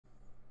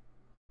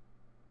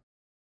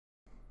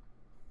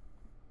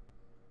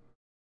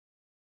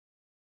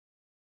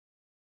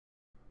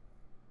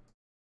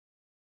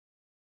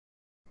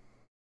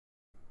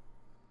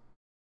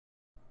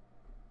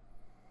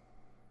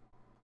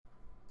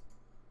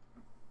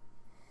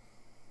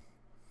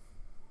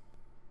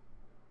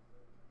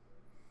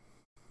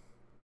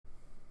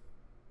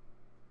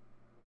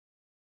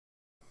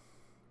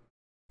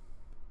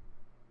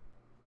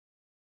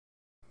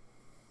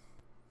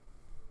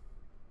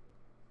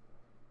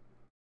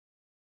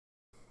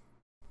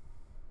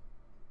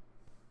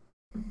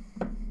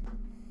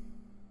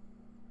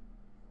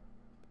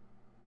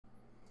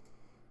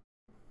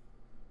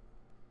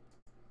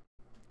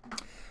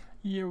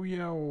Yo,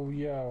 yo,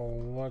 yo,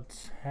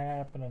 what's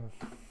happening,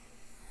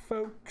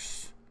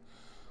 folks?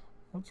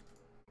 What's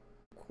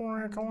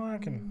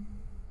crack-a-lackin'?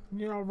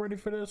 Y'all ready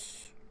for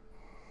this?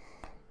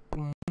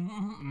 Is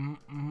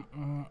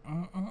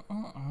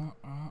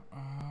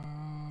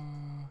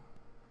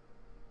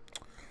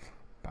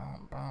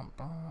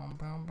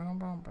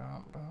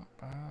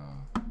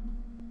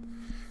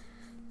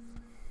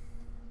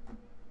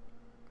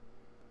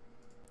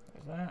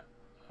that,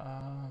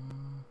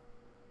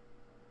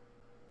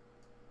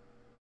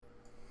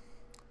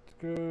 it's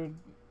good.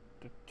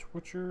 The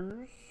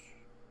Twitchers.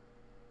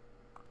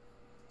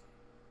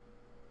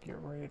 Get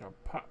ready to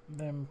pop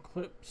them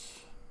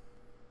clips.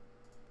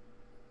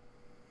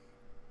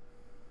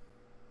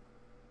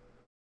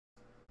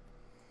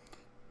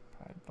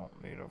 I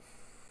don't need a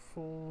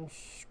full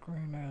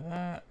screen of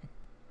that.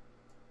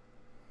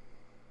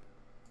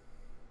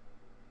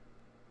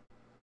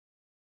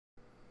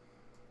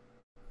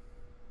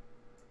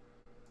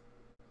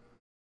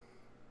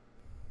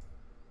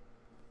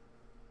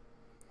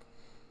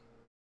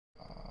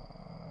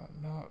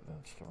 No,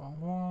 that's the wrong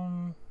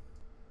one.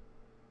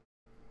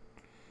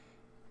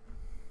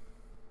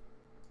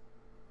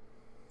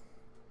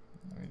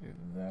 Let me do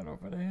that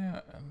over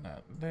there and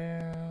that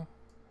there.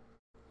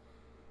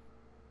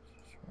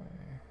 This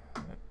way,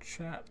 the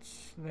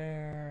chat's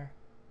there.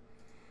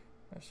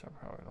 This I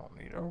probably don't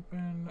need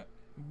open.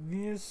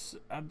 This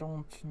I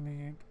don't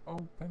need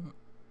open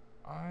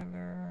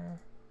either.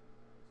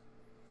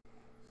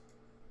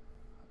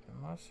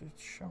 Unless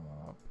it's showing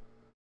up.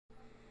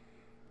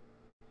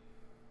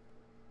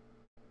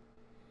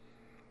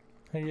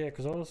 Hey, yeah,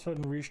 because all of a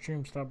sudden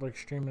Restream stopped like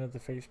streaming at the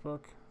Facebook.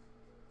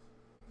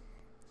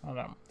 I don't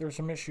know. There were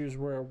some issues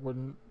where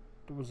when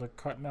it was like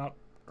cutting out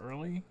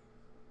early.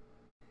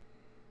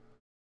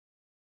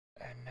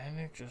 And then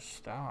it just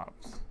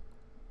stopped.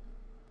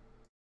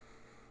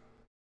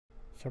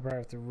 So I probably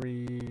have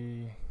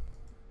to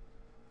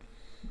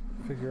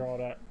figure all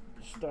that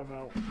stuff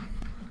out.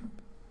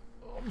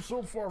 I'm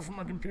so far from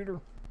my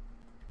computer.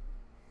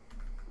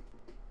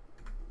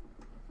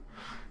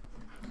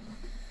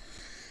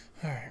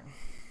 Alright.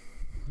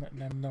 Letting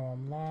them know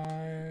I'm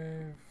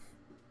live.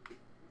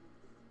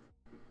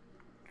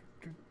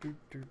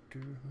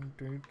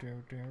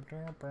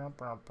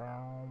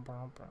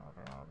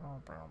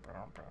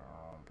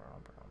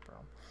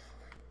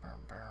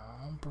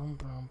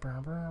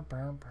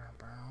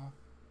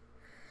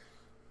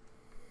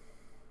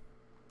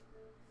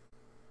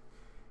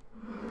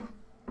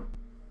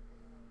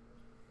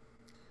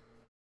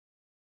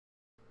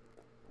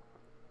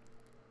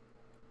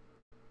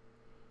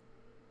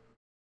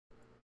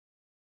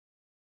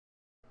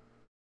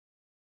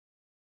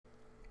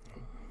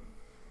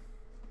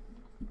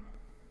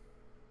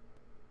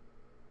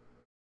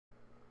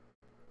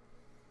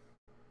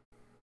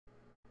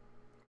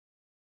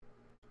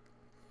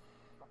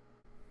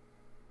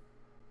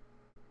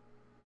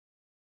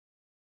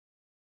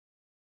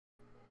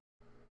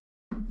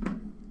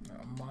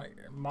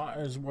 Might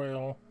as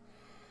well.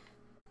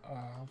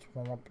 Let's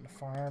warm up in the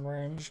firing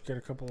range. Get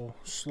a couple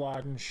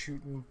sliding,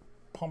 shooting,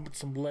 pumping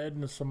some lead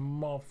into some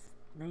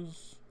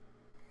motherfuckers.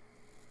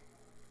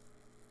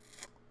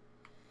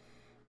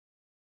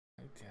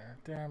 Right there,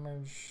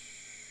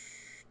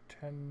 damage.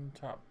 10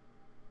 top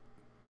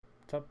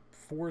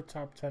 4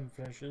 top 10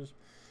 finishes.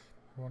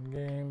 1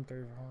 game,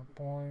 300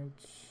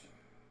 points.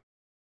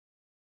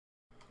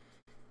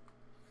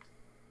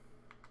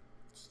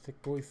 It's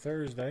THICC Boy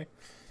Thursday.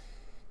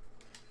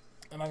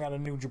 And I got a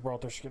new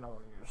Gibraltar skin I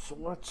want to use. So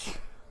let's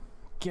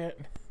get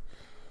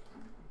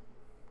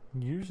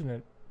using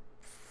it,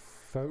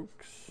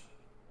 folks.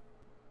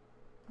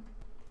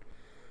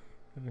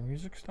 Did the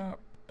music stop?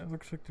 It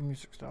looks like the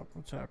music stopped.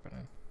 What's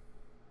happening?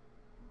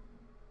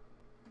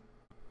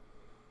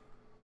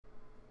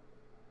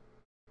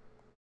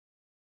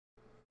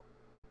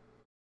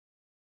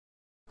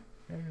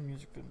 Maybe the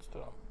music didn't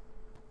stop.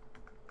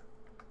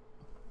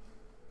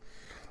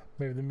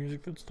 Maybe the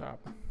music did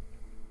stop.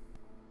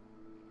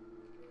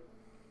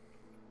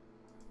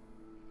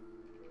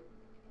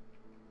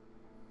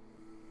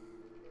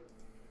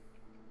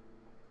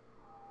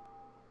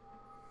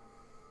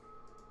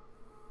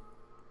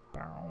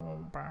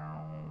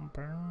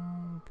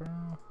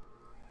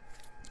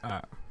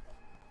 Alright,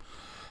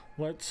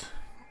 let's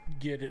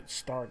get it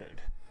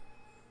started.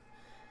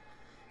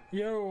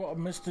 Yo,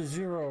 Mr.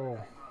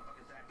 Zero,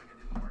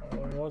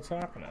 what's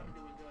happening?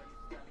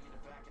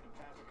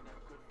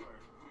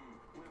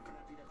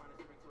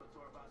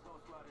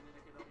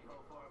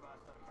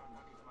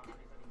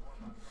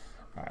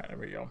 Alright, there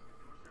we go.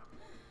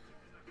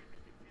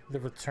 The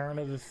return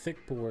of the THICC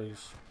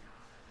Boys.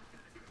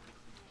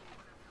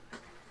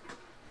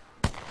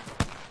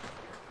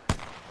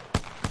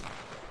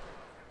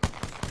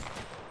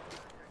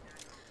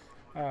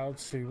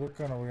 Let's see, what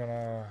gun are we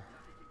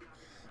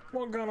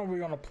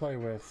gonna play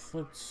with?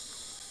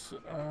 Let's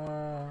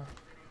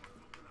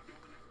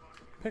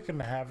picking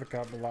the Havoc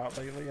up a lot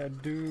lately. I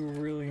do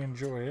really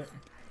enjoy it.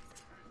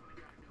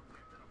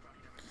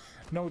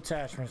 No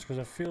attachments, because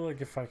I feel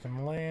like if I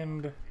can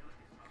land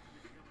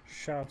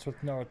Shots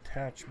with no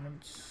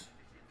attachments.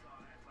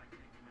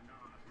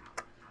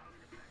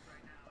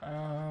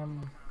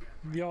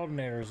 The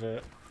alternator's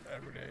it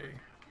every day.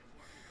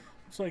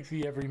 It's like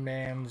the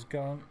everyman's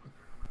gun.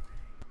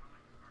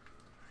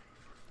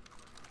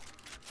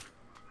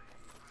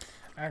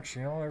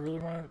 Actually, you know what I really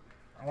want?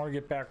 I want to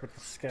get back with the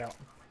scout.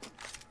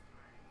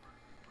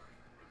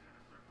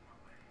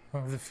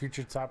 The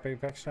future top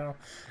Apex channel.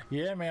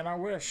 Yeah, man, I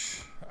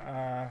wish.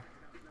 I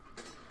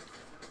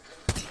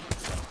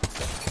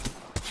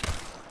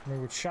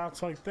mean, with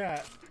shots like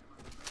that.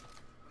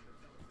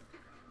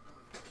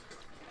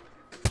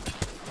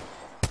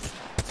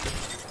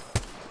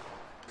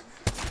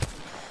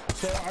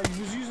 So I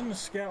was using the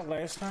scout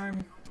last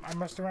time I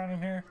messed around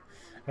in here,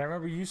 and I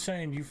remember you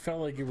saying you felt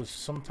like it was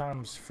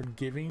sometimes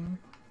forgiving,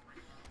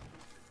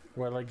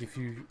 where like if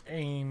you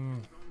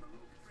aim,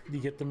 you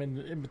get them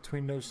in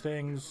between those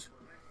things.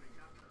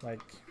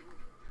 Like,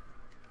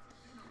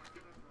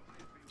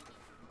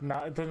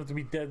 not, it doesn't have to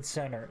be dead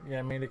center. Yeah,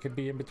 I mean, it could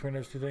be in between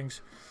those two things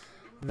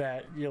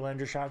that you land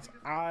your shots.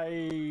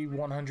 I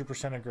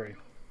 100% agree.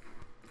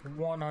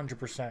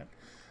 100%.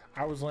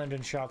 I was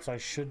landing shots I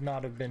should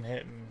not have been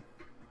hitting.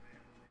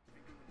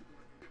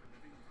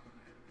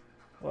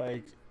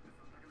 Like,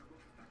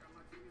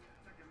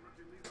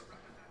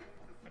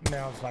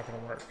 now it's not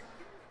gonna work.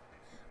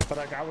 But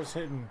like, I was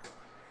hitting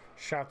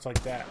shots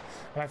like that,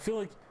 and I feel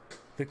like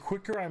the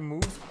quicker I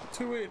move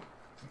to it,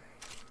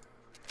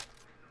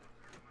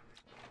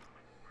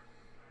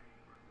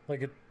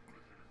 like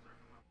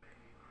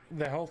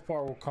the health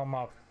bar will come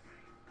up.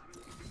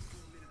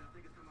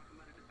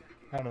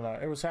 I don't know.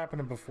 It was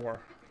happening before.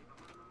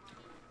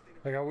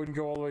 Like, I wouldn't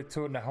go all the way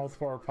to it and the health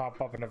bar would pop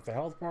up, and if the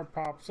health bar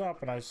pops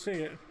up and I see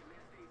it,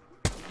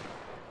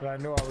 then I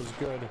knew I was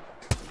good.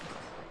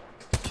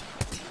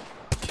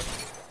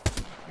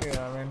 You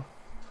know what I mean?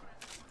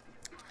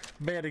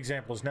 Bad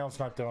examples. Now it's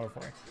not doing it for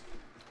me.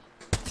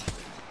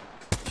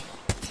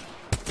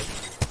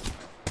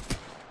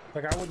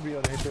 Like, I wouldn't be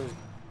able to hit those.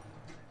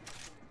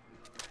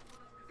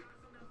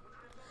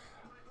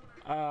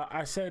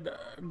 I said,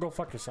 go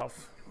fuck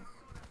yourself.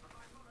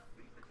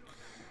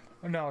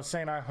 No, I was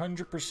saying I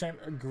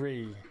 100%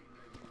 agree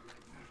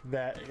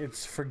that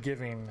it's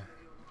forgiving.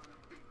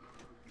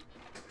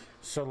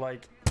 So,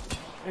 like,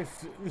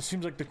 if it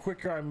seems like the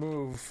quicker I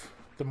move,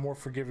 the more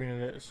forgiving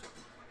it is.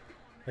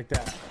 Like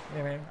that. You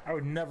know what I mean? I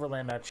would never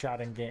land that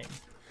shot in game.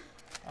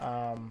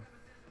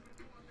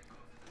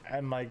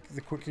 And, like,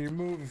 the quicker you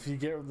move, if you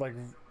get, like,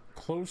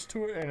 close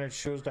to it and it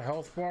shows the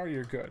health bar,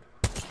 you're good.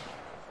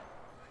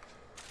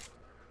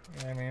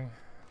 You know what I mean?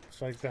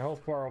 It's like the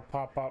health bar will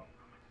pop up.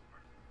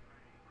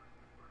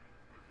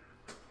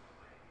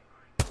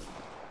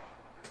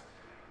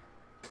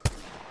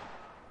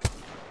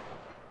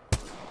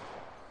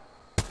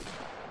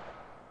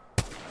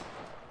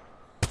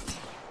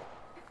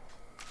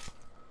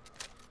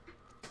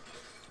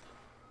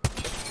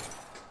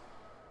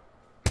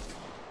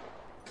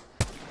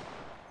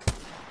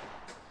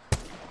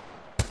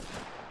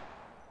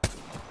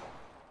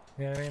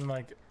 You know what I mean?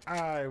 Like,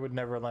 I would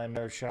never land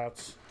those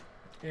shots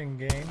in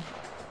game.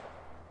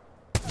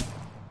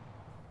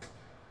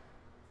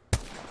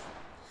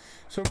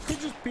 So it could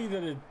just be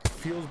that it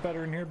feels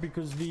better in here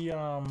because the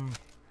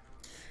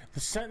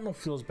Sentinel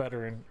feels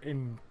better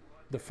in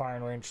the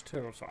firing range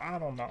too. So I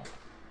don't know.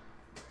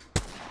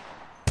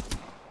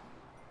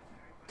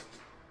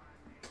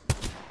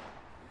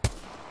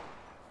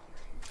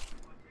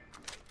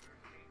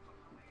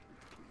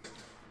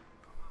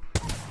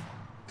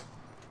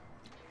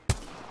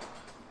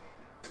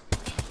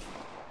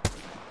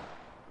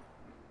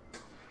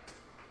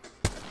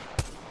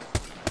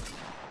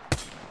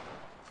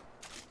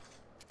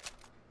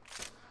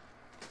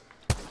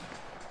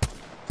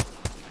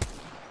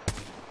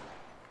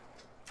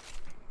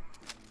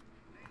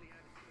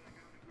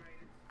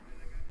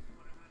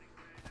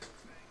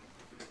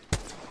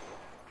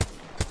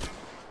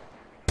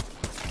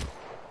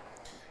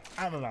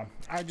 I don't know.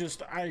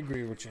 I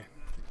agree with you.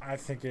 I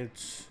think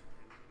it's...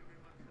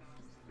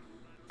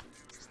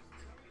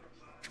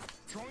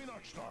 Throwing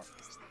Arcstar.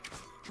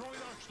 Throwing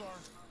Arcstar.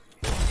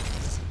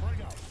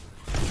 Break out.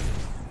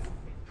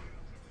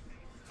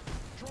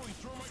 Throwing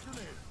thermite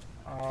grenade.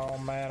 Oh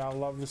man, I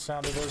love the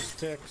sound of those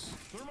sticks.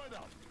 Thermite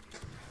out.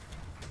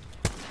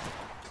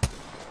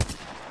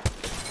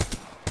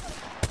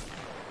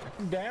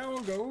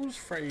 Down goes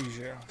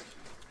Frazier.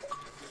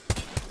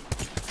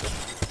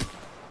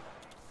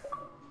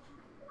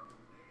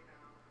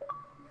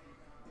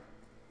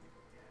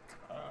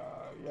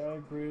 Yeah, I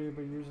agree,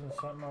 but using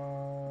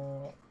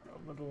Sentinel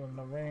a little in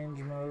the range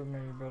mode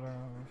maybe better.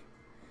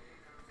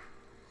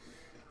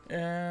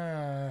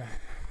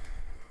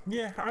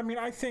 Yeah, I mean,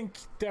 I think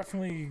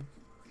definitely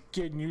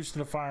getting used to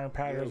the firing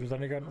patterns with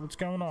any gun. What's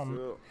going on?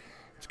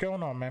 What's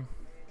going on, man?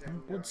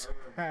 What's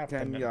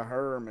happening? Can you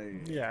hear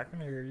me? Yeah, I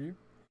can hear you.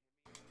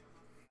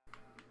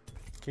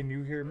 Can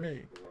you hear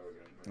me?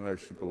 I'm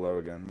actually super low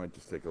again. Might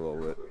just take a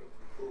little bit.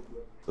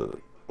 A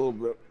little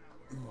bit.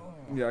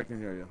 Yeah, I can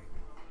hear you.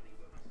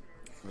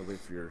 I'll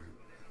wait for your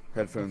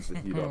Headphones to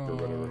heat up or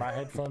whatever. My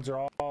headphones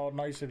are all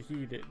nice and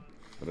heated.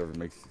 Whatever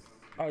makes.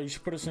 Oh, you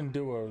should put us in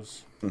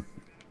duos.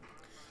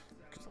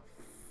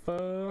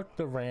 Fuck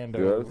the randos.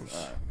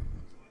 Duos?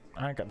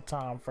 I ain't got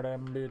time for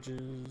them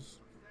bitches.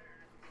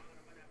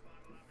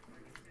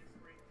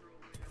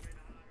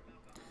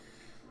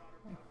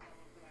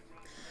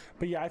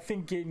 But yeah, I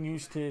think getting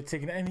used to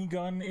taking any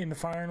gun in the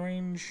firing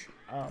range,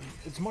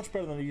 it's much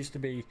better than it used to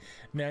be.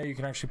 Now you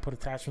can actually put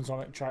attachments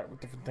on it and try it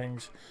with different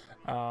things.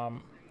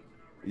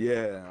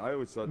 Yeah, I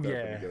always thought that was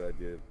Yeah. a good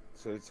idea.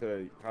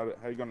 So how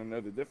are you gonna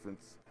know the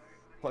difference?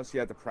 Plus, you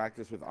have to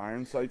practice with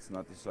iron sights,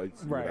 not the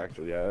sights Right. you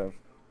actually have.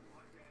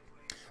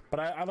 But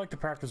I like to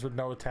practice with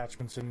no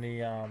attachments in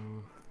the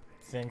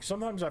thing.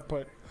 Sometimes I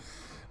put,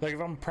 like if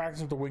I'm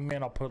practicing with the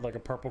wingman, I'll put like a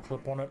purple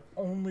clip on it,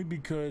 only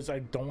because I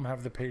don't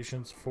have the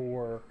patience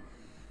for.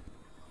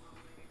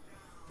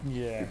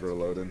 Yeah. Keep her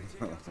loading.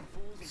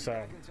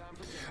 So,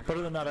 but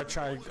other than that, I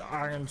try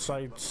iron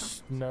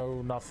sights,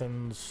 no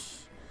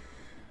nothings,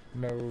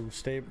 no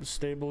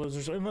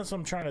stabilizers, unless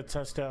I'm trying to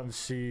test out and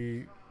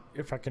see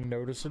if I can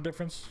notice a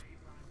difference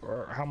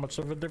or how much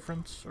of a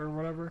difference or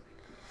whatever.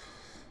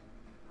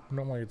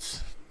 Normally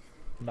it's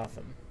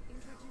nothing.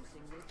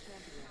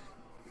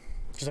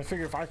 Because I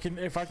figure if I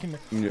can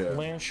Yeah.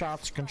 land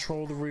shots,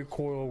 control the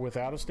recoil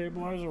without a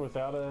stabilizer,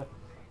 without a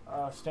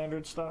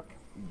standard stock.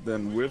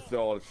 Then with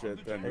all the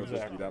shit, then you'll just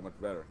Exactly. be that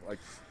much better. Like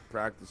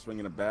practice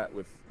swinging a bat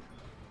with,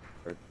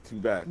 or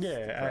 2 bats.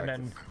 Yeah, and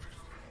then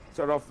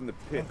start off in the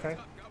pit. okay.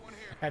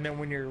 And then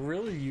when you're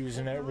really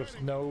using it with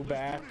no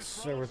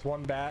bats or with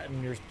one bat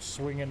and you're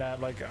swinging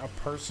at like a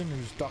person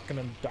who's ducking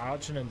and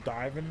dodging and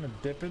diving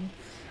and dipping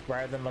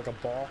rather than like a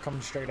ball coming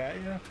straight at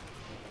you,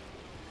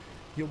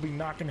 you'll be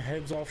knocking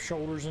heads off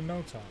shoulders in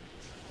no time.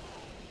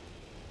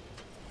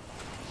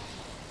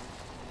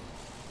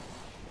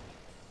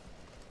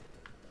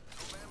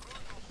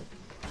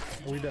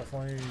 We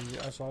definitely,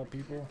 I saw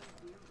people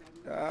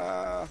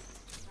I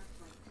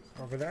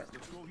over there.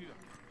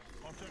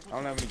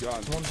 don't have any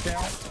guns. One's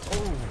down.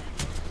 Oh.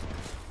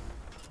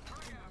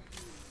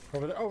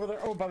 Over there.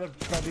 Oh, by the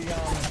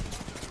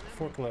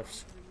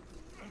forklifts.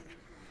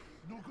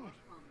 No good.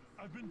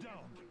 I've been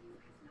downed.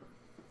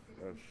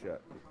 Oh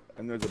shit.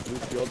 And there's a blue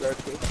shield there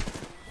too?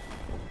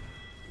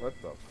 What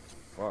the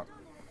fuck?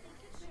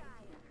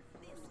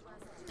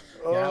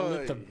 Yeah, I Oh,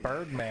 lit the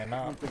Birdman I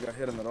up. don't think I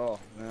hit him at all.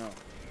 No.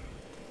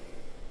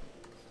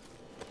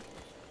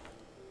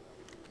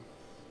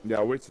 Yeah,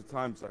 I wasted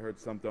time because I heard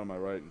something on my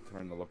right and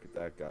turned to look at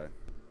that guy.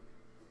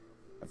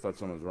 I thought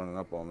someone was running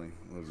up on me.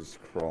 I was just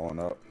crawling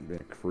up and being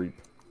a creep.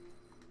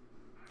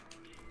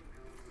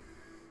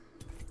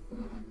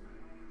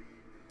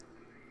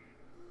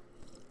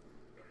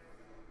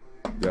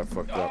 Yeah,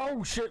 fucked up.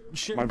 Oh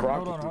shit! My Hold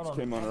rocket on, hold boots on.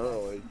 came on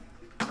early.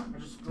 I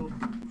just spilled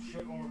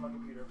shit all over my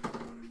computer.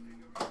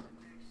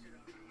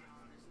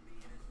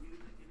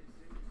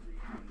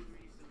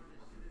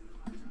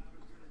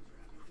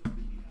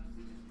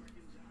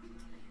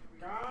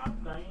 God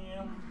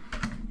damn!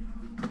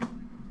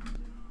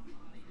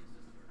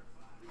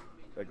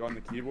 Like on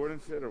the keyboard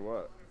and shit, or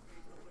what?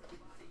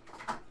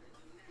 God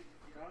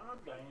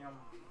damn!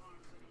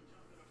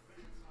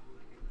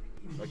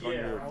 Like on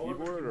your I love the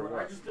keyboard or I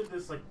what? just did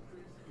this like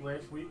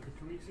last week or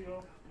 2 weeks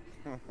ago.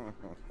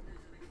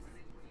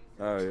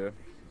 Oh yeah,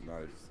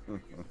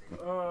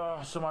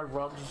 nice. So my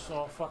rug's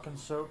all fucking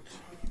soaked.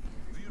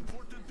 The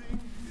important thing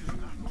is not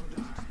going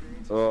to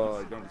experience. Oh,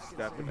 you don't be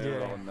stepping in it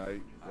Yeah. all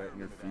night, wetting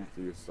your feet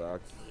through your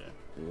socks.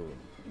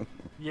 Ugh.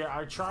 Yeah,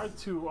 I tried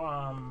to,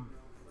 I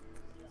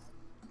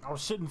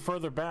was sitting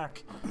further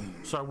back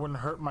so I wouldn't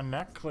hurt my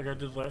neck like I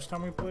did last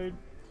time we played.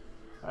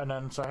 And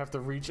then, so I have to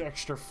reach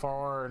extra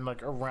far and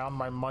like around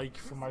my mic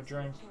for my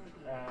drink.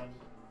 And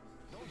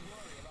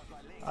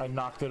I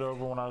knocked it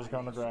over when I was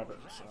going to grab it,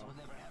 so.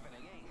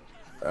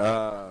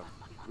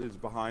 Is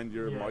behind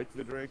your Yeah. mic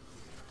the drink?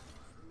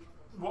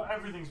 Well,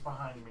 everything's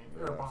behind me,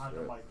 or Yeah, behind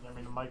the shit. mic. I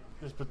mean, the mic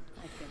is, but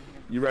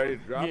You ready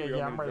to drop? Yeah, or you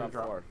yeah, want me I'm ready to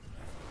drop. hard?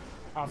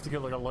 I'll have to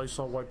get like a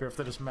Lysol wipe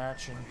after this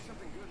match and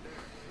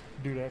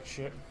do that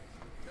shit.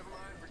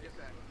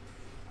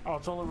 Oh,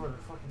 it's all over the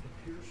fucking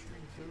computer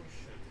screen too?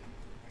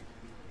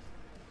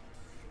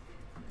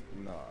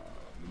 Shit. Nah,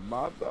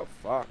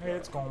 motherfucker.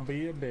 It's gonna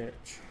be a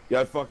bitch.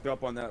 Yeah, I fucked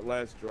up on that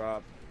last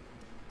drop.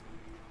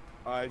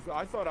 I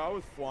thought I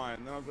was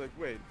flying, then I was like,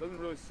 wait, it doesn't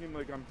really seem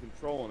like I'm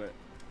controlling it.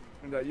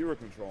 Turned out you were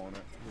controlling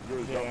it. You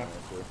were Yeah. dumb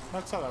there,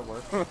 That's how that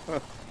works. too.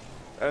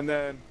 And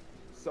then,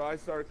 so I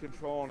started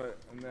controlling it,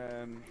 and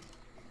then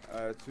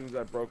as soon as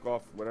I broke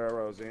off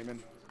whatever I was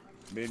aiming,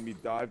 made me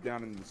dive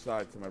down in the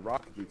side, so my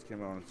rocket boots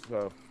came on.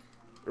 So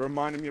it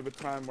reminded me of a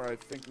time where I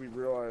think we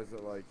realized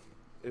that, like,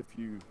 if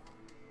you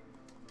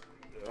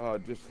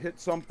just hit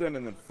something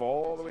and then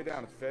fall all the way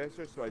down, it's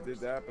faster. So I did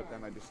that, but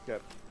then I just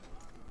kept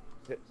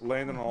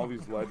landing on all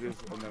these ledges,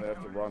 and then I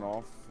have to run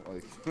off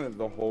like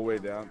the whole way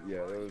down. Yeah,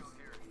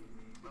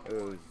 it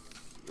was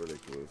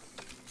ridiculous.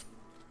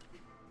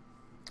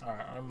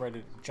 Alright, I'm ready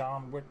to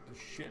John Wick the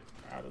shit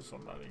out of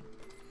somebody.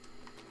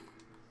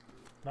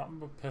 Nothing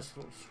but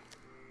pistols.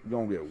 You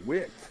gonna get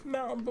whipped.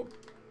 Nothing but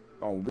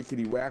Oh,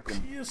 wickety whack 'em.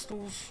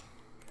 Pistols.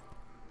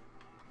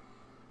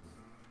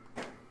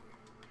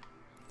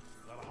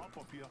 Gotta hop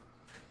up here.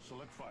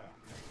 Select fire.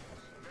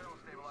 Barrel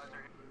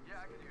stabilizer.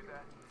 Yeah, I could use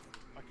that.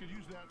 I could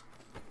use that.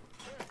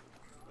 Hey,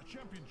 a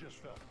champion just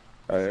fell.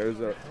 There's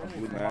a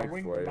blue mag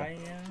Wing for you.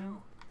 man.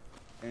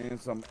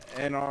 And some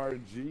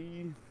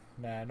NRG.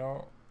 Nah,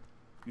 no.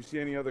 You see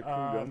any other cool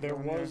guns There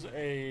on was here?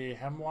 a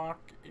hemlock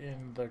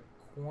in the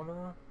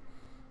corner.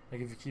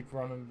 Like if you keep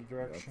running the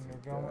direction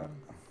That's you're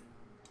going.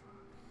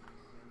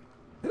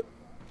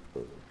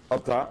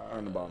 Up top or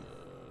on the bottom?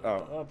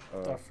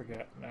 I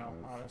forget now,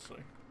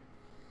 honestly.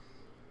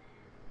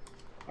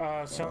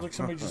 Sounds like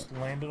somebody just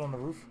landed on the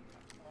roof.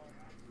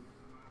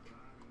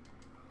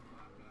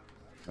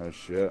 Oh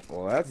shit.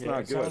 Well, that's Yeah,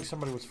 not it sounded good. like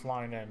somebody was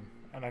flying in,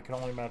 and I can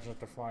only imagine that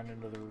they're flying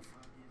into the roof.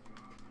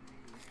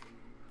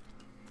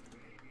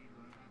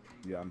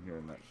 Yeah, I'm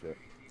hearing that shit.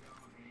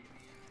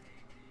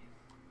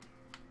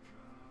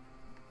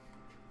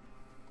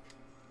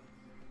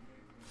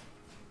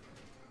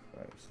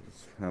 Alright, so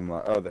it's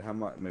hemlock. Oh, the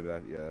hemlock. Maybe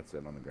that. Yeah, that's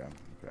it on the ground.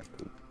 Okay,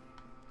 cool.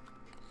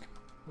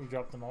 We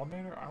dropped an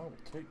alternator. I will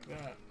take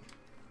that.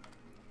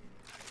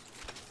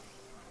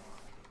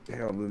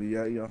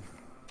 Hallelujah.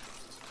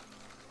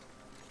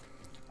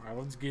 Alright,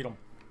 let's get them.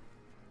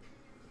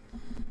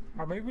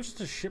 Or maybe it's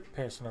just a ship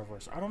passing over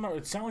us. I don't know.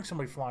 It sounded like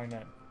somebody flying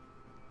in.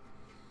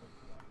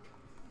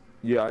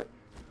 Yeah, it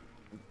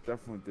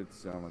definitely did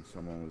sound like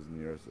someone was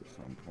near us at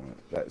some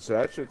point. So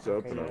that shit's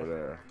open yeah. over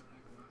there.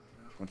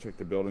 I'll check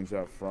the buildings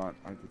out front.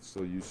 I could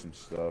still use some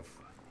stuff.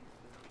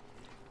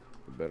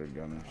 A better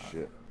gun and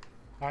shit.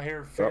 I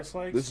hear fast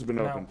legs. This has been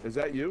No. open. Is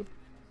that you?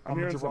 I'm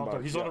hearing Gibraltar.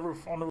 somebody. He's on the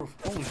roof. On the roof.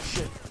 Holy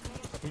shit!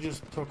 He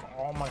just took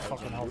all my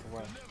fucking health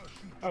away.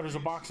 Oh, there's a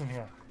box in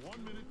here.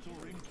 1 minute till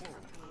ring close.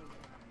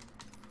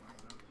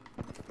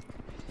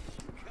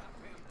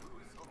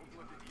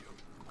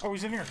 Oh,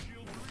 he's in here.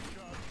 Shield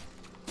recharge.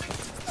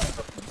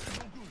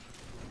 No good.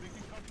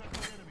 Making contact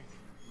with enemy.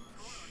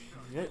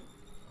 Shit.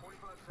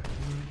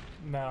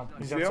 No,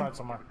 he's see him? outside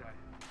somewhere.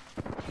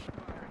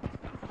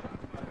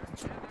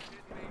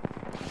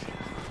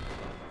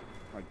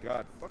 My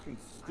god, fucking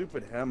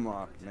stupid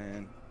hemlock,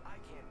 man.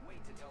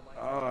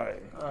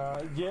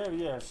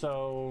 Yeah.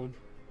 So,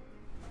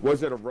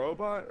 Was it a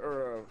robot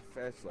or a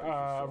fast leg?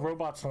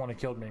 robot's the one that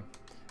killed me.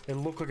 It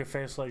looked like a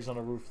fast legs on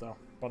the roof though,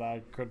 but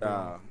I could be.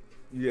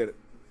 Yeah,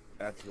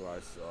 that's what I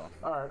saw.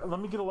 All right, let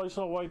me get a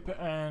Lysol wipe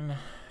and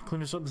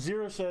clean this up.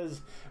 Zero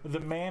says the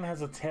man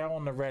has a tail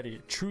on the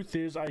ready. Truth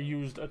is, I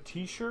used a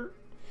T-shirt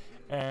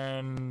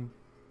and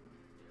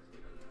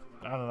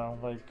I don't know,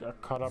 like a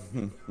cut up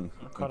Some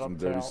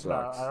dirty tail.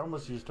 socks. I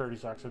almost used dirty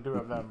socks. I do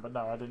have them, but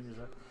no, I didn't use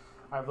it.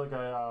 I have like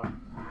a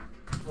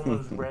one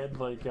of those red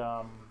like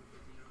I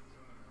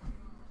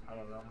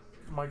don't know,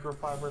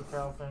 microfiber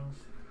tail things.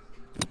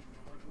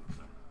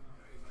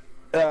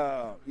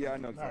 Yeah, I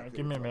know exactly. All right,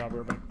 give me a minute, I'll be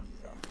right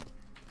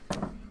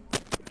back.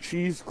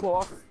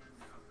 Cheesecloth.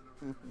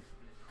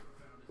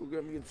 Who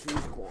got me a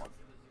cheesecloth?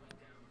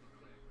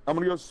 I'm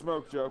gonna go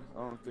smoke, Joe. I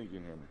don't think you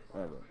can hear me.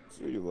 All right,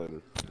 see you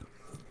later.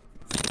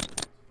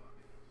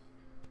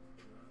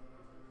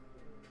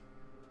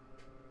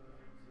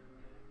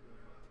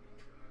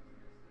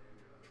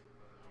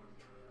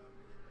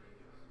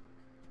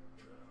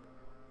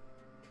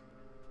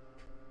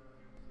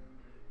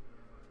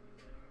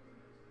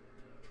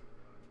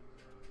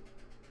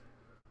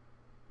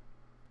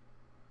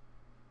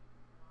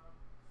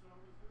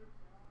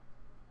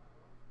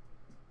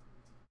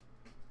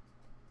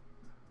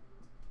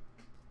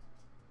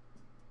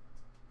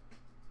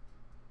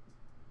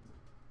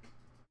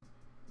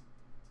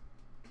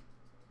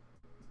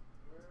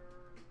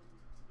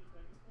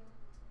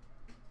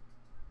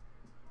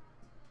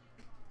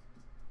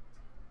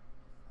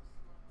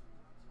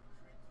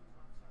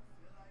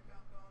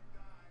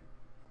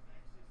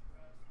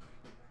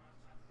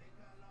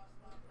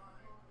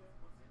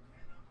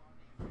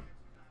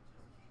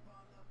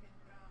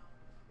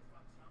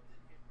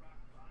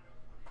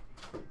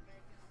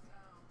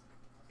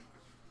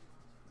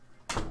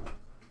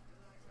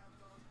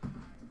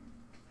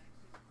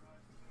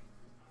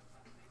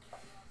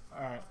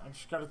 Alright, I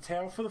just got a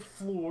towel for the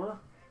floor.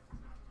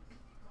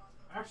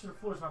 Actually, the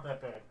floor's not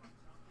that bad.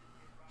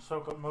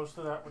 Soak up most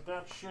of that with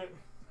that shit.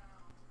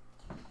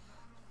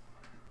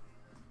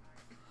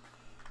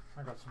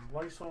 I got some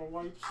Lysol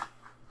wipes.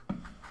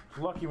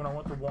 Lucky when I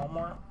went to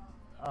Walmart.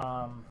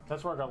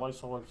 That's where I got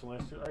Lysol wipes the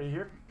last two. Are you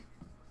here?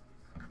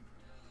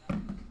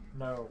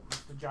 No,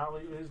 Mr.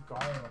 Jolly is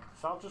gone.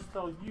 So I'll just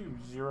tell you,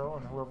 Zero,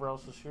 and whoever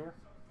else is here.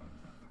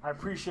 I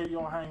appreciate you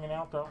all hanging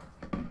out, though.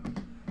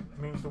 It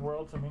means the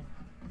world to me.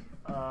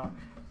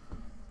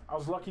 I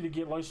was lucky to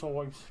get Lysol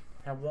wipes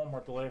at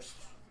Walmart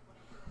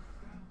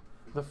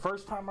the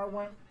first time I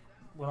went,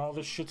 when all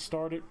this shit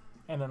started,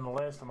 and then the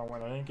last time I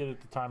went, I didn't get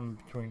it the time in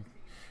between,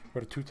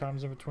 or the 2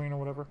 times in between or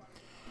whatever.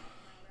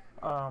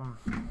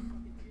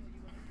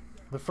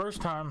 The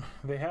first time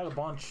they had a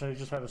bunch, they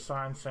just had a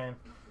sign saying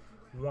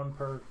 1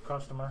 per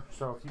customer.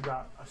 So if you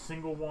got a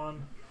single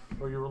one,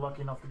 or you were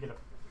lucky enough to get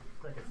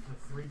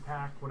a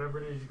 3-pack, whatever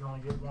it is, you can only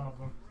get 1 of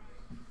them.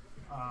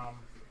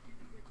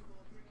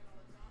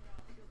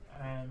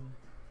 And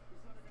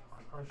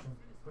I probably shouldn't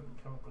put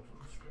the chemicals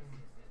on the screen.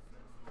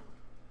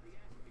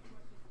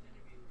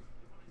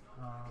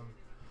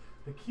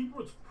 The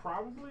keyboard's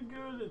probably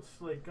good.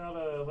 It's like got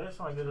a. Last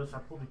time I did this, I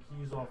pulled the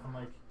keys off and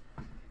like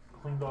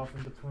cleaned off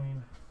in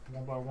between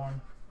one by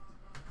one.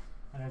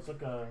 And it's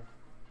like a,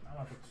 I don't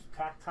know if it's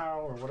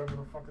tactile or whatever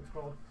the fuck it's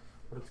called,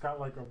 but it's got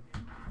like a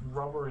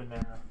rubber in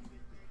there.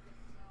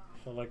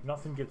 So like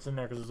nothing gets in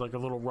there because it's like a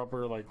little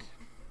rubber like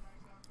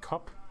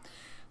cup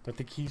that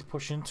the keys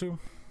push into.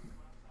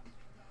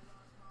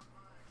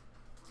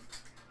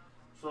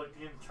 So like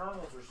the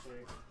internals are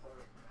safe, but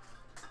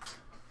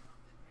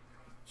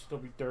still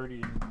be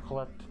dirty and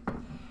collect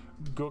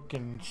gook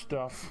and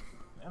stuff.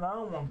 And I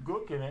don't want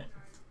gook in it.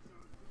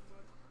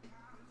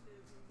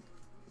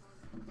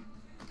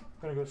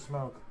 I'm gonna go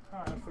smoke.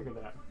 Alright, I figured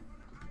that.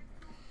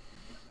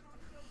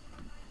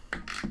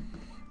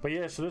 But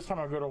yeah, so this time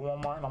I go to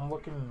Walmart and I'm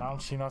looking and I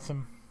don't see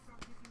nothing.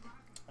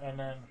 And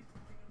then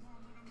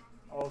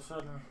all of a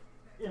sudden,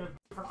 in a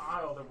different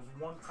aisle, there was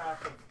one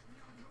pack of,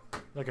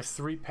 like a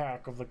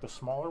 3-pack of like the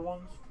smaller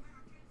ones.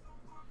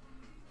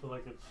 So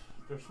like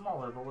they're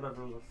smaller, but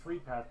whatever, it was a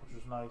 3-pack, which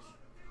was nice.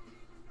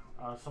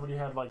 Somebody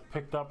had like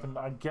picked up and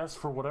I guess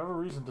for whatever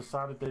reason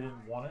decided they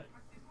didn't want it.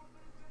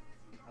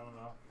 I don't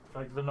know. It's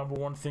like the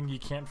 #1 thing you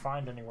can't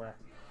find anywhere.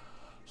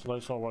 So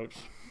Lysol wipes.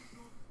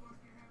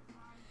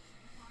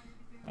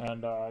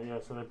 And yeah,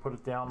 so they put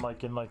it down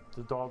like in like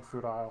the dog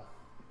food aisle.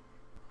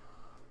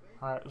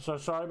 Alright, so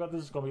sorry about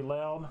this, it's gonna be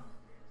loud.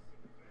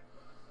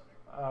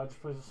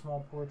 Just plays a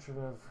small portrait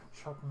of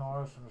Chuck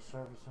Norris in the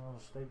service and it'll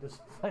stay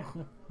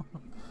disinfected.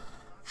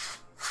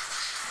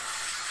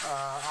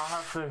 I'll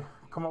have to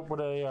come up with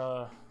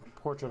a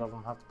portrait of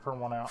him, have to print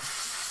one out.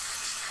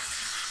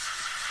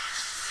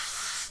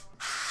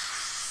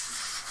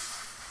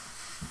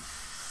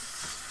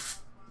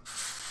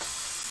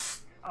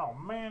 Oh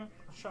man,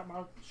 I shot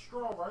my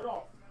straw right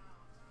off.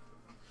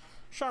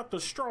 Shot the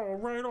straw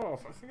right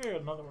off. I think I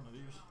got another one of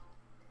these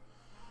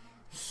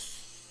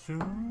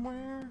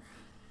somewhere.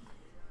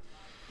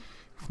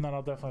 If not,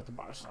 I'll definitely have to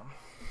buy some.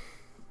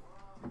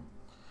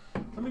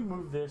 Let me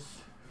move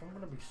this. If I'm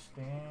gonna be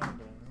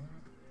standing.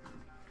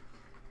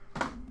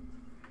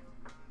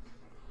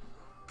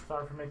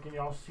 Sorry for making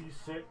y'all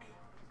seasick.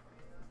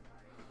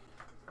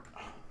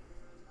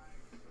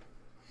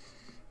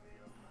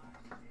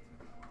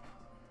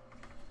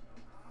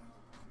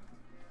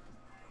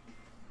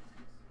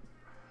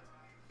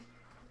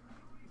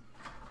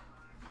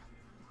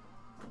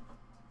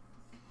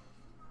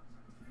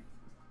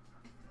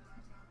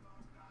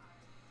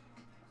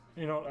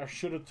 You know, I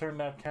should have turned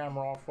that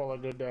camera off while I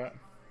did that.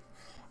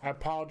 I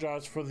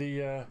apologize for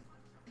the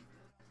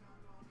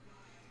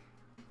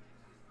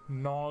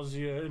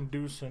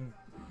nausea-inducing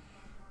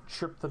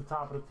trip to the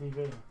top of the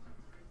TV.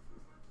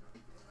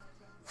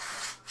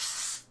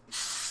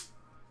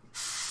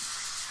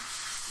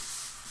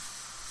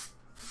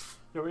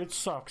 Yo, it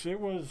sucks. It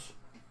was...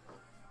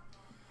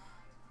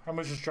 I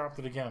almost just dropped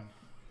it again.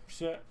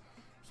 See that?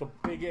 It's a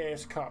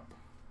big-ass cup.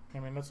 I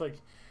mean, that's like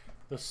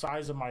the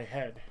size of my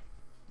head.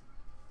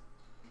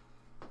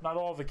 Not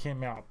all of it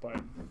came out,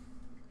 but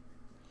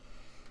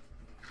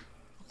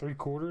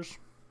 3/4.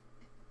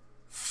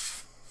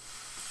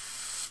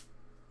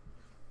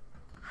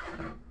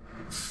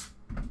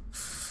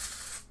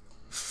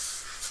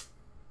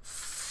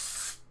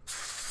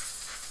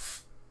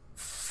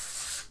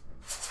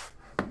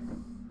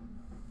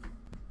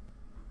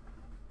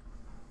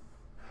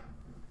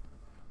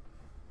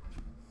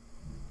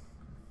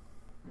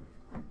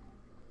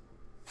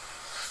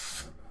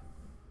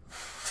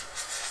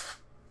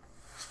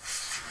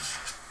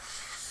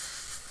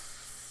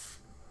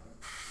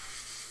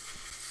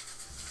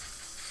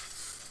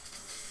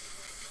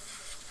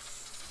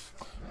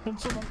 And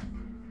so,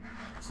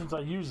 since I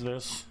use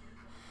this,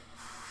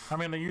 I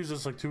mean, I used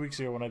this like 2 weeks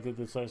ago when I did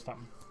this last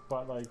time,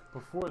 but like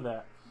before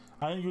that,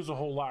 I didn't use a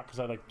whole lot because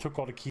I like took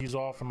all the keys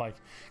off and like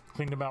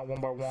cleaned them out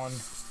one by one.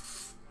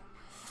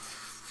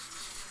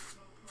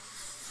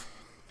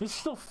 This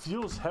still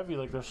feels heavy,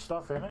 like there's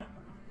stuff in it,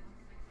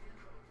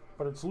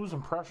 but it's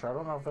losing pressure. I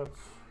don't know if that's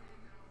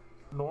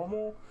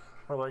normal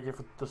or like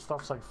if the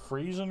stuff's like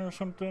freezing or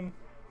something,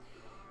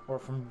 or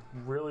if I'm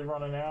really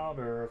running out,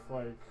 or if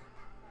like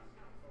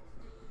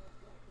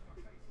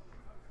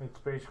it's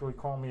basically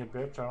calling me a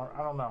bitch.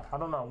 I don't know. I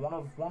don't know.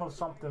 One of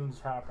something's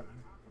happening.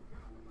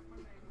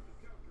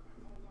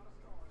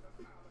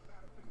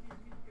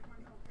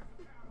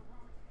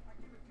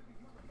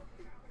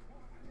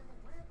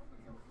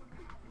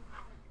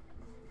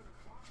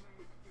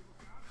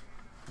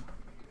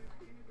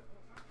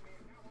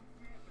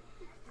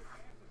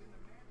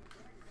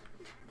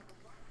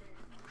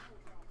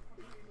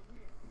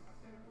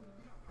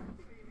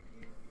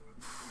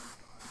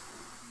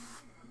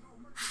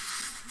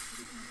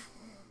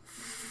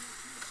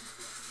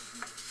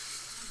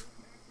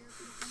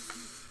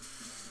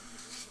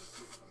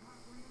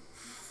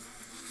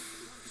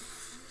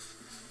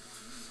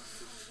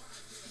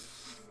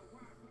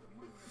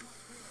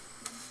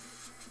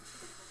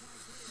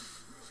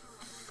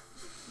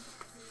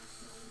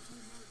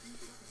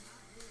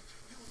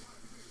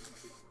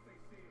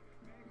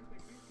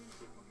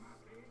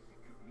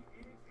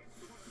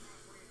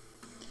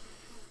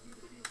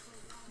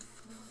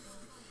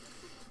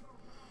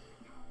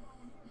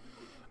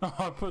 Oh,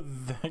 I put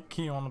that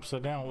key on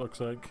upside down, it looks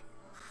like.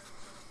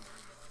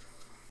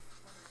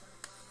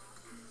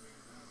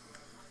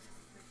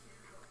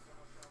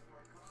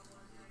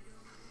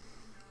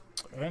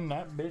 And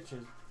that bitch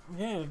is...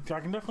 Yeah, I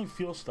can definitely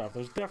feel stuff.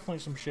 There's definitely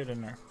some shit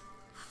in there.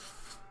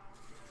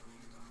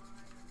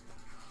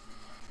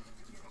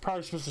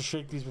 Probably supposed to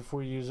shake these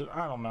before you use it.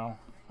 I don't know.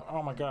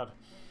 Oh my god.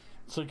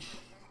 It's like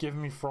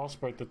giving me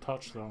frostbite to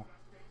touch, though.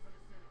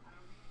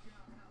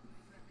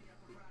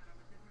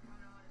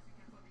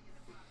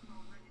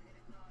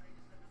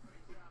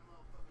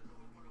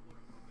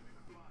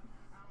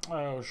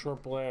 Oh,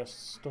 short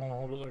blasts. Don't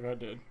hold it like I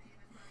did.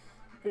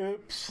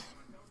 Oops.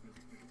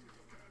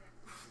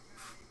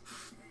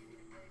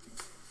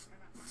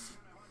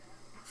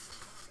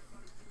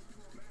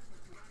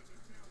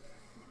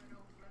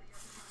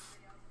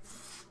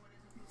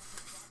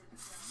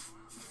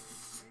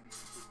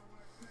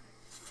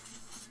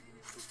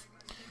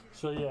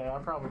 So yeah, I'll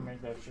probably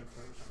make that shit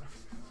first.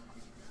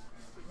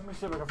 Let me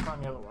see if I can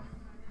find the other one.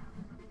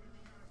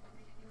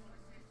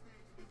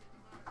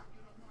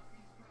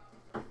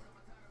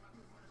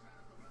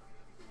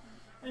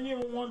 And you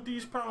don't want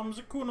these problems.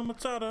 Hakuna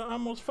Matata. I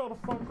almost fell the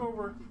fuck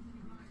over.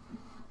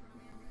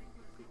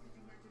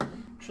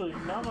 Actually,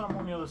 now that I'm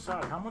on the other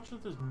side, how much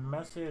of this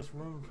messy ass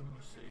room can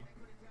you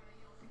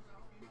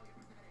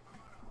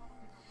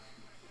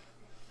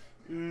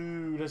see?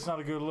 Ooh, that's not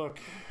a good look.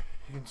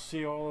 You can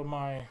see all of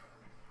my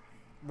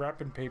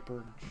wrapping paper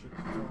and shit.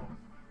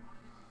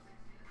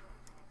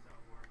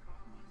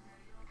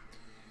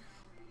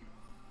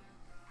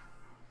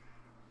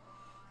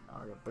 I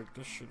gotta break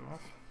this shit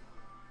off.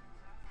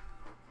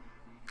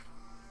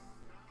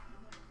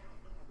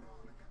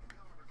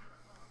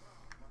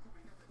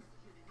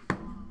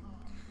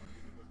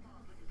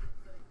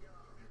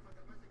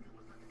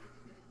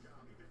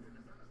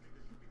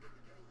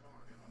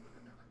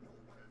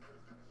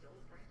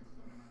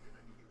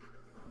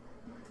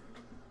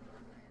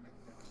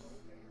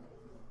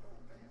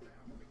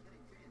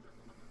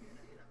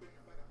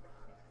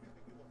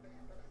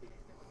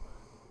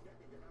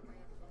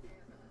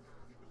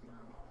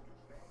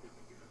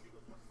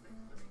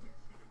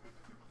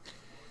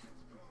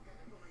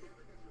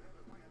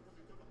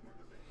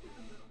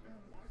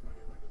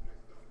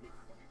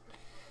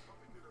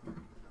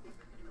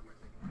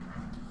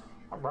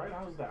 Right,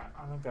 how's that?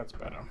 I think that's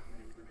better.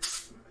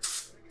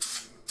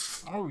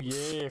 Oh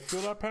yeah,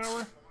 feel that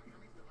power?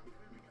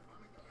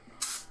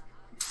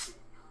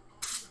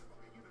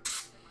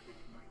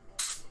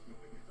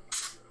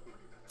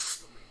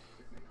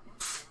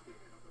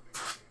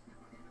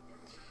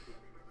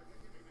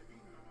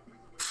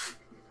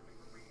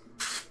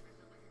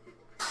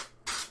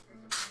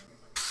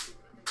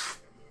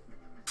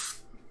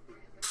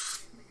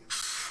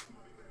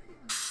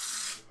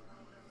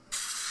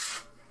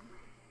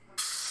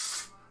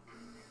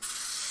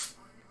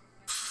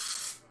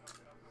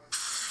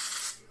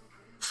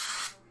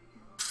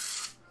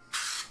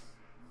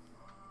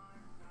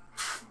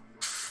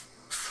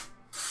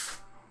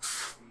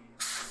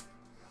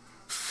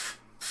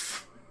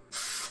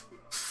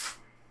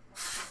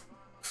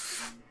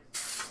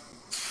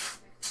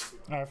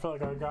 I feel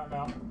like I've gotten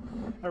out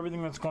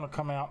everything that's going to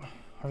come out.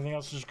 Everything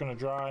else is just going to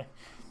dry,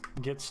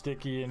 get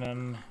sticky, and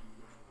then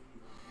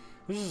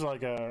this is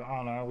like a, I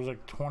don't know, it was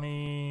like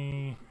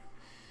 20,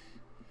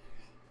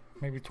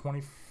 maybe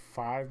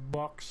 25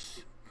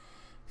 bucks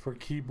for a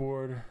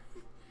keyboard.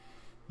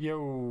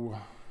 Yo,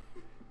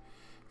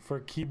 for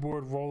a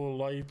keyboard, roller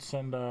lights,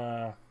 and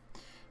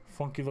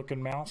funky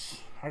looking mouse.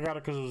 I got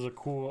it because it was a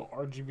cool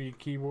RGB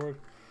keyboard.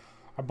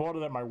 I bought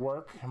it at my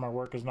work, and my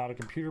work is not a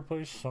computer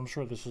place, so I'm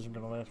sure this isn't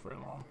going to last very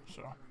long.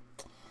 So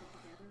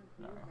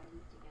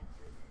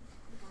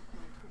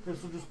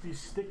this will just be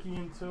sticky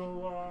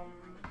until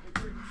it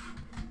breaks.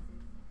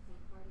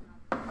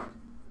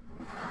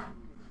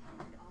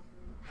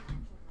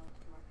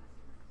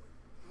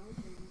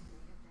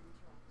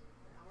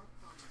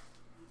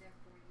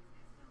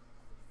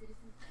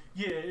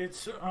 Yeah,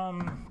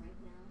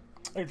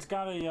 it's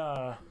got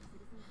a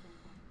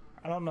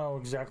I don't know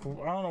exactly.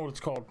 I don't know what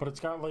it's called, but it's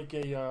got like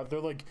a. They're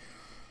like.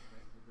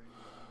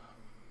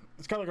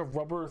 It's got like a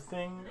rubber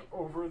thing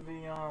over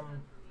the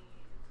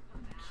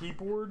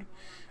keyboard,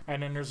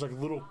 and then there's like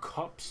little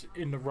cups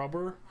in the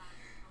rubber.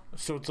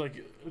 So it's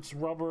like it's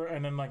rubber,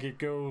 and then like it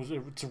goes.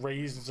 It's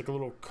raised. It's like a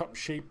little cup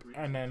shape,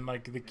 and then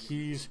like the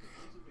keys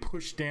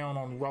push down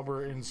on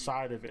rubber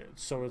inside of it.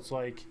 So it's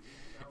like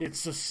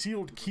it's a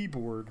sealed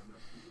keyboard.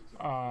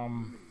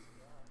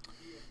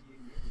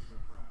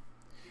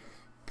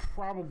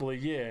 Probably,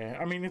 yeah.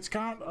 I mean, it's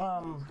got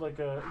like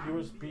a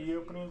USB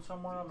opening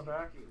somewhere on the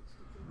back.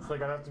 It's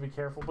like I'd have to be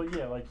careful, but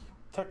yeah, like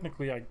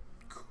technically I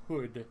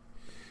could.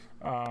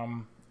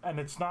 And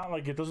it's not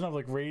like it doesn't have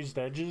like raised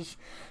edges,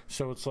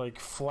 so it's like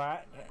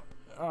flat.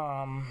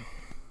 And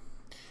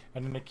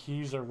then the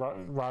keys are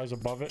rise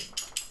above it.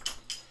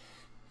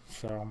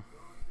 So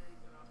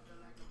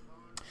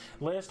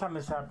last time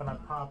this happened, I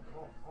popped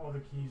all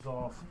the keys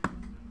off.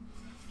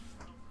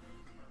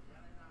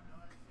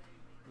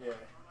 Yeah.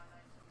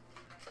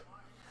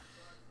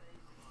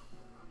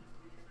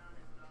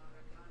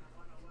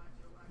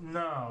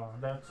 No,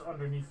 that's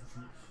underneath the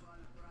keys.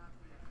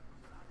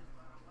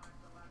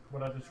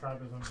 What I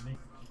described as underneath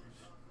the keys.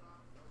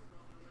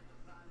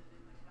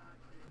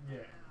 Yeah.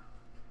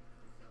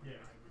 Yeah.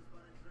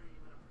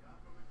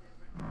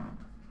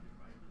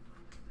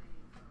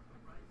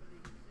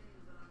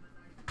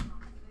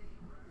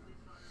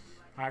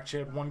 I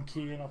actually had one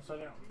key in upside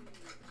down.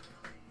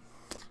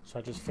 So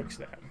I just fixed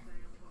that.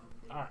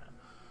 Alright.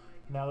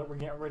 Now that we're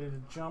getting ready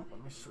to jump,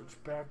 let me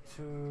switch back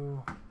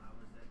to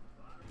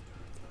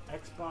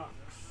Xbox.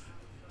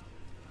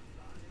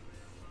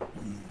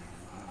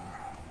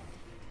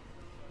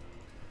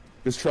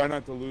 Just try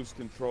not to lose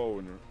control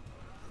when you're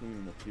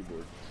cleaning the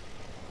keyboard.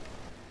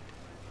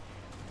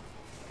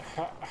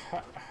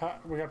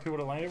 We got people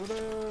to land with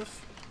us.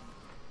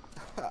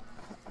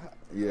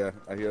 Yeah,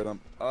 I hear them.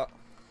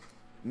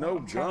 No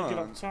I'm trying to get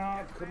gun. up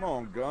top. Come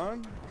on,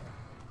 gun.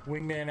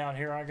 Wingman out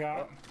here I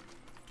got.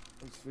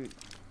 Let's see.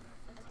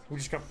 We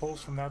just got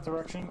pulls from that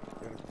direction.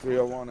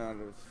 301 out of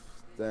this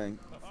thing.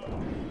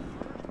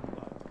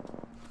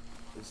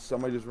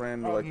 Somebody just ran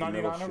into like the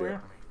middle 99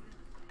 over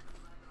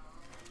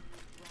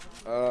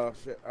shit. here.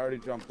 Shit, I already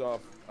jumped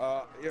off.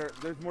 Here,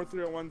 there's more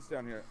 301s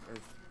down here. There's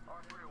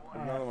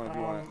another one if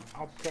you want it.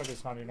 I'll go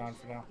this 99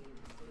 for now.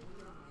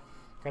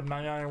 Got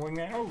 99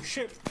 wingman. Oh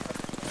shit!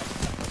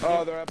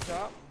 Oh, they're up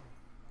top.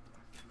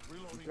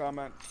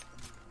 Comment.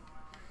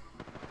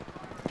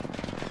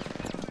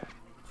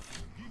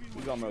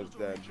 He's almost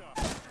dead.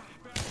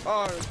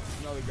 Oh, there's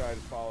another guy to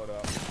follow it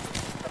up.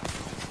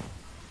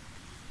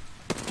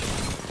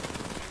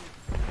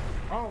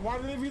 Oh, why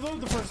did they reload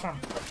the first time?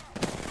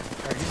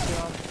 Alright, he's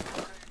down.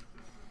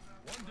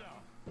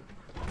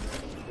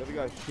 The other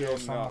guy's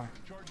shielding up.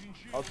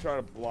 I'll try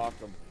to block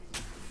him.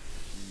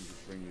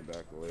 Just bring you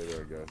back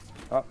later, I guess.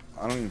 Oh,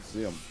 I don't even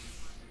see him.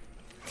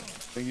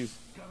 I think he's.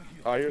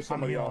 Oh, here's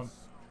somebody else.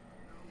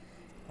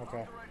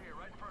 Okay.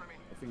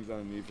 I think he's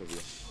underneath of you.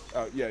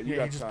 Oh, yeah, you Yeah,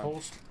 got he just time.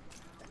 pulls.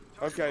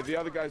 Okay, the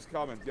other guy's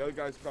coming. The other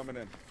guy's coming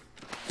in.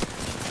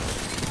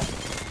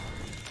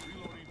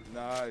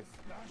 Nice.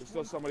 There's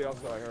still somebody else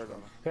that I heard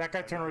on. That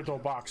guy turned right to a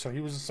box, so he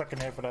was the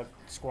second half of that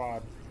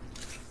squad.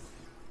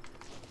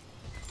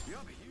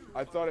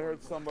 I thought I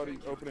heard somebody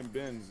opening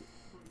bins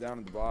down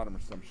at the bottom or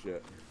some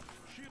shit.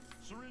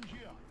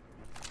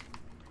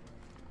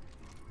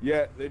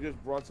 Yeah, they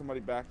just brought somebody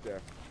back there.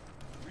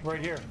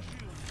 Right here.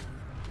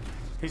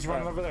 He's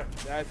running over there.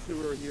 That's who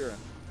we're hearing.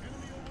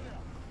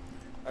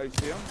 Oh, you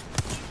see him?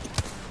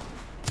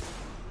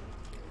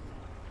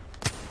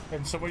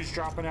 And somebody's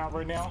dropping out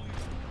right now.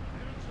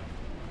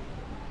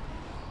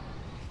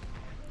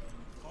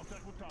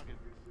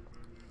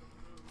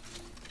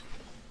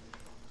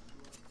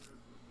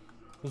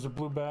 There's a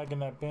blue bag in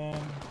that bin.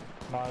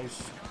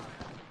 Nice.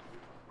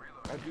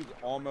 That dude's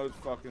almost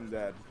fucking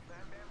dead.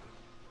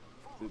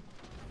 Dude.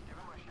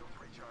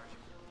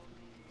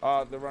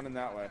 They're running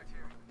that way.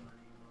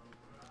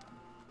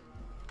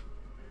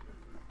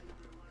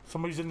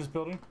 Somebody's in this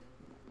building.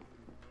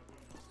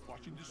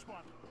 Watching this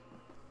spot.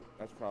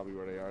 That's probably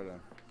where they are then.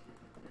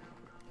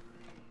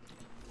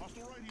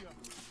 Hostile right here.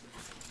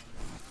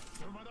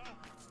 Everybody out.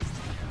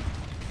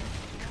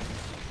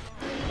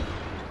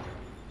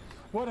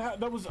 What?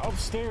 That was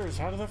upstairs.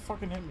 How did that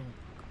fucking hit me?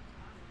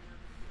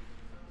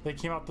 They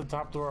came out the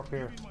top door up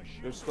here.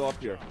 They're still up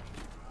here.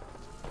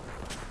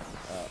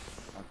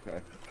 Okay.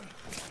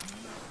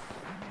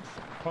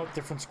 Oh,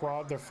 different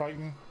squad. They're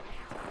fighting.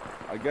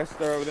 I guess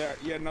they're over there.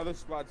 Yeah, another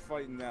squad's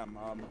fighting them.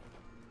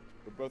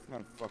 They're both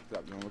kind of fucked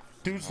up. You know,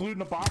 Dude's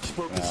looting a box.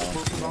 Broke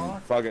his armor.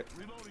 Fuck it.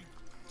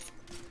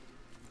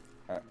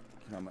 Alright,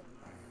 come on.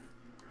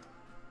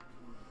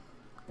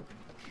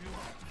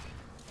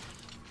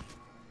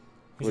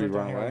 He's What, right you down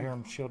run here. I away? hear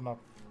him shielding up.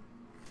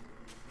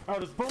 Oh,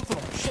 there's both of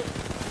them. Shit.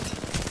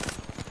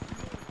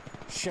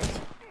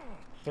 Shit.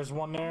 There's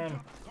one there, and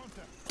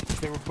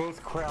they were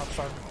both crouched.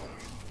 I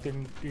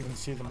didn't even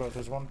see them both.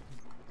 There's one.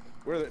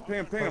 Where are they? Ping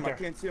him, ping him. Right I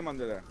can't see him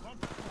under there.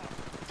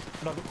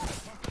 Another.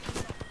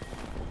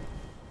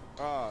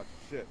 Ah,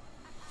 shit.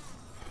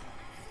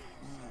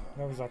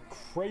 That was a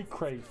cray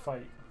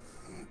fight.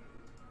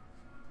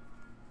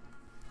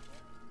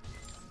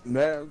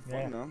 Man,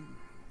 Yeah. you know.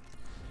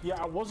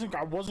 Yeah, I wasn't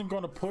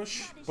going to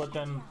push, but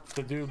then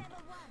the dude,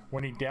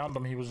 when he downed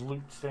him, he was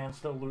standing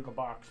still looting a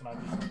box, and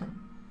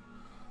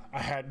I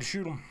had to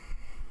shoot him.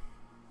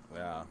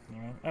 Yeah. You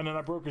know? And then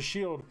I broke his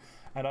shield,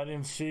 and I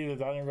didn't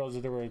realize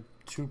that there were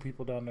two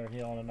people down there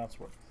healing, and that's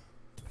what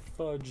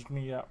fudged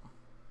me up.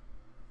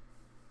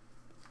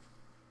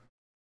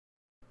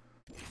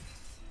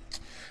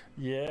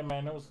 Yeah,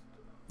 man, it was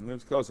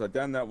close. I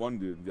downed that one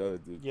dude. The other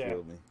dude Yeah.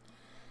 killed me.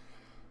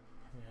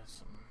 yeah,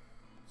 some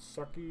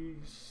sucky.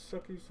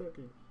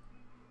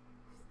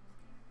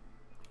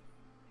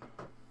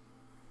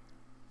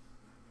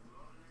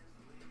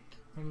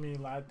 Let me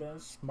light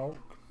that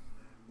smoke.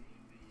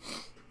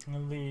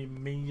 And leave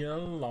me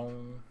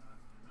alone.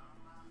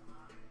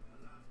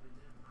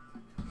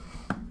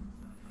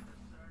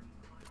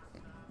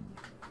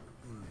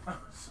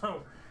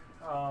 So,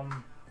 I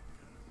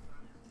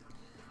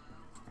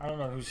don't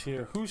know who's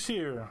here. Who's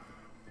here?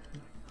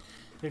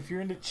 If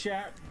you're in the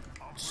chat,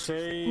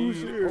 say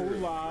Who's here?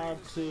 hola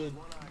to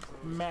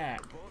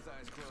Matt. Both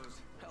eyes closed.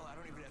 Hell, I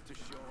don't even have to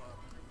show up.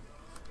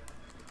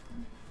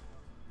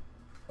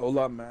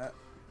 Hola, Matt.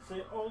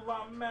 Say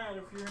hola Matt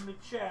if you're in the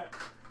chat.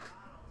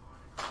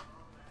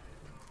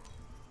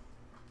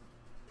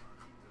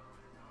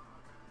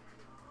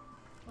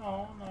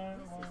 Oh, no.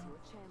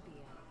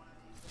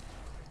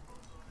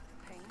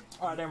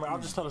 Alright, anyway, I'll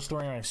just tell the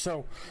story anyway.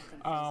 So,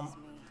 I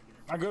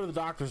go to the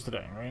doctor's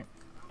today, right?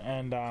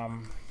 And,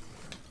 the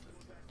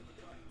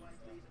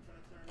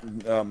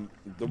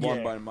one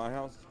Yeah. by my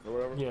house or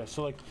whatever. yeah,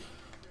 so like,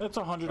 that's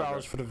 $100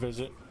 Okay. for the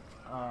visit.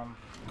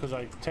 Because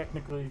I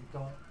technically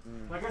don't.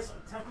 I guess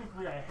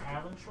technically I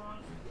have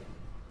insurance,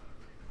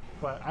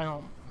 but I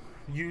don't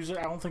use it.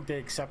 I don't think they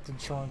accept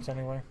insurance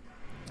anyway.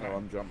 Oh,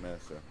 I'm jump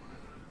master.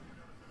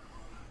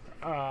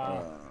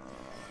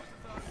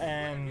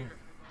 And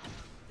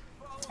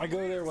I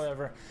go there,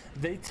 whatever.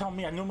 They tell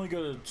me I normally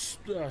go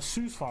to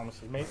Sue's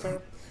pharmacy,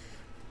 Mayfair.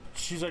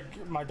 She's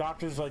like, my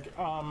doctor's like,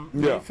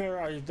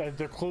 Mayfair,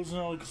 they're closing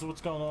early because of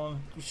what's going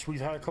on.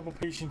 We've had a couple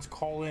patients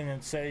call in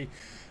and say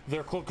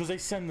they're closed because they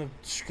send the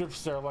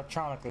scripts there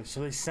electronically.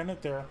 So they send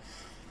it there,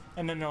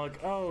 and then they're like,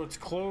 oh, it's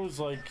closed.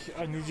 Like,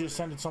 I need you to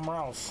send it somewhere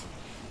else.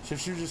 So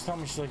she was just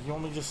telling me, she's like, you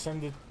only just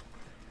send it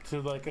to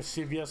like a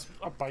CVS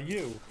up by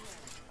you.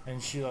 And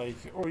she like,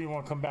 or you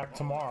want to come back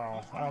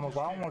tomorrow? And I'm like,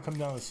 well, I don't want to come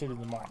down to the city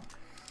tomorrow.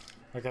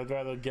 Like, I'd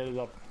rather get it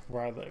up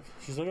where I live.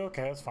 She's like,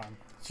 okay, that's fine.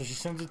 So she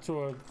sends it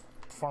to a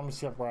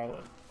pharmacy up where I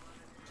live.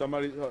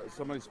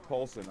 Somebody's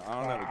pulsing. I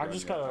don't have a gun. I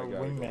just yet. got a I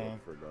gotta wingman. go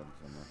look for a gun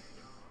somewhere.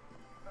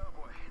 Oh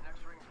boy,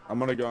 next ring's I'm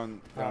gonna go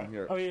down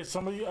here. Oh yeah,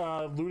 somebody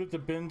looted the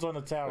bins on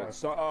the tower.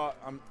 So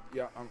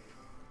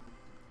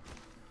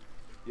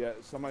yeah,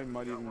 somebody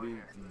might even be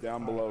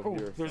down below Oh,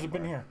 here. there's a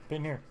bin here.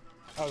 Bin here.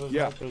 Oh,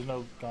 there's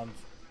no guns.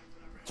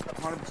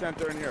 100%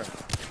 they're in here.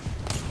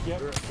 Yep.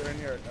 They're in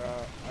here.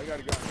 I got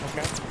a gun.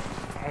 Okay.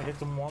 I hit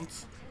them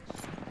once.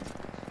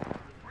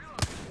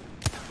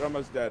 They're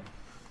almost dead.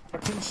 I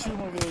couldn't shoot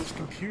one of those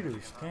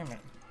computers. Damn it.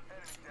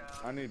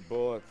 I need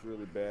bullets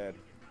really bad.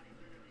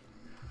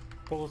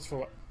 Bullets for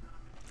what?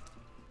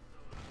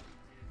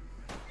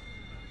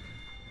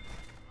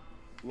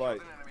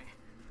 Light. enemy.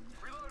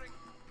 Reloading.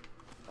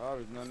 Oh,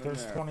 there's none in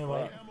There's there. 20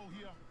 light. Ammo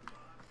here.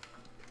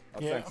 I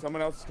Yeah. think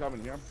someone else is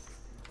coming here.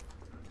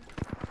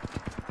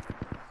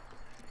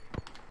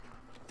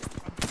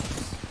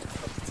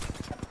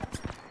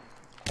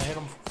 I hit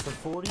him for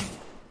 40.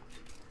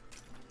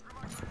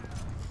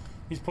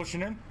 He's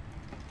pushing in.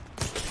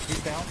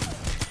 He's down.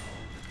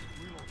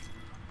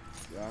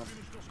 Yeah.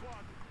 Finish the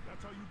squad.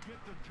 That's how you get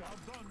the job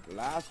done.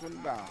 Last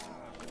one down.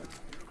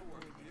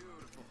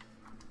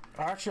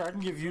 Actually, I can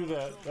give you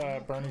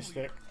that Bernie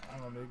stick. I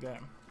don't need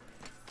that.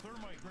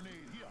 Thermite grenade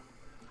here.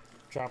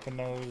 Dropping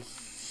those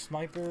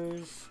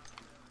snipers.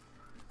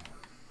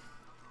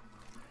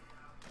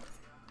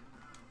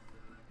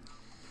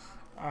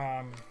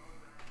 I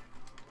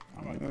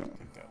might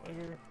take that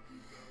later.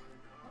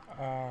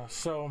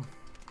 So,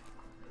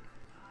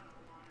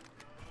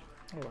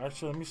 oh,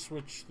 actually, let me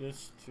switch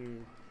this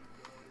to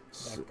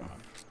that gun.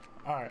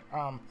 All right.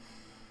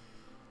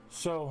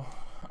 So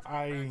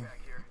I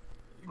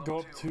go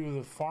up to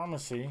the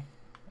pharmacy.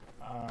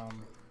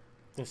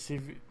 The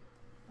CV.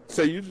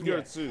 So you just go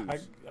Yeah, to Sue's, I,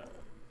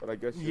 but I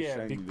guess you're yeah,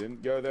 saying you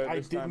didn't go there I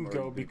this time? didn't or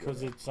go you did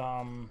because there? it's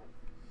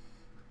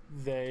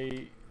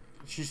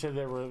she said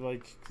they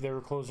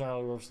were closing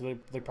early, so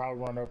they probably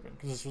weren't open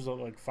because this was at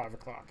like 5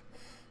 o'clock.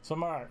 So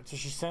I'm alright. So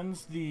she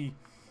sends the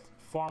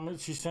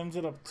she sends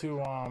it up to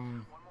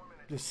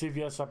the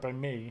CVS up by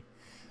me.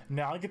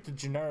 Now I get the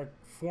generic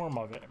form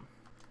of it.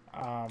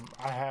 I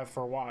have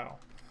for a while,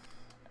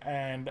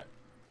 and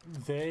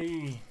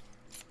they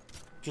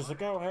just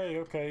like, oh hey,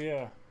 okay,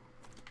 yeah.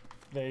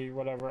 They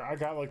whatever. I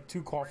got like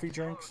 2 coffee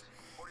drinks.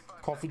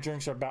 Coffee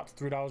drinks are about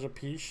 $3 a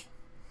piece.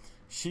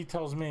 She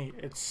tells me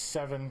it's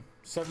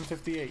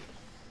 $7.58,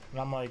 and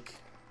I'm like,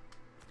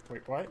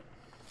 wait, what?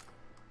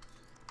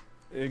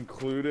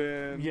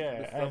 Including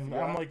Yeah, the stuff and you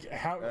I'm got like,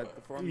 how? at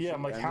the pharmacy Yeah,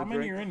 I'm like, and how the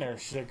many drink? are in there?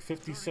 She's like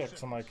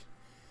 56. I'm like,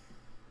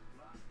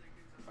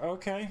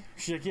 okay.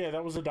 She's like, yeah,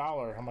 that was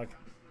 $1. I'm like,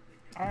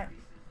 all right,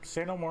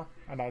 say no more,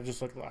 and I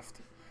just like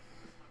left.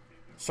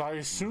 So I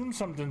assume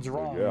something's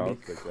wrong Yeah, I'll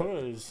take that.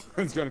 because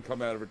It's gonna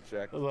come out of her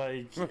check.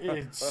 like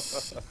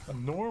it's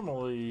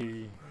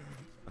normally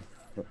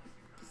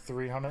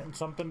 $300 and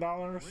something.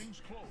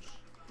 Rings close.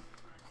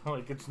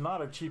 Like it's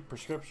not a cheap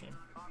prescription.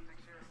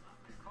 Optics here.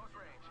 Close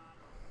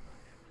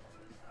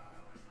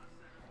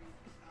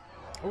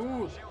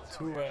range. Ooh,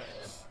 2x.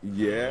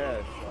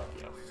 Yes.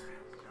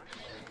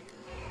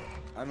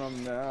 I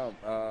don't know.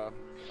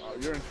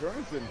 Your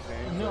insurance didn't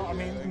change. No, right? I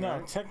mean, Anything, no.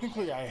 right?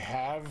 Technically, I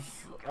have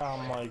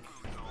like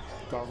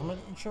government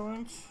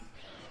insurance.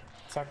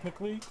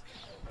 Technically,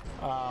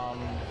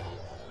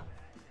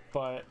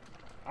 but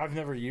I've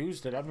never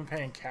used it. I've been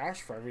paying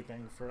cash for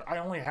everything. I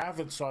only have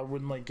it so I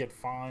wouldn't like get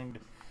fined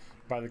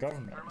by the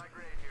government. Thermite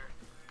grenade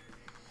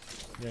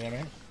here. You know what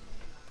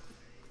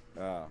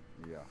I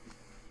mean? Yeah.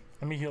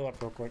 Let me heal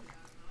up real quick.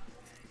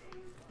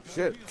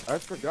 Shit, I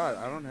forgot.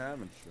 I don't have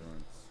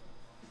insurance.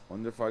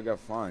 Wonder if I got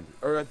fined.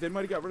 Or they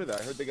might have got rid of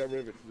that. I heard they got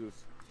rid of it because it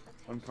was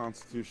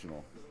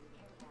unconstitutional.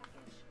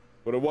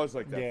 But it was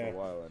like that Yeah. for a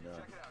while, I know.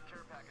 Check it out.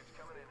 Care package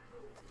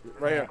coming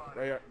in. Right here,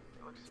 right here.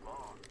 It looks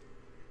small.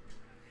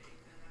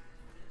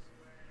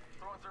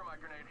 Throwing thermite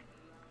grenade.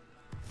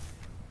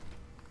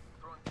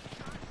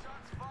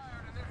 Shots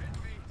fired and they're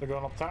hitting me. They're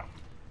going up top.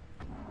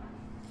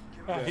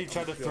 He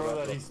tried to throw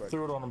that. He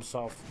threw it on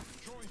himself.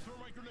 Throwing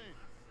thermite grenade.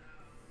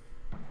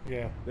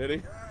 Yeah. Did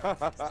he?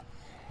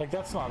 Like,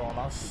 that's not on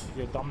us,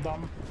 you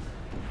dum-dum.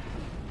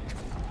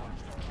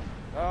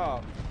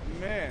 Oh,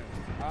 man.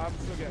 I'm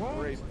still getting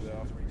What? raped,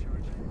 though.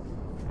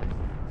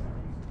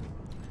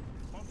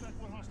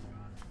 Contact with hostile.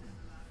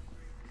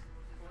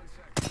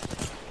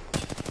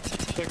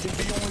 There can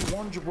be only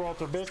one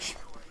Gibraltar, bitch.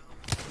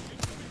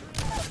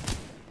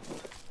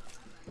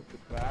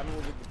 Battle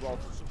with the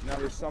Gibraltar. Now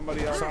there's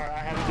somebody else. Sorry, I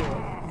had to do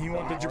it. You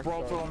want the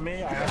Gibraltar on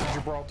me, I have the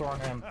Gibraltar on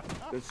him.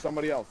 There's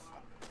somebody else.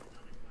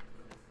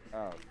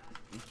 Oh.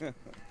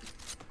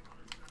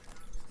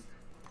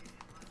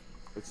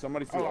 It's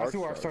somebody threw Oh, I arc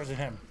threw arc stars. stars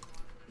at him.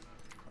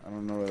 I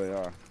don't know where they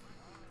are.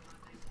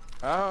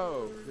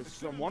 Oh,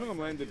 because one of them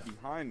landed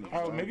behind me. so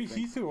I Oh, don't maybe he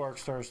think- threw arc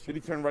stars Did too. he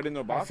turn right into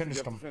a box? Or did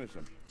finished you have to him. Finish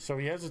him. So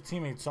he has a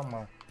teammate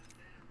somewhere.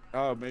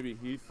 Oh, maybe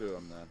he threw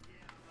him then.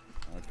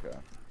 Okay.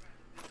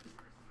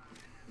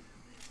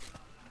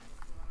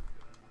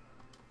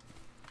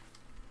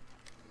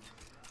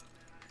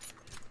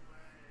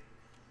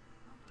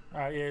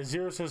 Yeah,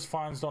 Zero says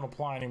fines don't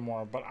apply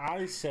anymore, but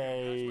I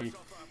say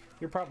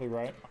you're probably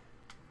right.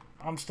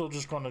 I'm still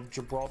just going to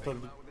Gibraltar.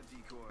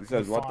 He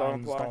says what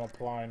don't Fines apply? don't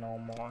apply no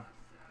more.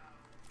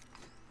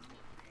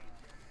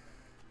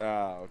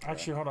 Oh, okay.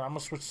 Actually, hold on. I'm gonna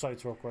switch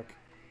sites real quick.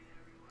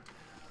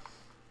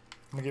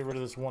 I'm gonna get rid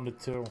of this 1 to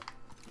 2.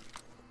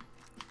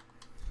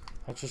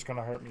 That's just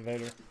gonna hurt me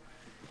later.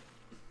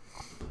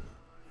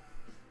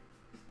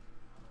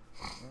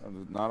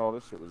 Not all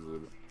this shit was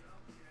looted.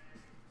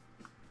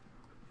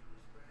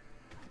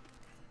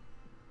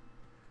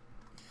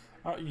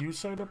 You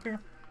site up here?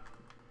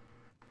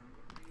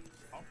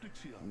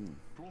 Optics here.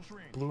 Close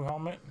range. Blue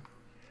helmet.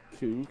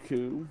 Cool.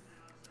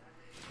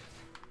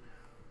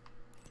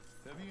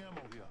 Heavy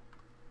ammo here.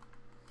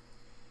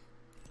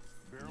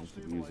 Barrel Use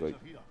stabilizer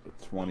like here.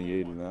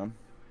 28 of them.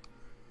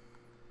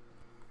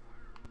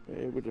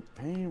 Hey, with the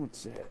pain,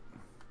 what's that?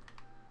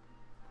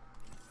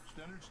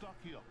 Standard stock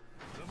here.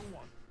 Level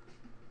 1.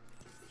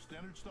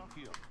 Standard stock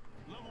here.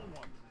 Level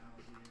 1.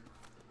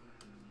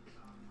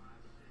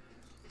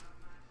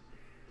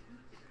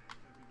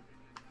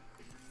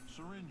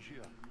 Syringe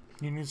here.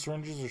 You need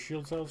syringes or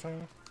shield cells right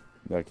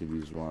now? I could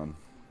use one.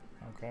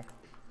 Okay.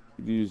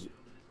 Could use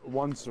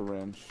one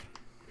syringe,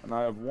 and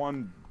I have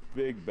one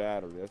big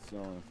battery. That's the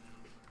only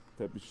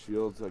type of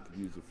shields I could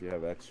use if you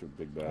have extra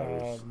big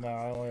batteries. No,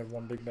 I only have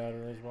one big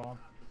battery as well.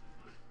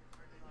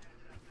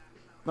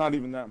 Not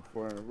even that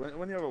important.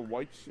 When you have a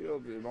white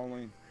shield, it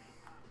only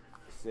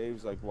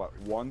saves like what,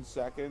 1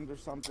 second or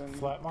something.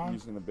 Flatline?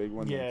 Using the big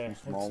one, Yeah, and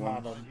it's two small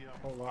not ones. a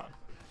whole lot.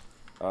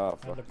 Oh, And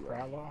fuck the yeah.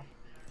 Prowler.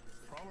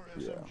 Prowler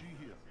Yeah. SMG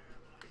here.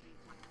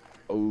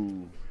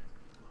 Oh.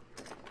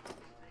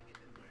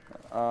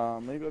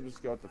 Maybe I'll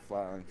just go with the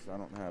flatline because I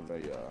don't have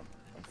a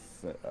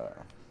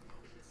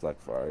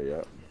select fire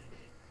yet.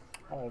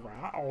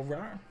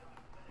 Alright.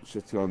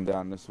 Shit's going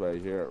down this way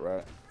here,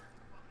 right?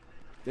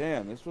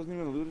 Damn, this wasn't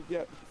even looted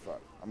yet? Fuck,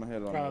 I'm gonna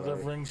hit it on There the are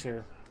right. rings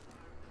here.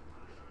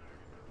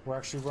 We're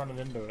actually running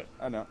into it.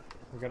 I know.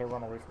 We gotta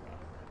run away from it.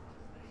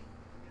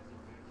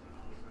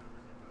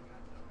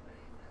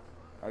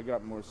 I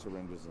got more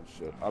syringes and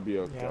shit. I'll be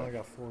okay. Yeah, I only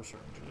got 4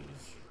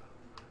 syringes.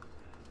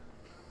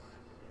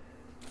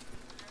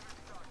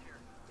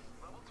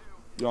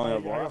 You only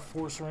have I one? got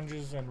 4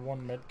 syringes and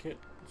 1 med kit,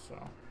 so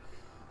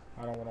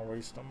I don't want to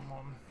waste them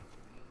on.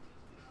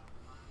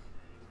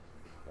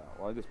 Yeah,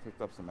 well, I just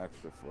picked up some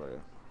extra for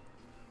you.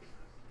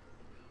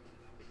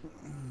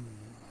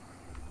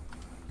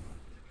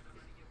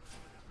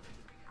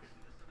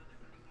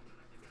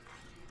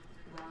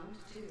 Round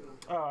 2.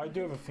 Oh, I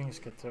do have a Phoenix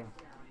kit too.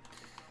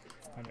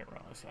 I didn't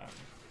realize that.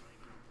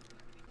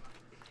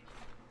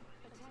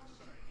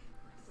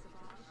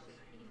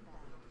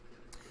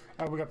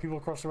 Oh, we got people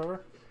across the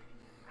river,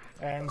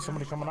 and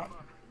somebody coming up.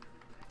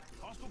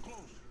 Hostile close.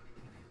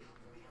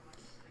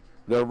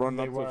 They're running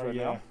They up to us were, right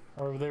yeah,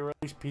 now? or they were at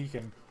least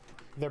peeking.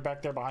 They're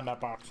back there behind that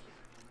box.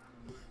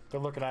 They're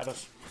looking at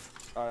us.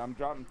 Alright, I'm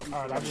dropping two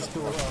All right, I syringes. just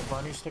threw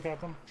a Bernie stick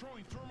at them.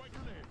 Throwing thermite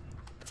grenade.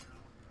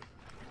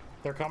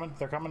 They're coming.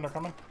 They're coming. They're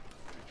coming.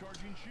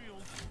 Charging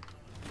shield.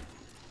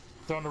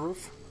 They're on the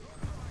roof.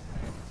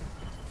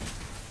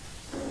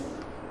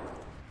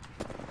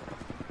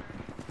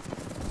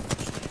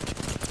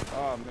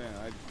 Oh man,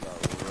 I just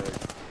got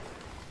rigged.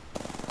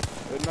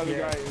 There's another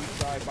Yeah. guy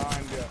inside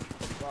behind you.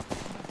 Fuck.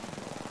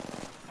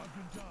 I've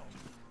been down.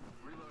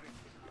 Reloading.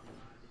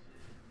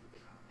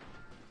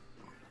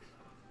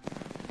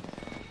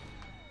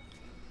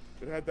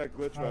 It had that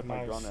glitch where I had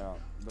my nice. gun out,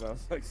 but I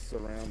was like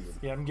surrounded.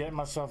 Yeah, I'm getting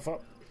myself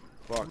up.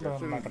 Fuck, But I I'm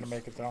should've not gonna just-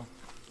 make it though.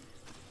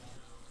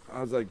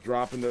 I was like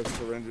dropping those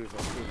syringes. I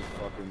was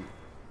fucking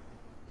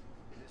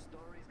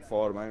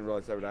followed them. I didn't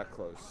realize they were that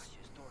close.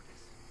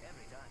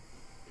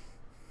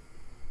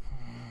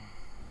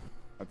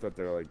 I thought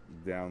they were like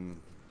down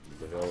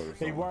the hill or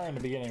something. They were in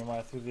the beginning when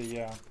I threw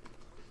the.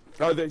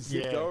 Oh, they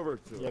zipped Yeah. over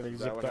to it. Yeah, they Is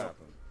that zipped what up.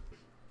 happened?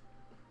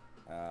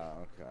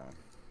 Oh, okay.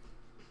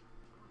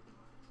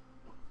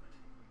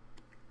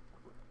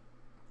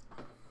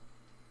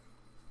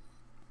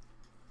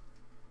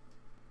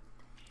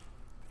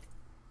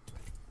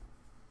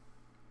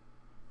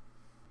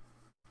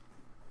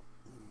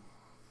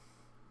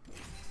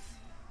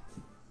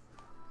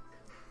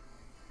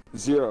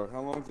 Zero,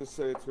 how long does it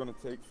say it's going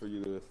to take for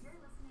you to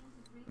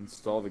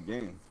install the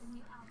game?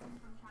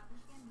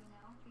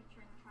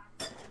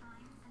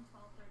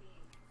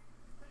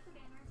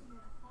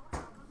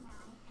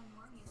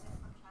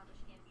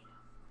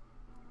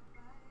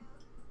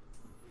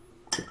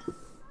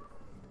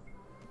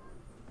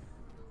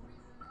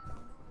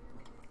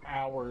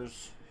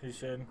 Hours, he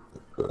said.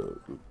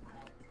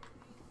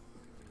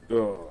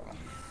 Oh,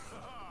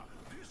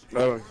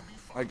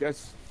 I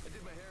guess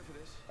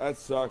that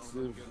sucks,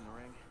 dude.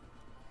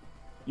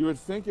 You would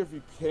think if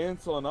you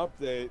cancel an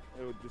update,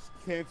 it would just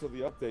cancel the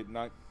update,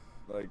 not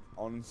like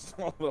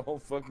uninstall the whole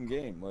fucking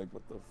game. Like,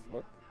 what the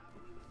fuck?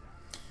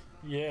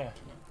 Yeah.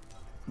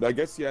 I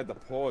guess you had to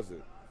pause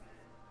it.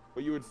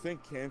 But you would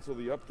think cancel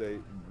the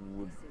update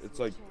would. It's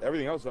like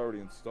everything else already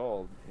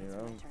installed, you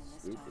know?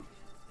 Stupid.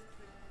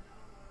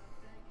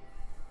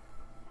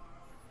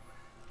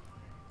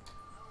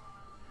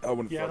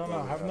 Yeah, I don't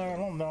know. I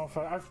don't know if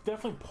I've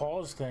definitely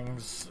paused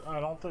things. I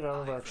don't think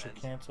I've ever actually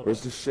canceled.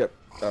 Where's it. the ship?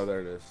 Oh, there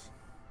it is.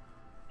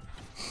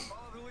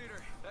 Follow the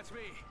leader. That's me.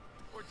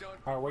 Or don't.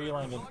 All right, where you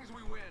landed? As long as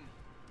we win.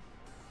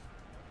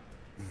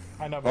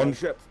 I know. On But the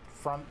ship.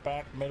 front,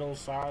 back, middle,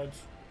 sides.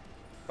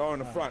 Oh, in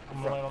the front.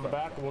 I'm gonna land on the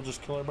back. We'll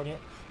just kill everybody.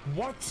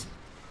 What?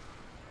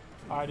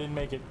 I didn't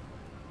make it.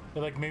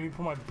 They like made me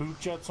put my boot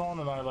jets on,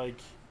 and I like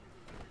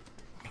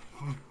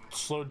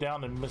slowed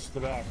down and missed the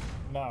back.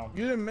 No.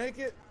 You didn't make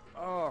it?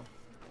 Oh,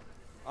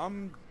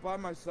 I'm by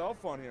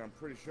myself on here, I'm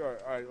pretty sure.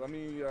 Alright, let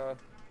me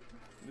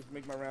just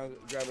make my round,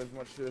 grab as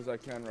much shit as I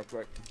can real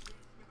quick.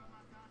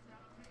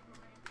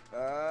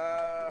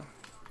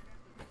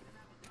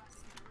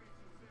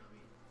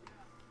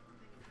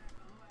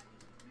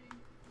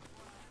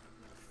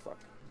 Fuck.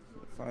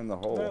 Find the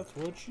hole. That's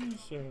what she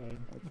said.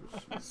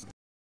 That's what she said.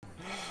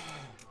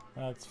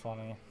 That's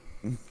funny.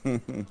 Yeah,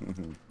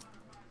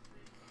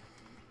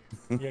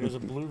 there's a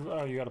blue.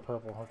 Oh, you got a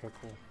purple. Okay,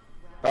 cool.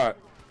 Alright.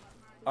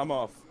 I'm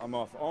off.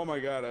 Oh my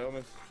god,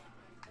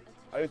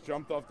 I just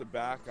jumped off the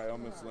back. I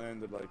almost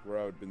landed like where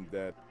I would been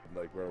dead,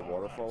 like where a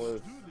waterfall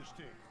is.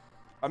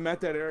 I'm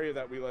at that area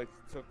that we like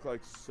took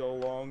like so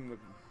long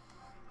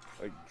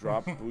to like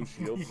drop blue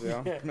shields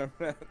down. Yeah. Remember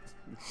that?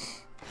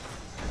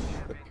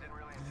 Didn't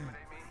really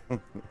intimidate me.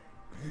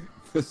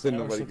 Listen, Oh,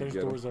 nobody shit, can there's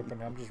get 'em. doors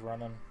open. I'm just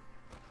running.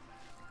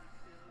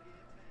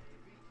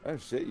 Oh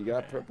shit, you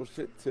got purple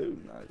shit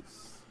too.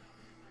 Nice.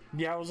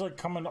 Yeah, I was like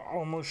coming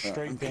almost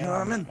straight I'm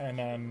down, coming. and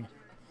then.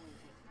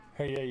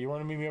 Hey, yeah, you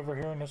want to meet me over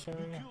here in this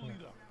area? Yeah.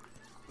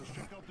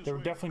 There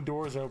were definitely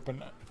doors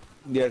open.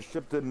 Yeah,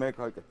 ship didn't make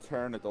like a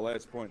turn at the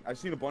last point. I've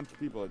seen a bunch of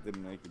people that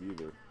didn't make it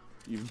either,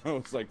 even though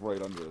it's like right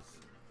under us.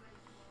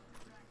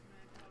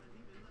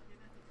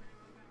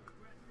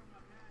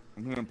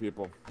 I'm hearing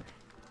people.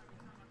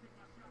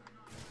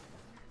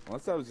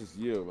 Unless that was just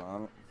you, but I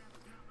don't.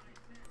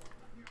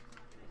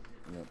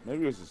 Yeah,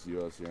 maybe it was just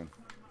you I was hearing.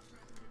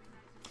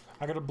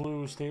 I got a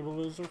blue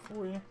stabilizer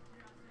for you.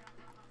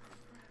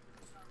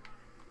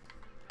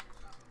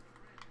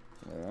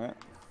 Alright.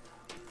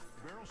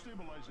 Barrel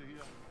stabilizer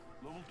here.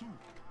 Level 2.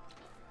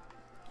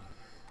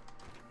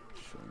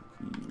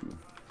 Chunky.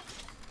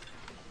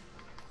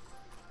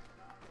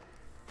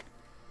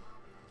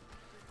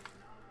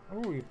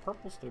 Oh, your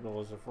purple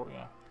stabilizer for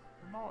you.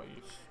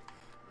 Nice.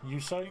 You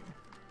sight?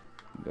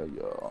 Yeah,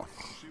 yeah.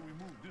 See, we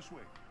move this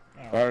way.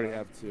 I already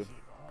have two.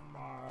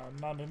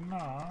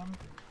 99.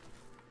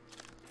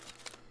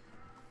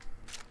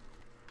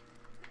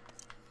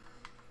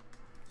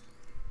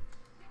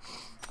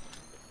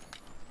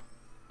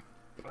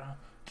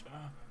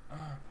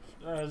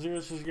 Zero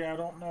says, yeah, I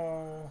don't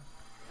know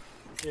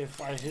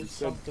if I hit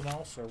something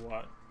else or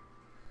what.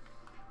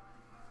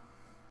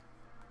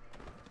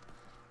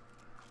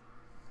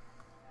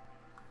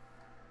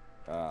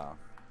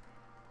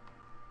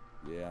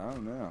 Yeah, I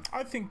don't know.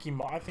 I think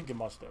it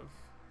must have.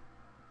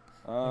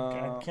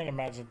 I can't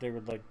imagine they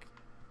would like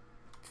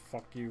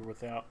fuck you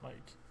without like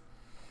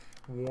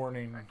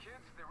warning.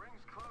 Kids, the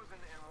ring's closing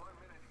in 1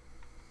 minute.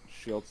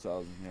 Shield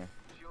cells in here.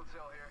 Shield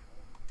cell here.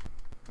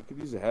 I could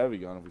use a heavy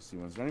gun if we see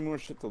one. Is there any more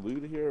shit to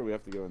loot here, or we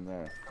have to go in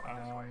there?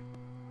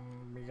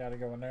 We gotta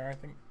go in there, I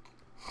think.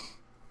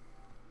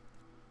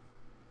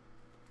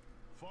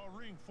 Far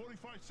ring,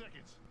 45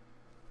 seconds.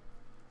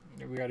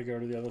 We gotta go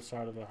to the other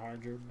side of the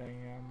hydro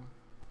dam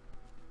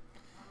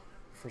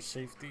for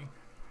safety.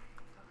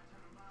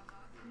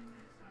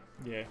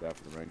 Yeah.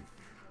 After the ring.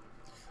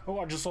 Oh,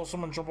 I just saw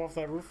someone jump off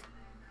that roof.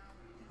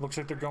 Looks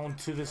like they're going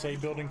to this A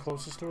building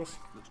closest to us.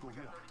 Let's go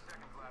here.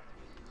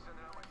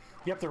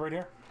 Yep, they're right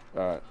here.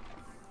 Alright.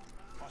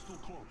 Hostile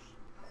close.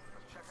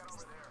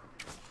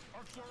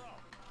 Arcs are out.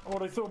 Oh,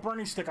 they threw a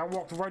burning stick. I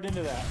walked right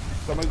into that.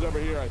 Somebody's over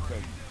here, I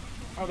think.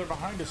 Oh, they're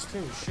behind us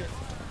too. Shit.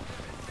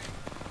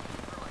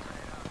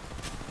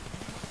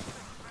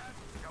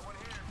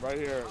 Right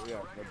here, yeah,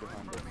 right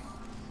behind us.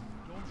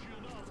 Don't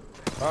shield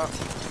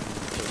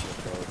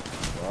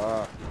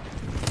out.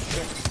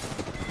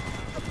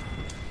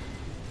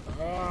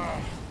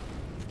 Ah.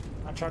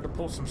 I tried to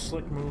pull some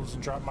slick moves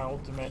and drop my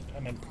ultimate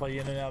and then play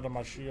in and out of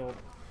my shield.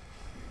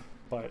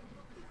 But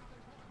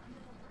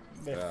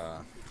they,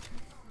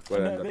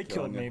 they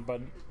killed me,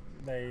 but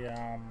they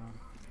let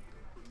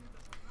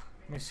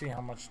me see how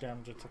much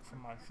damage I took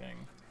from my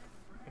thing.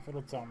 If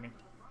it'll tell me.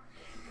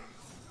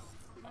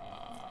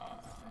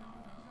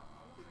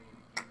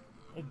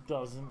 It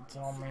doesn't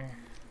tell me.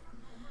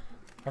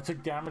 I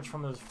took damage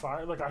from this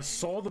fire. Like, I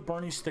saw the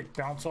burning stick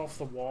bounce off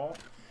the wall,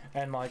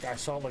 and like I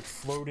saw it like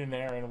float in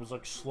there, and it was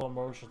like slow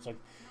motion. It's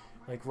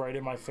like right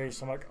in my face.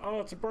 I'm like,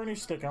 oh, it's a burning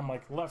stick. I'm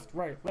like, left,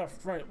 right,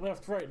 left, right,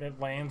 left, right, and it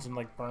lands and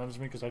like burns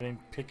me because I didn't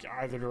pick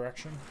either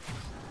direction.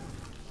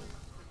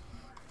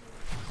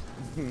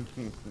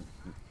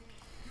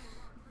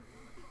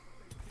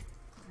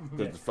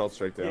 It fell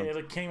straight down. Yeah, it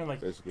like came and like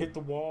basically hit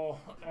the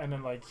wall, and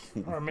then like,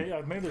 or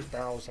maybe there's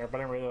barrels there,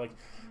 but anyway, like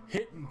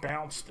hit and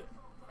bounced,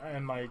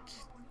 and like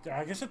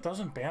I guess it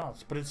doesn't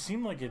bounce, but it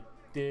seemed like it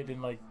did,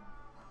 and like,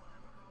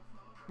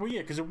 well,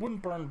 yeah, because it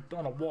wouldn't burn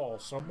on a wall,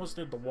 so it must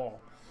hit the wall,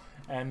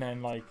 and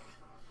then like,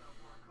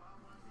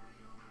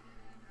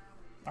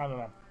 I don't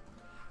know,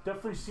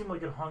 definitely seemed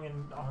like it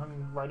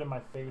hung right in my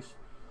face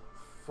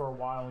for a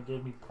while and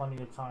gave me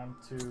plenty of time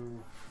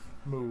to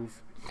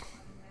move.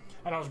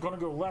 And I was going to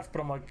go left, but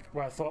I'm like,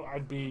 well, I thought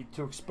I'd be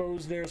too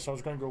exposed there, so I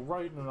was going to go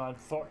right, and then I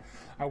thought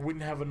I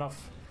wouldn't have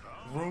enough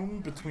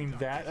room between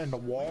that and the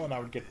wall, and I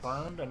would get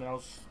burned, and I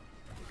was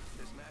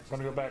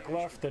going to go back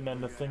left, and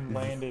then the thing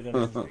landed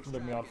and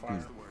lit me on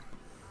fire.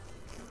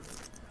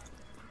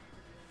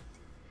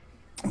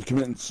 I'm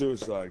committing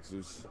suicide because it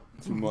was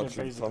too much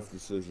of a tough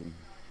decision.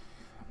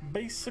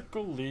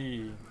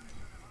 Basically.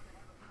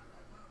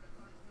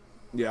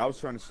 Yeah, I was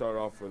trying to start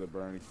off with a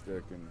burning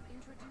stick, and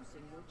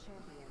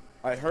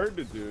I heard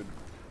the dude.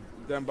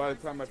 Then by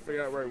the time I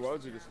figured out where he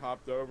was, he just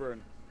hopped over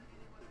and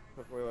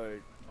took away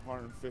like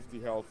 150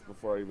 health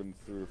before I even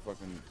threw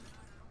fucking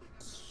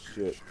shit.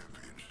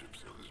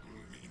 Championships are as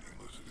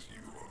meaningless as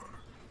you are.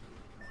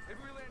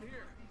 Maybe we land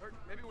here, or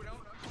maybe we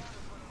don't.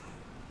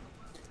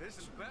 This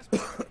is the best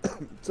part.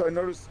 So I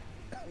noticed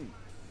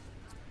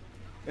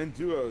in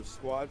duos,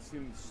 squads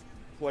seem to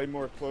play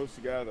more close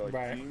together,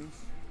 like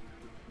teams.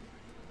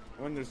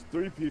 When there's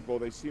 3 people,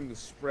 they seem to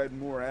spread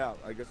more out.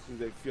 I guess because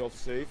they feel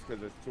safe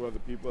because there's 2 other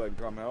people that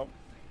can come help.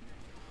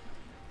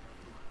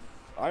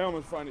 I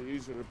almost find it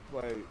easier to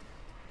play with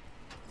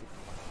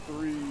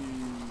 3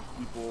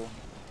 people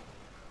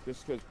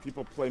just because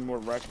people play more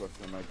reckless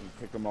and I can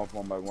pick them off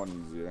one by one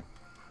easier.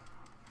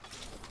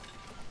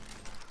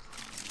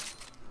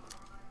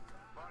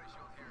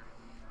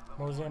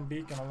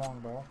 Mozambique and a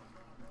longbow.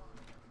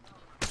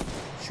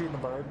 Shooting a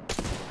bird.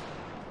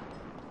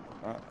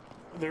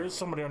 There is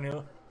somebody on the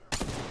other.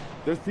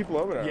 There's people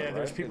over there. Yeah,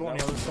 there's right? people on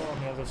the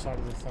other side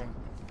of the thing.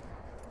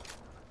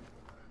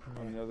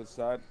 On the other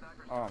side?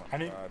 Oh my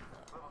god.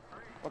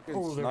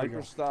 Fucking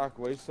sniper stock,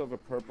 waste of a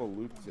purple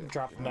loot tip.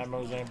 Dropping that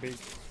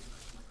Mozambique.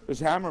 There's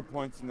hammer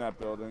points in that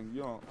building.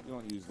 You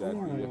don't use that, do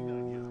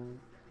you?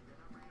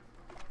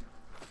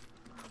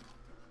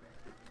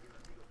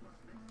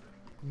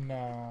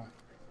 No.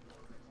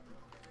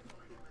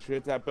 Should we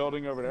hit that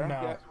building over there?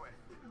 No. Yeah.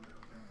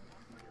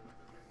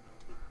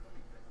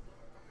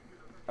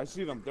 I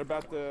see them. They're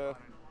about to...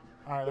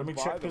 Alright, let me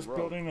check this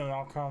building and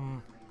I'll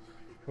come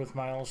with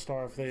my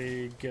all-star if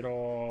they get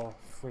all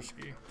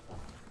frisky.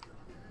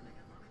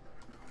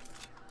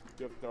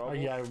 You have Oh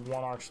yeah, I have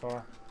 1 arc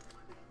star.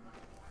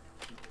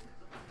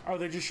 Oh,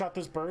 they just shot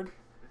this bird?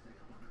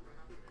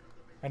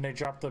 And they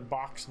dropped the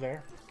box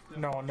there?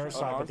 No, on their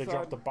side, but they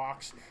dropped the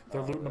box.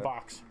 They're looting the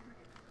box.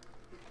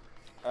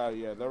 Oh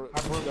yeah, they're...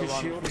 I broke his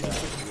shield.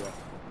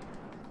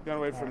 Got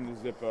away from the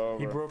zip over.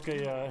 He broke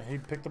a, he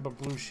picked up a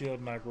blue shield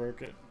and I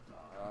broke it.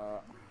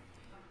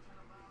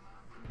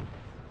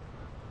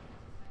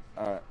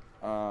 Alright,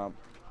 I'll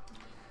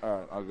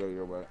go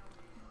your way.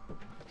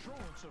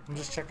 I'm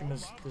just checking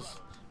this.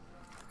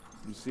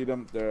 You see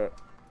them? They're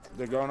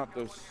going up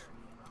those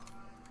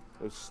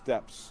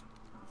steps.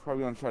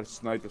 Probably gonna try to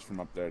snipe us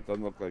from up there. It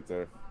doesn't look like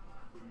they're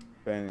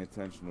paying any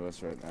attention to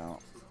us right now.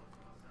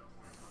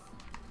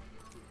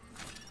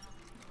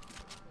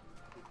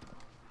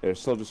 They're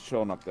still just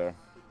chilling up there.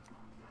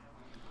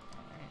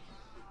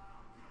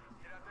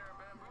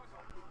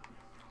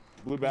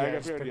 Blue bag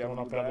up here? Do you have a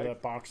blue up out of bag?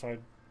 that box I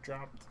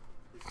dropped.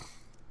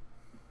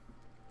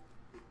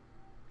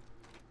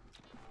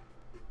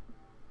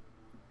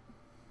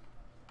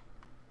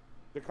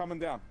 They're coming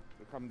down.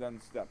 They're coming down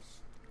the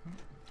steps.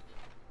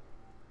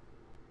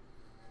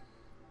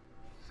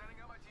 Setting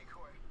up my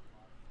decoy.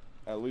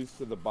 At least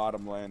to the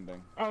bottom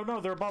landing. Oh no,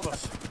 they're above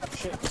us.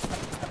 Shit.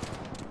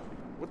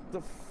 What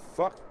the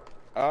fuck?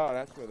 Oh,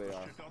 that's where they are.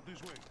 Check out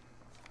this way.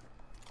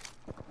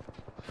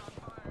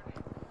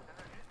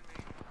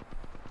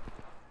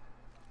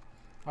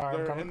 Alright, I'm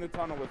They're coming. in the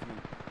tunnel with me.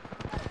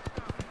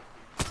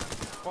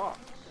 Fuck.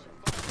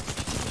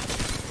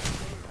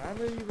 How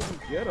did they even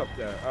get up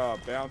there? Oh,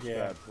 bounce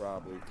pad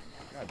probably.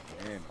 God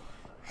damn.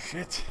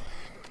 Shit.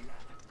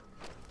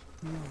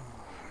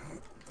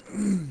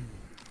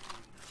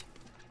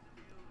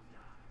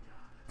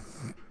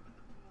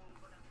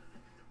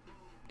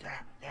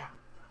 Yeah.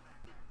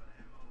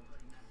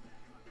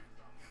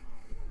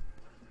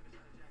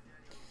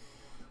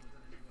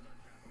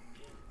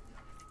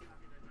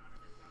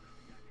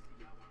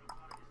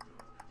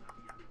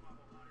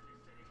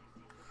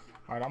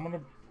 Alright, I'm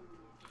gonna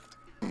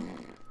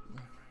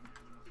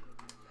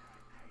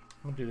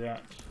do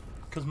that.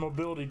 Because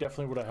mobility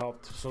definitely would have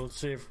helped. So let's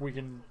see if we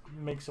can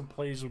make some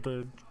plays with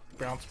the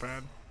bounce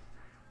pad.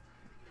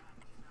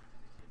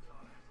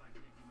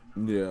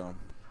 Yeah.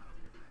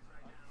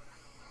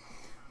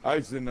 I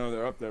just didn't know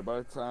they're up there. By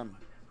the time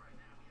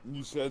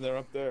you said they're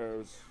up there, it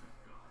was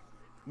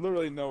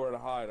literally nowhere to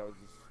hide. I was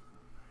just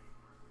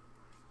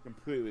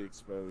completely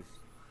exposed.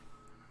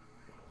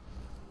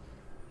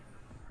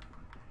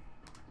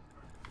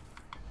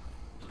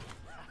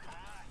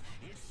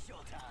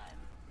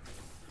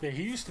 Yeah,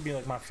 he used to be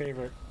like my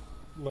favorite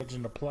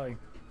legend to play.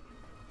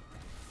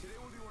 Today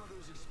will be one of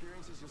those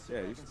experiences you'll sit Yeah,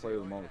 I back used to and play say,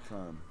 with them "Oh, all yeah, the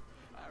time.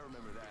 I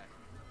remember that."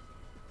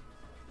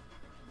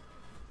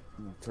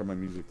 Turn my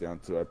music down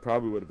too. I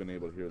probably would have been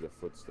able to hear the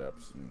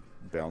footsteps and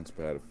bounce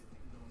pad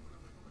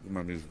if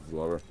my music was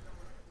lower.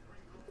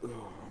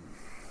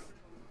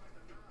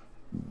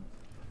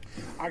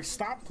 I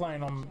stopped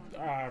playing them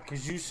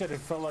because you said it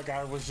felt like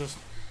I was just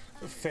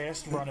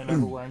fast running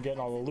everywhere and getting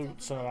all the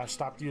loot. So then I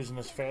stopped using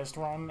this fast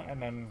run,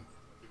 and then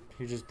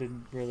he just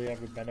didn't really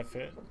have a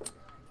benefit.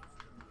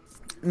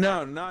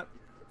 No, not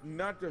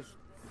just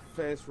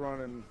fast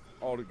running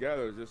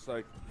altogether. Just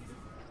like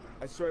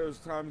I swear, there was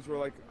times where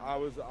like I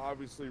was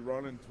obviously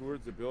running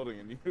towards the building,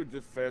 and you would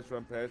just fast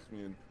run past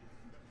me and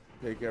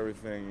take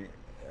everything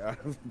out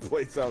of the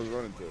place I was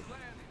running to.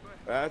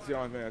 That's the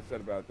only thing I said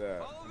about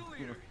that. Follow the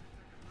leader.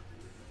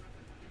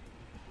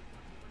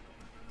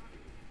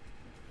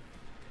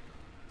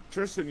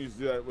 Tristan used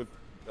to do that with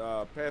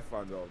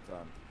Pathfinder all the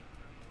time.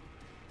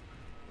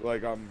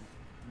 Like I'm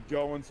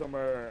going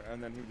somewhere,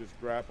 and then he just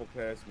grapple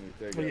past me and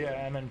take But it.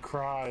 yeah, and then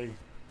cry.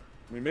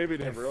 I mean, maybe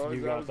he If didn't realize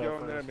you I got was there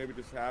going there. first. Maybe it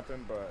just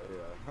happened, but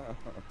yeah.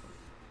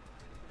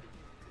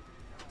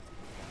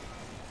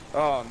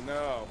 Oh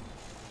no.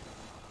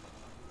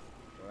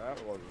 Well,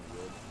 that wasn't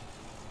good.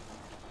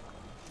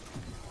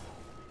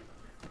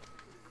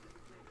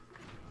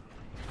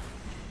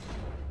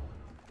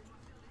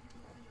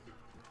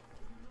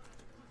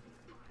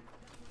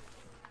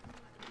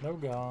 No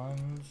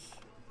guns.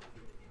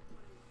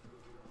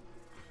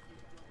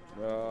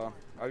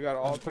 I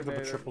got I just picked up a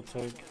alternator. triple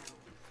take.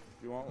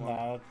 You want one?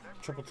 Nah,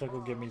 triple take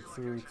will get me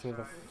through to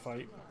the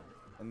fight.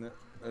 And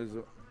there's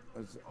a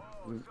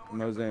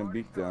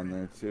Mozambique down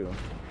there too.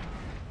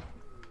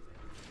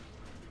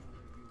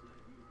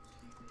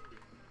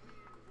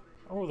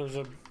 Oh, there's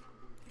a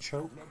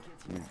choke.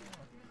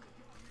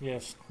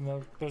 Yes,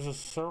 no, there's a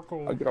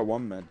circle. I got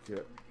one med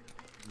kit.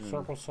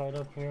 Circle side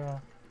up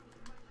here.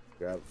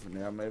 Grab it for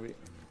now, maybe.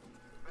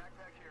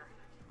 Backpack here.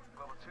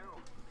 Level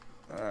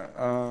 2.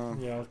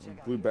 Alright, Yeah.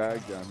 blue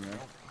bag down here.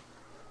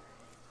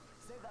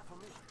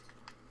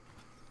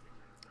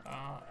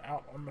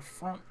 Out on the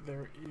front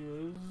there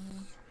is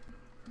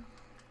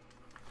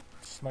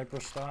sniper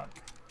stock.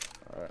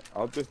 Alright,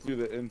 I'll just do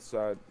the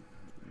inside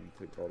and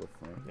take all the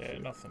front. Yeah,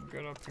 nothing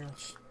good up here.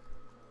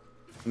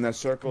 And that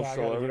circle's Yeah, I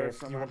still got it over here. there You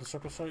somewhere? want the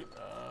circle site?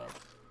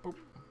 Oh,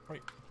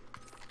 wait.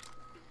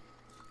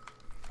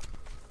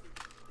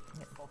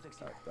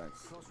 Alright,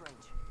 thanks. Close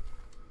range.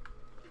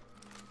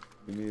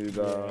 You need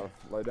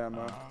light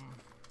ammo?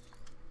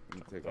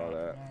 You can take all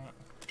that.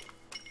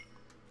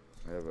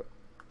 I have it.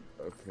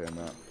 Okay,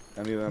 no.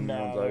 Any of them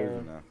No, ones I they're-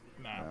 use? No.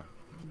 Nah, No.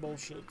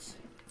 bullshits.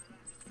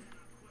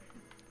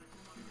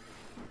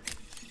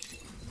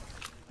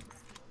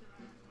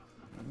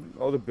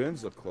 All the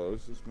bins look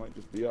closed. This might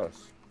just be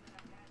us.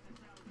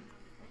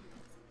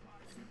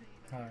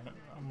 Alright,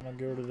 I'm gonna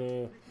go to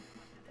the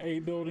A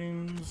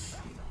buildings,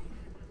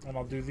 and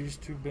I'll do these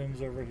two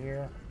bins over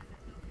here.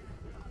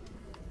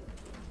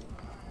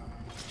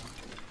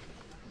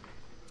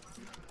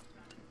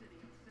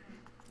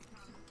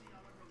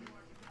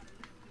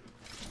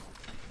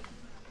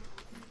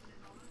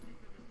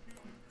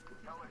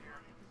 Helmet here.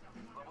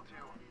 Level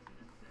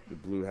 2. The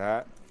blue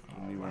hat.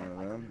 You need one of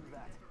them.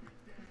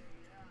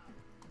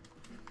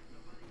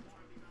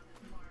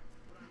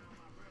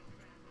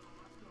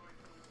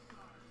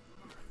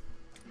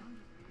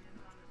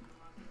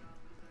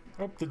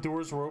 Oh, the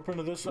doors were open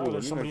to this. Ooh, Oh, I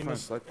there's need somebody my in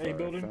this front A sight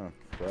building.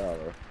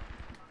 fire.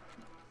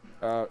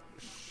 Prowler.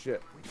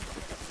 Shit. Shit.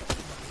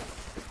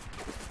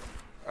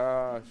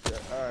 Alright.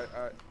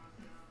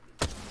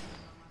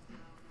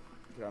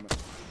 Damn it.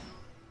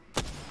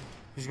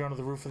 He's going to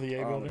the roof of the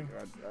A Oh building. my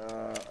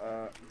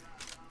god.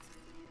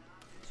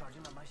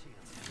 Charging on my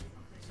shields.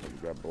 So you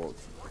got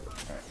bullets.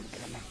 Alright,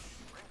 come on.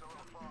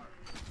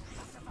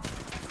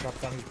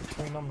 Drop down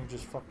between them and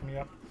just fuck me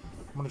up.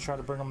 I'm gonna try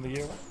to bring them to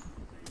you.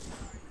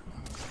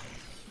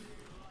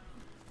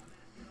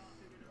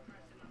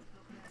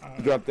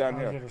 Drop down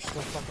here. They're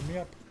still fucking me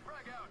up.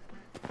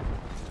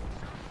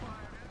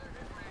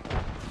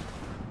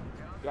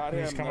 Got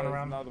He's him. coming There's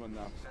around. another one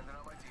now.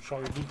 Shot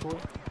your decoy.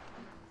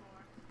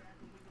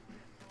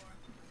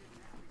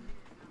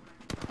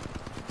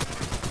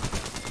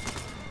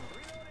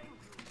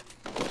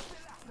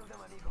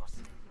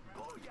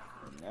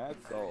 And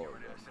that's all.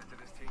 Assisted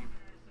his team.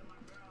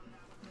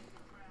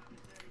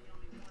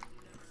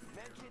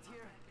 Medkit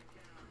here.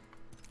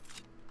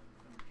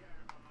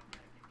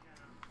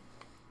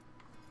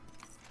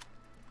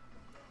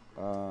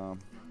 One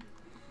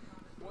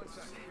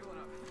second, healing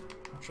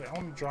up. Actually, I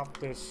want to drop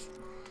this.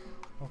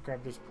 I'll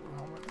grab this.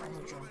 I'm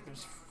gonna drop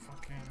this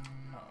fucking.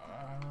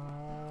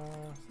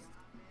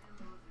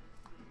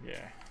 Yeah.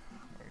 There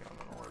we go.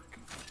 That'll work.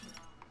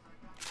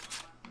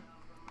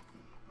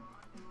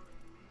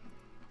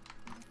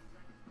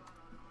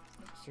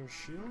 Is there a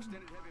shield?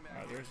 Extended heavy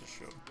mag. There's a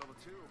shield. Level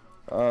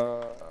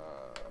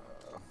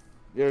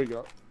 2. Here we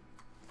go.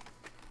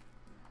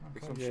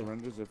 Get Okay, some yeah.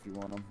 syringes if you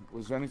want them.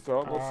 Was there any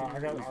throwables? I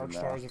got arc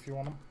stars if you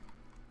want them.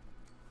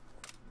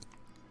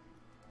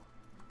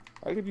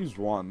 I could use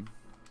one.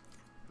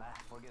 Nah,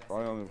 forget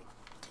Probably only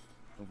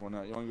one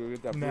out. You want to go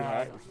get that blue Nah, I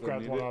hat? You still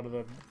grabbed need one it? out of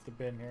the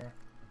bin here.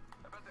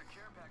 I bet that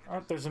care package.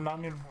 Oh, there's an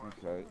onion.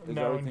 Okay. Is No,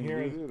 in everything here-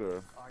 needed or?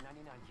 R99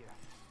 here.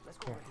 Let's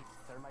go over here.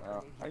 Thermite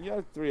grenade I here.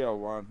 got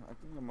 301. I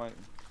think I might.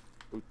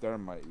 Ooh,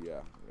 thermite. Yeah,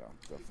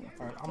 definitely.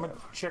 Alright, I'm gonna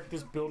check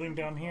this building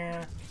down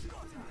here.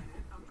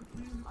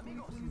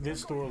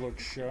 This door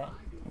looks shut.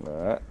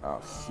 Alright,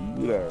 I'll see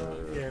you there.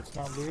 Yeah, it's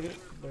not looted.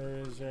 There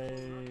is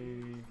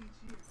a.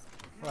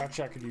 Well,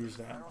 actually, I could use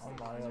that on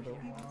my other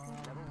one.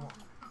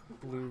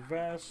 Blue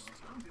vest.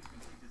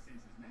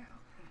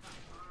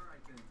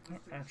 Oh,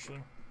 actually,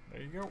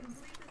 there you go.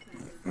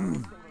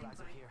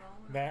 Stabilizer here.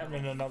 That and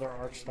then another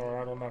arc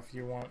star. I don't know if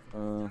you want.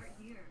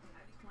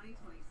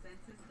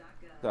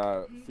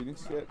 The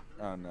Phoenix kit?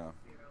 Oh no.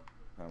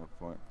 Kind of a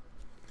point.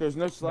 There's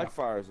no select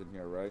fires in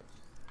here, right?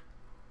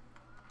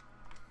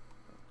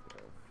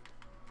 Okay.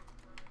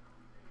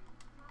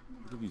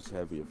 We could use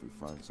heavy if we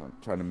find some.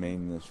 Trying to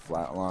main this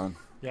flat line.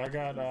 Yeah, I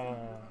got.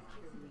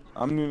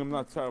 I mean, I'm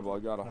not terrible. I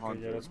got Okay,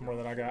 100. yeah, that's more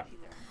than I got.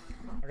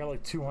 I got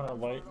like 200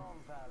 light.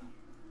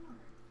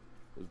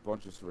 There's a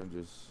bunch of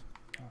syringes.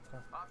 Okay.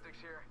 Optics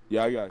here.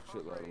 Yeah, I got a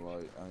shitload of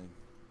light.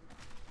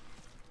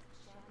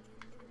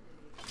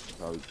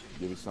 Probably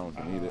give you some if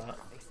you need it.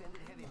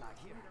 Extended heavy mag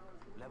here.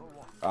 Level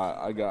 1.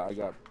 I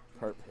got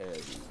perp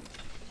head.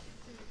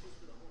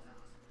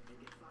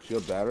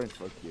 Shield battery?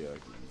 Fuck yeah, I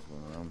can use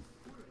one of them.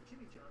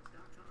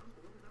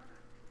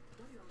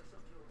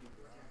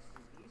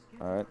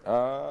 Alright,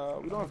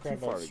 we don't have too Grab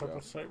far that to go.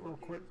 circle site real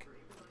quick.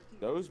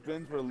 Those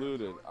bins were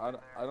looted. I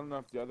don't know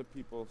if the other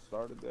people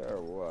started there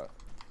or what.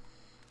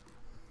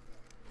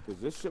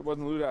 Because this shit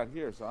wasn't looted out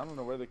here, so I don't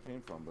know where they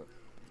came from, but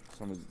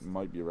some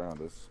might be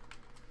around us.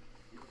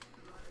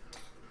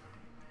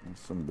 There's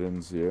some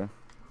bins here.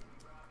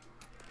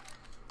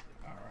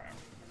 Alright.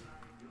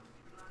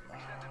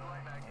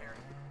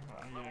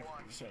 Yeah, you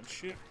said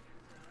shit.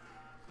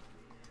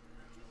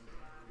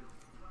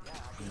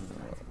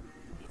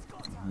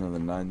 Another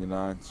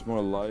 99. It's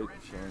more light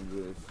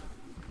changes.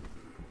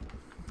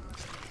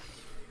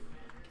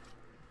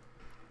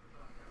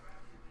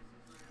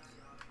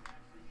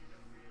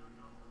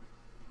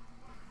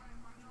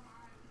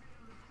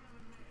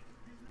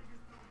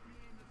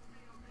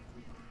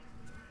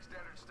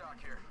 Standard stock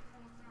here.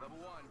 Level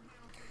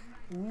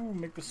 1. Ooh,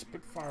 make the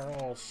Spitfire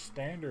all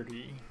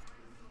standardy.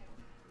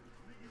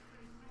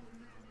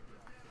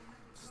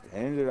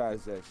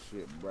 Standardize that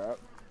shit, bro.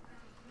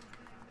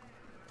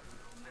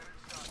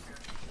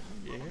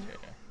 Yeah.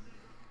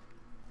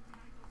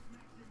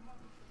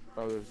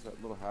 Oh, there's that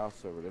little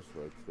house over this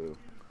way, too.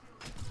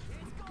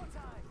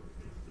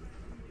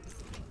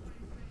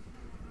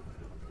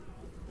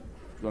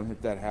 Gonna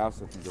hit that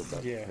house, I can go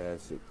back Yeah.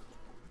 past it.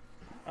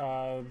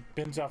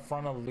 Bins out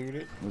front are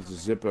looted. There's a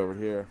zip over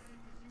here.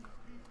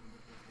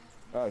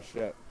 Oh,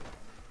 shit.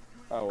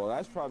 Oh, well,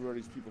 that's probably where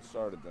these people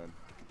started then.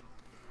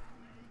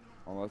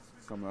 Unless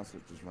someone else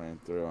that just ran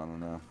through, I don't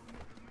know.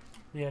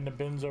 Yeah, and the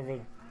bins over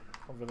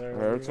there. I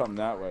heard something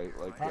that way,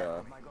 like, My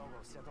goggles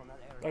set on that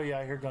area. Oh yeah,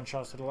 I hear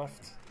gunshots to the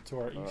left, to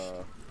our east.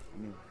 let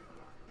me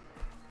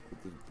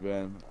get this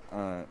bin.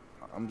 Alright,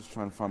 I'm just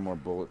trying to find more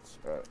bullets.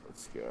 Alright,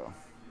 let's go.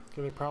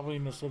 So they're probably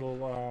in this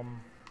little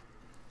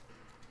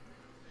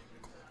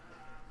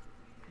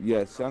Yeah,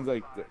 it sounds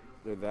like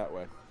they're that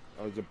way.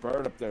 Oh, there's a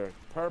bird up there.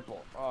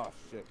 Purple. Oh,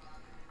 shit.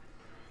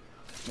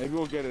 Maybe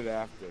we'll get it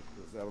after,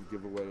 because that'll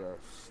give away our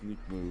sneak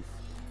move.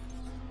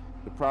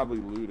 They're probably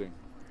looting.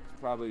 It's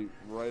probably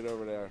right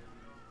over there.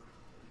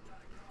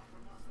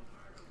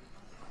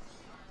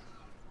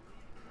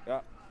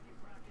 Yeah.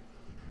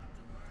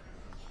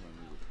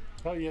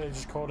 Oh yeah, they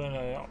just called in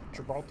a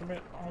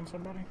Gibraltar on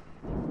somebody.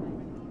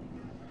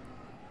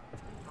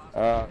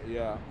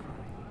 Yeah.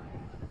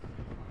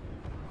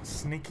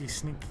 Sneaky,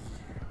 sneaky.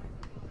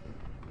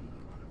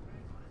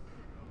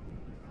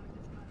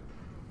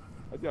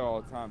 I do it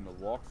all the time. The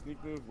walk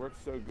sneak move works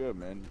so good,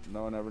 man.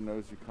 No one ever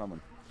knows you're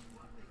coming.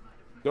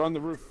 They're on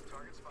the roof.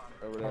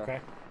 Over there. Okay.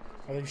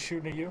 Are they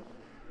shooting at you?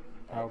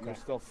 Oh, okay. They're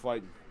still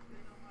fighting.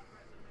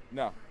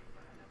 No.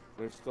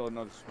 There's still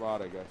another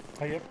squad, I guess.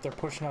 Oh, yep, they're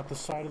pushing out the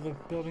side of the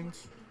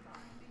buildings.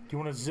 Do you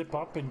want to zip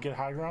up and get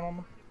high ground on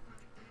them?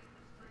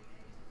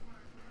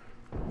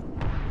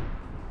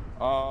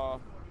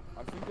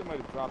 I think they might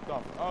have dropped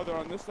off. Oh, they're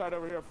on this side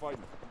over here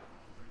fighting.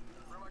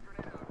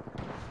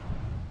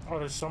 Oh,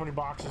 there's so many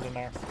boxes in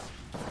there.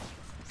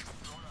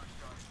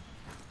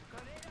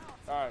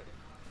 Alright.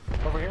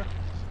 Over here.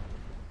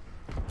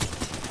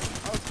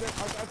 Oh shit,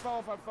 I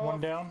fell off,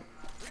 One down.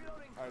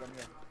 Alright, I'm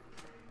here.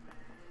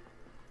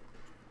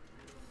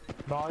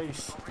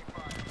 Nice.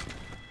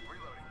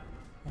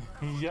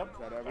 Yep. Is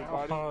that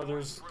everybody? Oh,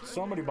 there's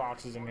so many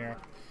boxes in here.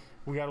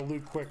 We gotta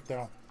loot quick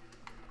though.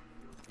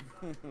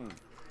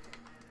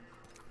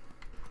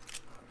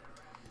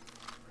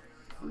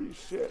 Free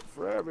shit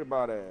for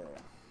everybody.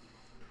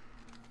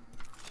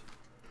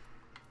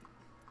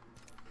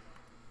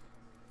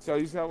 So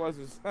you said how was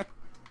this? What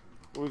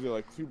was it,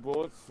 like 2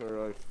 bullets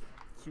or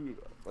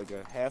like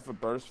a half a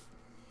burst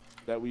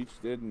that we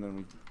each did, and then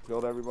we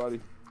killed everybody?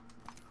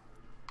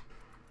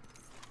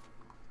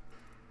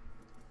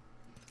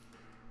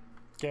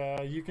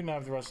 Yeah, you can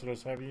have the rest of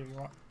those heavy if you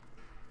want.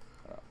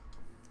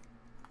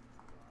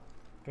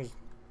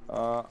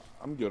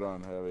 I'm good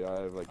on heavy.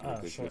 I have like a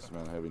ridiculous shit.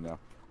 amount of heavy now.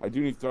 I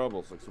do need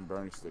throwables, like some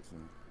burning sticks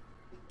and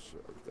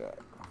shit like that.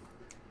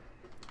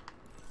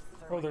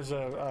 Oh, there's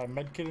a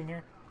med kit in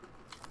here.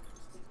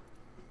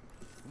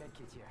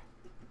 Medkit here.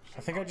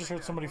 I think I just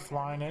heard somebody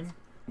flying in.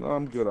 No,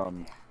 I'm good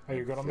on. Are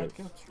you good on med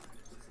ships. kits?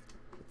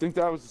 I think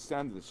that was the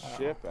sound of the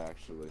ship,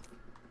 actually.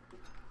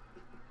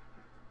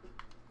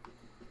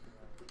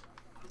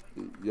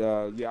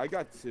 Yeah, I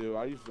got 2.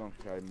 I usually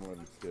don't carry more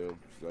than 2.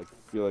 So I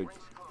feel like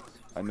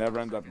I never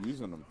end up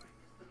using them.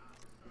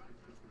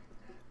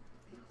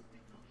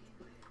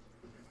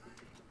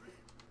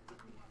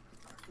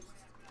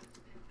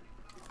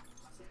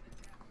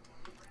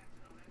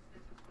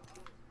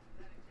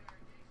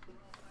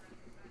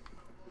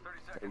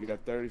 We got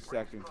 30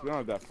 seconds. We don't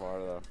have that far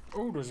though.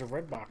 Oh, there's a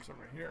red box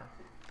over here.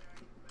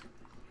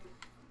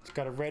 It's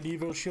got a red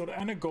Evo shield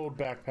and a gold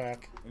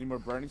backpack. Any more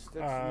burning sticks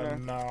in there?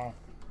 No.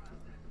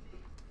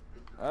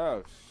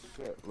 Oh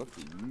shit! Look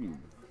at you.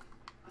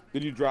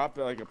 Did you drop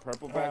like a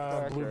purple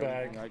backpack blue or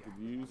bag. anything I could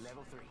use?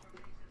 Level 3.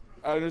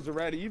 Oh, there's a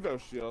red Evo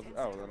shield.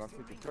 Oh, then I'll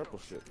take the purple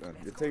shit then.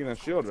 You're taking that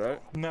shield, right?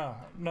 No.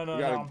 You gotta- I'm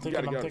you taking,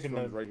 gotta I'm go. taking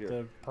This one's right here.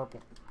 the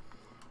purple.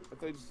 I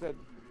thought you just said.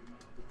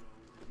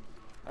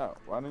 Oh,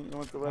 why don't you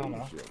want the I red don't know,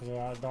 Evo shield? 'cause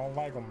I don't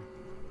like them.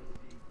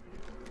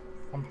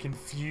 I'm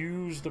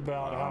confused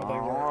about how they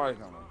work.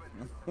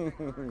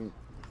 Alright.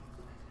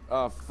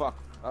 Oh fuck.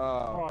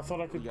 Oh, I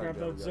thought I could we gotta grab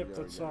go, that we zip.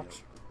 gotta That go, we gotta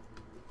sucks.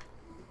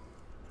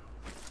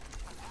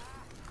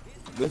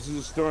 This is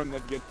a storm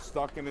that gets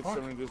stuck in it, so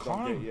we just don't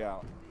Climb. get you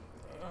out.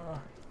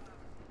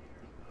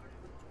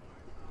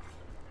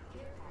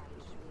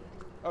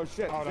 Oh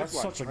shit! Oh, that's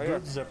zip line, such a right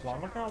good here. zip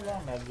line. Look how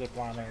long that zip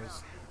line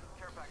is.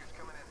 Care package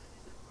coming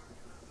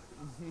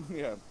in.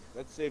 Yeah,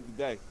 that saved the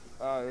day.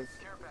 There's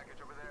Care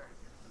package over there.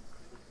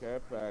 care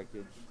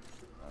package.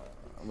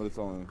 I'm gonna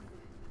tell him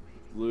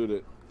loot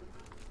it.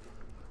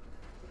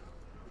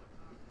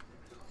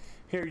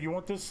 Here, you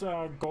want this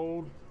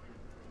gold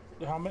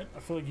helmet? I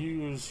feel like you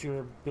use your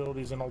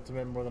abilities in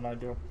Ultimate more than I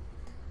do.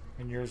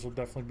 And yours will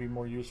definitely be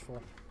more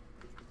useful.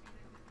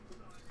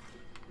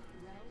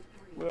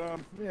 Well,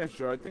 yeah,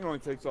 sure. I think it only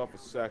takes off a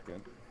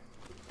second.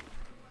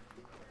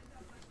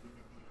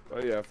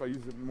 But yeah, if I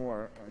use it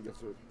more, I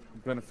guess it would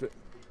benefit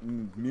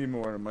me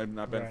more. It might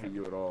not benefit Right.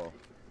 you at all.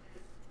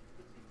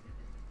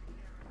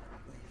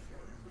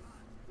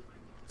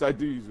 So I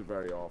do use it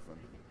very often.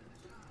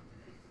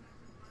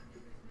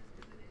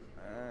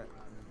 Alright.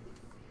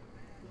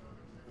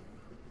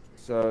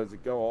 So does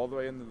it go all the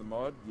way into the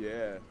mud?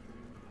 Yeah.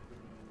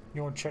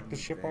 You want to check the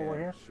ship while we're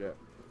here? Shit.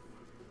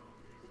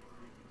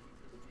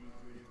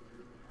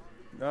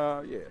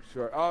 Yeah,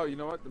 sure. Oh, you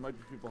know what? There might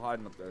be people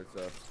hiding up there,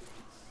 so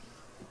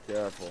be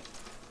careful.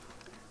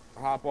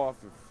 Hop off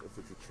if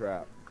it's a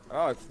trap.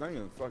 Oh, it's not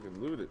even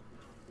fucking looted.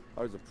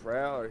 Oh, there's a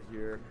prowler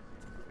here.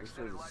 I guess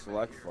there's a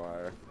select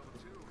fire.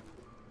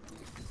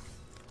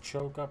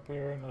 Choke up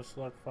here, no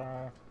select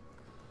fire.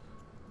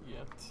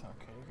 Yet.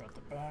 Okay, you got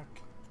the back.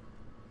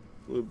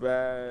 Blue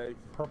bag.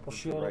 Purple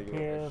Just shield up regular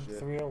here, shit.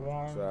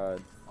 301.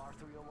 Side.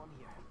 R301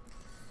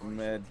 here.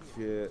 Med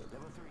kit.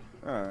 Level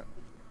 3. Alright.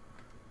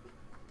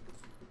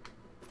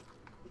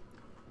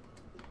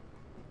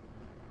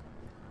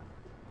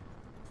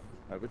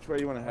 Alright, which way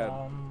you want to head?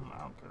 I'll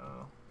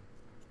go.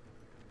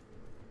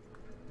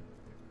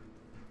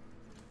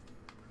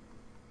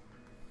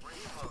 Ring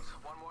close.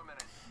 1 more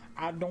minute.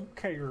 I don't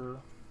care.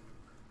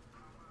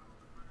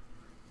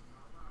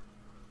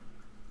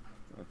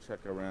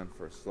 check around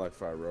for a slide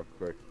fire real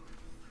quick.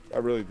 I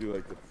really do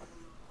like the.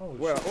 Holy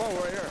Well, shit.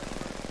 whoa, right here.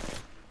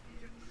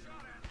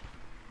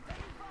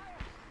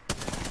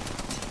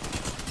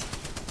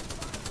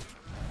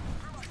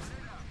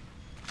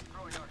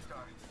 Throwing Dark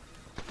Star.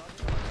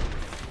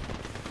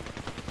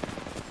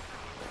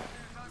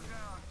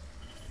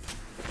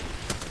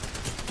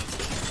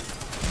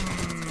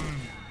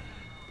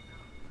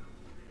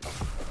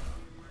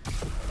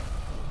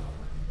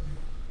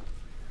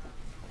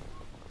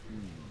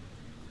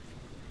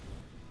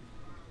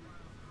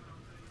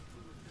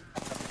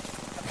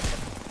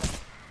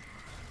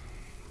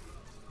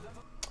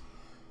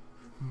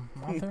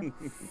 Mother.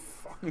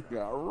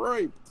 Got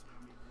raped.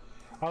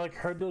 I like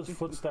heard those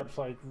footsteps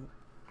like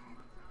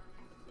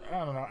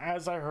I don't know.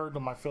 As I heard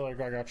them, I feel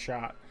like I got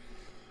shot.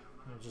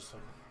 And it's just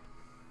like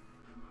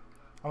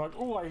I'm like,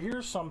 oh, I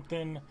hear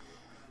something,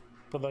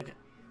 but like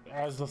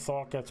as the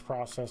thought gets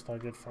processed, I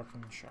get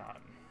fucking shot.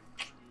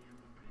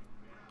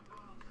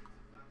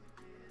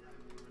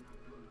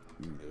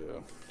 Yeah.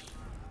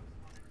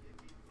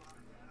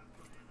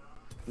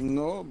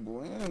 No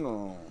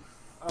bueno.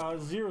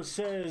 Zero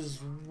says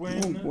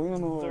when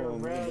Bueno. they're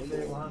red, they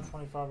have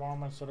 125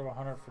 armor instead of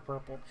 100 for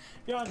purple.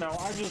 Yeah, no,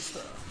 I just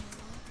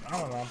I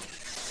don't know.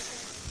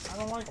 I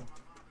don't like them.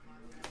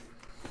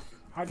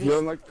 I just You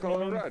don't like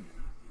color red?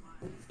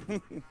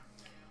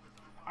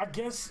 I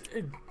guess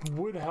it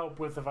would help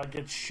with if I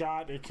get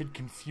shot, it could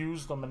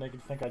confuse them and they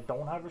could think I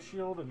don't have a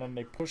shield, and then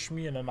they push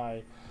me, and then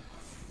I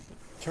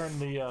turn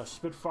the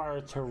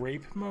Spitfire to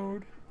rape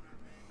mode,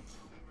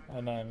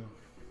 and then.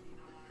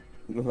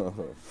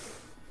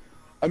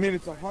 I mean,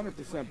 it's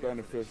 100%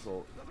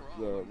 beneficial,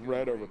 the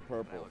red over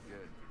purple.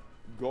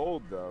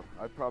 Gold, though,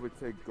 I'd probably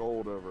take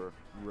gold over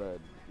red,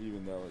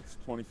 even though it's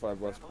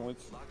 25 less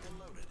points.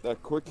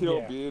 That quick heal,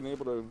 Yeah. being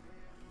able to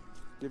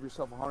give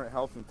yourself 100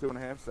 health in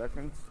 2.5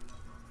 seconds,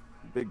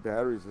 big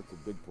batteries, it's a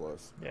big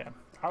plus. Yeah,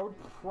 I would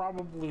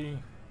probably.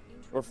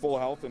 Or full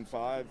health in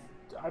 5.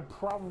 I'd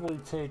probably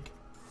take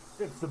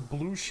if the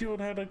blue shield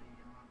had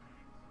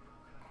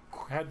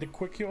the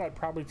quick heal. I'd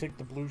probably take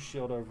the blue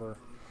shield over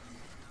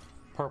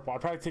purple.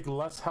 I'd probably take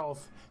less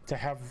health to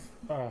have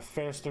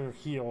faster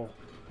heal.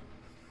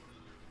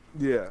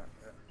 Yeah,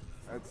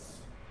 that's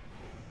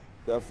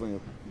definitely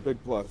a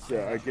big plus.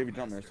 Yeah, I gave you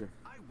jump master.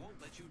 I won't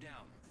let you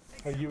down.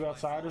 Are you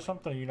outside or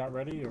something? Are you not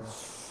ready? Or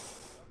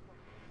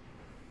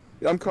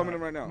Yeah, I'm coming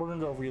in right now. we're gonna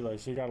go relay,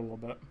 so you got a little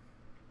bit.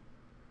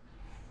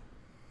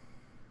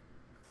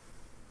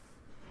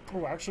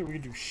 Oh, actually, we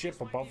can do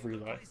ship above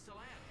relay.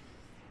 Supply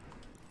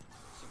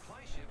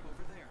ship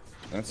over there.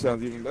 That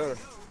sounds even better.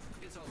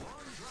 It's a long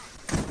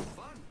drive.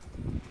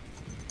 Fun.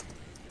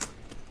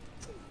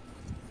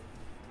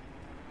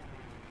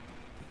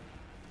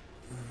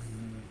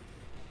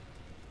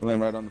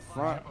 Land right on the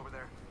front. Over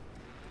there.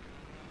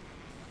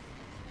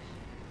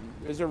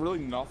 Is there really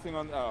nothing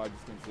on? Oh, I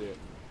just didn't see it.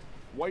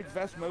 White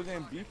vest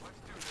Mozambique.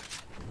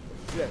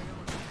 Shit.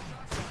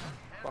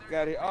 Fuck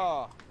out of here.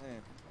 Oh,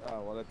 man.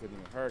 Oh, well, that didn't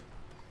even hurt.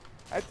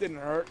 That didn't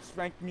hurt.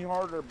 Spanked me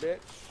harder, bitch.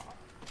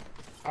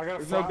 I got a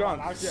There's no flat line.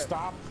 gun. I Shit.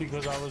 stopped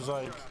because I was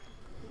like,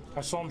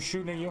 I saw him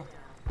shooting at you.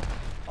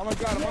 Oh my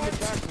god, I'm on the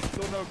back with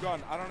still no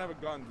gun. I don't have a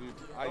gun, dude.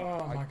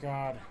 Oh my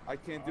god. I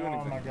can't do Oh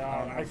anything. my I god.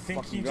 don't have I a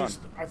think fucking he gun. just,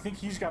 I think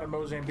he's got a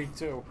Mozambique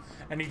too.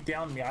 And he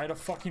downed me. I had a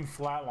fucking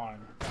flatline.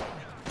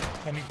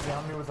 And he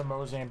downed me with a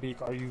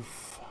Mozambique. Are you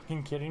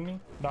fucking kidding me?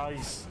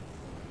 Nice.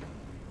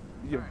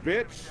 You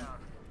bitch. Fuck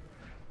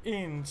out.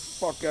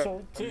 Insult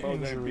to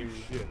Mozambique injury.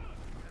 shit.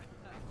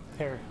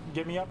 Here,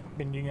 get me up,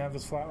 and you can have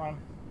this flatline.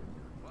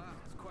 Wow,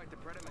 it's quite the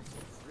predicament.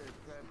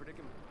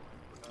 Predicament.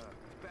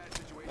 Bad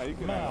situation. Now you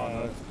can No. hang on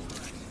to it.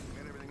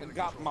 Got everything I under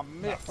got control. my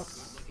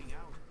mitts. Looking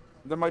out.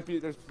 There might be,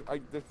 there's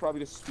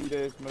probably just sweet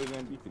ass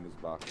Mozambique in this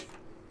box.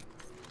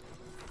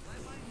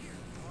 Lifeline here.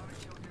 Water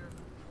shield here.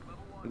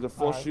 Level 1. There's a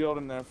full Alright. shield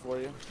in there for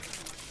you.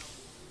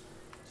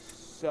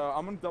 So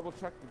I'm gonna double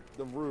check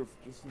the roof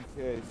just in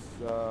case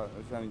there's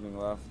anything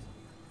left.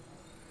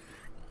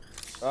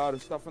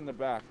 There's stuff in the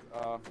back.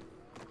 A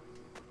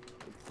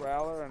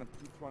Prowler and a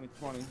P2020.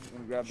 I'm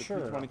gonna grab the Sure.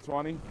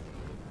 P2020.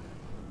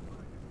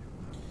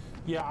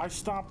 Yeah, I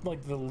stopped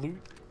like the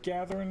loot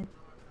gathering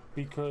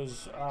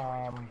because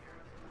I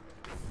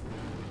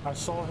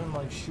saw him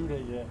like shoot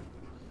at you,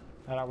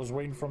 and I was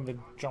waiting for him to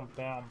jump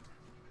down.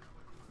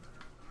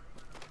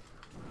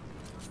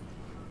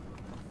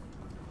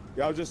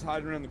 Yeah, I was just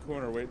hiding around the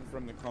corner waiting for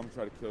him to come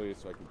try to kill you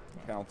so I could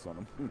pounce on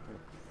him.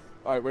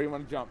 Alright, where do you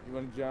want to jump? You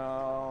want to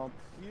jump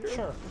here?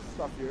 Sure.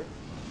 Stuff here.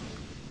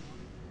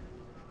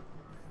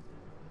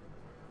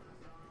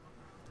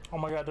 Oh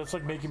my god, that's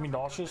like making me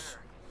nauseous.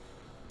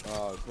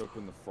 Oh, I was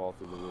hoping to fall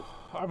through the roof.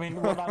 I mean,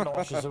 well, not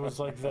nauseous. It was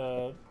like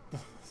the.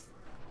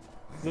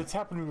 It's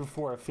happened to me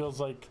before. It feels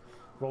like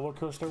roller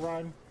coaster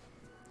ride.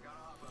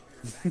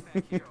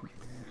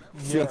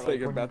 Feels like like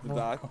you're when about to you-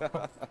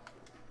 die.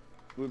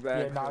 Blue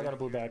bag. Yeah, now I got a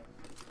blue bag.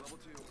 Level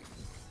 2.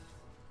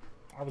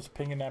 I was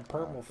pinging that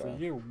purple for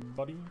Okay. you,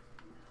 buddy.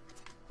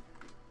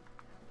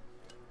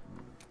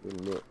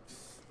 Good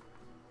looks.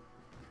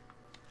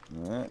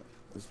 Alright.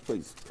 This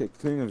place pick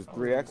clean. There's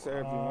 3X there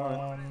if you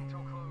want. Rings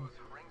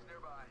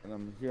nearby. And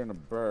I'm hearing a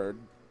bird.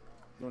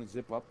 You want to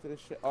zip up to this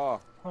shit? Oh,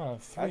 Huh,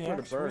 that's where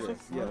the 3X? bird Where's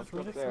is. the- Yeah, where's let's the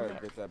go there 3X?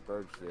 and get that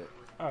bird shit.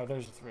 Oh,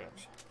 there's a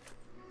 3X.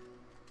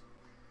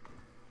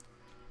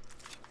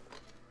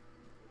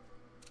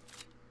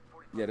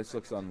 Yeah, this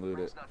looks unlooted.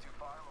 Ring's not too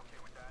far. I'm okay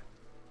with that.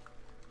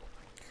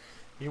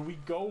 Here we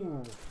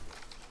go.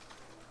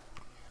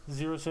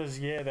 Zero says,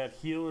 yeah, that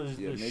heel is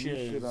Yeah, the maybe you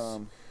shiz.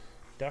 should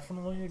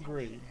Definitely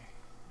agree.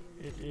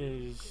 It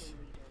is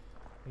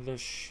the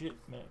shitness.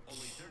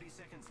 Only 30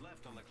 seconds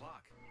left on the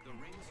clock. The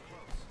ring's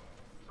close.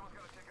 Someone's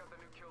gotta take out the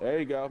new kill. There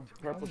you go.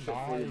 Purple shit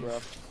for you, bro.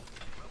 Nice.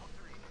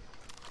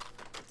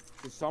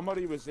 So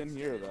somebody was in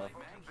here though. Mag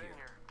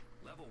here.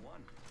 Level 1.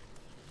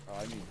 Oh,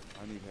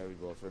 I need heavy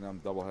bullets. Right now I'm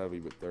double heavy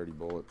with 30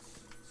 bullets.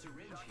 Syringe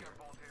here.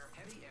 Bolt here.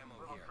 Heavy ammo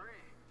Level here.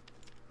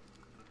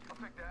 3. I'll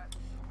take that.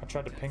 I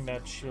tried to ping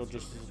that shield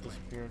just as it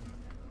disappeared.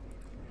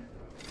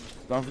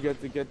 Don't forget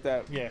to get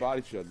that Yeah.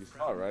 body shield. You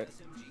saw it, right?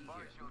 SMG Body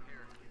here. shield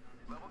here.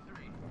 Level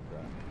 3.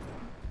 Okay.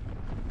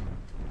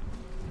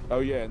 Oh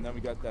yeah, and then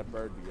we got that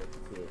bird to get to.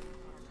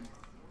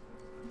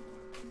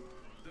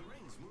 The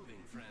ring's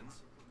moving,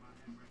 friends.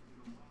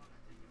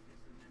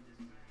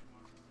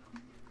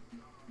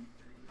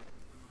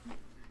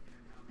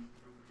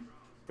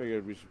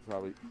 Figured we should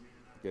probably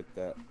get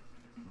that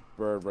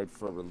bird right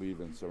before we're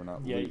leaving, so we're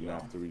not Yeah, leaving yeah.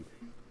 after we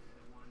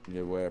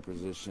get away our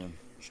position.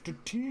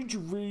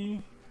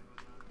 Strategery.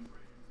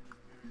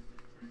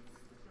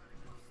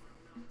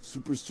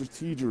 Super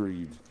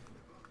strategery.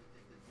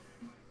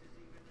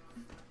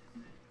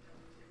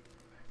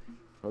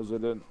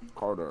 President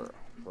Carter.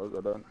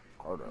 President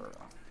Carter.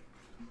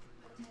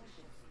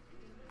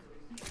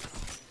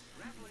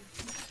 Rattling.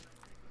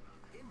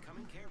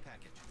 Incoming care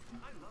package.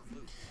 I love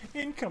loot.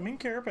 Incoming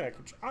care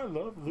package. I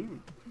love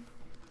loot.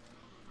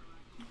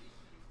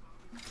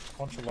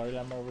 Bunch of light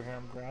ammo over here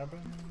I'm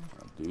grabbing.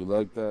 I do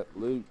like that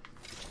loot.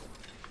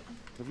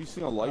 Have you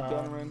seen a light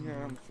gun around here?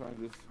 I'm trying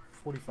to just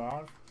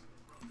 45.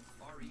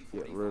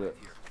 get rid of it.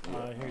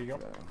 RE45 here. Here you go.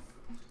 Okay.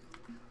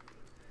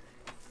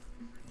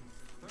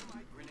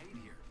 Thermite grenade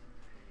here.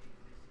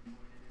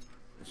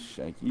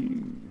 Shank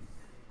you.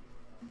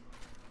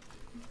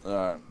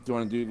 Alright, do you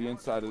want to do the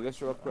inside of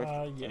this real quick?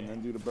 Yeah. And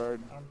then do the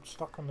bird? I'm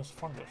stuck on this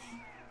fungus.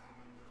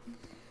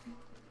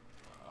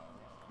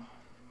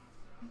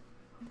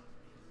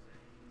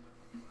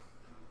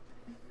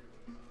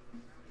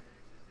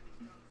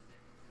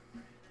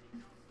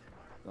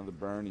 Another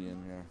Bernie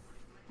in here.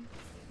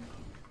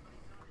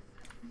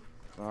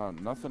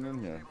 Nothing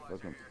in here.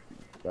 Fucking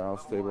barrel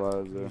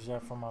stabilizer. Use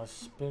that for my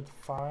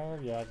Spitfire.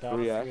 Yeah, I got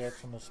 3X. a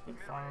 3X on the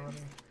Spitfire already.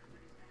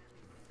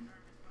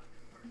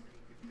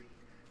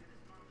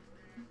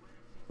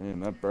 Man,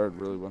 that bird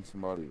really wants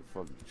somebody to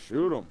fucking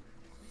shoot him.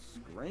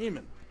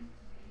 Screaming.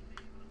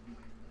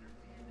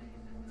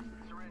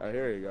 Alright,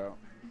 here you go.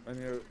 And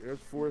here's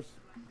 4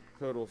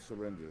 total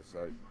syringes.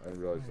 I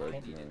didn't realize that.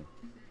 Okay. You know.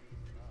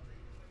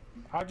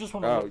 I just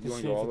want to Oh, look you to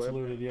wanna see go if all it's the way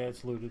up? looted. Yeah,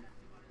 it's looted.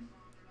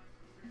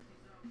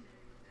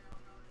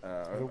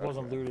 If it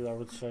wasn't Okay. looted, I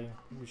would say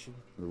we should.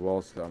 The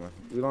wall's coming.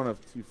 We don't have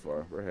too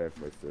far. We're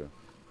halfway through.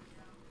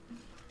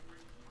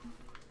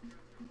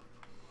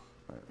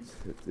 Alright, let's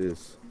hit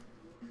this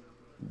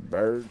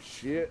bird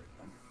shit.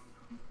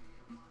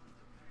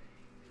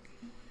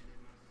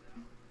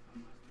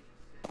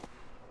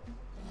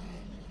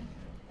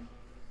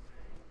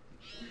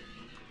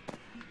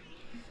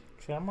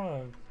 Okay, I'm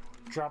gonna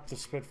drop the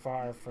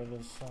Spitfire for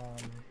this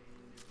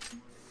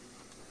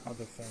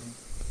other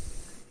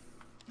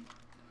thing.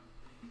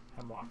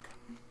 Hemlock.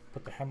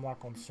 Put the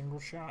Hemlock on single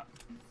shot.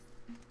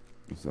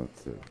 It's not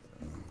it.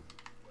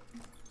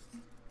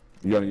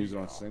 You gotta use it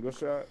on single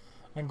shot?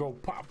 And go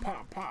pop,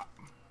 pop, pop.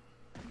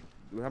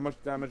 How much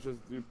damage does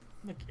it do?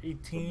 Like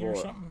 18 or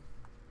bullet. something.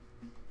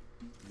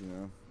 You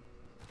know?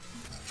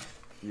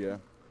 Yeah.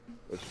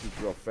 It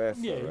shoots real fast,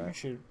 Yeah, though, you can right?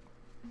 shoot.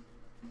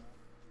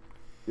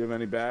 You have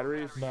any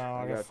batteries? No,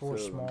 I got 4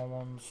 2 of them. small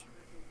ones.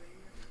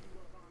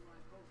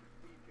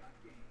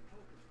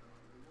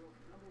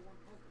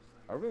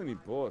 I really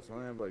need bullets. I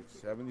only have like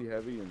 70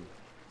 heavy and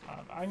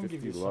I can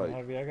give you 50 some light.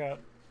 heavy. I got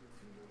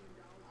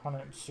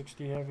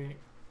 160 heavy.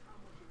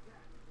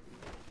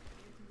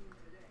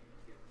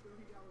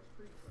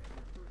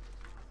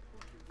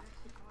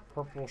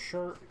 Purple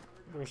shirt.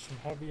 There's some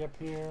heavy up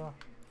here.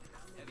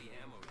 Heavy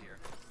ammo here.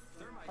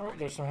 Thermite Oh, grenade.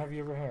 there's some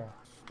heavy over here.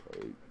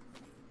 like,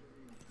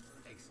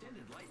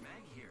 Extended light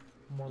mag here.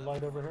 More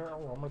light over here.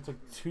 Oh, I'm gonna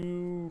take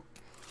two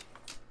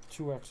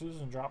X's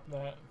and drop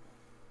that.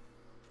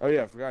 oh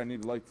yeah, I forgot I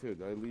need light too.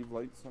 Did I leave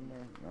light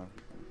somewhere? No.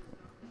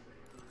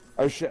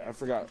 Oh shit, I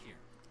forgot. Here.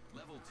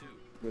 Level 2.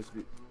 Supposed to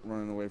be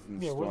running away from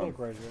the Yeah, we're storm. like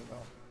right here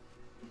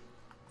though.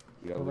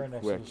 We gotta We're right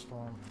look next to quick. the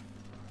storm.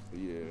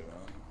 Yeah.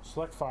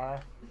 Select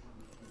fire.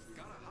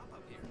 Gotta hop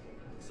up here.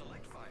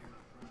 Select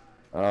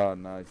fire. Oh,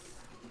 nice.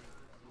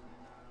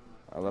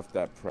 I left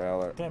that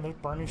prowler. Damn, there's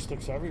burning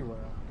sticks everywhere.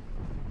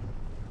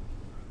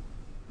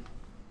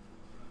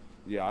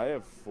 Yeah, I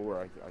have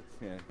 4.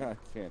 I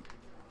can't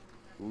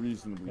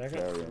reasonably Yeah, I got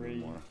carry 3.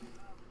 anymore.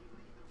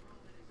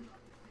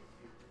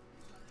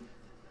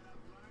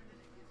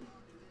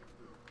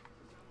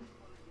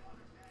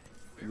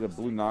 There's a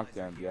blue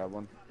knockdown. Do you have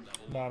one?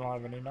 No, I don't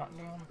have any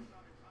knockdown.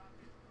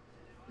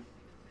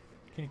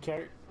 Can you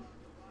carry?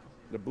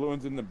 The blue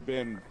one's in the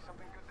bin.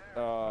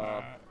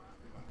 On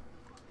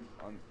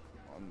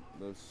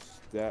those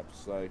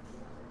steps, like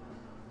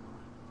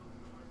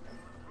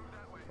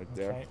right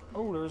there. Okay.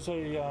 Oh, there's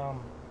a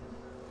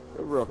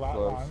We're real flat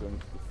close line. in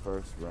the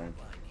first rank.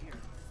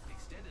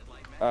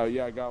 Oh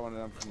yeah, I got one of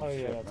them from the Oh yeah,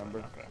 ship, that's remember?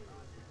 right, okay.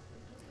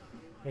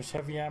 There's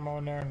heavy ammo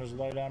in there, and there's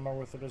light ammo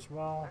with it as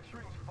well.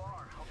 Shooting's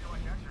far. Hope you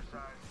like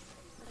exercise.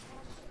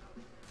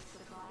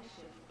 Supply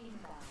ship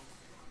inbound.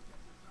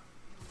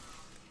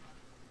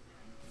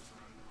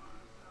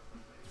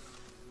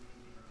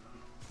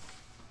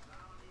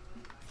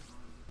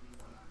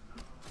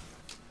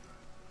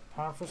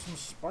 Time for some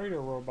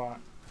spider robot.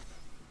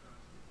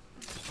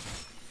 Just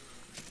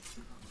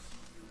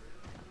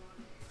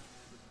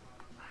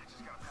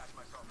gotta patch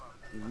myself up.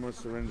 There's more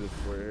syringes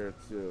for you here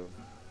too.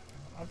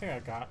 I think I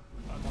got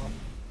enough.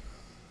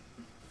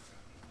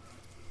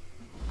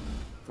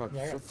 Fuck,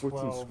 Yeah, I so got 14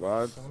 12.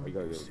 squads. So let I me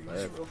gotta use get these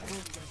back. real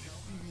quick.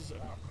 These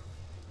up.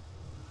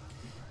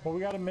 Well, we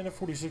got a minute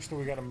 46 till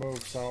we gotta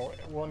move, so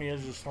we're on the edge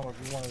of the storm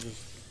if you want to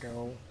just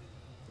go.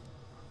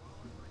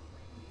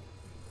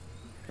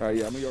 Alright,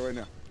 yeah, I'm gonna go right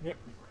now. Yep.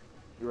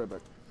 Be right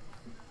back.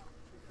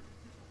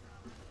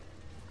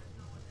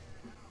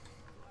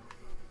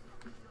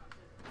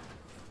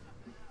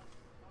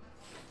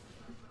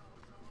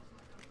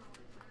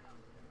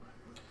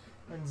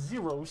 And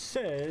Zero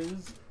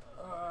says,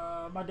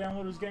 my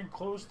download is getting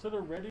close to the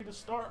ready to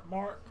start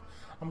mark.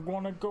 I'm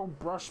gonna go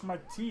brush my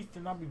teeth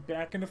and I'll be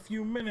back in a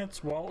few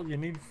minutes. Well, you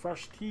need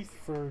fresh teeth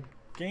for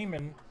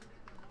gaming.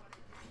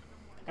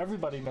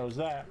 Everybody knows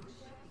that.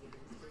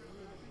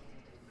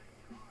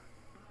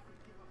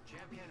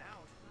 Champion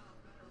out.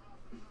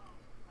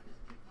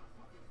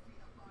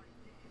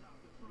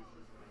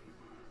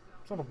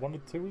 Is that a 1 to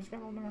 2 he's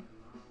got on there?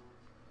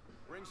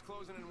 Ring's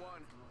closing in 1.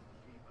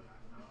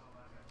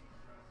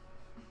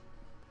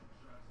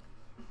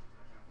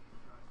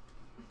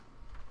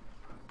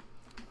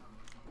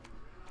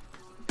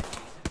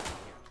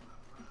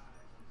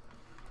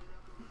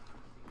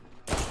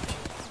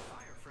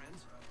 Fire,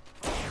 friends.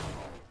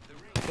 The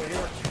ring. So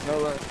here.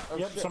 No, oh,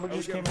 Yep, shit. somebody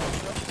just Okay, came in.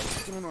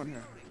 What's going on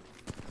here?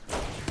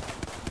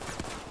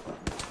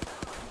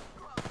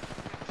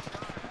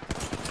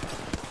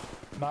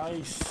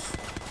 Nice.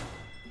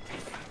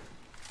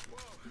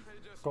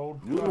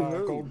 Gold,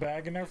 Woohoo. gold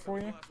bag in there for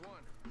you. Last one.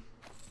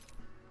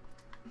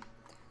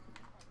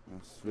 Oh,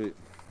 sweet.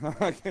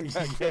 I came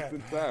back just Yeah.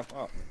 in time.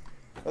 Wow.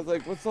 I was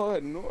like, what's all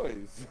that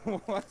noise?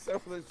 What's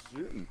up with this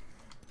shooting?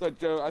 So,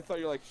 Joe, I thought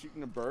you were like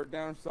shooting a bird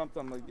down or something.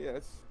 I'm like, yeah,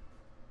 it's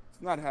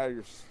not how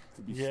you're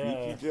to be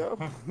Yeah. sneaky, Joe.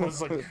 I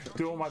was like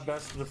doing my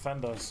best to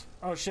defend us.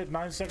 Oh shit,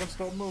 9 seconds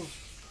till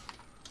move.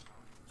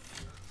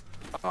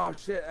 Oh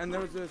shit! And there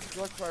was a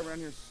select fire around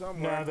here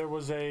somewhere. No, there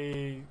was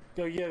a.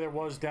 Oh yeah, there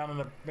was down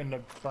in the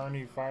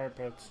Bernie fire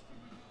pits.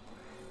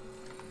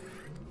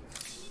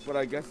 But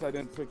I guess I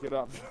didn't pick it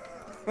up.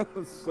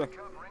 So,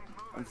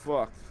 I'm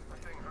fucked.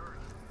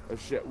 Oh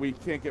shit! We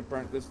can't get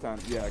burnt this time.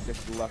 Yeah, I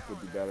guess the left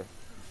would be better.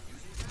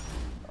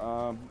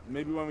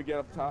 Maybe when we get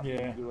up top, we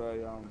Yeah. can do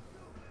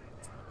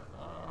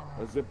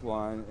a zip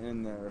line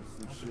in there.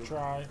 Some shit.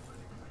 Try.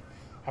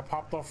 I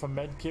popped off a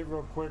med kit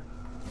real quick.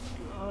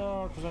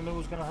 Because I knew it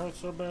was gonna hurt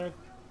so bad.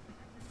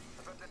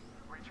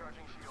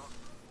 Recharging shield.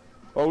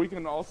 Oh, we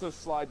can also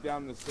slide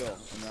down this hill,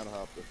 and that'll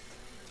help us.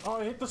 Oh,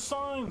 I hit the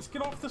signs!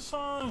 Get off the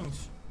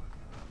signs!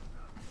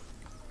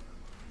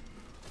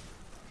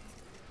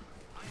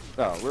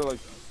 Oh, we're like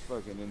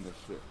fucking in this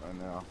shit right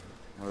now.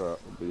 We'll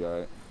be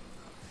alright.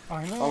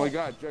 I know. Oh my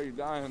god, Joe, you're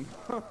dying.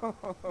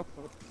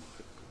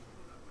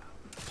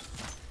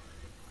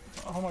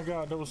 Oh my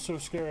god, that was so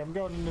scary. I'm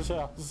going in this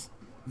house.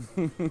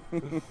 Countdown.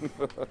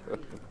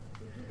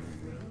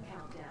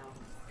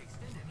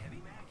 Extended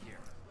heavy mag here.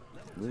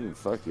 Ooh,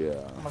 fuck yeah.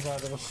 Oh my god,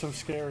 that was so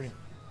scary.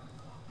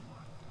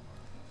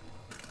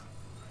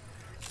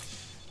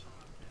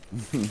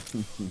 Do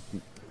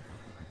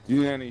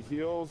you need any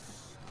heals?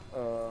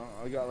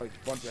 I got like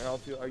a bunch of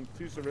health heals.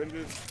 2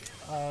 syringes.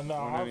 No, Want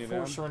I'll any have of 4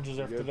 them? syringes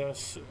You after good?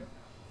 this.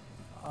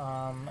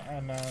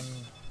 And then...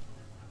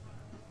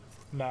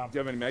 No. Do you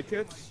have any med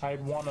kits? I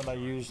had 1 and I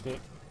used it.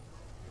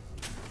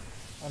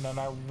 And then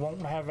I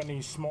won't have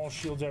any small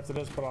shields after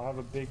this, but I'll have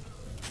a big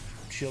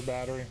shield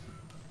battery.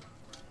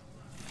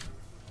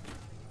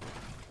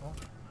 Oh.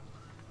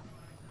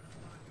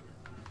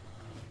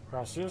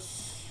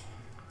 Gracias.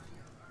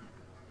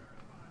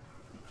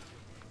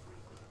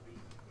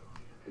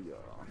 Yeah.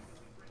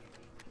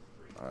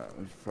 Alright,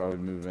 we should probably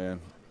move in.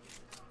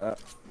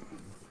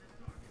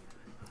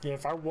 Yeah,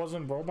 if I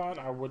wasn't robot,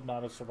 I would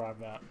not have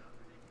survived that.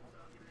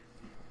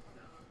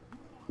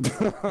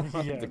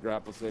 Yeah. The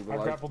grapple saver I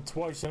life. grappled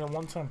twice and at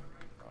one time.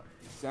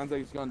 Sounds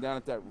like it's going down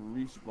at that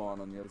respawn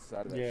on the other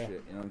side of that Yeah.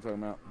 shit. You know what I'm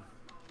talking about?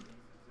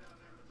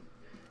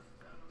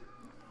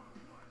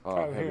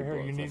 Oh, heavy here,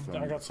 you bullets, need. that's what I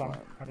need got to some.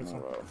 find. I got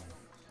some. Alright.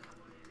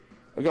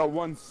 I got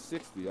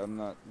 160. I'm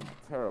not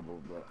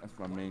terrible, but that's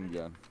my main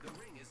gun. The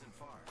ring isn't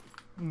far.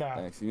 Nah.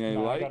 Thanks. You need any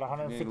Nah, I light? got You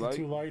need any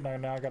 152 light,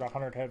 and now I got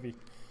 100 heavy.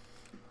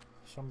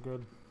 So I'm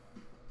good.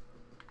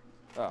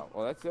 Oh,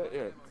 well, that's it.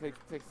 Here, take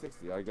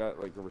 60. I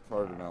got like a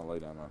retarded amount of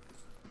light ammo.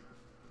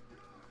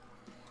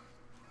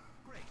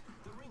 Great.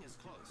 The ring is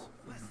close.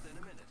 Less than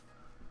a minute.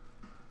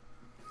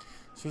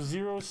 So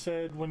Zero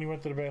said when he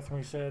went to the bathroom,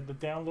 he said the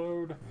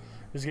download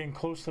is getting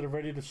close to the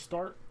ready to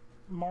start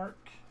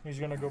mark. He's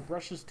gonna go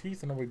brush his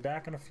teeth and he'll be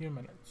back in a few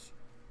minutes.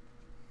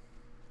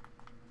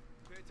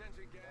 Pay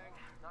attention, gang.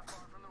 Not far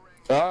from the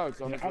ring. Oh,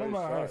 it's on Yeah, his I don't know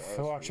right if side.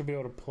 he'll actually be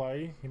able to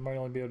play. He might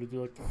only be able to do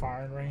like the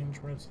firing range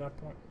when it's that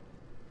point.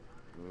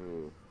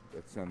 Ooh,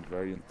 that sounds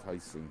very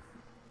enticing.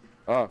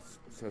 Oh,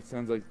 so it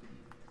sounds like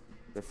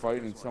they're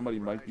fighting and somebody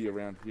might be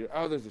around here.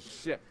 Oh, there's a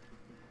ship.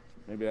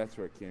 Maybe that's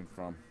where it came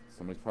from.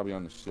 Somebody's probably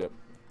on the ship.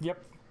 Yep,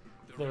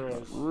 there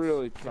is.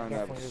 Really trying to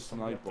have a Definitely is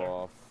somebody snipe up there.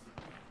 off.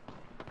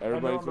 they're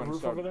Everybody's on the going to roof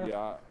start. over there?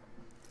 Yeah,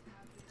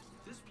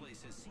 This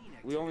place has seen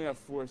we only have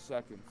 4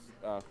 seconds.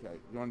 Okay,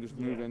 you want to just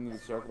move into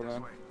the circle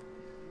then?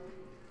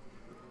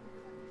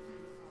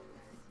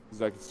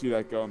 Because I can see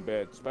that going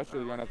bad. Especially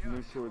they're going to have to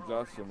move towards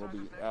us and we'll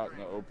be out in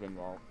the open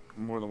while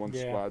more than one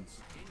Yeah.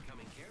 squad's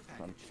incoming care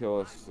trying package. to kill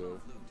us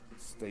to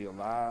stay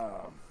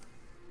alive.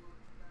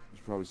 We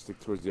should probably stick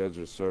towards the edge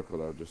of the circle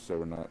though, just so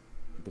we're not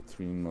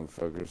between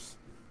motherfuckers.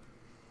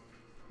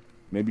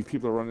 Maybe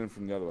people are running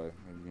from the other way.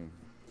 Maybe you can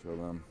kill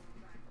them.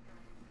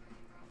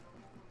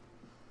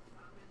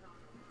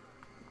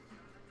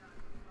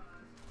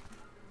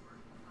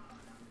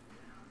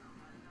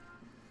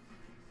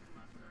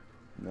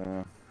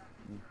 Nah.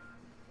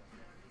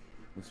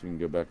 Unless we can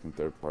go back in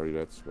third party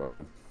that spot.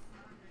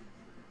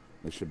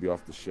 They should be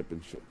off the ship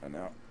and shit by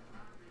now.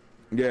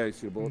 Yeah, you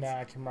see the bullets? Nah,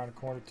 I came around the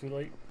corner too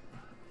late.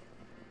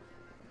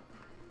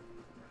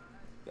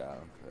 Yeah,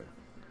 okay.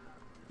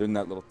 They're in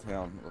that little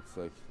town, it looks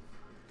like.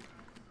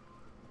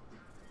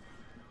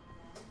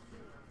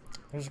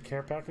 There's a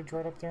care package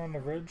right up there on the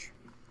ridge.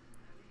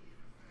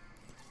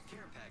 Care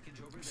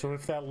package over So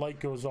if that light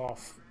goes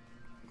off,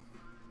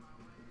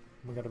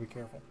 we gotta be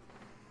careful.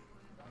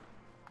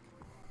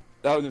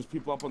 Oh, and there's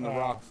people up on the Oh.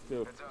 rocks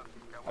too. Heads up.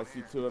 Got I one see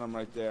here. 2 of them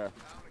right there. Down.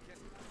 I can't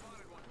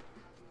spotted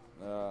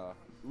one.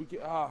 We can.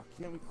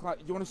 Can't we climb?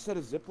 You want to set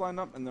a zip line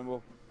up and then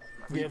we'll.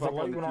 Yeah, creep the up on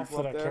light went off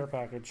people for up that there? care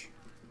package.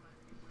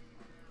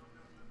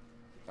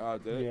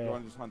 Did it? Yeah. You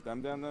want to just hunt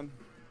them down then?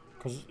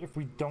 Because if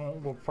we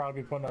don't, we'll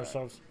probably be putting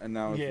ourselves And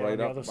now it's yeah, right on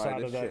the up other by side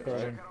this of that shit,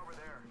 building. right? Got over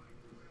there.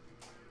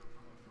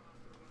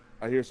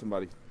 I hear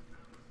somebody.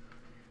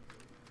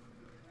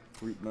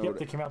 Creep mode Yep,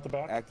 they came out the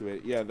back.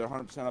 activate. Yeah, they're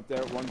 100% up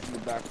there. One's in the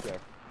back there.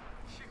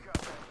 She got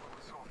that full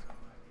assault.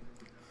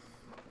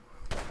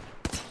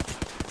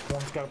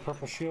 One's got a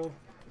purple shield.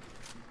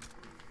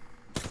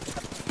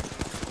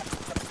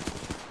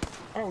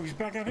 Oh, he's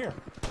back out here.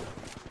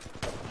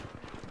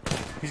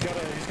 He's got a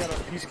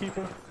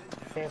peacekeeper.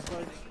 Fast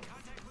legs.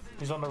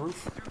 He's on the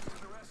roof. To the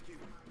rescue.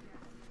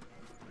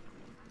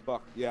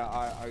 Fuck. Yeah,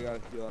 I gotta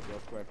heal up real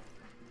quick.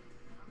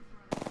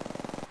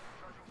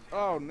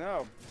 Oh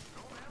no.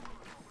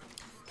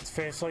 It's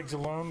fast legs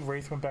alone.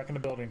 Wraith went back in the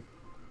building.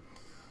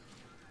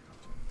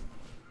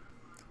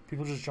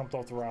 People just jumped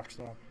off the rocks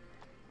though.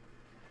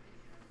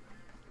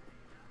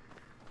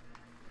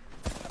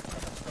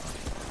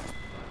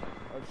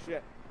 Oh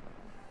shit.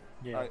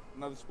 Yeah. Alright,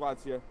 another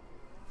squad's here.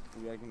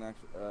 Maybe I can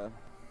actually.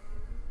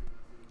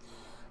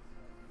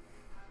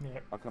 Yeah.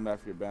 I'll come back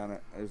for your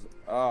banner.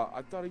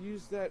 I thought I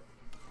used that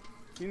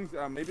Phoenix.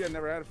 Maybe I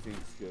never had a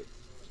Phoenix kit.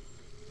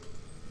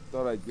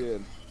 Thought I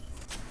did.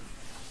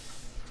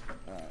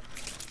 Alright.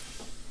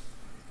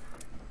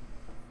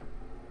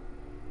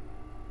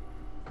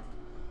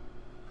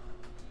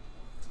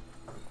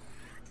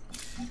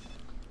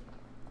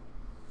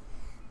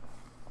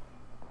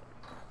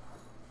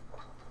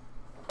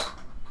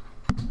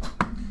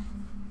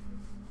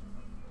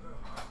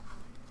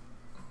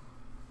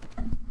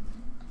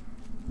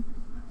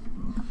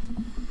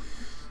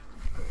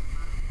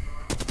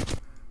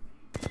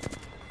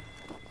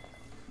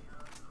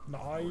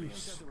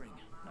 Nice. the ring.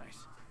 Nice.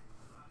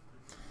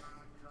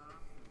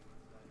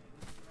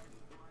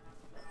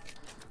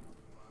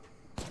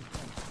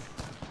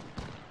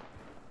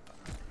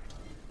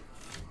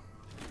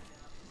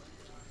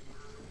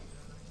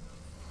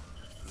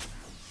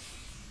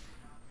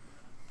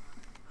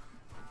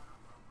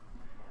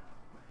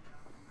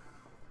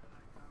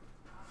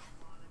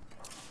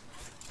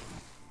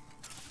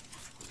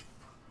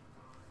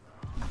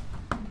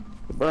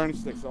 The burn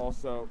sticks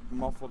also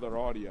muffle their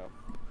audio.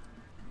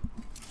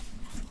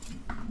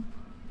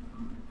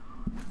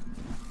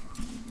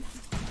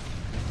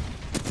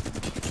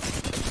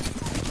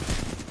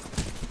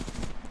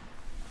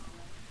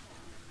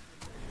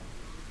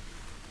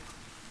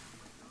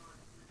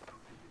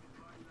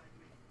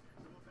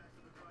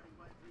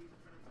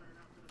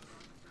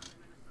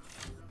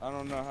 I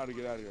don't know how to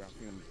get out of here. I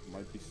think I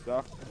might be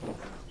stuck.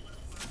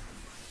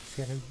 He's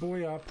got his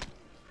boy up.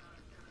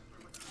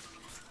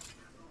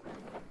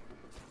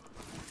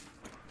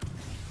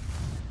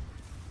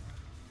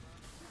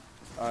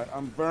 Alright,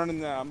 I'm burning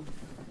them.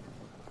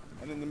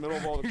 And in the middle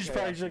of all the He's chaos,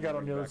 probably should have got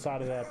on the other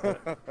side of that.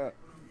 But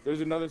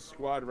There's another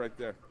squad right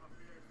there.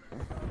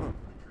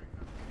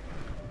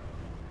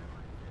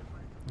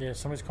 Yeah,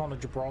 somebody's calling a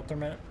Gibraltar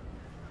minute.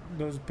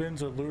 Those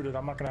bins are looted.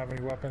 I'm not gonna have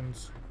any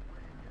weapons.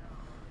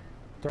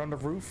 They're on the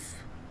roof.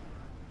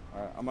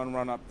 Alright, I'm gonna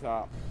run up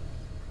top.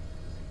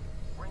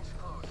 Rings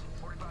close.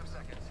 45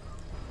 seconds.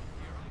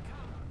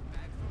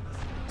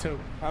 Two.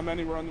 How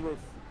many were on the roof?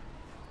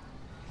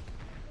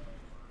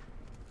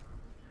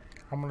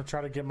 I'm gonna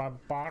try to get my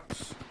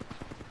box.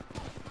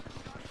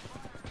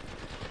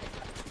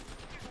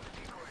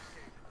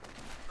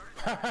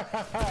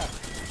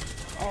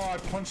 Oh, I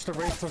punched the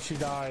Wraith till she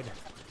died.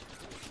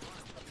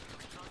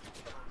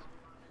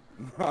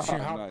 She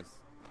hopped.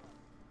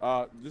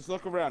 Nice. Just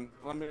look around.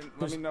 Let me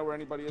know where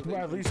anybody is. Well,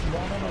 at least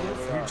one on the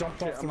roof. He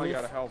jumped off the I'm roof.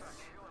 out of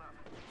health.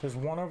 There's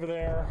one over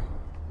there.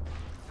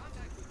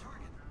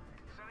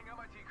 Setting up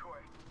my decoy.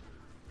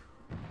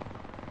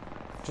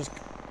 Just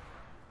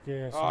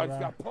yeah. Oh, So it's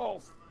got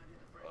pulse.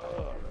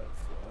 Oh,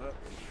 that's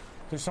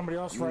there's somebody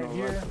else right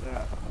here.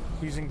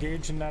 He's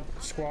engaged in that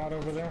squad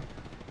over there.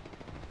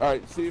 All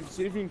right, see if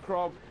you can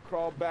crawl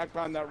back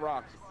on that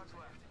rock,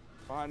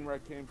 behind where I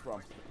came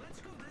from.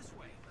 Let's go this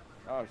way.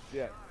 Oh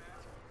shit!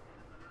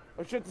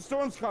 Oh shit! The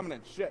storm's coming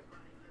in. Shit!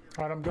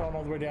 All right, I'm going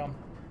all the way down.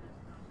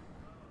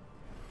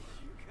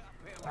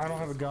 I don't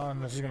have a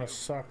gun. This is gonna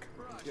suck.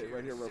 Get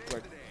right here real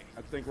quick.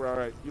 I think we're all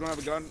right. You don't have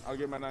a gun? I'll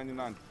get my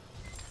 99.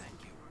 Thank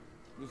you.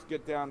 Just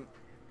get down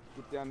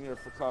here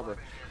for cover.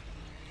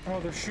 Oh,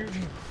 they're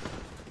shooting.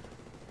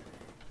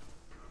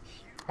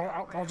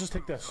 I'll just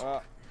take this.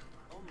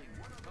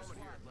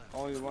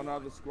 Only one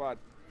other squad.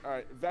 All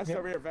right, vest Yep.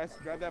 over here. Vest,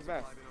 grab that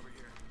vest.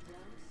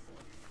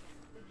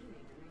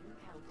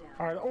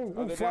 All right. Oh,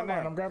 they're down there.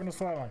 flatline. I'm grabbing this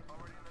flatline. Already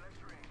in the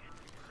next ring.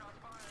 Shots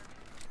fired.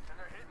 And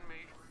they're hitting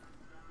me.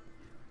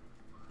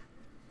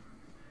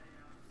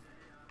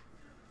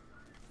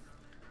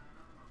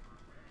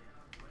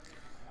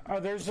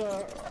 There's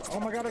oh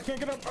my god, I can't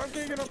get up. I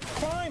can't get up.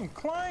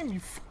 Climb, you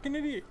fucking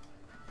idiot.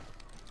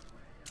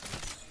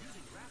 There's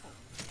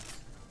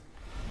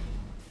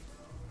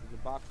a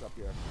box up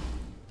here.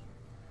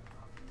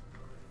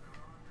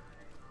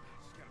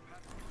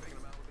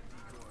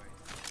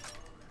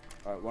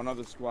 All right, one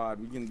other squad.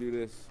 We can do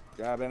this.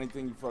 Grab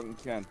anything you fucking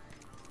can.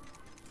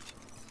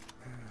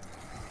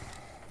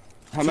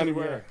 How many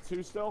were there?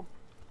 Two still?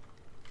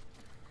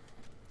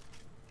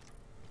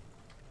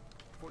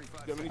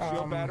 45 Do you have any seconds.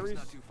 shield batteries?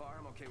 Not too far.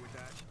 I'm okay with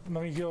that.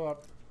 Let me heal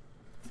up.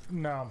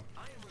 No.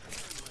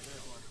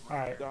 All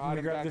right, They're let me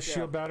hiding grab back this there.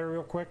 shield battery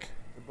real quick.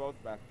 They're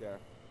both back there.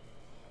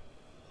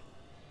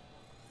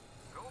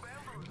 Go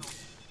bamboozle.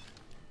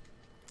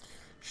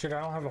 Shit,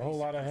 I don't have a whole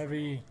lot of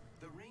heavy.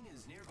 The ring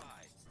is nearby.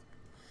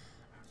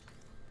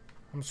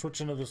 I'm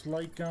switching to this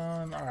light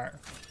gun. All right.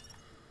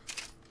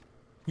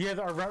 Yeah,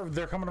 they're coming around.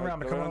 They're coming on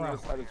the around. other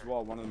side as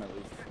well. One of them at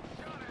least.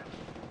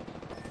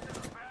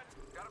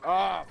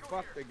 Ah,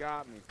 fuck! They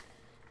got me.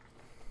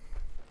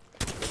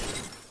 The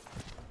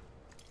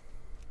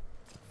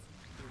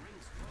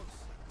ring's close.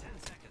 10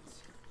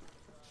 seconds.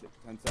 Shit,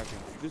 10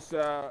 seconds. Just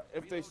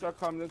if they start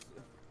coming, this.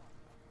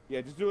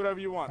 Yeah, just do whatever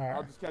you want. All right.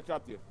 I'll just catch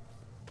up to you.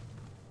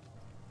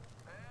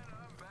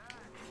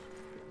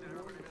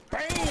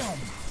 Bam!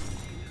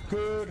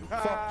 Good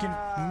fucking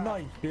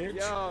night, bitch.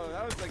 Yo,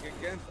 that was like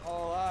against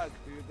all odds,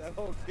 dude. That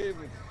whole game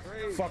was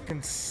crazy.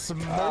 Fucking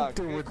smoked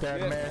her good with that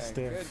shit,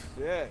 mastiff. Man.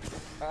 Good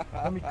shit.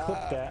 Let me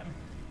clip that.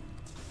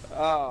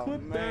 Oh,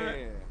 Clip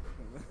man.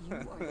 You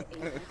are the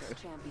Apex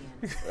champion.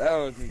 That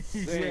was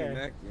insane, Yeah.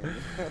 that game.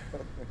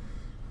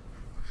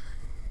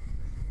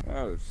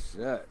 Oh,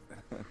 shit.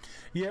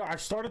 Yeah, I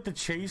started to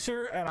chase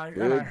her, and I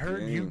Good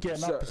heard you game.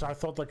 getting up, so I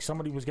thought like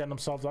somebody was getting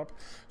themselves up.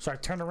 So I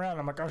turned around, and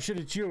I'm like, oh shit,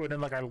 it's you, and then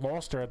like I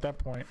lost her at that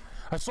point.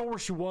 I saw where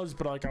she was,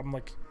 but like I'm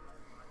like,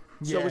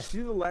 yeah, So was she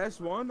the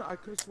last one? I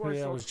could have sworn I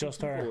Yeah, saw it was two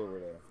just her. people over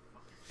there.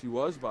 She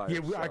was by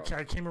yeah. herself.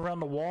 I came around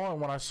the wall, and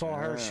when I saw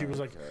her, she was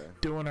like Okay.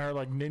 doing her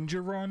like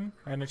ninja run,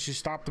 and then she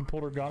stopped and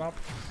pulled her gun up,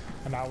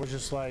 and I was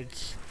just like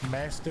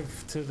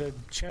mastiff to the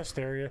chest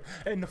area,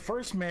 and the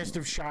first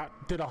mastiff shot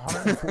did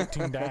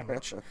 114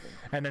 damage,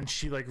 and then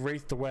she like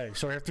wraithed away.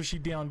 So after she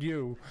downed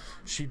you,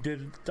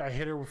 I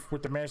hit her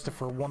with the mastiff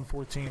for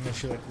 114, and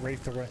she like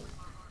wraithed away.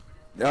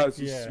 No,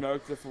 she Yeah.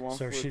 smoked it for one.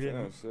 So she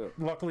didn't. Oh, shit.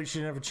 Luckily, she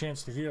didn't have a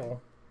chance to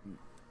heal.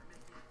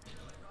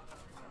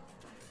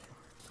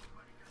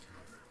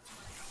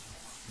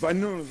 If I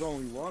knew it was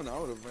only one, I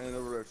would have ran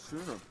over there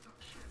sooner.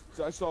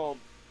 So I saw a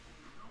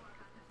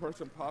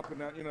person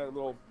popping out, you know, that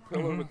little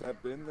pillar with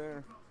that bin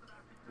there,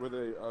 where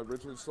they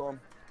originally saw him.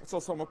 I saw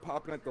someone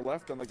popping at the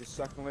left, and like a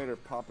second later,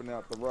 popping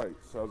out the right.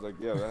 So I was like,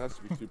 yeah, that has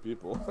to be two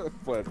people.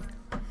 But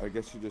I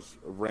guess she just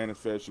ran as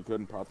fast as she could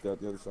and popped out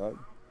the other side.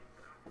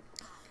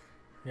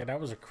 Yeah, that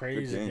was a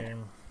crazy game.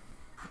 game.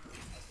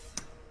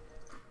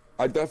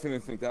 I definitely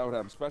think that would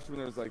happen, especially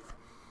when there's like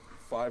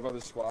 5 other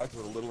squads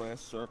with a little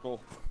ass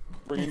circle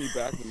bringing you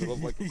back in the middle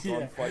of like a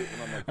Yeah. gunfight,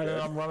 and I'm like, And then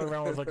dead. I'm running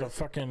around with like a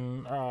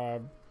fucking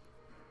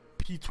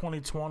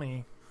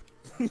P2020.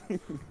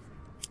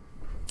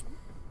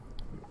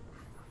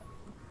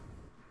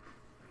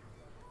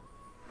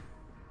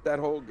 That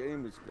whole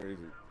game was crazy.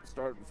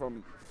 starting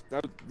from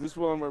this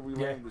one where we Yeah.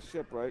 landed the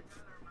ship, right?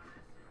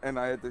 And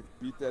I had to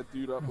beat that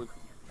dude up with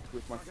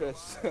my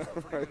fists.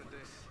 Right?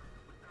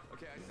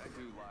 Okay, I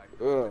do lie.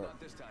 Not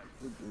this time.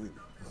 This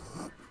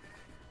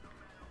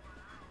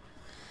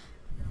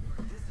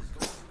is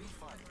going to be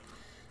fun.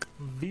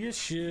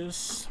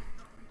 Vicious.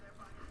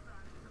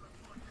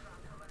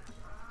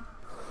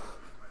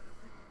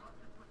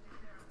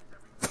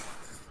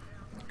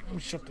 Let me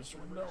shut this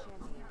window.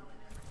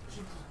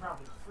 She's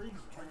probably freezing.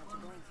 Try not to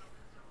blink.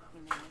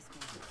 You may miss me.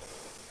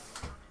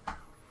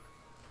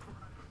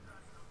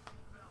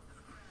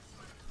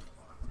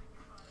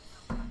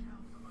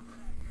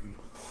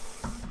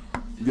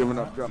 Giving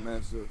up jump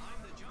master.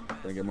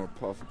 Gonna get more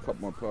puff, a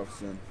couple more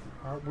puffs in.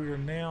 Alright, we are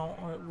now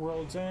at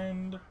World's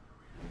End.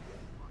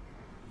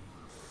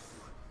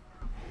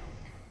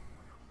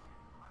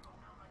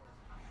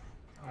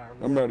 Alright,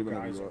 I'm ready guys.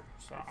 whenever you are.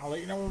 So I'll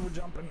let you know when we're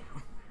jumping.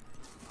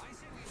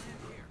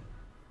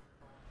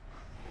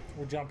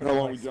 We're jumping How in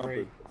long like we jumping?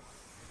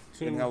 3,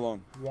 2, In how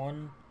long?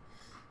 1.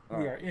 We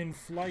Alright. are in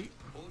flight.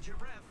 Hold your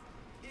breath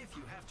if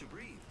you have to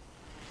breathe.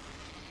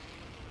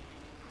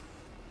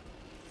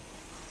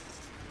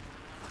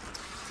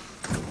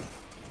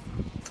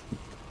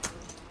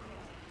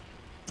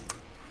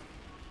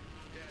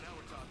 Yeah, now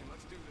we're talking.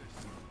 Let's do this.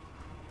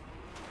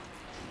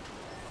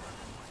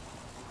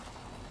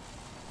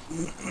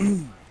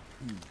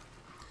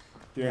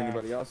 Hear Yeah.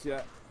 anybody else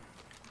yet?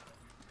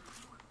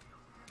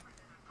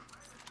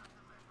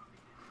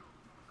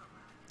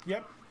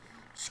 Yep.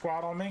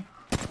 Squad on me.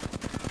 The enemies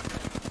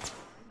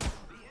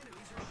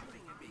are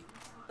shooting at me.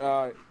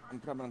 I'm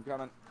coming.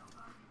 Grappling.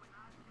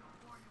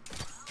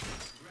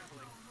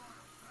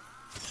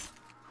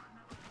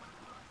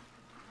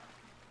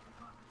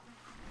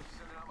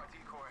 Sending out my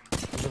decoy.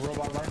 There's a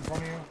robot right in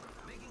front of you.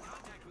 Making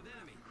contact with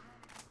enemy.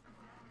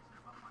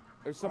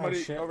 There's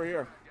somebody shit. over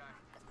here.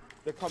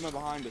 They're coming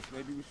behind us.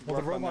 Maybe we should Well,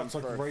 the work on them robot's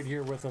like first. right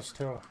here with us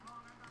too.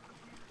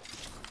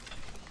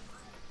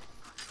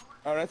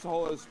 Oh, that's a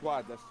whole other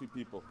squad. That's 2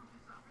 people.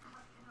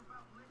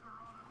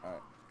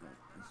 Alright.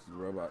 This is a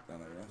robot then,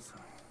 I guess.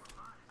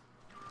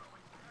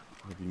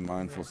 Be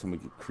mindful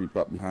somebody could creep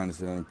up behind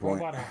us at any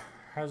point. Robot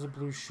has a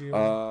blue shield.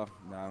 No,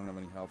 I don't have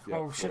any health yet.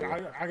 oh shit! for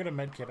you. I got a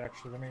med kit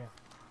actually. Let me.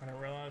 I didn't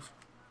realize.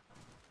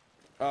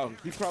 Oh,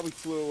 he probably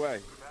flew away.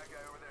 That guy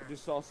over there. I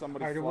just saw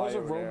somebody Alright, there fly was a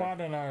over there.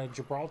 robot and a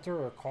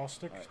Gibraltar or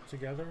caustic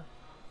together.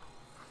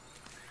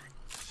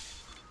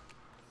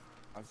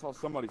 I saw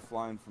somebody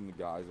flying from the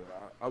guys.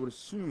 I would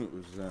assume it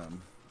was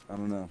them. I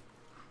don't know.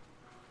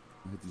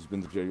 I hit these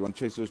bins of Jerry. You want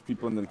to chase those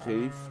people into the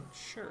cave?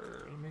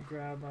 Sure. Let me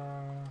grab.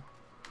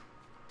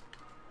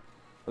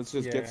 Let's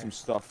just yeah. get some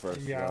stuff first.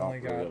 Yeah, I I'll only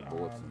really got, have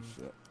bullets and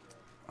shit.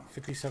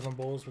 57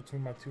 bullets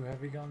between my 2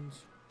 heavy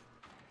guns.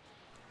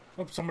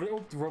 Oh, somebody!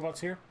 Oh, the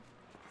robot's here.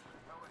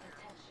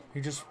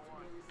 He just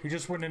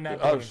went in that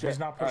Oh, building. shit. He's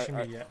not pushing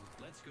Alright, me yet.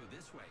 Let's go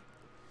this way.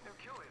 New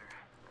kill leader.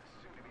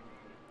 Soon to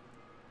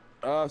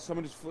be.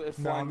 Someone just No,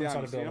 flying I'm down.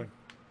 inside You the see 'em?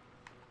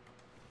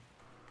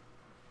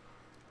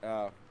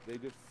 building. They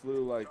just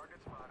flew like Target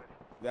spotted.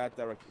 that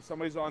direction.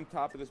 Somebody's on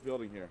top of this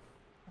building here.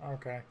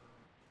 Okay.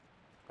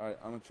 Alright,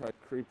 I'm gonna try to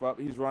creep up.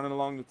 He's running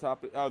along the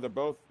top. Oh, they're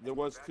both. There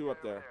was 2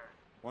 up there.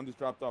 One just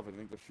dropped off. I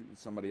think they're shooting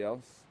somebody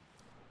else.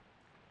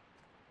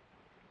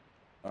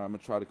 I'm gonna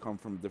try to come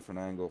from a different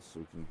angle so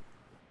we can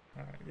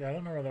Alright. Yeah, I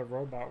don't know where that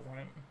robot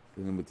went.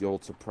 get in with the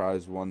old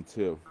surprise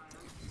 1-2.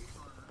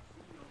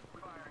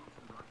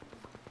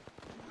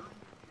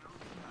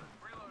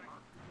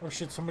 Oh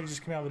shit! Somebody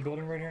just came out of the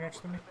building right here next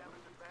to me.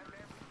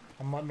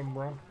 I'm letting him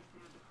run.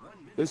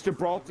 This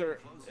Gibraltar,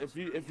 if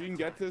you can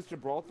get to this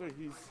Gibraltar,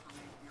 he's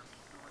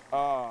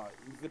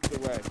he zipped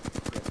away.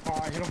 Oh,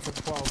 I hit him for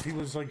 12. He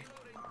was like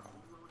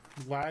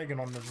lagging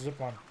on the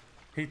zipline.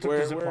 He took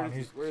Where- the where zipline.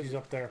 is- where is He's he?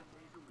 up there.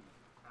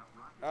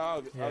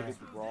 Oh, Yeah. the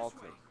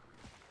Gibraltar.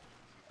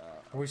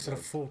 I wasted a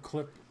full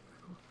clip.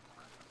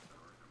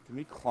 Can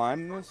we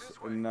climb this?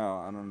 Or no,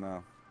 I don't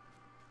know.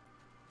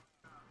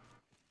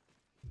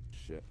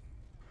 Shit.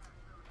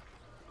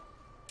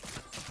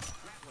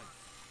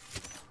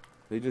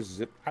 They just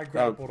zipped. I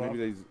grappled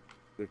maybe up.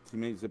 their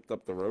teammate zipped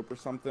up the rope or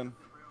something.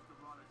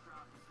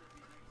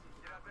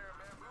 Get out there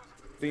and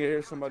bamboozle. I think I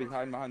hear somebody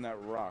hiding behind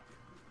that rock.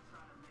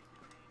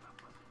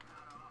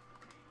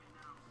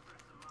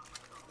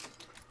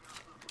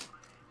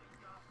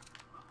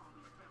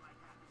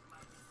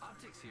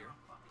 Optics here.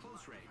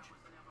 Close range.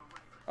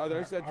 Oh,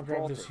 there's that I'll grab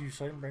Gibraltar. this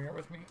U-sight and bring it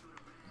with me.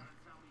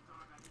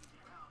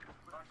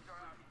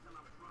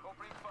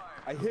 Opening fire.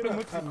 I hit him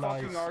with the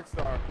Nice. fucking arc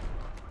star.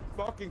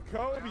 Fucking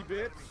Kobe,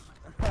 bitch.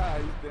 Ah,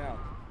 he's down.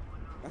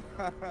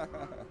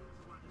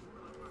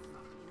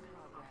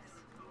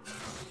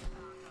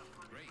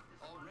 Great.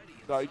 Already.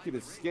 Thought you could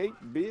escape,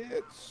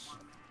 bitch.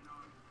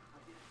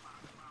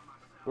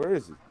 Where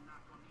is he?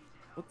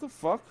 What the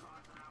fuck?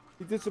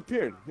 He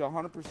disappeared. He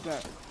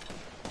 100%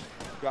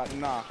 got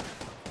knocked.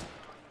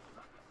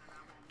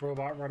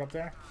 Robot right up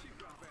there.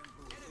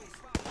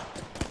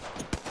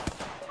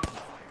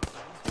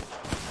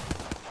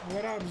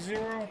 What up,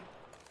 Zero?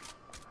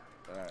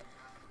 Alright.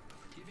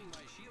 Giving my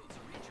shields a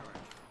recharge.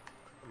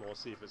 We'll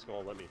see if it's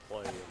gonna let me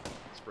play. And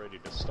it's ready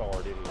to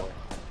start anyway.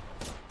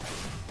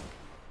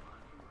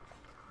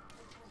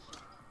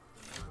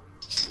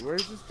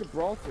 Where's this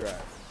Gibraltar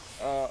at?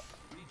 Oh,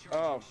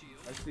 I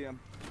see him.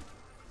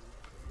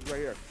 He's right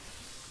here.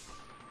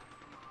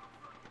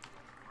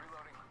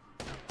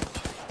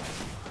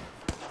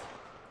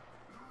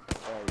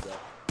 There we go.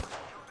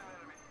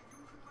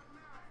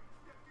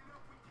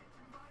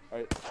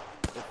 Alright,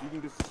 if you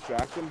can just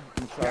distract him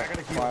and try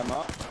to climb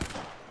up.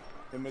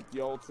 Him with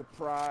the old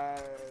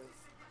surprise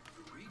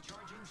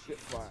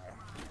Spitfire.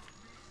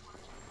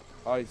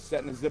 Oh, he's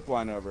setting a zip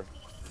line over.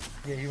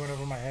 Yeah, he went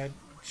over my head.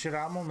 Shit,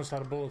 I'm almost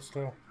out of bullets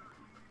still.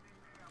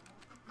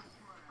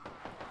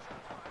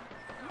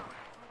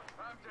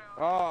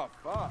 Oh,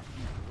 fuck.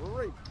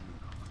 Great.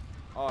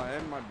 Oh,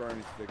 and my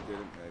burning stick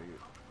didn't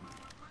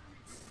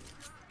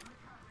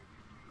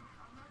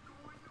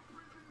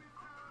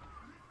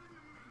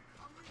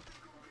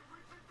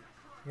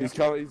make it.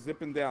 Yep. He's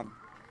zipping down.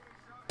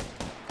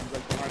 He's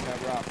like behind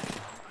that rock. I'm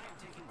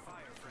taking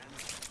fire,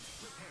 friends.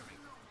 Repairing.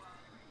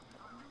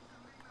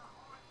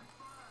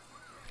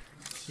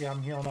 Yeah,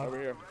 I'm healing up. Over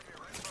here.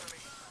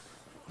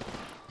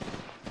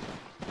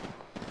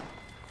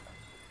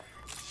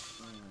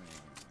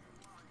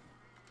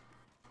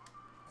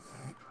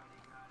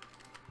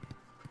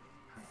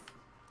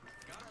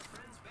 Got our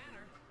friend's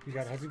banner. You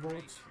got heavy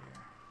bullets?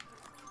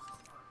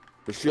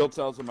 The shield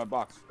cells in my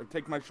box.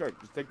 Take my shirt.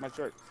 Just take my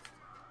shirt.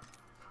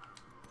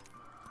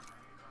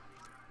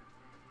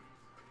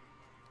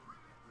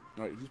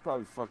 Alright, he's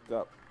probably fucked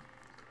up.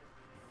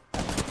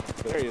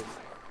 There he is.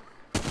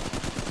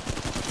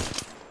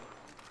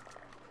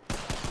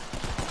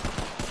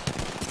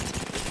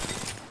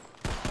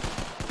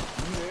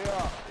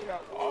 Yeah.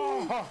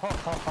 Oh,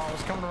 I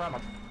was coming around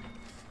to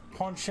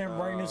punch him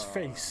right in his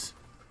face.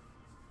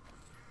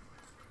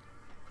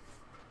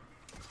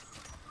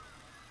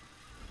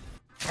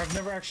 I've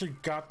never actually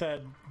got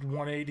that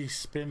 180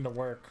 spin to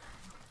work.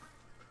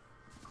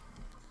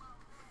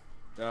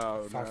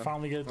 Oh, If I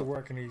finally get it to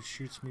work and he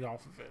shoots me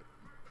off of it.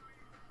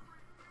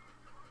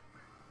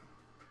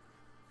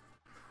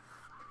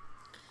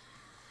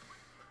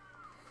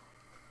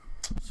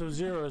 So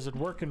Zero, is it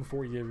working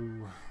for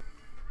you?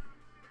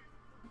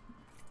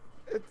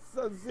 It's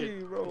a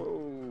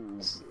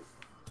zero.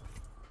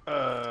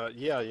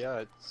 Yeah.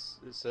 It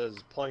says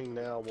playing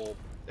now will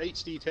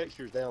HD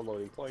textures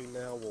downloading. Playing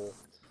now will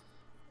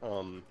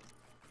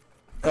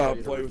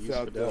Play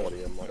without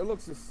fidelity. that. It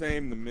looks the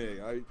same to me.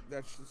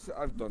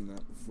 I've done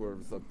that before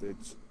with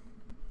updates.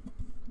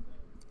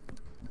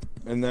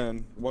 And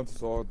then once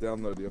it's all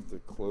downloaded, you have to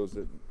close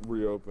it,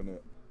 reopen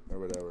it, or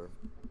whatever.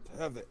 To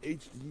have the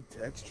HD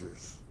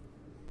textures,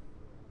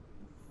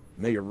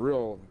 make it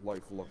real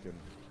life looking.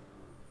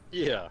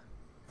 Yeah.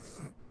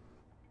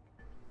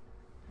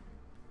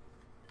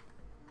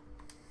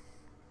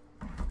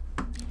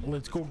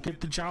 Let's go get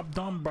the job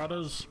done,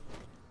 brothers.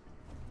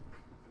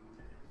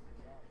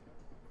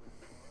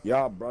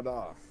 Yeah, brother.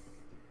 Locked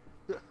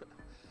and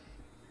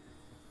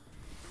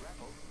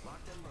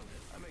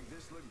loaded. I make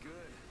this look good.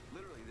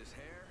 Literally, this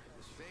hair,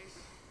 this face.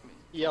 I mean,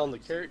 Yeah, on the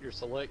character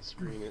select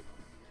screen, it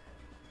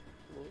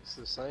looks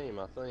the same,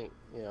 I think.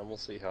 Yeah, we'll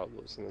see how it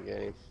looks in the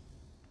game.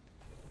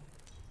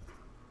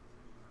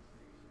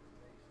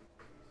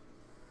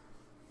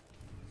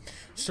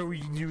 So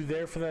you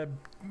there for that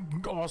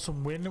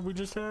awesome win that we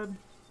just had?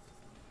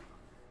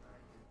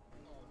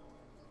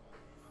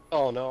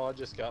 Oh no, I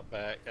just got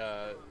back.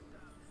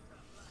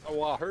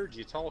 Oh, I heard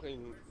you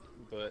talking,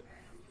 but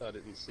I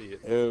didn't see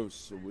it. Oh,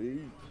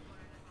 sweet.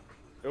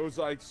 It was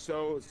like it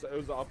was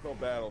an uphill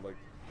battle, like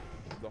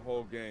the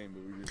whole game.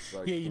 But we just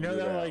like Yeah, you know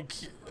blew it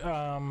that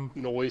out. like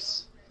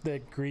Noise.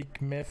 that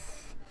Greek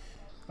myth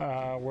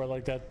where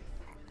like that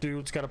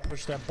dude's got to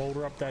push that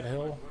boulder up that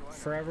hill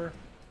forever.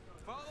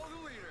 follow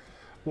the leader.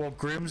 Well,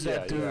 Grimm's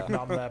that dude, yeah. and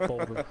I'm that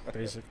boulder,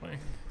 basically.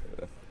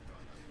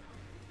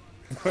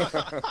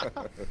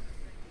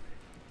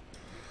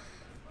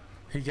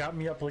 He got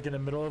me up like in the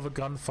middle of a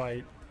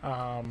gunfight,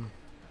 and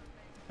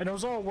it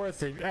was all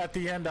worth it. At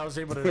the end, I was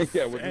able to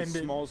Yeah, with end this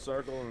it small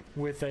circle. And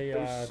with it a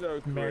was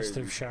so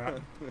mastiff crazy.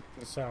 shot.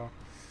 So,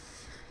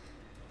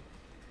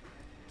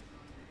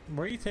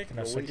 where are you taking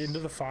us? Like Noise. into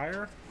the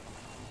fire?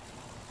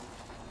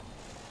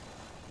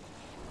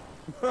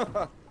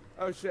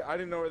 Oh shit! I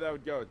didn't know where that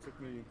would go. It took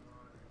me.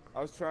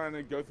 I was trying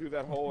to go through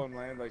that hole and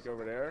land like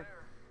over there,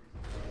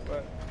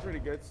 but pretty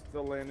good.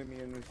 Still landed me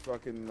in this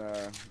fucking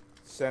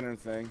center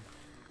thing.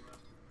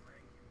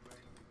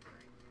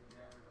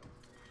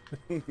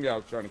 Yeah, I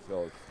was trying to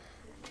kill us.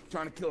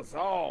 Trying to kill us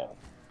all.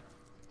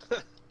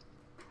 Great.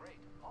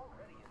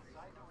 Already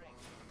inside the ring.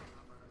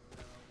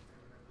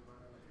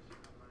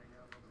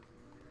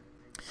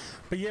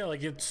 But yeah,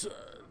 like it's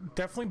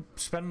definitely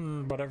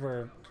spending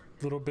whatever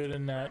little bit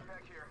in that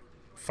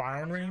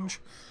firing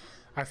range.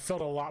 I felt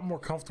a lot more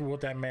comfortable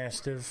with that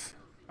Mastiff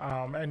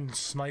and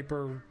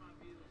sniper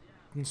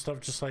and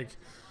stuff, just like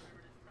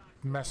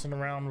messing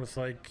around with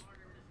like.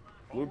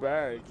 Blue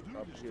bag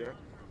up here.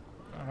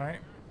 All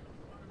right,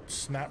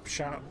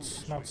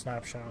 snapshots, not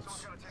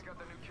snapshots. Gotta take out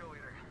the new kill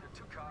leader. They're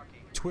too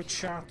cocky. twitch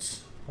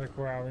shots, like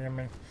where I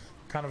mean,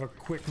 kind of a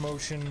quick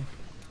motion.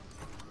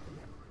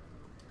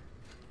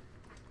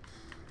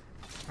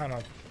 I don't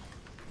know.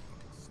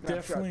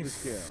 Definitely,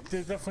 it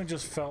definitely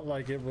just felt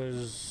like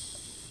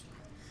it's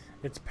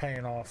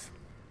paying off.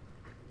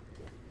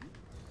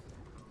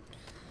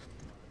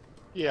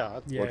 Yeah,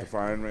 What the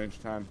firing range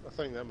time? I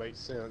think that makes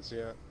sense.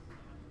 Yeah.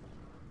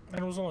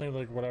 And it was only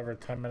like whatever,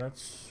 10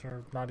 minutes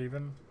or not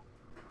even.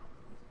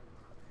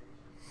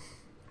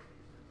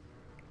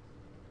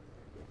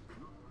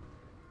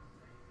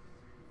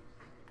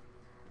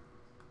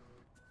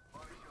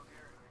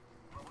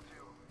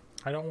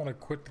 I don't want to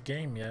quit the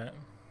game yet.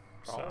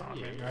 So, I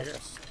mean, I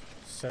guess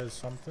says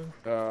something.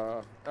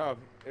 Oh,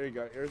 here you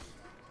go. Here's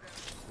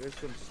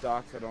some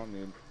stocks I don't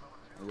need.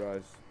 I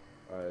realize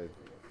I've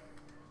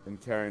been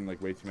carrying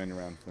like way too many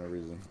around for no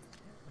reason.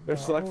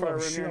 There's select fire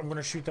in here. I'm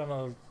gonna shoot down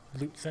a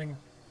loot thing.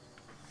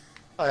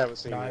 I haven't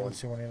seen No, one. I haven't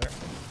seen one either.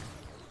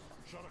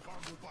 Shut a car,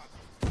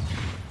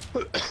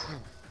 blue box.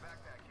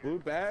 Blue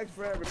bags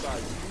for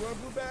everybody. You want a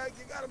blue bag?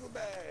 You got a blue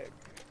bag.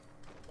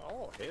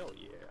 Oh hell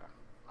yeah!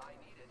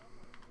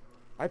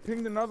 I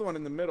pinged another one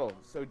in the middle,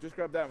 so just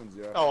grab that one,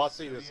 Zero. Oh, I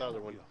see this other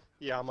one.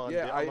 Yeah, I'm on.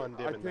 Yeah, I'm I undimming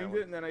that pinged one.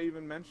 it and then I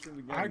even mentioned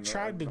it again. I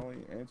tried to only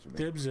answered me.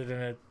 dibs it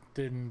and it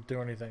didn't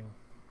do anything.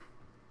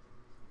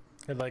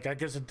 It, like, I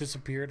guess it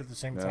disappeared at the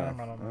same time.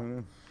 I don't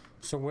know.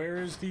 So where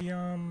is the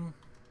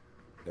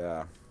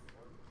Yeah.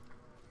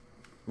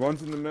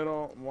 One's in the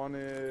middle. One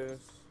is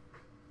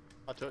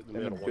I took the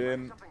in the middle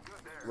bin, one.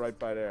 right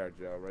by there,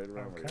 Joe. Right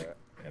around where Okay. you're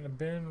at. In a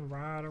bin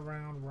right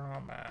around where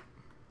I'm at.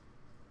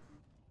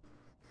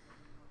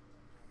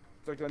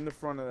 It's like in the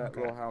front of that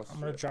little house. I'm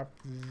gonna shit. drop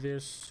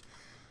this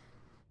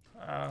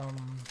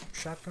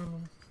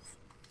shotgun.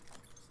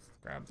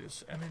 Grab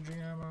this energy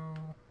ammo.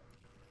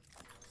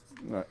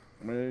 Right,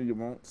 where you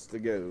want to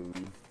go?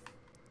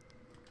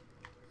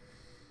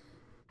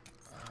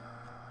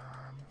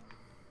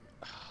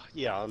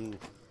 Yeah, I'm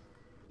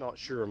not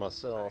sure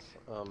myself.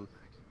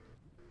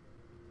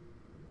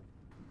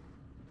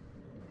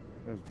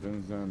 There's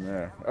bins down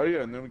there. Oh yeah,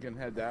 and then we can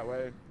head that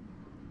way.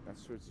 That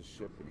sorts of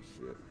shipping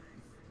shit.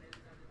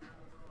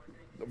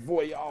 The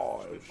voyage.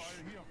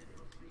 Fire here.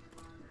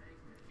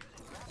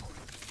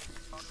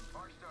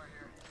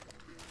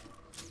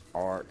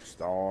 Arc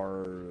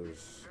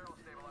stars.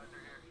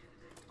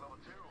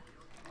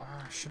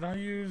 Should I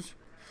use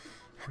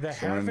the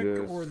Tremendous.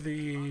 Havoc or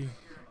the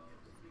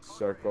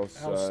Circle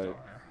sight. L-Star?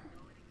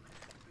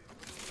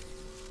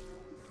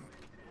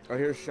 I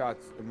hear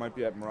shots. It might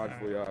be at Mirage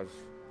Voyage. It's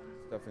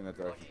definitely in that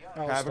direction.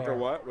 L-Star. Havoc or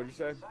what? What'd you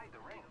say?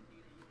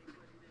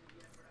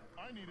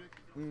 I need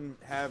it.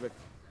 Havoc.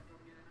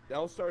 The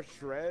L-Star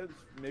shreds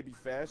maybe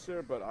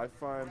faster, but I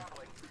find,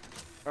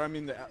 or I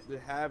mean the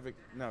Havoc.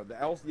 No, the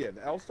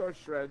L-Star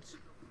shreds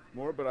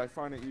more, but I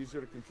find it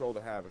easier to control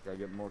the Havoc. I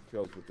get more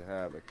kills with the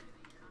Havoc,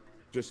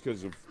 just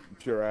because of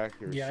pure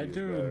accuracy. Yeah, I is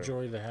do better.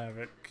 enjoy the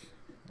Havoc.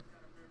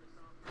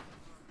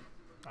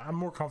 I'm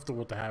more comfortable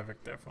with the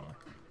Havoc, definitely.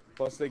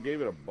 Plus, they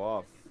gave it a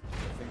buff.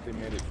 I think they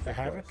made it. The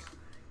Havoc?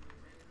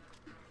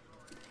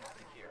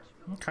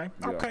 Okay,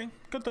 Yeah. okay.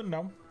 Good to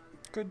know.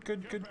 Good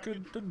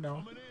to know.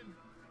 Coming in.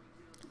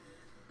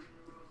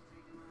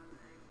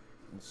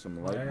 And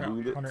some light I got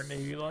bullets.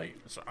 180 light,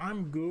 so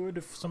I'm good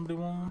if somebody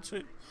wants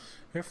it.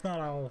 If not,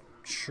 I'll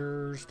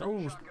sure.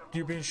 Oh,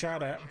 you're being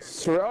shot at.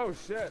 Oh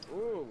shit!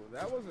 Ooh,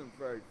 that wasn't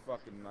very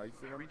fucking nice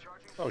of them.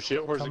 Oh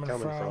shit, where's it coming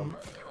from?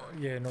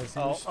 Yeah, northeast.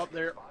 Oh, up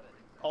there,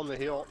 on the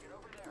hill.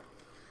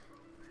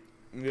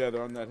 Yeah,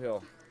 they're on that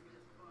hill.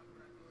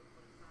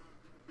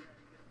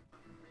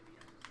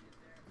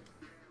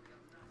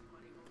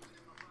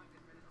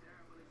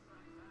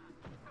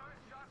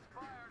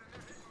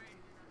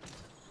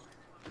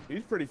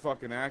 He's pretty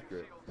fucking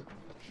accurate.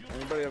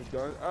 Anybody have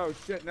guns? Oh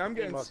shit! Now I'm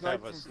getting must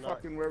sniped have a from snipe.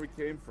 fucking where we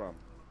came from.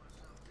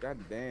 God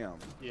damn.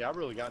 Yeah, I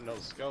really got no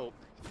scope.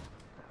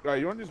 Alright,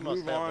 you want to just Must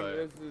move have on? a-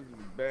 This is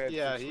a bad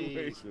Yeah,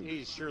 situation.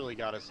 he's surely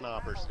got a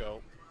sniper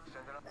scope.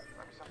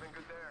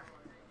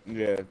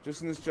 Yeah,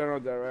 just in this general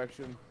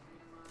direction.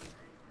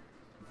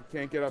 If you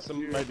can't get up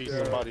here, Maybe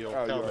somebody will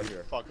oh, come you are and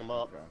here. fuck him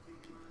up. Okay.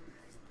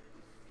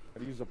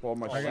 I use up all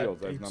my I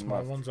shields. got I 8 have none small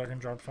left. ones. I can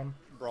drop some.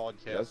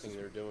 Broadcasting Yes.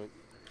 they're doing.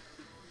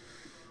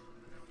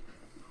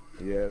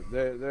 Yeah,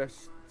 they're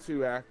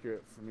too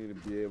accurate for me to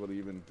be able to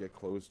even get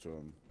close to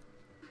them.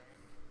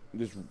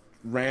 Just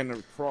ran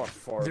across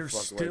far They're as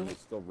fuck still- away, and they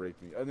still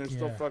raped me. And they're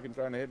still Yeah. fucking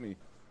trying to hit me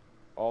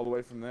all the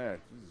way from there.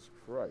 Jesus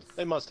Christ.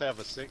 They must have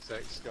a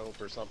 6x scope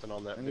or something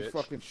on that I need bitch.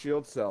 fucking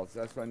shield cells.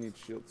 That's why I need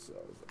shield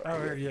cells.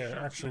 Oh, here, yeah,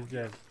 actually,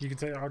 yeah. You can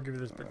take. I'll give you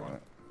this big one.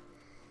 Alright.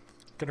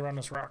 Get around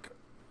this rock.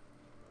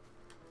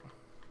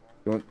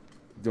 You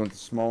want the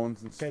small ones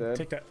Okay, instead?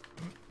 take that.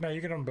 No,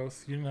 you get on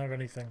both. You didn't have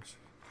any things.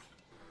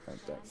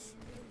 Alright, thanks.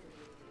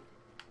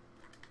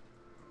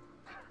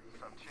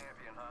 Some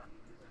champion, huh?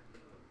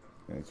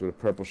 Thanks. With a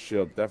purple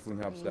shield,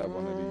 definitely helps to have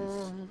one of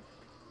these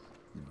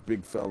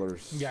big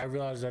fellers. Yeah, I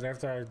realized that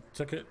after I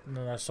took it, and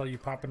then I saw you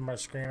pop in my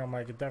screen. I'm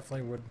like, it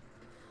definitely would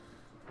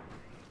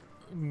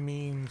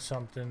mean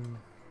something.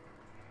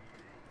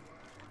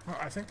 Oh,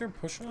 I think they're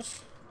pushing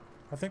us.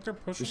 I think they're The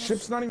pushing us.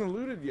 ship's not even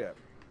looted yet.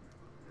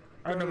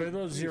 Oh, no, Go to but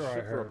those the zero I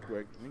ship real heard.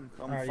 quick. You can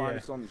come Alright, find yeah.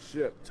 us on the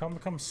ship. Tell them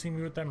to come see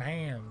me with them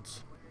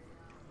hands.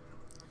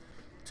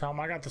 Tell them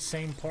I got the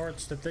same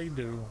parts that they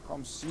do.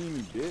 Come see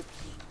me, bitch.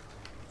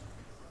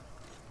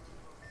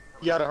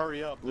 You gotta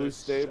hurry up. Blue This,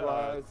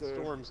 stabilizer.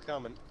 storm's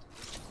coming.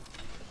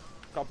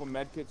 Couple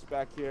med kits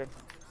back here.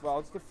 Well,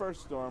 it's the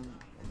first storm.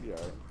 We'll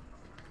be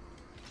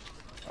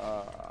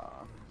alright.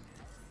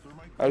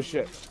 Oh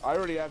shit! I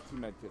already have 2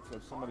 med kits. So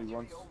if somebody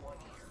wants,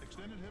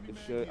 Extended heavy it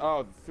mag should. here.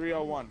 Oh,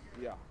 301.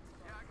 Yeah. I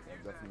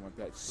definitely want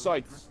that.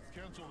 Sights.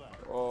 Cancel that.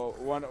 Oh,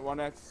 one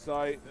X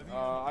sight.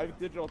 I have a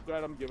digital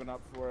threat. I'm giving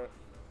up for it.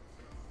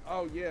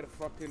 Oh yeah, the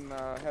fucking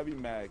heavy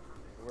mag.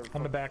 Where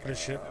On the back of the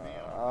ship.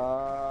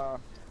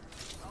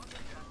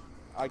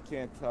 I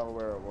can't tell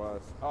where it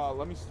was. Oh,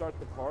 let me start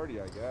the party,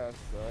 I guess.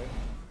 Right?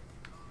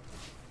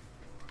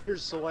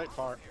 Here's select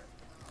part.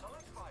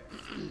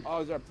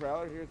 Oh, is there a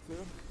prowler here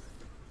too?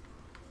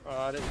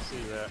 I didn't see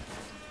that.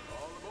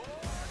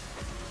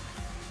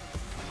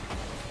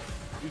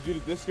 You do the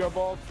disco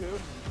ball too? You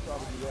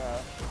probably do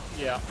that.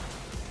 Yeah.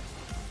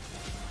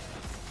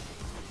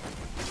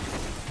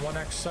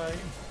 1X site.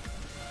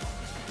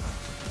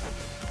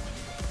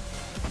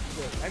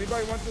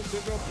 Anybody want this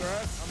digital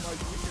threat? I'm like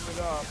picking it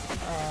up.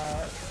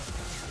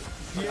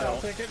 Yeah,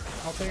 I'll take it.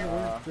 I'll take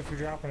it if you're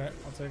dropping it.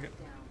 I'll take it.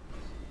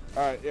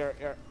 Alright, here,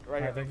 right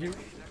Alright, here. thank you.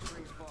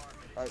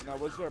 Alright, now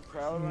was there a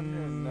prowler on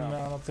here? No,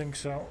 I don't think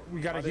so.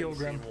 We got a I heal, didn't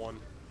see Grim. one.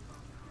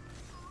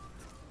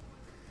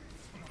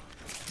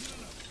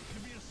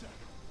 Give me a sec.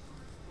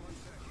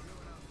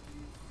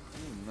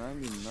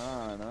 99,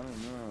 I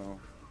don't know.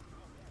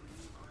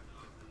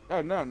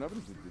 Oh no, nobody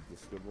did the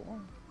disco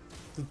ball.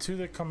 The 2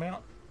 that come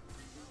out.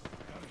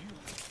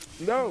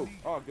 No!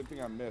 Oh, good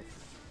thing I missed.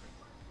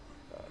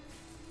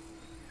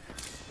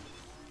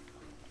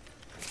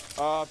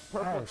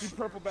 Purple, Oh, 2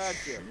 purple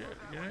bags here.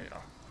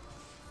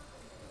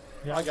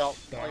 Yeah, I got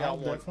I'll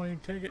one. definitely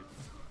take it.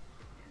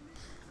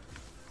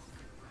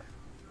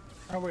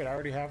 Oh wait, I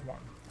already have one.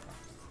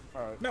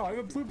 Alright. No, I have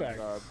a blue bag.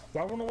 God.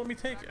 Why won't it let me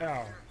take?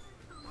 Oh.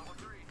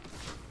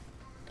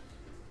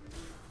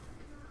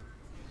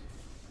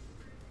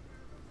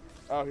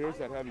 Oh, here's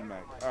that heavy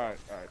mag. Alright.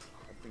 I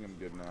think I'm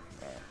good now.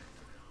 Alright.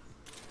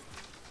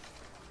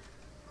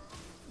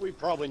 We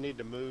probably need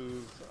to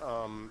move.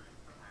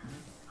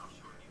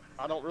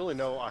 I don't really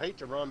know. I hate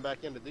to run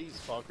back into these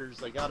fuckers.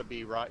 They gotta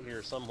be right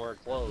here somewhere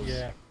close.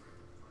 Yeah.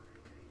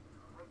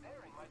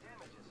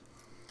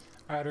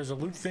 Alright, there's a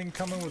loot thing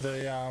coming with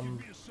a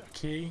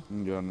key.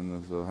 I'm going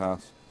in this little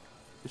house.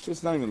 It's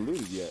just not even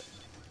looted yet.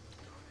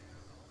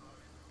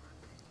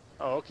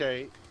 Oh,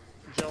 okay.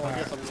 Joe, I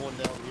guess I'm going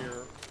down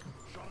here.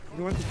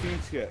 You went to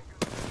Phoenix yet?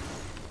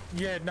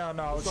 Yeah, no,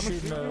 I was Someone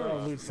shooting shooting a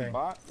you? loot thing.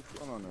 Bot? What's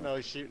going on there? No,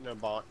 he's shooting a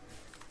bot.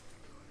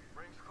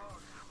 Rings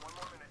close. 1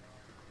 more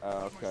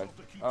minute. Okay.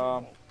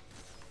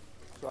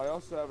 So I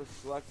also have a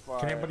select fire.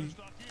 Can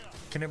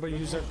anybody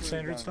use that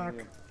standard stock?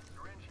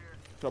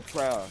 So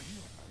prowler.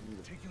 I need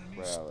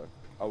a prowler.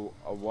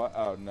 A what?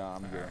 Oh no,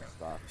 I'm getting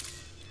stock.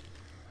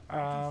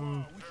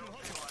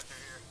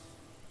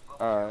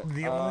 Alright.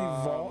 The only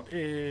vault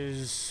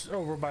is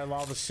over by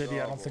Lava City.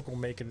 I don't think we'll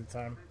make it in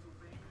time.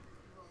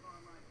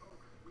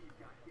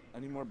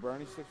 Any more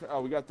Bernie sticks?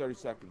 Oh, we got 30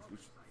 seconds. We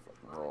should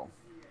fucking roll.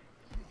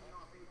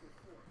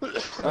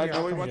 I'll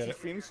Joey come wants get a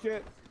it. Phoenix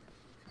kit?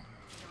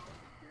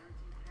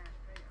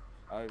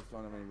 I just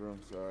don't have any room,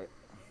 sorry.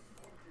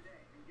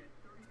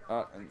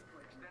 And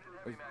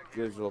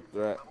digital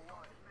threat.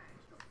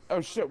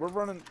 Oh shit, we're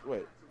running.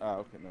 Wait. Ah,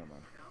 okay, never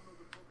mind.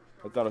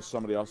 I thought it was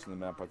somebody else in the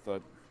map. I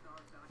thought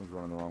I was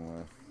running the wrong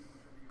way.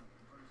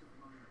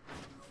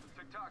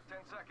 THICC, 10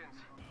 seconds.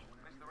 At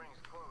least the ring's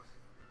close.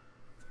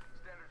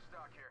 Standard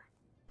stock here.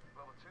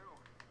 Level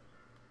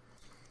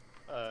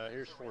 2.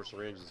 Here's 4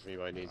 syringes if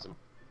anybody needs them.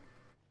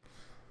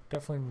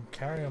 Definitely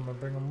carry them and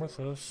bring them with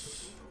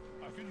us.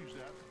 I can use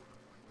that.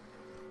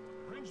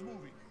 Rings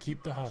moving.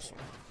 Keep the hustle.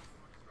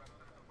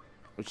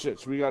 Oh shit,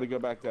 so we gotta go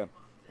back then.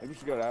 Maybe we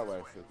should go that way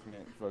so we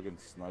can't fucking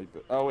snipe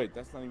it. Oh wait,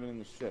 that's not even in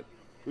the shit.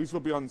 At least we'll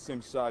be on the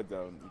same side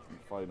though, and we can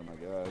fight them, I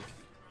guess.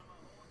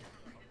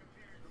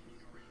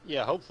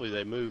 Yeah, hopefully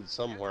they moved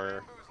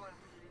somewhere.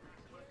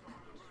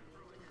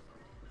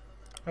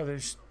 Oh,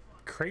 there's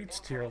crates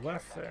to your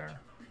left there.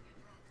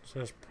 So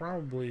there's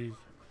probably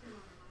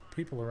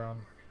people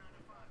around.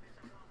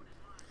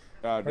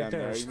 Oh, Right down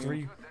there, there's you 3.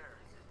 mean?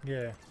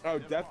 Yeah. Oh,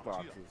 death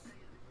boxes.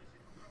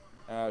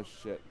 Oh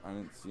shit, I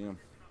didn't see them.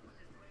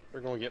 We're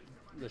gonna get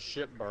the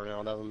ship burn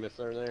out of them if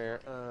they're there.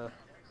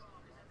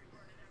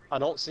 I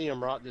don't see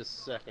them right this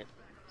second,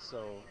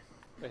 so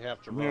they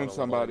have to I'm run hearing a little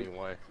somebody.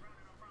 anyway.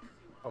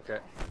 Okay.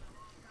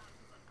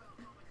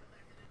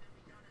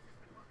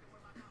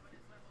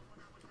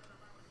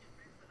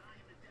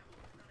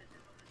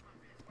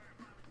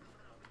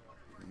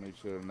 Make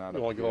sure they're not You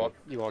up want to here. go up?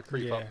 You want to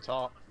creep Yeah. up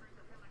top?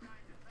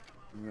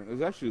 Yeah,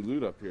 there's actually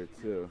loot up here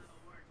too.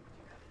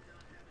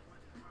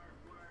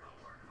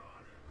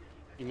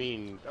 You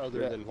mean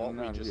other Yeah, than what we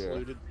not just here.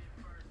 looted?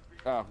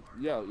 Oh,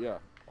 yeah,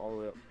 all the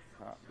way up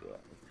top. Yeah,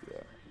 let's do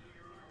that.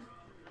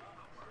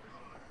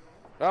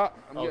 Ah,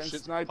 I'm Oh, getting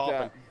shit's sniped popping.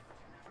 at.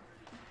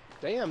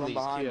 Damn, From these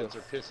behind kids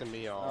us. are pissing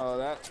me off. Oh,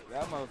 that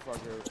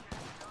motherfucker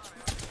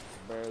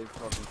barely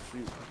fucking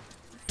shoot.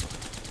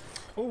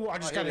 Oh, I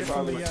just I got hit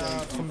hit him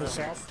from the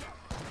south.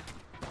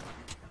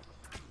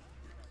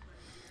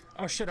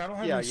 Oh shit, I don't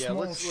have Yeah, any yeah. small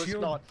Let's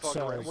shield not fuck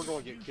around. cells. We're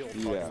gonna get killed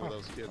Yeah. fucking with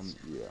those kids.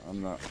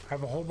 I'm not. I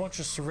have a whole bunch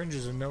of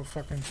syringes and no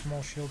fucking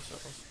small shield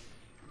cells.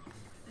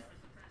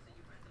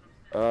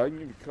 I can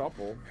give you a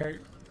couple. Hey,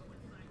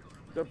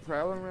 They're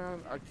prowling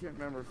around. I can't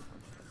remember.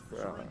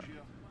 Syringe here.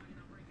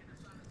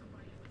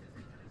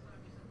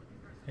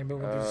 anybody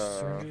with these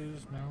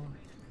syringes? No.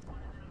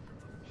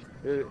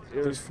 It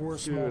There's was 4 two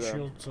small of them.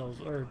 shield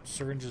cells or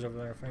syringes over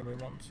there if anybody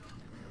wants.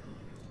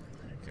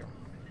 Thank you.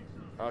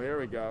 Oh, here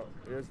we go.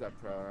 Here's that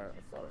prowler.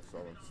 I thought I saw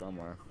them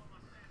somewhere.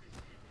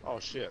 Oh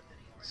shit.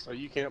 So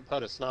you can't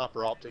put a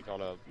sniper optic on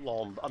a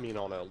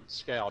on a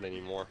scout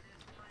anymore.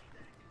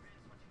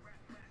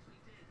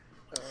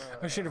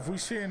 Oh shit, if we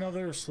see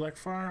another select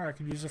fire, I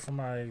could use it for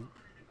my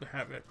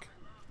Havoc.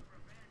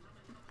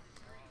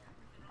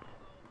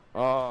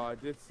 Oh, I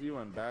did see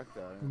one back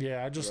there.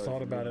 Yeah, I just Yeah, thought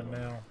you about it need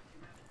one. now.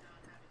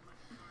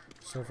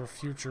 So for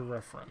future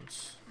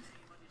reference.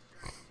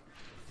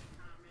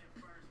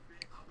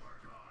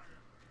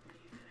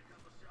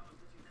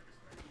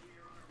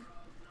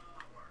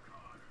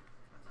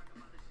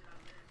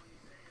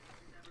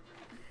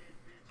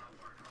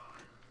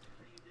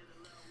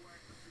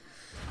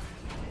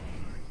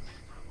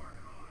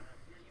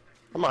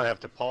 I might have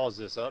to pause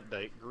this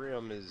update.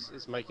 Grim is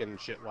making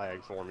shit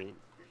lag for me.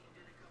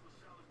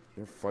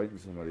 They're fighting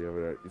somebody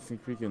over there. You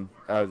think we can?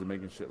 Oh, is it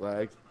making shit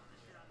lag?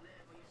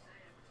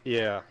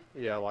 Yeah,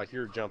 yeah, like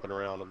you're jumping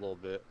around a little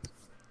bit.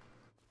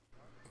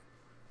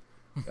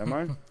 Am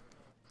I?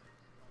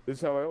 This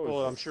is how I always.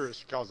 Well, I'm sure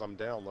it's because I'm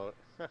downloading.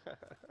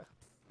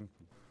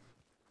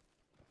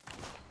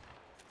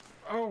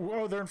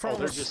 Oh, they're in Oh, front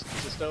they're of us.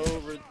 just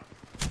over.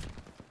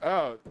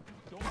 Oh,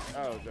 they're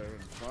in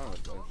front of us.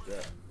 Oh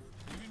shit.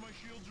 Give me my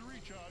shields to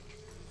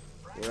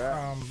recharge. Where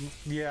at?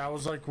 Yeah, I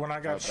was like, when I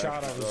got back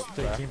shot, to the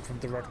they back. came from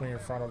directly in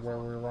front of where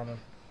we were running.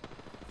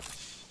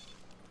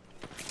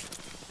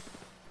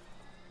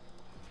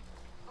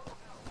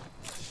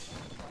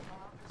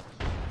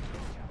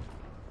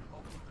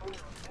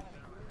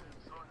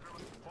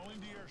 Calling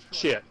the airstrike.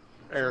 Shit,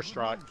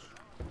 airstrike.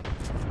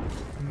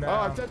 No, Oh,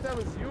 I thought that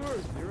was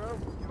yours, Zero.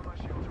 Give my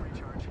shield to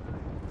recharge.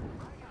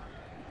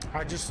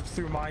 I just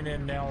threw mine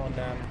in now and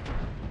then.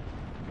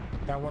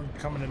 That one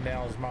coming in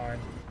now is mine.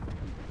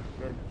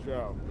 Good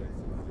job.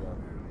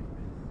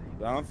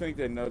 I don't think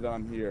they know that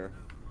I'm here.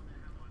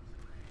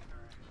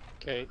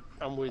 Okay,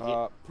 I'm with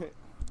you.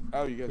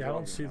 Oh, you guys. Yeah, I are don't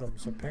here see now. them,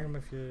 so ping them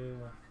if you...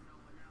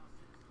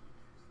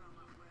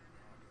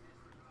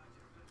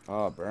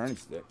 Oh, burn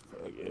stick.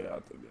 Oh, yeah,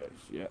 I'll take that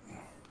shit.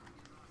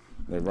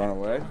 They run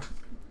away?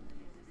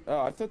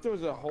 Oh, I thought there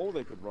was a hole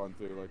they could run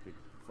through, like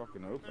a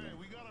fucking Hey, opening.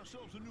 we got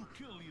ourselves a new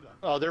kill leader.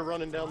 Oh, they're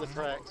running down the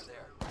tracks.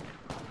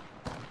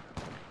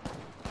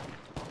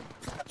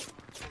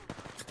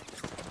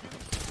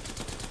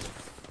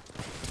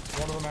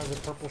 One of them has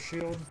a purple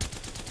shield.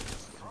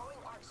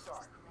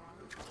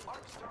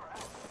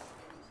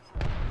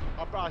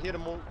 I hit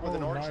him with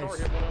an Oh, arc star. nice.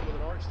 Hit one of them with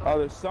an arc star. Oh,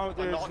 knocked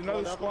there's one another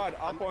of them. squad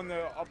up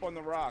on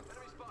the rock.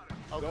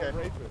 Okay. Don't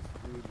rape us,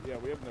 dude. Yeah,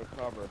 we have no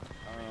cover.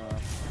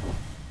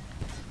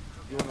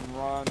 You want to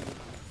run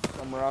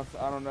somewhere else?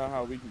 I don't know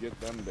how we can get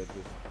them bitches.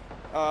 We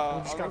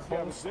just got Unless we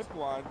have a post. zip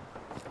line.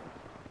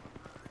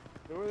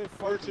 Who are they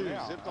Where fighting to?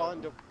 now?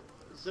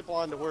 Zip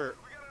line to where?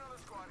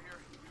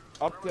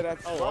 Up to that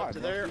Oh, squad. up to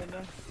there? Nothing in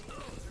there?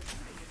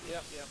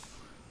 Yep,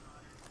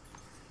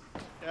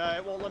 yep.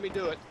 It won't let me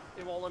do it.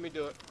 It won't let me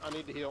do it. I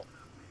need to heal.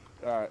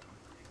 All right.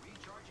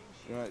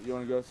 You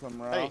want to go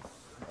somewhere Hey.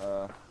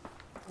 else?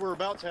 We're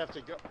about to have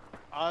to go.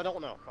 I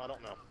don't know.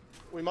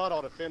 We might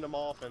ought to fend them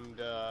off and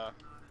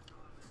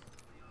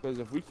Because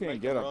if we can't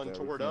make get them up run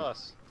there, we toward can't.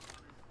 us.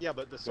 Yeah,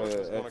 but the So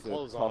circle's going to it's a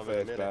close on them in a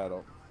tough-ass minute.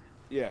 battle.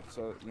 Yeah,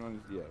 so you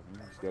want to, we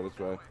just go this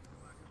way.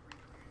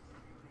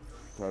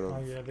 Try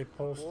Oh to, yeah, they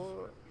post.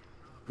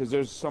 because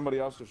there's somebody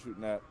else they're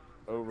shooting at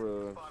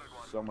over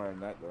somewhere in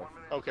that direction.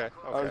 Okay,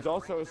 There's okay.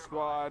 also a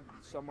squad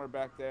somewhere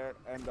back there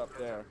and up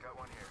there.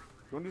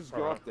 You want to just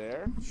go Alright. up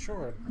there?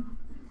 Sure.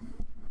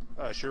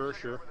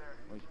 Sure.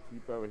 Like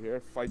keep over here,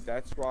 fight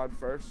that squad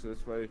first. So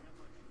this way,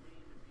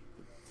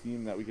 the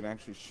team that we can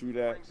actually shoot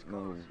at, and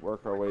then we'll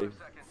work our way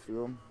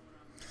through them.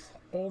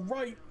 All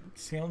right,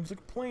 sounds like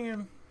a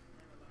plan.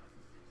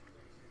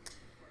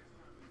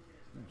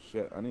 Oh,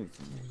 shit, I need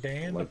some.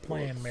 Dan the light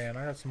plan, bullets. man.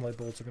 I got some light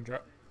bullets I can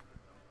drop.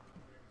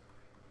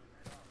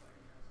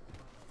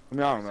 I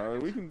mean, I don't know.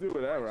 We can do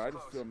whatever. I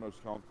just feel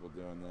most comfortable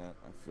doing that.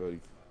 I feel like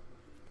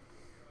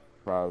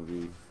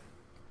probably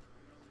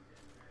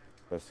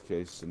best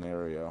case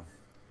scenario.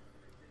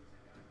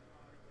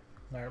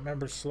 Now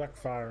remember, select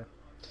fire.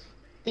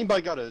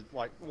 Anybody got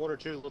like 1 or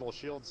 2 little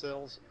shield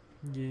cells?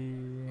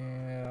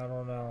 Yeah, I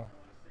don't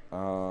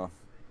know.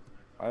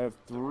 I have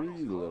 3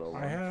 little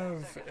ones. I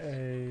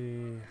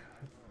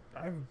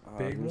have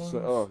big here's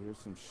ones. here's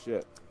some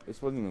shit.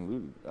 This wasn't even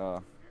looted.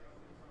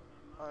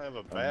 I have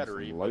a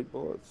battery, Some but light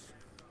bullets.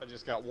 I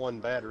just got 1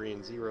 battery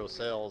and 0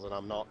 cells, and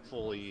I'm not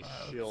fully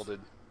shielded.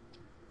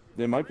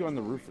 They might be on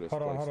the roof of this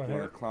Hold on, place. hold on Do you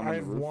here. wanna climb I on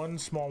have the roof? one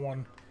small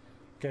one.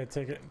 Okay,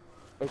 take it.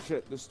 Oh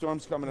shit, the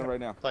storm's coming in right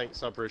now.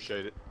 Thanks, I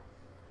appreciate it.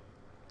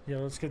 Yeah,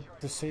 let's get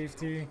the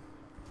safety.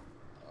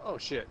 Oh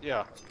shit,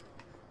 yeah.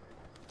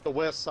 The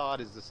west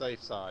side is the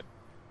safe side.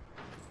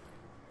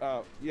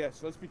 Oh, yeah,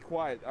 so let's be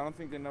quiet. I don't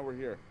think they know we're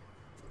here.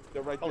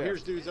 They're right Oh, there.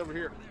 here's dudes over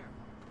here.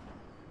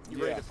 You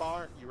Yeah. ready to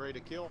fire? You ready to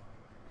kill?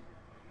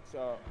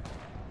 So,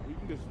 we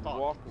can just Fuck.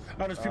 walk.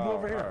 Oh, there's people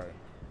over here. Alright.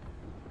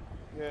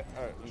 Yeah,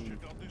 alright.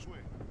 Check out this way.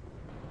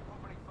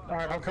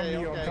 Alright, I'm coming to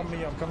you, I'm coming to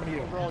you, I'm coming to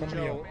you. Over I'm on coming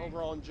to Joe, you.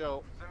 over on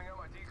Joe. Sending out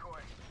my decoy.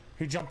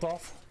 He jumped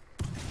off.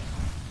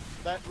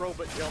 That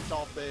robot jumped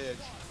off the edge.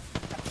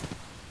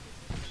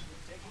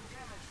 Taking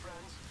damage,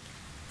 friends.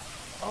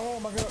 Oh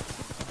my god.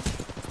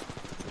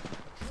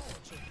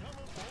 It's a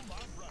cover for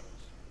my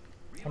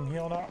brothers. I'm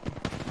healing up.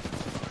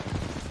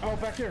 Oh,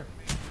 back here.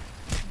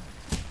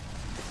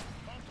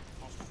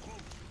 Hostile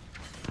close.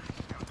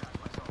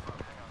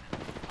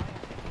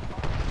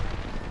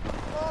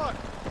 What?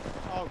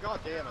 Oh, god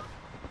damn it.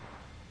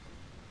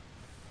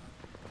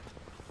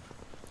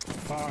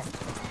 Fuck.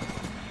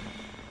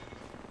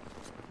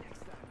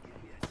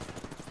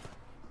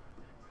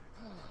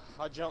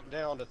 I jumped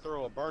down to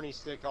throw a Bernie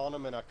stick on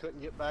him, and I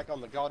couldn't get back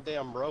on the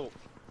goddamn rope.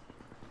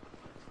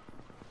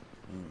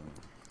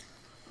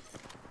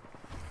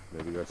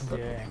 Maybe got stuck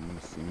Yeah. in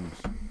the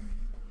seams.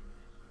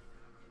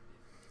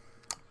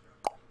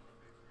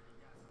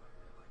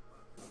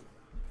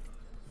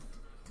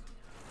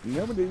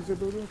 Nowadays,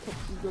 everybody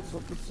got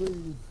something to say.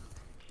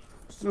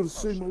 Still the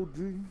same old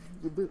dream,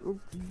 the bit of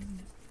dream.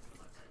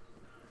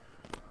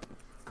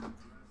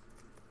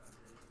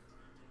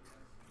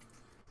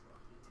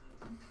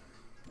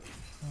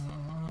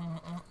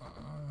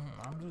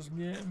 I'm just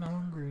getting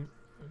hungry.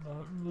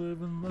 Not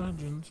living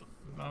legends.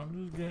 I'm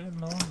just getting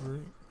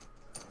hungry.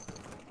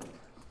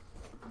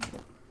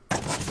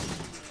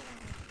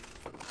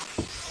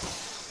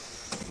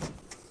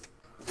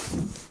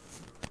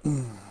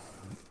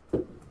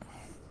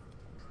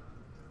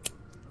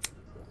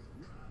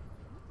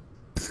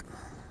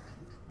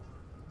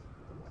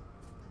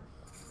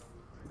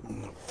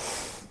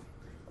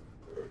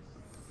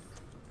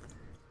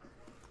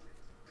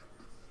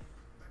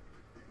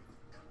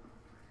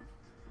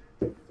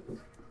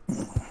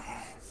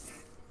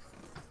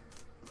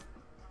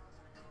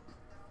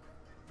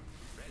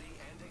 Ready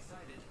and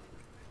excited.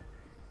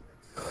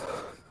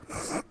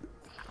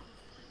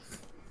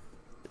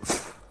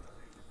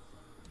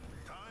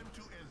 Time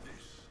to end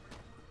this.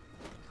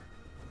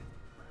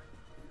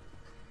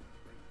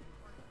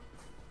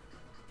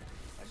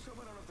 I just hope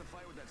I don't have to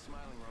fight with that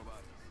smiling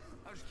robot.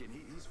 I'm just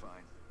kidding. He's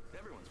fine.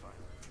 Everyone's fine.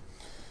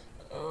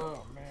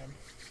 Oh man.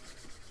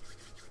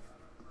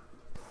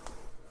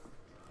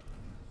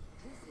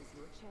 This is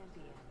your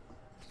champion.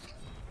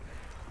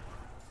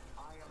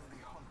 I am the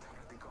hunter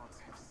the gods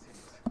have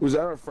sent. Was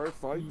that our first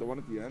fight? The one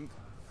at the end?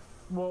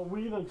 Well,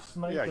 we like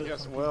sniped. Yeah, I at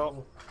guess, some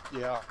well,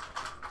 people. yeah.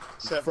 The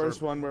Except first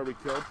for, one where we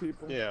killed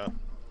people? yeah.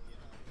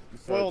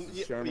 Besides Well,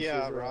 the skirmishes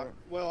yeah, or right. whatever?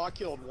 Well, I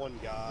killed one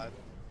guy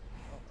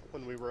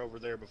when we were over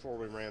there before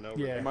we ran over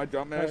Yeah. there. Am I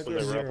dumbass? When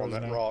they were up on Zeros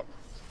that now. rock.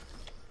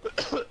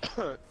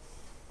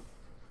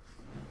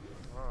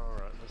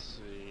 Alright, let's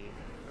see.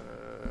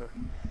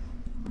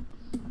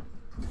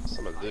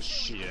 Some of this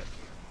shit.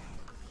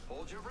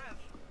 Hold your breath.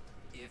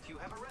 If you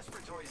have a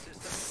respiratory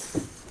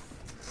system.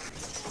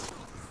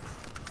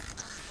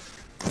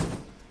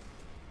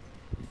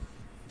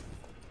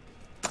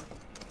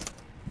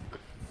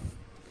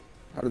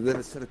 How did that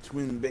a set of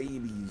twin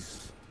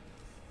babies?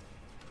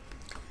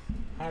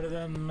 How did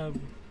that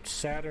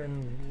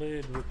Saturn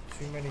lid with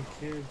too many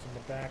kids in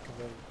the back of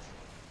the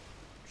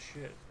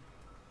shit?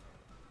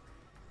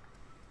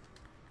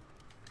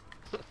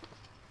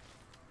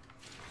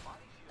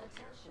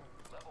 Attention.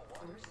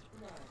 First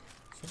blood.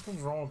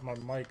 Something's wrong with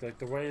my mic. Like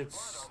the way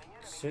it's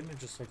sitting, it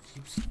just like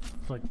keeps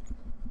like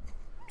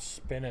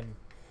spinning.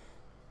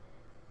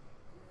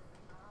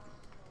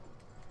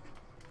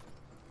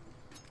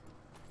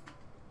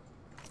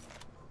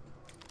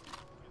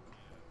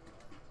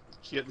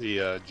 Did you get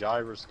the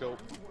gyroscope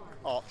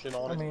option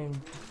on I it?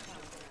 mean,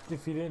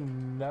 if you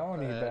didn't know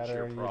any That's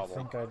your better, you'd problem.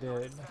 think I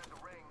did.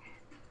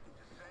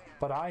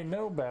 But I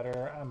know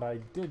better, and I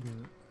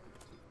didn't.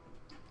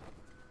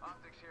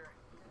 Optics here.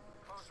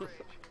 Close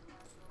range.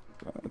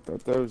 I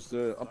thought that was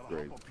the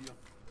upgrade. Up here.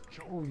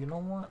 Show. Oh, you know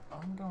what?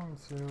 I'm going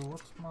to.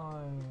 What's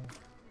my?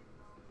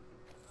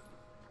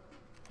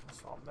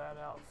 Swap that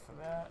out for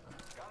that.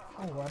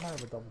 Oh, I might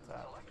have a double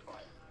tap.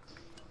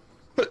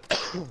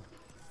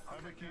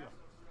 Havoc here.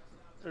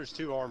 There's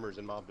 2 armors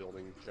in my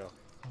building, Joe.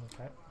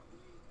 Okay.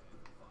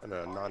 And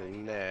a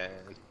 99.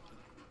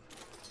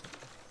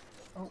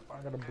 Oh,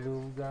 I got a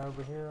blue guy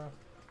over here.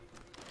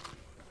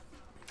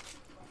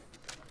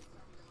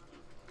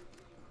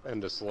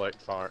 And a select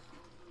fire.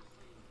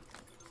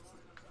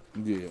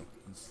 Yeah.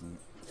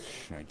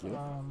 Thank you.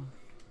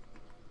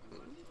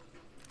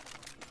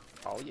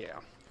 Oh yeah.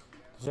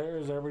 Is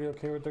everybody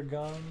okay with their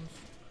guns?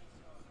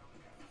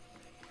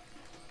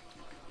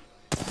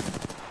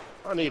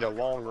 I need a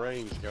long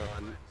range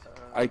gun.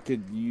 I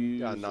could use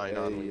got a 9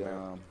 on me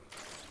now.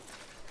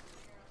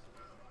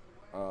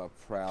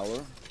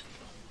 Prowler.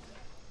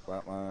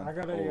 Flatline. I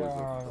got always a looking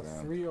for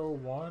them.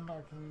 301 I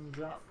can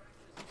drop.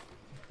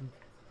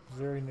 Does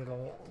there need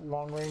a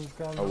long range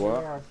gun? A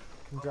what? There? I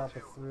can drop a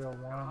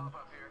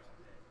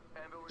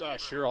 301.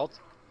 Sure, I'll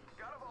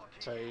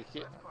take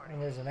it.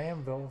 And there's an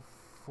anvil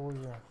for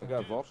you. I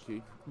got a vault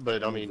key.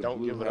 But I Use mean, the don't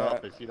blue give it hat.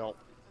 up if you don't.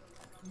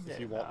 If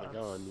you want the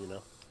gun, you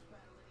know.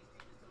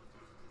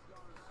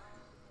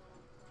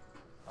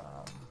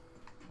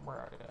 Where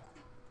are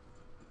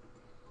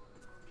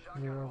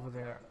you? You're over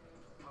there.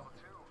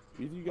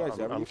 Either you guys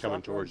ever I'm use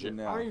coming shotguns towards or you.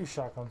 now? I use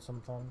shotgun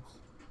sometimes.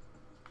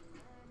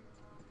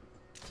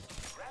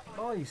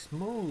 Nice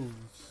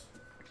moves.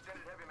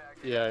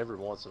 Yeah, every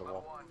once in a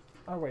while.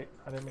 Oh wait,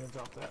 I didn't mean to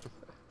drop that.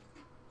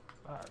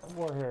 Alright,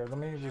 we're here. Let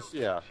me just.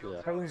 Yeah, yeah.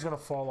 Everything's gonna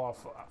fall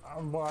off.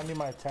 Well, I need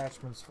my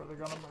attachments for the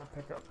gun I'm gonna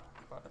pick up.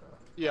 But,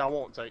 Yeah, I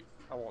won't take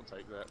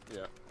that.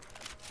 Yeah.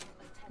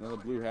 Another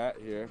blue hat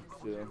here.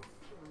 Too.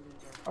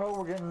 oh,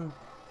 we're getting.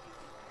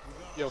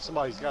 Yo,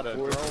 somebody's got a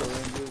 4 drone.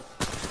 syringes.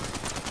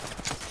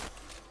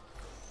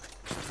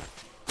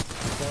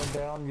 Going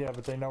down. Yeah,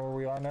 but they know where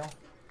we are now.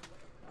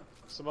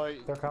 Somebody.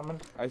 They're coming.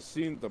 I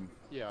seen them.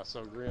 Yeah,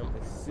 so Grim.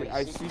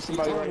 I see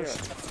somebody right here.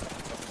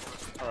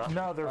 Alright.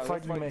 No, they're They're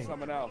fighting me.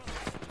 someone else.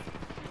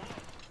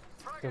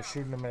 They're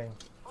shooting at me.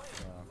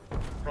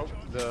 Broke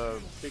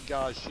the big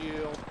guy's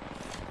shield.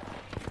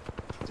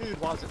 Dude,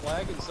 why is it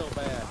lagging so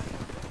bad?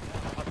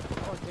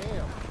 Oh,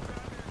 damn.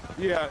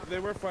 Yeah, they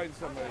were fighting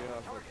somebody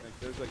else, I think.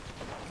 There's like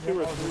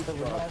 2 or 3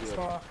 spots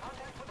here.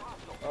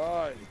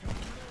 Alright.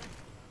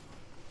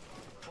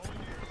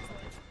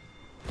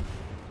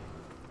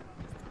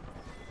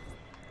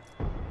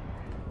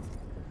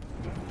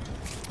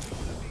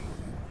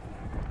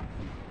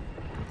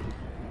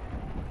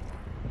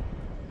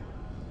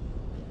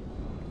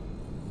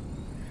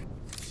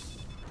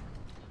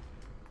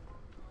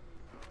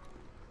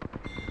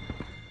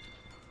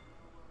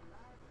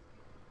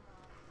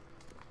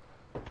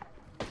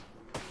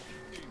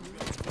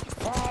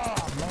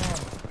 Ah, man.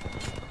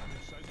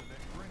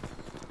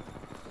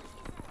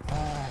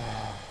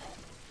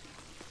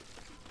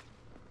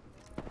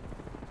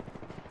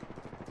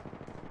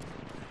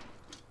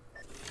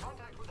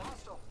 Contact with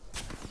hostile.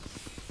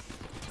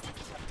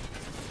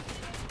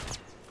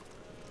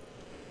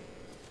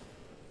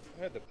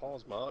 I had to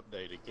pause my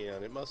update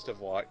again. It must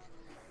have I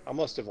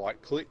must have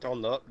clicked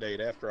on the update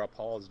after I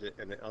paused it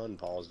and it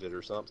unpaused it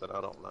or something.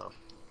 I don't know.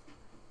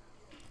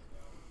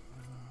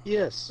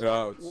 Yes.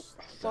 Oh, Well, it's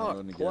fuck,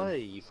 downloading play,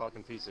 again. you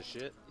fucking piece of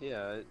shit.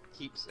 Yeah, it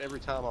keeps, every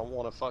time I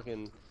want to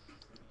fucking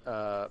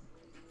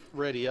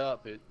ready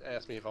up, it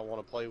asks me if I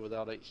want to play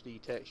without HD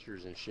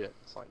textures and shit.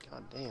 It's like,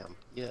 god damn,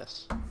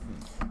 yes.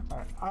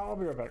 Alright, I'll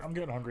be right back. I'm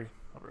getting hungry.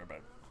 I'll be right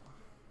back.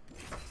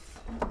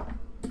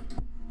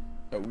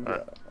 Oh,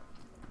 Alright.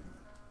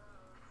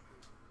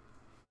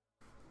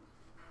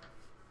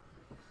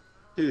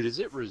 Dude, is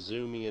it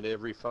resuming it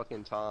every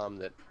fucking time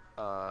that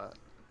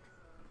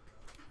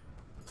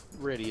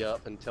ready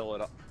up until I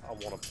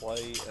want to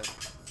play?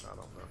 I don't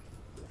know.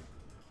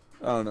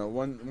 I don't know.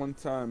 One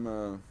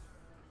time,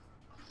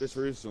 just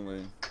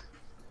recently,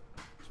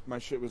 my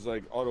shit was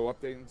like auto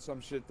updating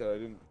some shit that I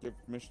didn't give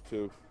permission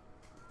to,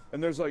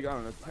 and there's like, I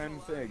don't know, 10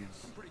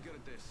 things Pretty good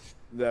at this.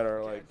 that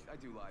are like I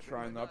do live.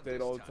 trying to Not update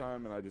this all the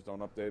time, and I just don't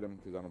update them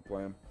because I don't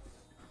play them.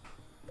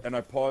 And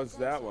I paused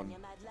that one.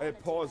 I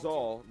hit pause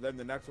all, then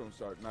the next one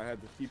started, and I had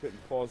to keep hitting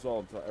pause all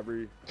until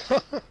every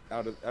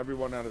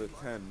one out of the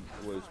 10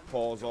 was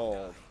pause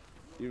all,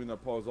 even though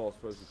pause all is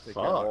supposed to take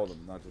care of all of them,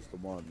 not just the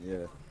one.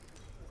 Yeah,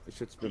 this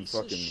shit's been Piece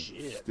of fucking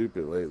shit.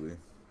 stupid lately.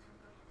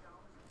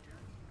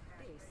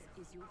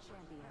 This is your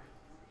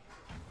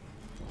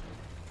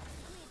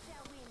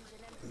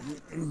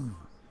champion.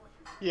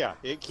 Yeah,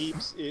 it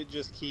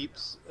just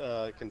keeps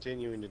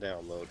continuing to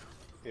download.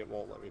 It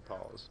won't let me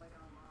pause.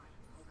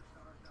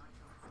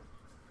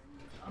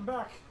 I'm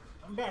back.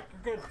 I'm back.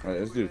 You're good. Alright,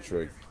 let's do the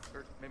trick.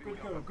 Maybe we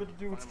Good, don't. good. Good to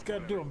do what you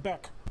gotta do. I'm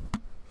back.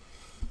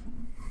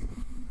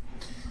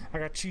 I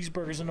got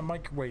cheeseburgers in the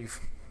microwave.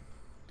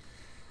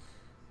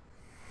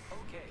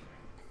 Okay.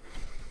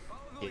 Follow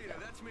the leader,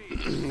 that's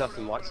me.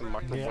 Nothing like some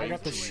microwave. Yeah, I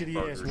got the shitty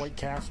ass cheeseburgers. White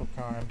Castle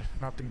kind,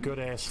 not the good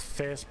ass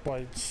fast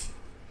bites.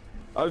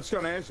 I was just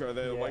gonna ask you, are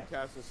they the Yeah. White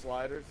Castle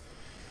sliders?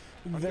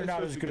 They're they not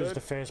supposed as to be good as good?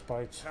 the fast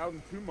bites.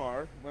 Howden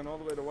Kumar went all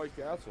the way to White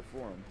Castle for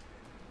him.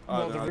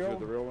 No, no, the is it real-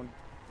 the real one?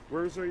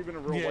 Where is there even a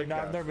real Yeah, White no,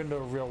 I've Castle? never been to a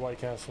real White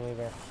Castle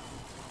either.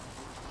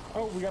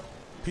 Oh, we got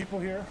people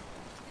here.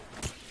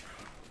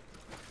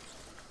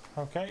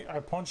 Okay, I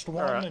punched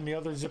one Alright. and the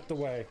other zipped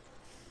away.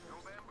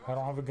 I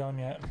don't have a gun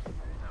yet.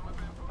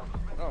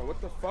 Oh, what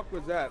the fuck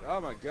was that?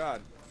 Oh my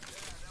god.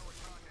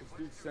 This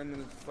dude's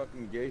sending his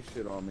fucking gay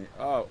shit on me.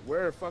 Oh,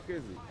 where the fuck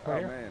is he? Oh Right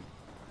here? man.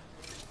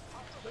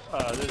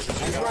 There's a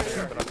He's guy right there,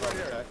 here. but I'm He's not right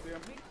here. attacked. See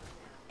him?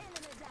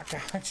 I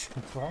got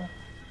you, bro.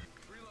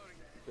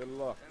 Good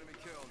luck. Enemy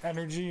killed.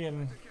 Energy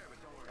and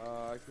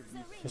I could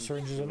use the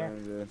syringes in there.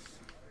 this.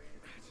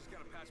 Just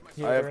gotta pass my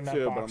Yeah, I they're have in that 2,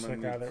 but I'm box. That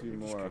gonna guy need that 2 we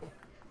just more. killed.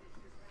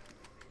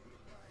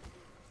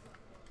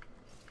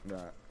 Right.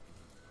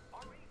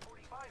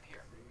 RE45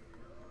 here.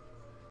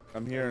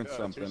 I'm hearing Two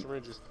something.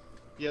 syringes.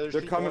 Yeah, there's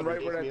They're people coming right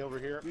underneath where me that over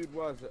here. dude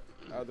was.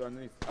 Oh, they're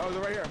underneath. Oh,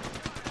 they're right here.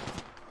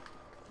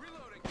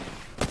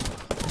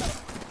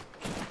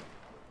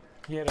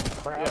 Yeah, the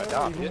crowd, Yeah,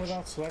 nah, even bitch.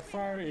 without select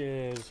fire,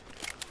 is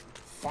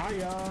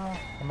fire.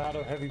 I'm out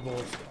of heavy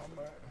bullets still,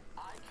 but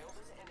I killed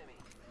an enemy.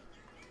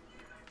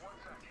 One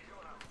sec,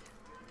 healing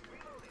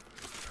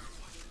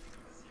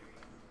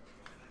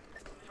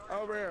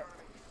up. Over here.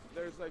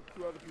 There's like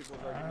 2 other people,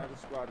 like another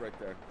squad right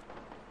there.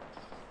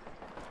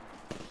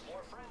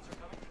 More friends are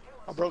coming to kill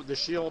us. I broke the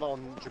shield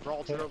on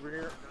Gibraltar over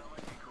here.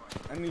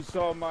 And you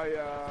saw my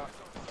the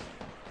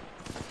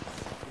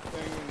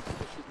thing when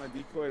people shoot my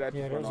decoy. That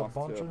yeah, just went there's a off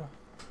bunch too. of.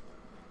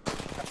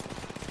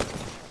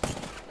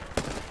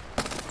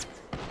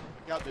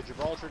 Got the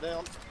Gibraltar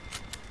down.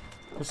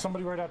 There's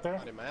somebody right out there.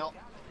 Got him out.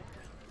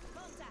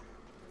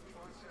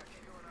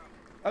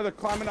 Oh, they're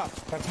climbing up.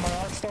 That's my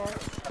arc star.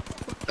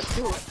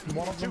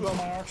 One of them's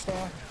my arc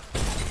star.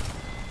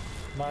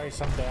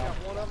 Nice, I'm down.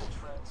 One of them.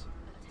 Friends,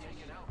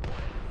 taken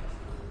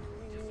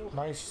out.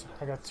 Nice,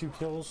 I got 2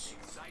 kills.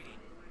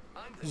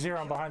 Zero,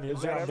 I'm behind you. Is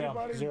Zero, that I'm down.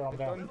 everybody? Zero, I'm It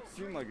down. doesn't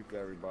seem like it's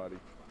everybody.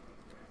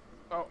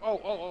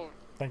 Oh.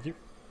 Thank you.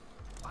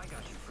 I got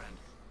you, friend.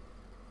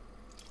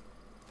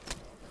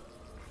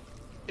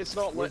 It's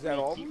not Was letting that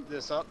me all of keep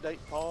this update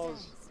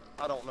pause.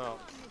 I don't know.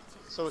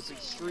 So it's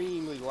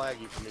extremely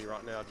laggy for me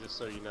right now, just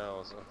so you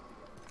know. So.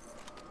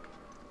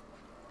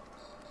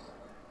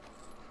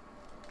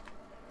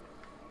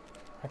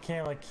 I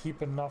can't like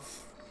keep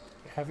enough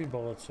heavy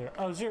bullets here.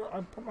 Oh, Zero,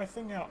 I put my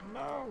thing out.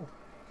 No.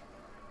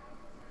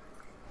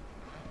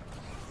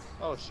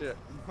 Oh shit.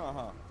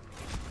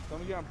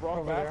 Somebody got brought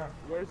Over back. there.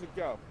 Where's it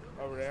go?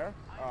 Over there?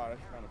 Oh,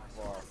 that's kind of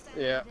far.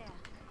 Yeah.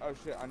 Oh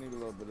shit, I need a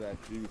little bit of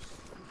that juice.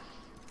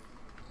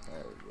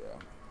 There we go.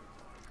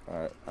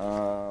 Alright,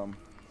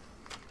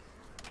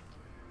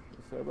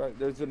 so right,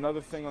 there's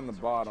another thing on the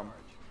bottom.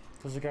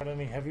 Does it got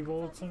any heavy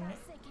bullets in it?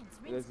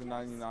 There's a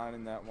 99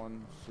 in that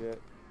one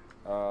shit.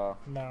 No.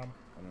 I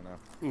don't know.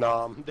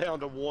 Nah, I'm down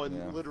to one,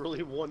 Yeah.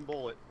 literally one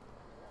bullet.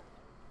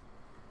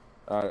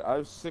 Alright, I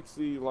have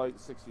 60 light,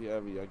 60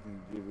 heavy. I can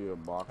give you a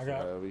box I of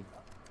got- heavy.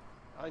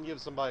 I can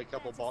give somebody a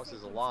couple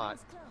boxes of light.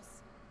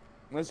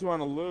 Unless you want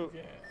to loot,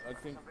 Yeah. I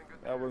think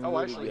that was Oh,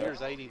 actually,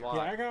 here's 80 Yeah, I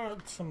light.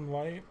 got some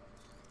light.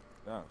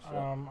 Oh, shit.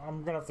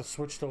 I'm gonna have to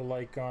switch to a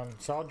light gun,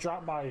 so I'll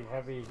drop my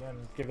heavy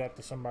and give that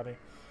to somebody.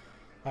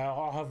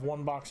 I'll have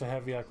 1 box of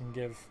heavy I can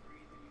give.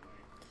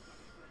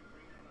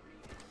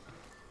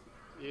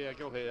 Yeah,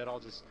 go ahead.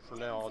 For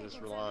now, I'll just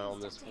rely on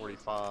this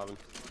 45.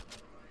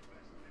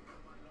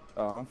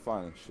 Oh, I'm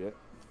finding shit.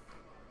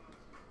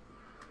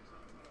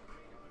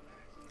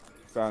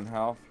 Found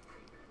health.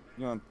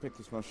 You know, pick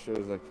as much shit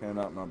as I can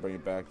up and I'll bring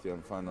it back to you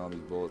and find all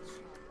these bullets.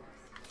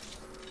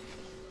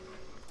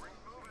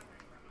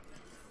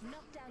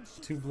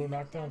 2 blue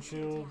knockdown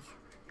shields.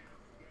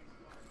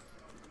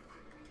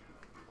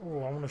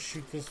 Oh, I want to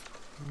shoot this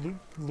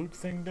loot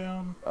thing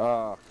down.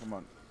 Ah, come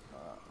on.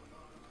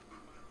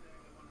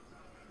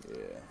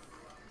 Yeah.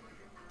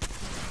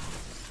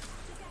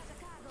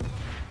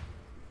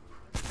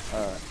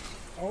 Alright.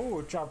 Oh,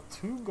 it dropped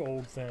 2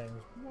 gold things.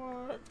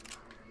 What?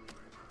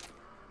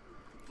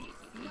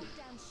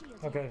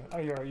 Okay, oh,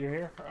 you're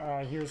here.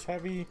 Here's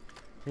heavy.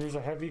 Here's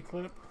a heavy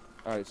clip.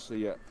 Alright, so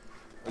yeah.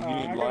 You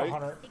I need got light?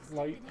 100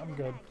 light. I'm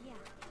good.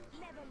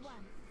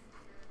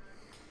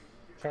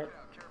 Okay.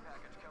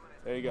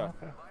 There you go.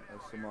 Okay.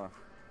 There's some more.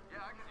 Yeah,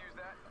 I could use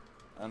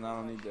that. And I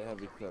don't need the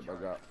heavy clip. I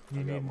got. You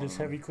I got need one this of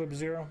them. heavy clip,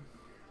 Zero?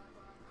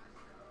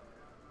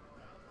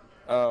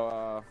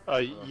 Oh,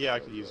 Yeah, I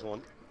could use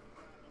one.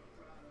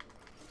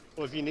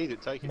 Well, if you need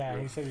it, take it. Nah,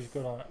 bro. he said he's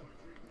good on it.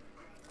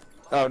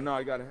 Oh no,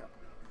 I gotta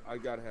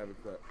have a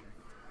clip.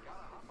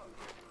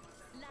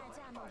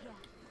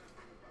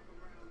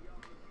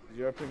 Did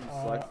you ever pick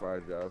the select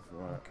fire, Joe? If you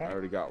want? okay. I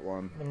already got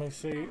one. Let me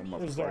see. I'm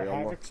up Is there a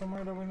Crayola. Havoc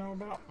somewhere that we know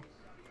about?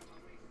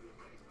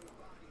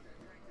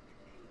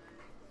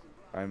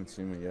 I haven't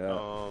seen it yet.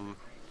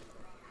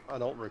 I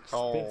don't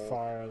recall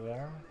Spitfire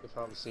there. if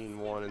I've seen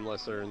one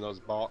unless they're in those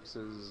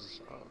boxes.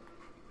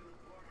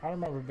 I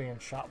remember being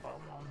shot by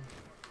one.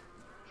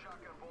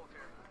 Shotgun bolt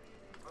here.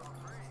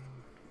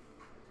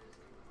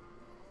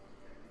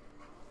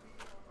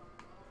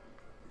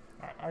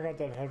 I got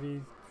that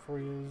heavy for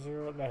you,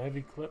 Zero. That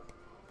heavy clip.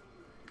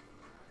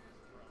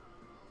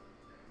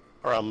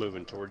 Or I'm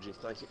moving towards you.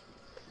 Thank you.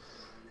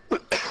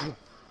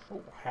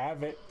 Oh,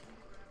 have it.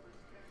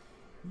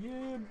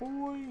 Yeah,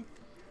 boy.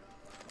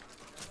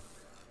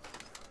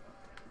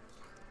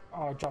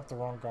 Oh, I dropped the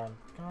wrong gun.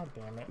 God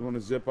damn it. You want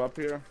to zip up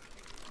here?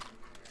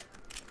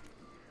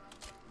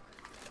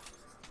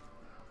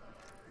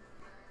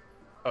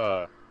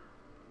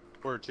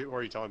 Where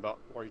are you talking about?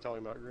 What are you talking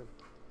about, Grim?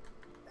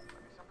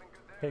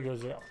 Here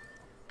goes Zero.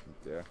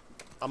 Yeah.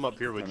 I'm up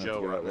here with Trying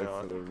Joe to right get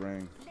now. for the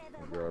ring,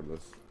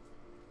 regardless.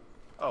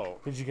 Oh,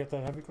 Did you get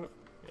that heavy clip?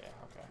 Yeah,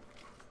 okay.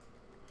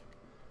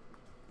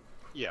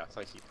 yeah,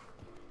 thank you.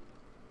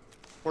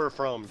 Where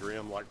from,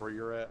 Grim? Like where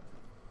you're at?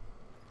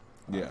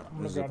 Yeah. I'm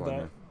gonna zip grab on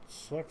that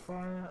Select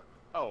fire.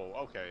 Oh,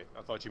 okay.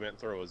 I thought you meant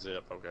throw a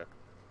zip. Okay.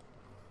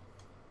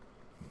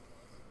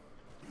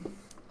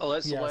 Oh,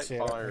 that Yeah, I select see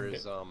it. I fire heard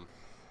is it.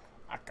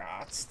 I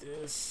got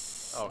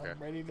this. Okay. I'm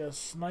ready to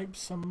snipe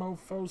some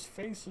mofos'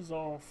 faces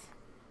off.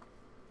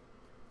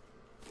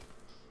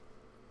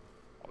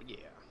 Oh yeah.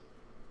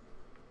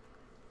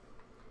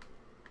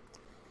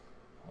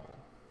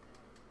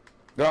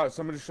 No,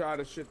 somebody shot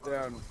a shit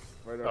down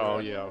right over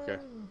Oh there. yeah. Okay.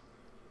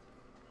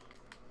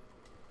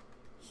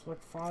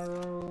 Select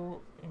fire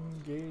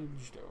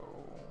engaged.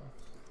 Oh.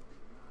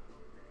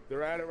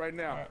 They're at it right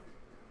now. Alright.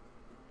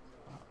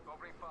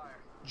 Opening fire.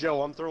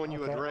 Joe, I'm throwing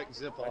you Okay. a direct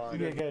zip I line. see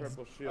that good.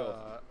 purple shield.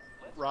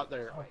 Right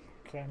there.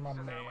 Okay, my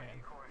man. Alright,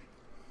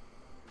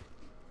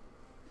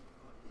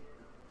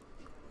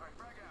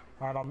 frag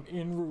out. Alright, I'm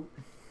en route.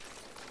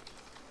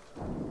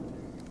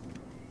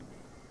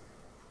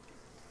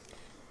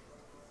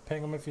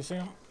 Ping them if you see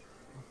them.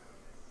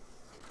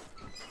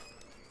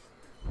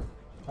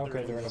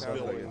 Okay, they're in a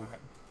Sounds like building. it.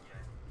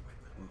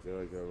 They're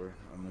like over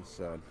on this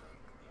side.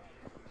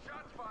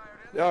 Shots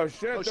fired. Oh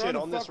shit, Oh, they're shit,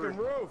 on on the this fucking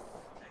roof. roof.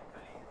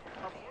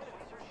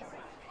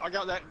 I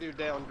got that dude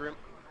down, Grim.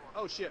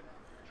 Oh shit.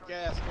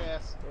 Gas,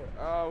 gas.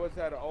 Oh, what's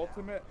that, an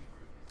ultimate?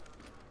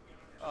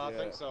 I Yeah.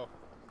 think so.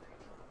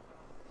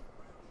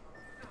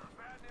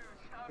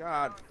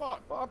 God,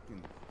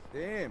 fucking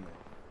damn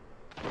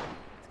it.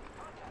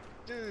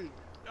 Dude.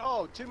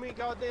 Oh, too many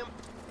goddamn.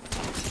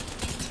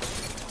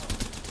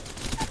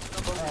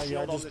 Alright, yeah,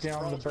 Shield on just this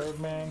down the front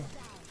Birdman.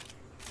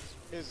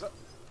 Is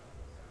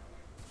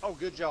oh,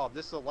 good job.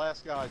 This is the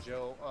last guy,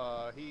 Joe.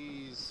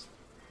 He's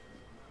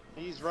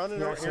running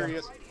Yeah, I over saw here. him. He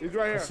is. He's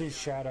right I here. see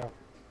Shadow.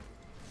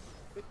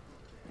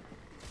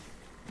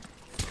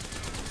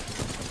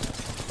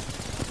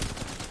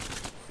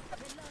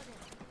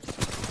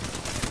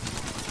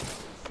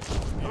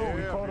 Oh,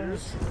 he Yeah, caught dude.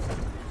 us.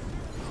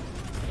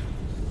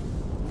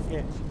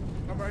 Yeah.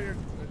 I'm right here,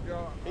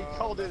 Joe. He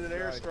called it an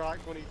airstrike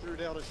when he threw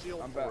down a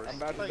shield I'm, for us. I'm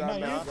about to Thank die No, you,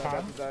 now. you're I'm man.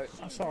 about fine. to die.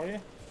 I saw you.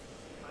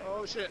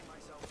 Oh shit.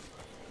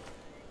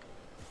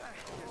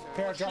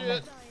 Here, I Oh dropped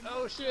shit. my...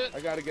 Oh shit. I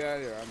gotta get out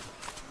of here.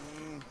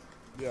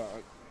 Yeah.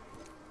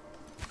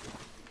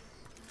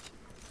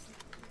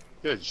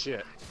 Good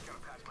shit. Gotta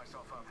patch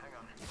myself up. Hang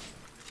on.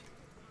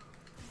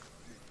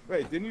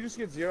 Wait, didn't you just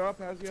get 0 up?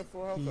 How's he have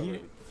full health Yeah.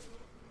 already?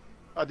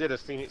 I did a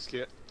Phoenix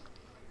kit.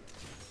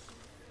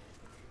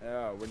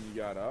 Yeah, when you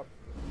got up.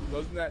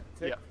 Doesn't that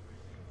tick Yeah.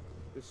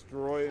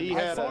 destroy? He I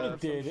had thought a- it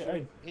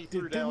did. He It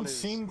threw down didn't his-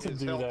 seem to his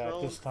do health that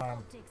drone. this time.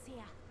 Optics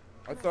here.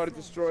 I thought it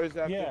destroys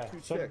after Yeah,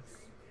 2 so- ticks.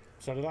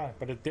 So did I,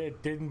 but it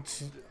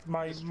didn't.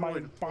 My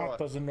Destroyed bot what?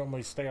 doesn't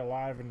normally stay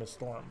alive in the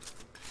storm,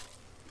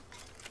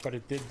 but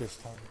it did this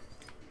time.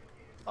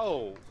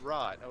 Oh,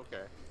 right.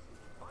 Okay.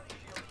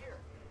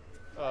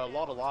 A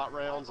lot of light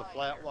rounds, a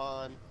flat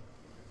line,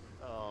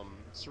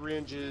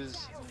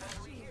 syringes.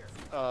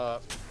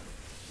 I'm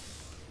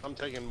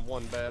taking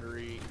 1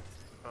 battery.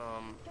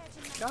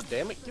 God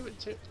damn it, give it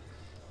to.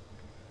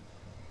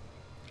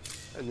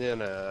 And then,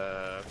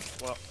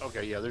 well,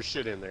 okay, yeah, there's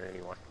shit in there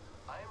anyway.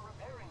 I am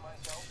repairing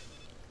myself.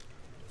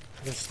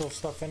 There's still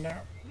stuff in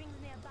there. Rings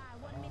nearby.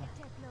 1 minute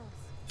till close.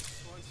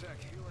 1 sec,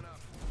 healing up.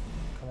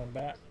 Coming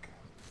back.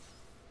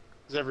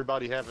 Does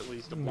everybody have at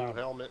least a blue No.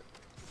 helmet?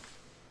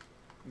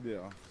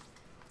 Yeah.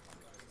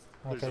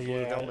 There's Okay, a blue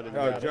yeah. helmet in I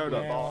Oh, got it Joe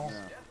does. now. No, no, he does.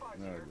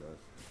 Just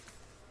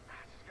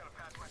gotta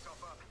patch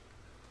myself up.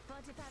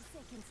 45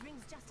 seconds.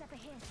 Rings just up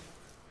ahead.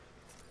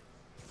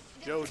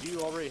 Joe, do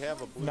you already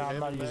have a blue No, I'm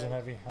not heavy using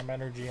mag? heavy. I'm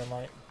energy and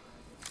light.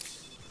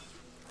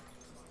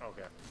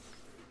 Okay.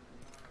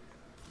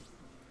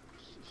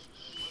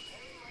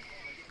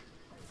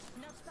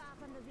 Not far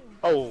from the ring.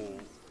 Oh,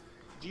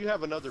 do you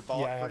have another bot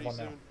Yeah, I have pretty one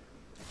soon? now.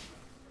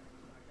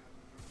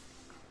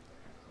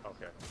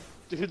 Okay.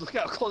 Dude, look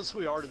how close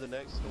we are to the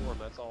next storm.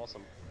 That's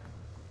awesome.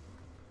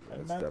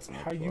 And That's that's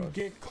definitely how a you plus.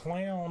 get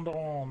clowned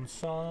on,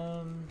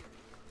 son.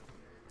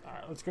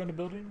 Alright, let's go in the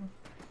building.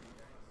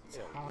 Let's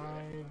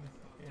hide in...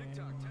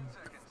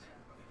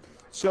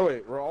 So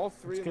wait, were all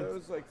 3 of get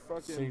those like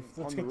fucking safe- let's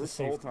on the get the roof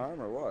the whole safety. time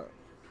or what?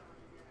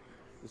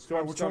 The Alright,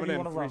 storm's which one coming do you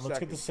in want 3 to run? Let's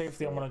get the seconds.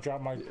 safety. I'm gonna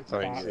drop my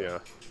Thanks, bot. yeah.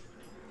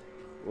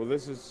 Well,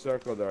 this is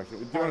circle direction.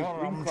 Do you Alright,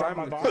 want hold on, to I'm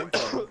climb dropping the my tank?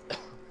 Deploy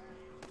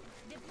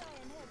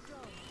and head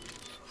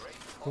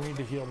close. We need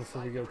to heal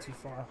before we go too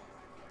far.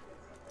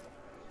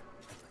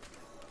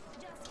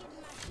 Just give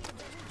my shield a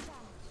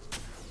recharge.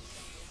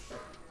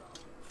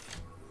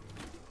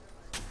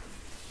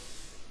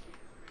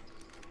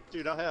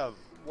 Dude, I have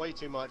way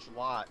too much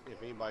light.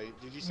 If anybody,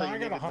 did you say No, you I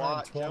got needed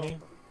light, Joe? 120.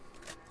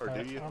 Or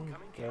do you? I'm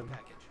good.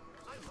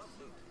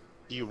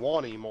 Do you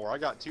want any more? I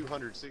got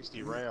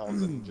 260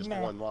 rounds and just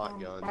No, 1 light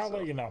gun. I'll so.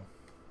 let you know.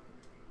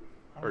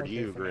 I'm Or do okay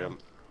you, for now. Grim?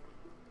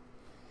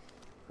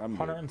 I'm good.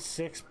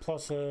 106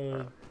 plus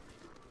a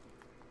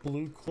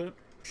blue clip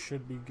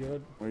should be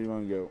good. Where do you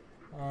want to go?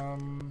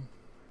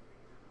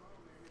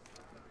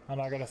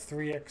 And I got a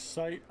 3x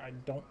sight. I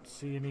don't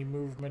see any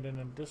movement in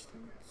the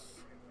distance.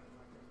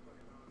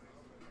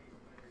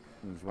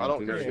 Just I run don't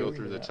through care the to Yeah, go we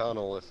through can the do that.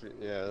 tunnel if,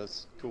 yeah,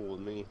 that's cool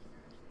with me.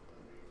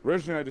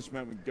 Originally, I just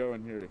meant we'd go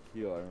in here to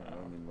heal. I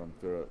don't mean run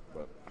through it,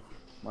 but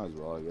might as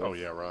well, I guess. Oh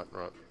yeah, right.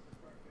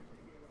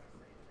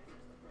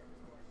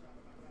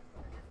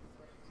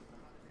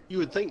 You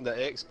would think the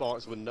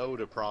Xbox would know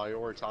to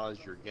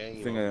prioritize your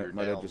game. I think over I your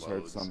might have just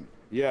heard downloads. some.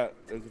 Yeah,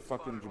 there's a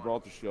fucking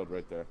Gibraltar shield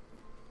right there.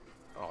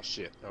 Oh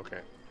shit.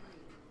 Okay.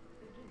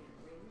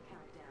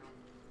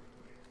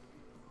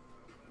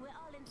 We're all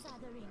inside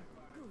the ring.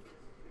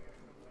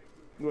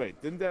 Good.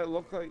 Wait, didn't that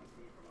look like?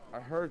 I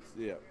heard.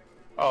 Yeah.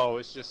 Oh,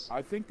 it's just.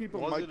 I think people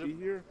Was might it a- be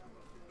here.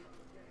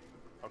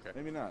 Okay.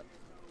 Maybe not.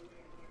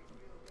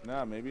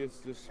 Nah, maybe it's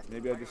just.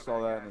 Maybe I just saw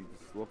that and it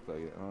just looked like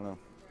it. I don't know.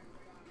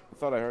 I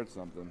thought I heard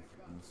something,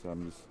 so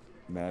I'm just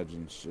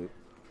imagining shit.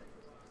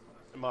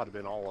 It might have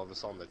been all of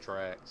us on the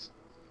tracks.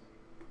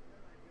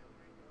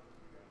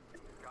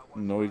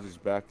 Noise is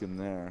back in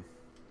there.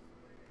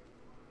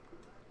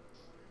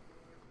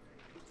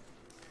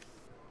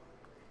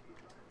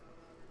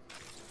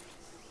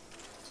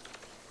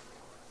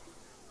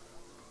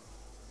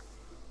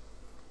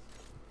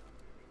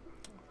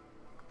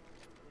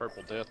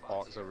 Purple death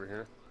box over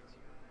here.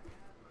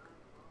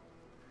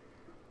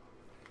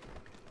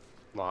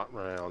 Light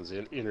rounds,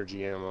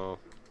 energy ammo.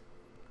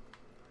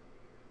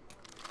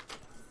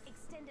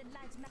 Extended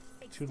light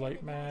mag. Two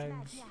light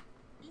mags. Yeah.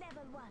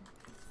 Level 1.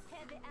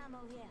 Heavy ammo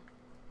here.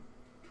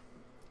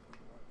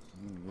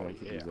 Yeah, I Oh,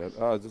 could yeah. use that.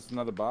 Oh, is this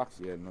another box?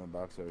 Yeah, another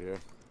box over here.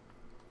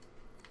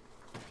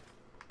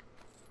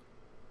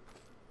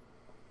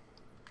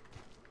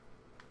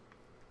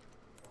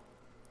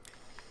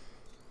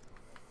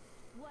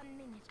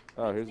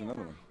 Oh, here's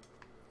another one.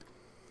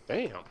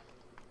 Damn.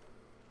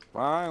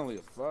 Finally,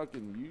 a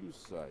fucking use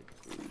site.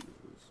 Jesus.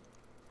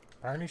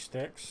 Bernie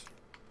sticks.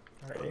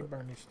 Or a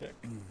Bernie stick.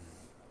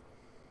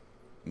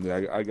 Yeah,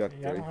 I got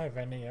Yeah, I three. don't have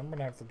any. I'm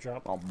gonna have to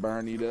drop I'll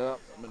burn it up.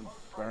 I'm gonna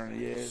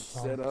burn it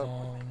set up.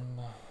 something.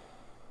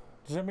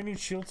 Does anybody need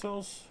shield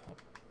cells?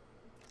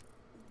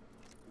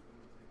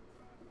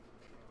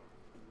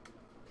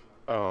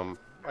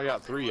 I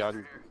got 3.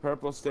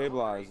 Purple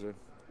stabilizer.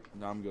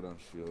 No, I'm good on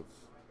shields.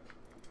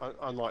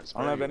 Unlike I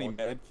don't have any one.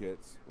 med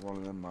kits. One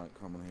of them might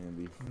come in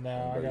handy. No,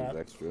 I Everybody's got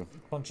extra. a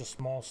bunch of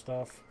small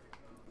stuff.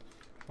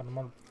 But I'm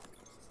on.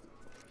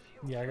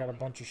 Yeah, I got a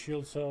bunch of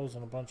shield cells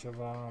and a bunch of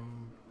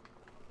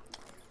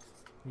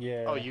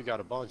Yeah. Oh, you got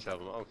a bunch of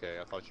them. Okay,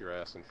 I thought you were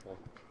asking for.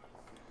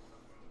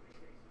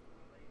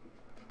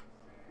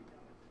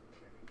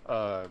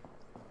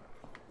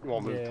 You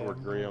want to move Yeah.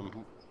 toward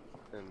Grim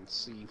and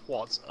see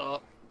what's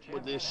up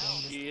with this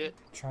shit?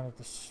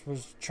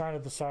 was trying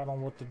to decide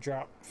on what to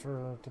drop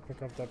to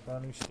pick up that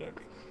Bernie stick.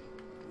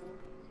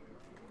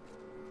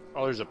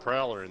 Oh, there's a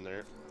Prowler in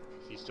there.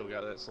 You still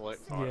got that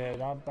select? Yeah,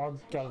 I've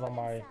got it on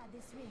my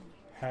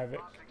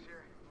Havoc,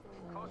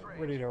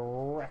 ready to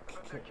wreck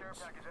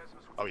kids.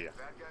 Oh yeah.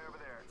 Bad guy over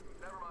there.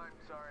 Never mind,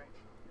 sorry.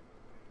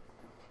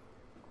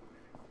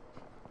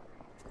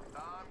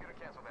 I'm gonna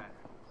cancel that.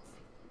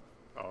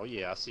 Oh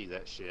yeah, I see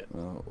that shit.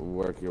 Well,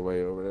 work your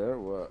way over there.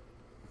 What?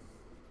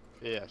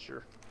 Yeah,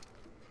 sure.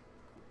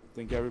 I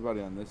think everybody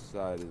on this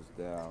side is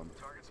down.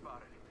 Target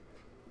spotted.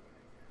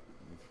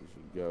 I guess we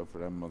should go for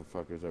them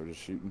motherfuckers that were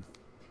just shooting.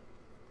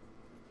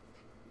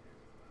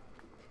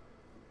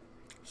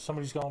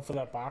 Somebody's going for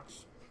that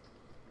box.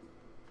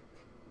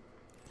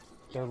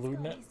 They're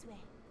looting it.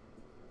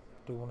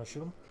 Do we want to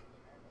shoot him?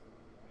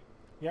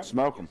 Yep.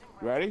 Smoke them.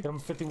 Ready? Hit him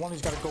 51.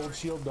 He's got a gold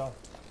shield though.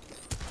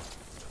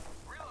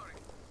 Reloading.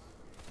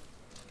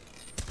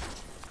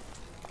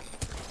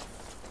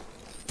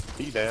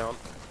 He down.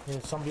 Yeah,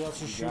 somebody else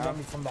is You shooting got at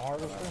me from the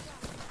harvester.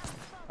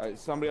 Alright,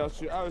 somebody else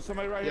shoot. Oh,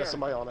 somebody right Yeah, here.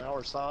 somebody on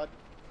our side.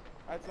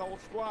 That's a whole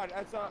squad.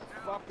 That's a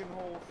fucking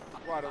whole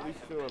squad. At least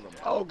 2 of them.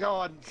 Oh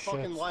god, Shit.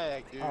 fucking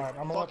lag, dude. Alright,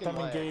 I'm gonna let Fucking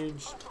them lag.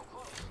 engage.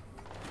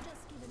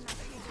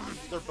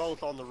 They're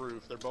both on the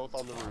roof. They're both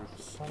on the roof.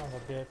 Son of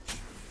a bitch.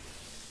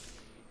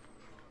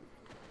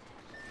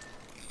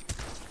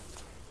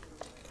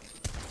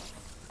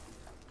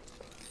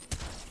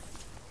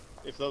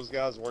 If those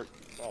guys weren't,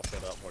 I'll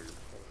shut up while you're.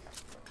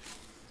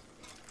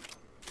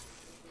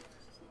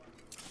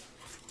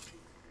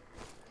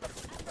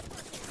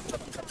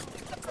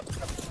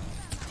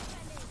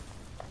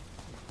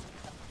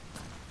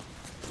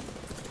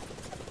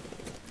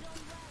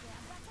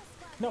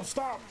 No,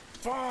 stop!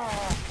 Fuck!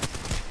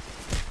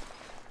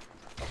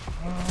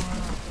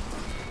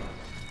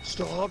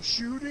 Stop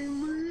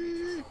shooting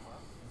me!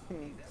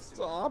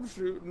 Stop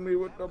shooting me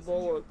with the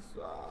bullets.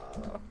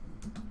 Ah.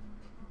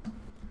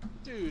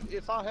 Dude,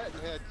 if I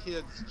hadn't had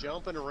kids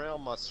jumping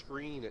around my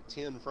screen at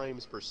 10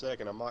 frames per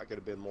second, I might could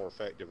have been more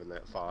effective in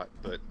that fight,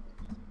 but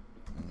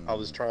I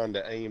was trying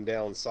to aim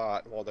down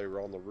sight while they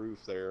were on the roof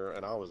there,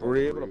 and I was on Were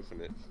the you able to- roof,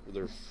 and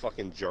they're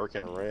fucking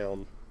jerking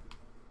around.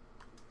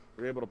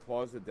 Were you able to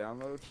pause the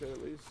download shit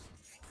at least?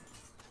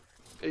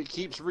 It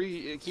keeps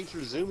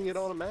resuming it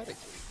automatically.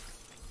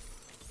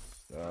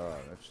 Oh,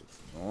 that shit's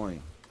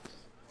annoying.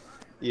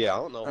 Yeah, I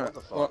don't know what Alright,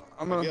 the fuck. well,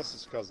 I'm gonna- I guess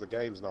it's because the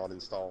game's not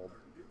installed.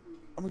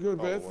 I'm gonna go to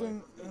the Oh,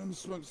 bathroom and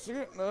smoke a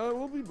cigarette. No,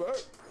 we'll be back.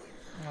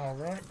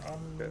 Alright,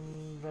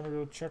 I'm gonna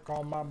go check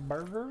on my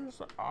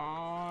burgers.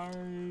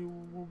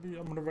 I'm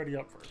gonna ready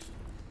up first.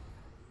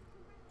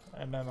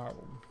 And then I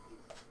will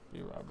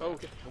be right back.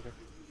 Okay.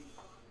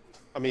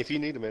 I mean, if you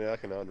need a minute, I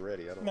can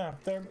unready. I don't. No,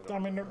 they're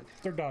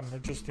done. They're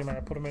just, I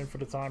put them in for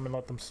the time and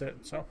let them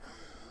sit. So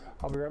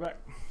I'll be right back.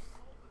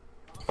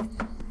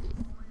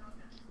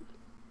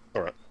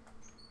 All right.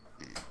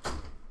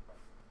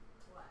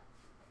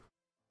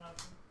 I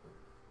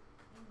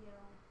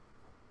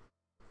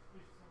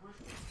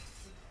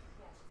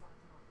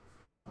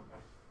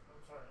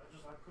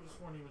could have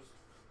sworn he was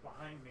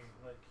behind me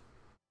like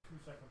 2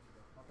 seconds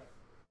ago. Okay.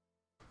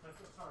 Sorry, I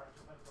just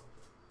had to double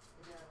check.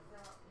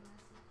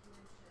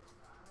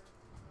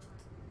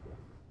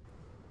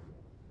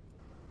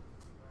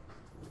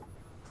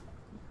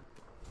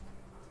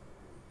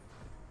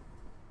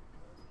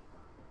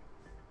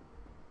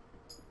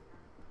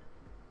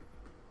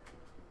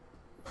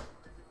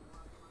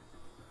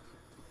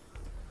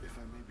 If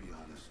I may be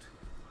honest,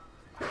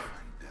 I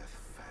find death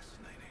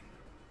fascinating.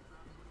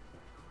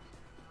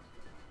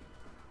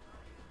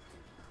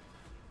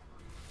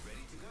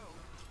 Ready to go.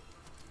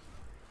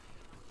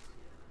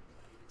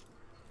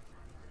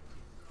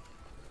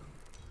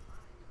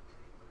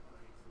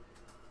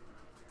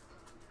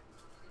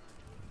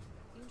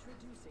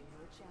 Introducing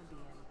your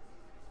champion.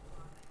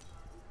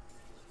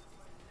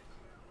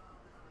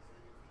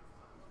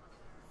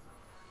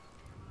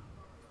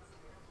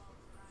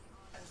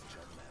 As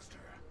Judge Master,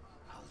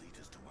 I'll lead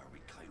us to where we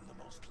claim the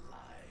most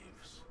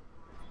lives.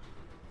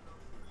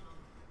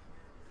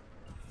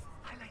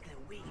 I like the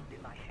wind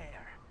in my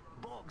hair,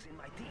 bugs in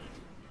my teeth,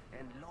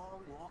 and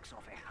long walks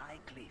off a high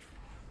cliff.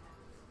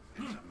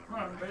 It's a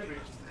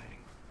miraculous thing.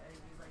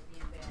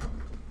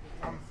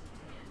 I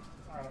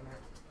don't know.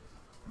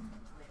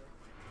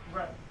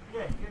 Right.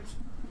 Yeah, he gets.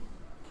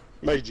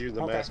 Made you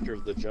the Okay. master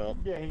of the jump.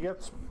 Yeah, he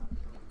gets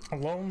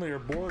lonely or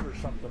bored or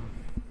something.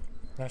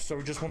 So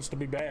he just wants to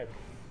be bad.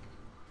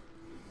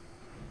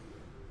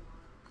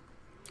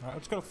 Alright,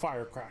 let's go to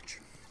Fire Crotch.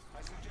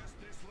 I suggest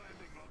this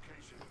landing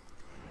location.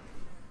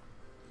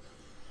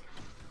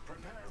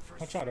 Prepare for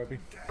Watch out, Opie.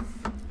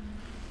 death.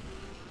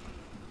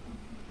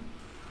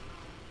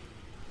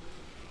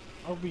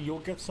 Opie, you'll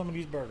get some of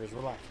these burgers.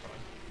 Relax, bud.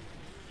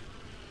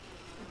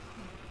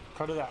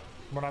 Cut it out.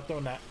 We're not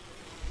doing that.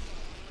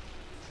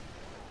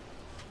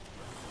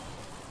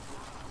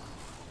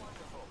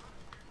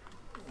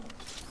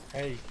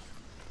 Hey.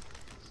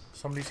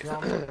 Somebody's here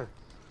on me.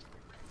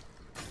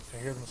 I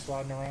hear them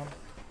sliding around.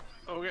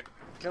 Okay,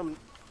 come.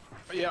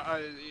 Yeah,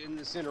 in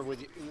the center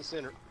with you. In the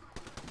center.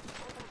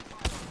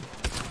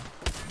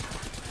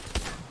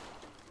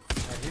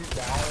 He's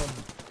down.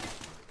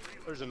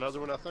 There's another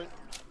one, I think.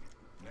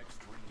 Next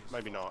ring is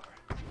Maybe not.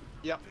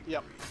 Yep.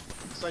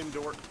 Same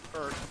door.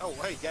 Or oh,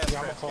 hey, gas Yeah,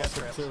 I'm traps. close Gas to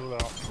traps. two though,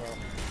 so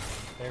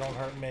they don't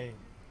hurt me.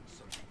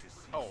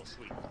 Oh,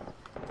 sweet.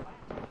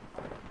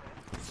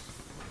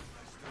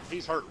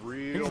 He's hurt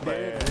real He's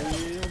bad.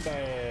 dead real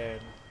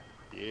bad.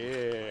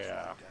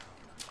 Yeah.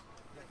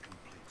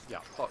 Yeah,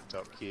 fucked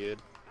up, kid.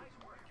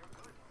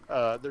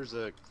 There's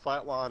a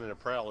flatline and a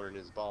prowler in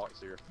his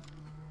box here.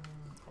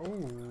 Oh,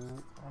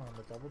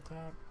 the double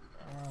tap.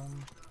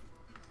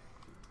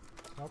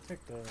 I'll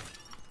take the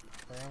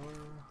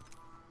trailer.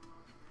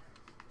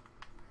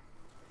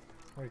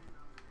 Wait,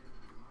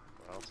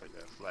 I'll take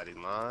that flatty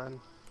line.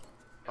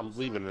 I'm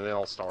leaving an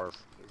L-star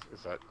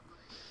if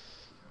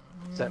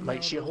that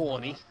makes you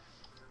horny.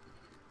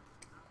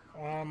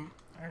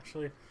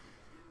 Actually,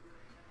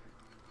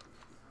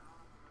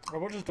 I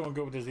was just doing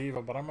good with this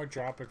Eva, but I might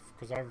drop it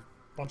because I have a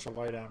bunch of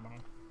light ammo.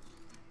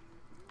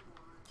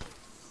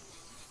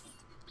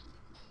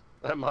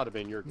 That might have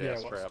been your Yeah,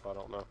 gas it was. trap. I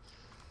don't know.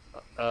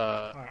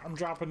 Alright, I'm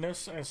dropping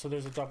this, and so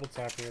there's a double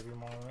tap here if you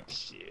want it.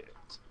 Shit.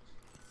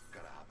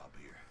 gotta hop up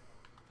here.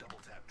 Double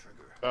tap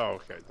trigger. Oh,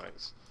 okay,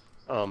 thanks.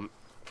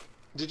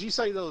 Did you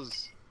say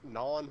those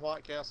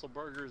non-White Castle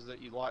burgers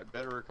that you like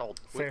better are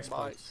called Quick Fast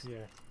Bites? bites,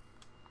 yeah.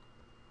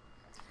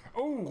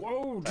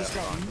 Oh, just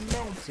got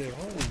melted.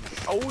 Holy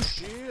shit. Oh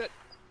shit!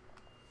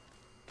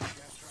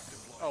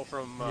 Oh,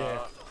 from Yeah,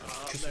 up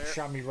just there,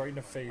 shot me right in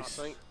the I face.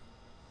 think.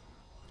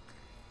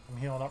 I'm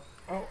healing up.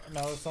 Oh,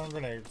 now it's on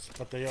grenades,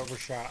 but they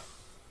overshot.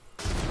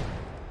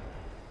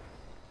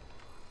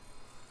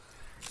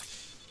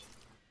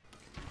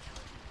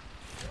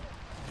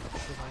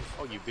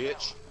 Oh, you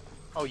bitch!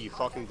 Oh, you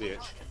fucking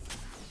bitch!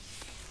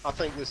 I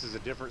think this is a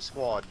different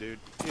squad, dude.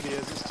 It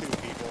is. It's two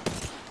people.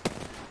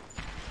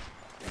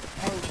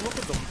 Oh, look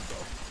at them.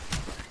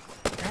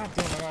 God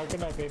damn it. Alright, good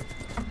night, babe.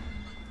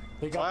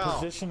 They got Wow.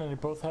 position and they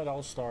both had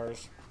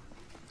all-stars.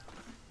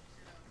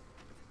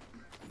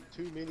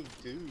 Too many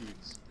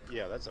dudes.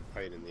 Yeah, that's a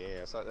pain in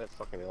the ass. That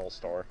fucking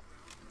All-Star.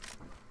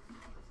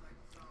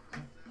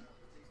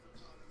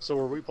 So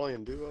were we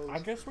playing duos? I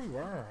guess we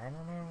were. I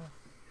don't know.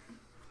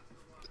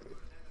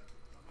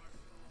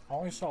 I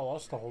only saw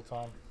us the whole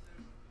time.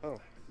 Oh,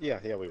 yeah,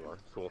 we were.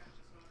 Cool.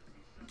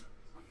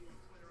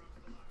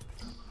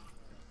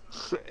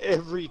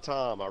 Every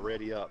time I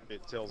ready up,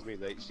 it tells me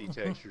the HD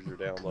textures are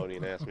downloading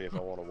and asks me if I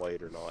want to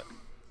wait or not.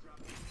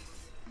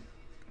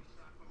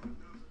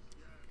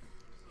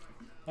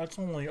 That's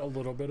only a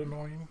little bit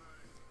annoying.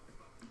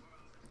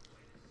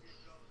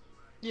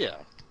 Yeah.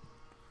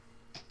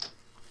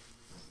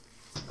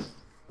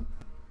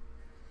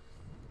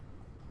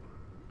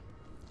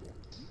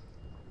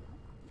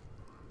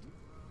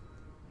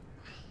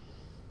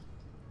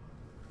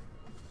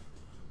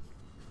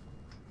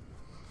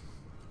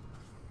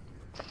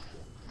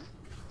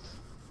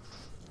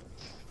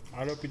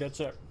 I'd hope that's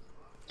it.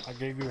 I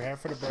gave you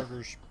half of the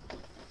burgers.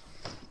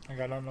 I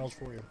got nothing else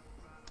for you.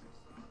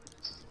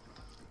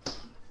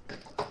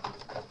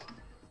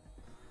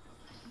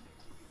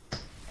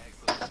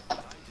 Excellent.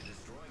 Time to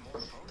destroy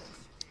more opponents.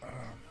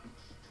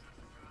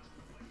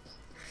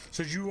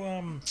 So did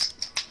you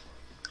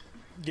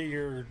get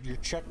your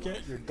check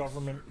yet? Your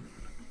government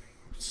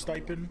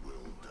stipend?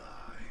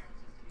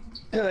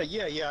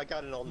 Yeah, I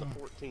got it on the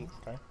 14th.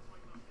 Okay.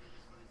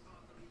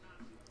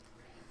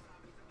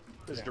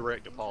 It's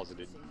direct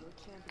deposited.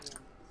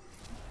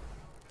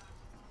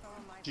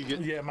 Did you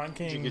get? Yeah, mine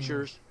came. Did you get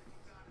yours?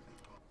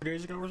 2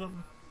 days ago or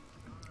something?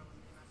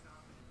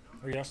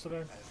 Or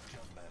yesterday?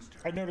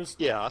 I noticed.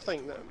 Yeah, I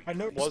think that. I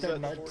noticed was that the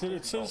night. 14th?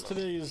 It says Oh, no.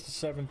 today is the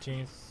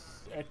 17th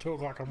at 2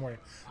 o'clock in the morning.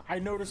 I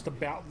noticed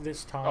about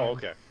this time Oh,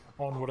 okay.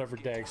 on whatever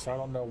day, so I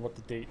don't know what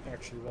the date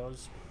actually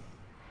was.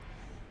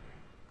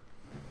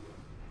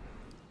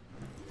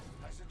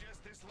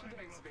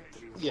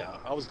 Yeah,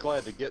 I was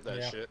glad to get that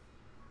Yeah. shit.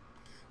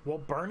 Well,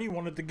 Bernie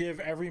wanted to give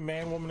every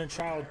man, woman, and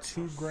child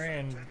 $2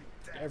 grand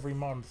every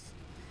month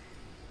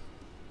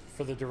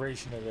for the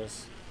duration of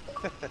this,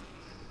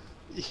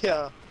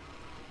 Yeah.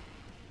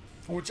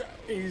 which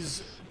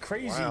is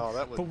crazy. Wow,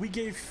 that would- But we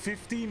gave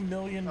 $50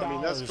 million I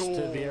mean, that's to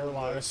cool, the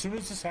airline. but- As soon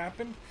as this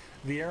happened,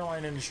 the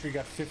airline industry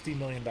got $50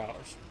 million. That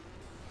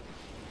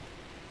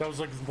was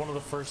like one of the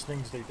first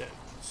things they did.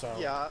 So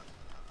Yeah.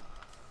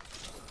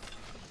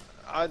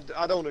 I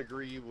don't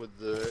agree with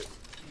the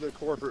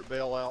corporate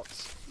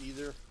bailouts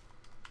either,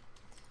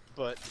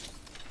 but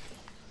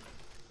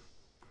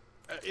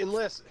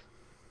unless,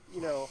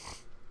 you know,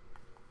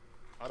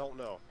 I don't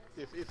know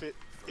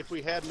if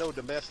we had no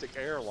domestic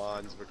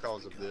airlines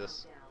because of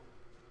this,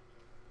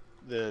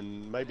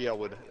 then maybe I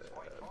would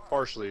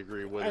partially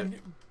agree with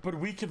it. But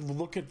we could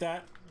look at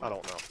that. I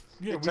don't know.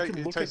 Yeah, we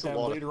can look at that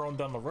later on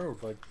down the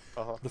road. Like,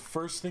 Uh-huh. the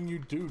first thing you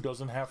do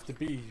doesn't have to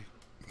be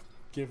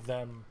give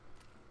them.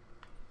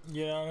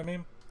 You know what I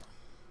mean?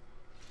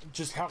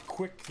 Just how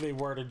quick they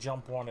were to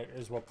jump on it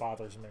is what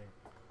bothers me.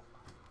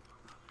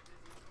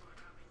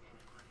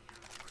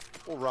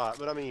 Well, right,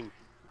 but I mean,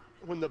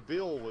 when the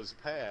bill was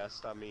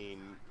passed, I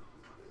mean,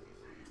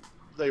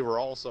 they were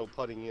also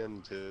putting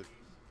into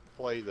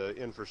play the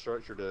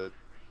infrastructure to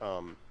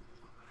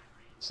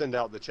send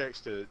out the checks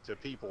to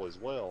people as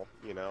well.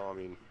 You know, I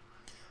mean,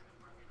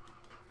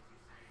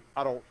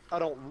 I don't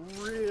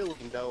really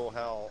know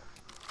how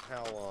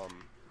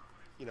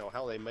you know,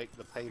 how they make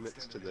the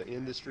payments to the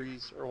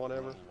industries or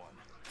whatever.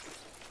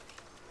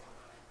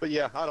 But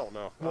yeah, I don't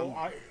know. Well,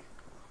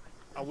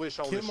 I wish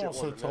all this Kim shit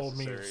also wasn't told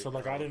me, necessary. so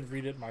like I didn't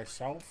read it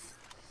myself,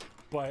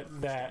 but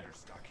that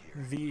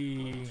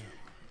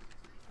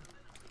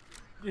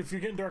if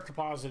you're getting direct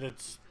deposit,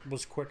 it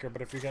was quicker.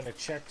 But if you're getting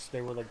checks,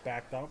 they were like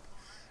backed up,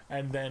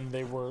 and then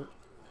they were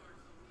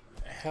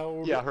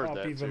held Yeah, I heard up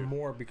that even too.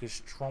 more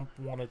because Trump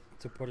wanted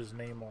to put his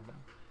name on them.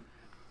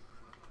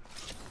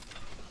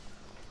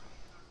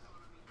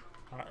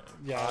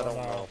 Yeah, I don't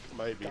know.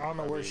 Maybe. I don't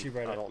know where she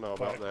read it. I don't know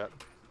but about that.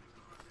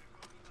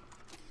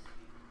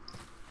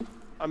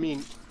 I mean,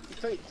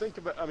 think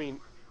about. I mean,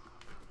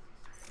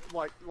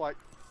 like,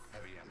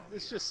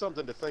 it's just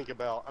something to think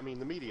about. I mean,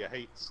 the media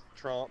hates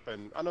Trump,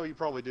 and I know you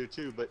probably do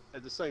too. But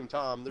at the same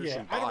time, there's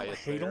some I don't bias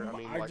hate there. him. I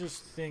mean, I like,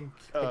 just think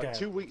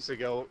 2 weeks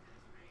ago.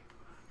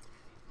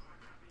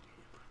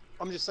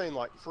 I'm just saying,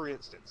 like, for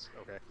instance,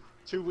 okay,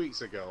 2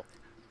 weeks ago,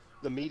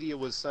 the media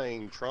was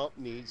saying Trump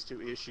needs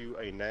to issue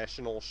a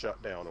national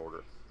shutdown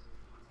order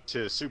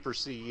to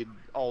supersede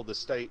all the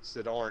states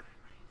that aren't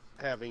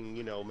having,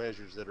 you know,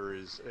 measures that are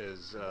as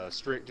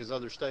strict as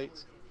other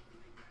states.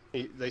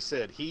 They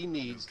said he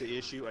needs to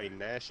issue a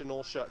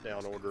national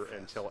shutdown order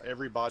and tell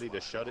everybody to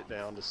shut it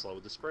down to slow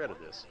the spread of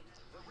this.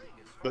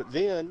 But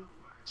then,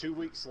 2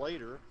 weeks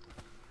later,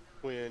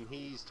 when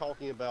he's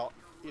talking about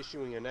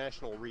issuing a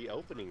national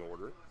reopening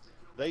order,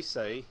 they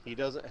say he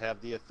doesn't have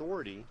the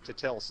authority to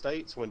tell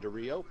states when to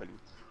reopen.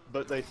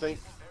 But they think,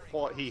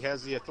 what, he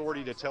has the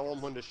authority to tell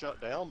them when to shut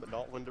down, but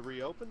not when to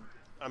reopen?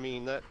 I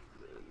mean, that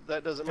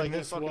doesn't make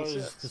any fucking sense. And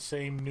this was the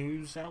same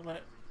news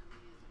outlet?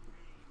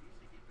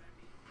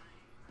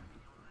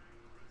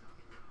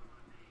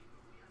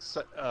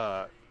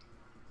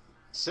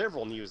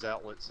 Several news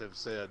outlets have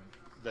said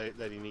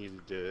that he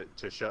needed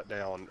to shut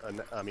down.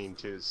 I mean,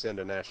 to send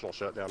a national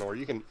shutdown order.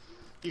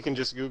 You can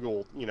just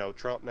Google, you know,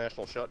 Trump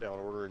national shutdown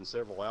order, and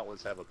several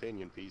outlets have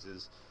opinion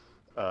pieces.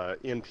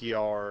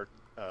 NPR.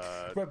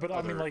 Right, but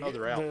I mean, like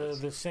other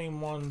the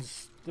same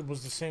ones. It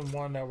was the same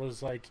one that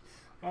was like,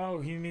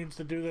 "Oh, he needs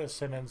to do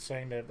this," and then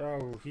saying that,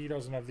 "Oh, he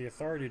doesn't have the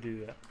authority to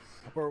do that,"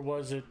 or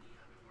was it?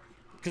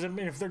 Because I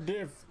mean, if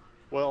they're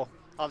well,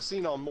 I've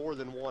seen on more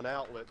than one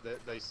outlet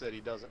that they said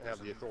he doesn't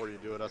have the authority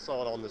to do it. I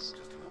saw it on this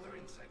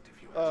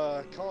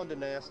Condé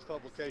Nast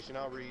publication.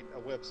 I read a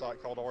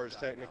website called Ars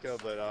Technica,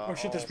 but Oh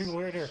shit, there's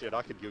people right here. shit,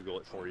 I could Google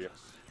it for you.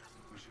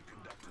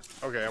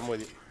 Okay, I'm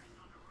with you.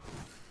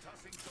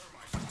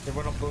 They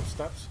went up both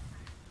steps.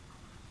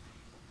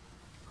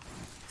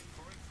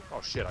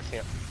 Oh shit, I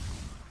can't.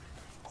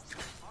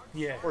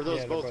 Yeah. Or are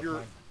those yeah, both your?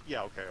 mine.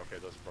 Yeah, okay,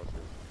 those are both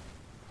yours.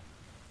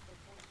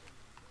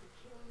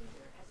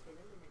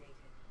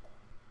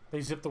 They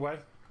zipped away.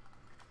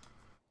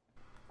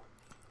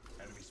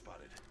 Enemy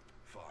spotted.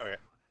 Far. Okay.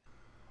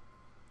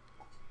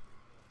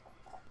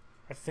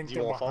 I think Do you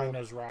they're wanna behind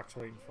follow? those rocks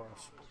waiting for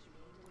us.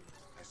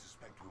 I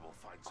suspect we will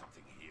find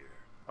something here.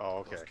 Oh,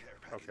 okay. Those care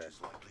Okay.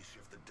 packages likely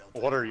shift the Delta.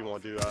 Whatever you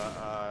want to do.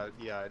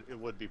 Yeah, it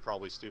would be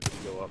probably stupid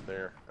to go up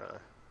there.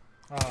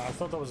 I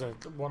thought that was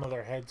one of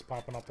their heads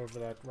popping up over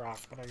that rock,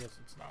 but I guess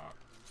it's not.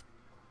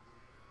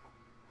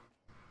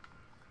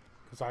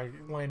 Because I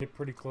landed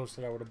pretty close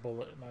to that with a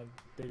bullet, and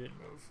they didn't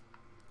move.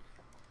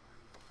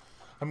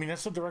 I mean,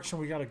 that's the direction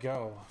we gotta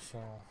go, so...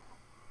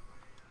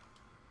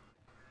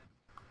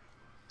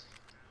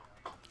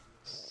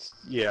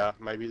 Yeah,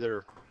 maybe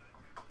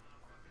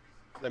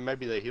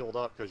maybe they healed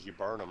up because you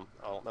burn them.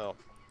 I don't know.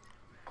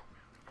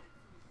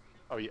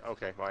 Oh, yeah,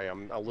 okay.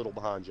 I'm a little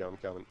behind you. I'm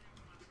coming.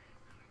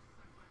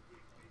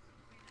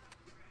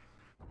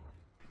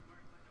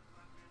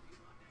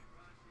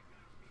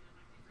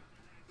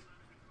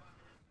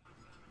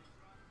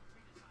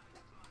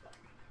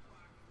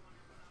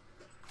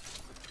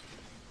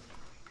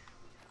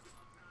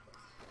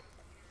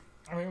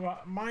 I mean,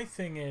 my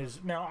thing is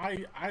now.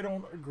 I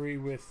don't agree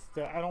with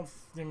that. I don't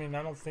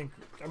think.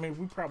 I mean,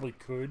 we probably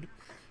could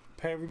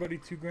pay everybody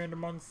 $2,000 a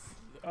month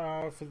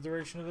for the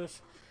duration of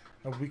this,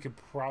 and we could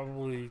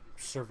probably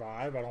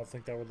survive. I don't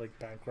think that would like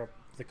bankrupt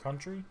the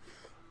country.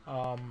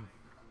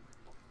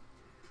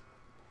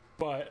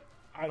 But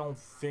I don't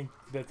think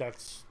that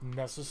that's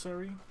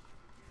necessary.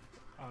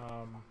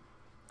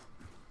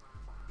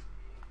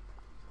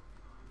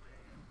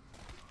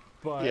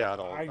 But Yeah, I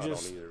don't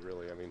either,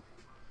 really. I mean,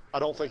 I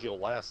don't think it'll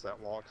last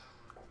that long.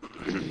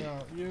 No,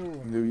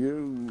 you.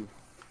 You.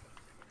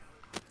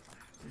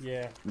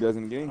 Yeah. You guys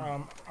in the game?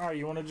 All right,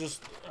 you want to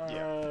just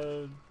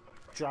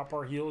drop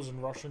our heels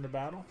and rush into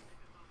battle,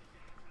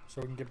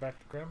 so we can get back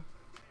to Grim?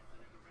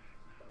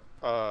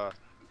 Or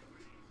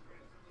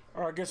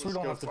I guess we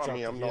don't have to drop the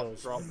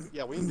heels.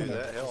 Yeah, we can do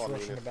that. Hell, Just I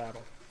rush mean, into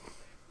battle.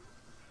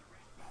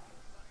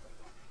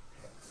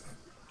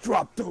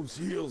 Drop those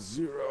heels,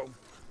 Zero.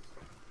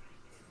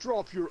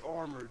 drop your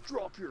armor,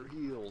 drop your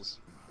heels,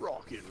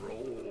 rock and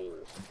roll.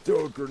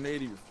 Throw a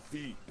grenade at your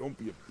feet. Don't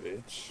be a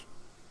bitch.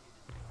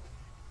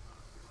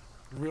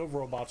 Real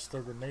robots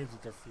throw grenades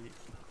at their feet.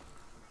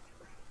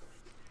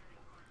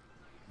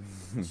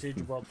 Siege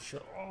brought the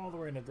shit all the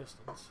way in the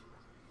distance.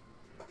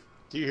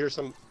 Do you hear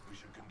some?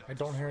 I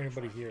don't hear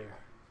anybody here.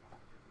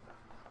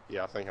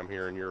 Yeah, I think I'm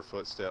hearing your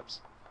footsteps.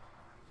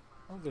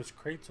 Oh, there's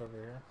crates over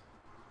here.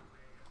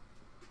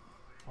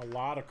 A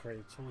lot of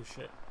crates. Holy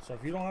shit. So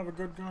if you don't have a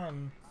good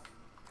gun...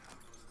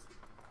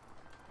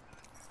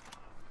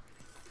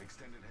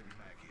 Extended heavy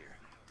mag here.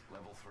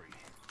 Level 3.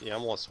 Yeah,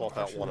 I'm gonna swap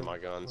out Actually, one of my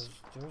guns.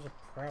 There was a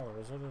prowler.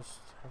 Was it this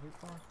heavy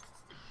fire?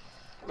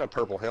 A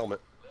purple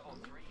helmet.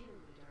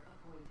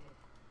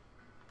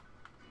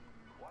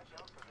 Watch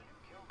out for the new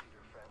kill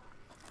leader, friend.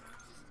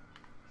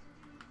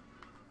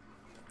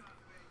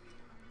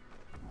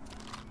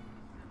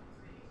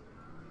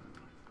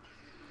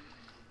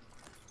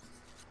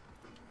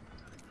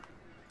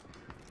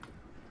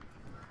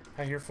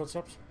 I hear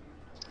footsteps.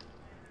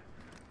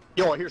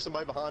 Yo, I hear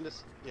somebody behind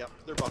us. Yep,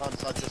 they're behind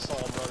us. I just saw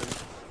them running.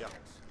 Yep.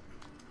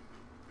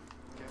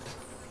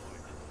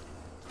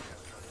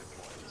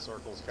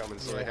 Circle's coming,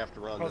 so they have to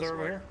run Oh, this they're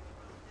over way. here?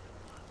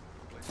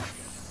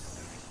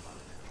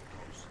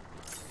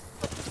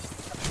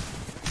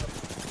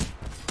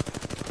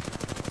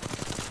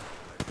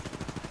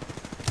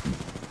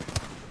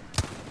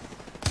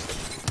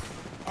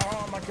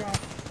 Oh my god.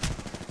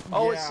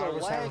 Oh, Yeah, it's so I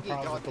was having laggy,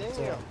 problems with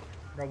them, goddamn. too.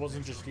 That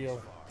wasn't just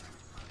you.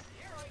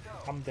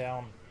 I'm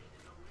down.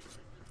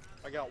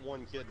 I got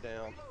one kid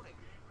down.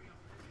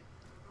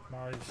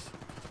 Nice.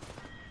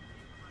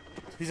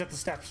 He's at the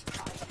steps.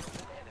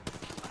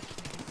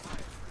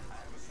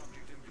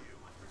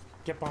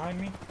 Get behind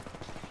me.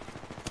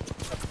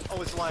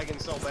 Oh, it's lagging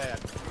so bad.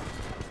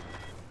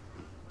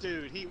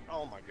 Dude,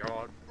 oh my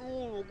god.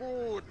 Oh,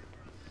 good.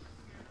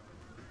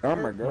 Oh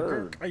my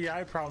god. Oh, yeah, I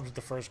had problems with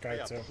the first guy,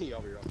 Yeah, too. he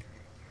over here.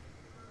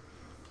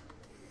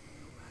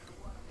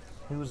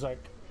 He was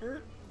like, Does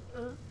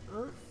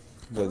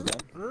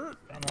that?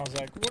 and I was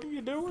like, what are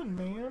you doing,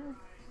 man?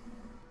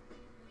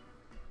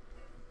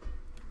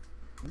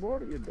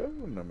 What are you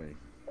doing to me?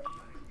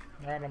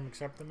 Alright, I'm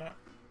accepting that.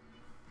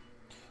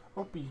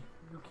 Opie,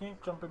 you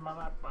can't jump in my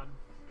lap, bud.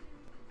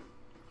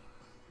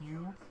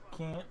 You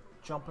can't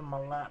jump in my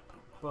lap,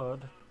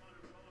 bud.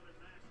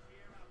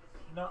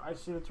 No, I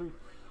see the three.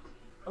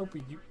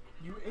 Opie,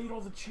 you ate all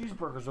the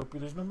cheeseburgers, Opie.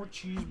 There's no more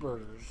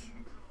cheeseburgers.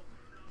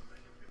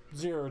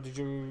 Zero, did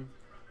you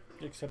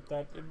accept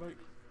that invite.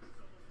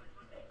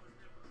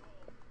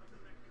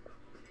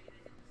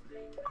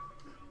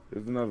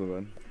 There's another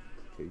one.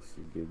 In case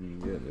you didn't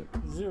get it.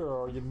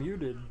 Zero, you're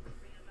muted.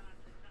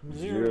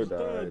 Zero Zero's died.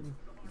 dead.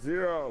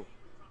 Zero!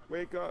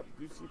 Wake up!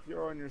 Do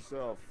CPR on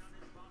yourself.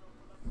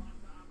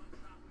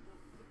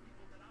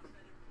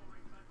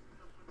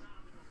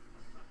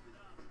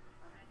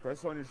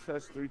 Press on your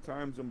chest 3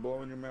 times and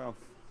blow in your mouth.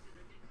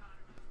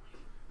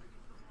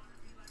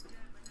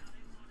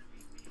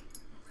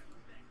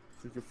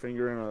 Stick your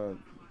finger in a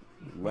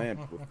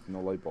lamp with no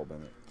light bulb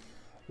in it.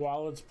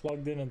 While it's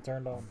plugged in and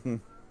turned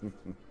on.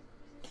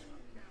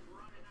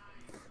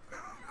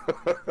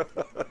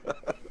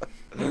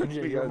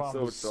 Yeah, your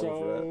mom was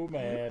so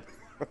mad.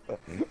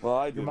 Well,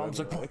 I Your did. mom's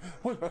like,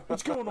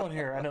 what's going on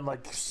here? And then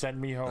like send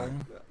me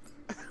home.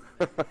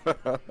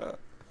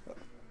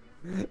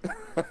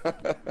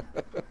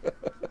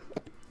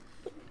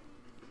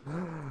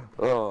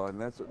 Oh, and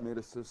that's what made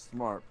us so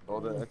smart. All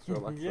the extra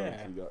electrons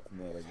Yeah. we got from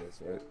that, I guess,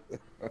 right?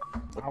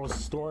 I was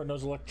storing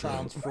those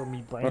electrons for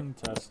me brain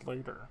test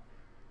later.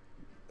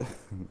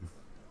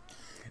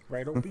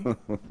 Right, Opie?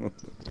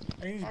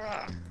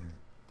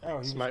 Oh,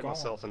 he Smack was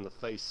myself gone. in the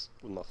face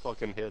with my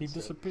fucking headset. He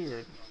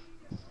disappeared.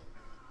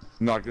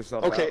 Knock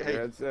yourself Okay, out with hey.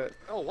 your headset.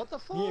 Oh, what the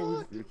fuck?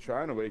 Yeah, You're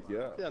trying to wake you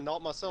up. Yeah,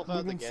 knock myself We've out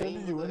of the been game.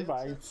 sending you with the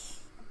headset. invites.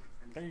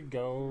 There you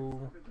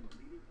go.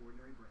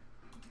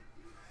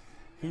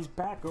 He's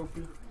back,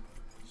 Opie.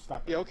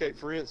 Stop it. Yeah, okay,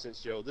 for instance,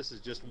 Joe, this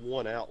is just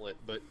one outlet,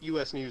 but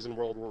U.S. News and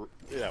World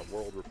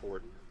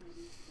Report.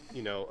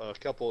 You know,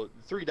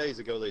 3 days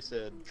ago they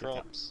said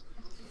Trump's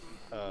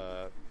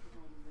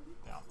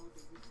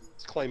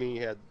claiming he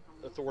had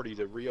authority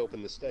to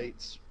reopen the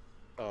states,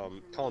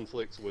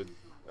 conflicts with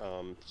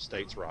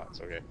states' rights,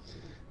 okay?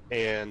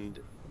 And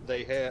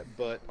they had,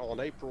 but on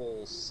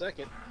April 2nd,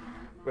 Wait,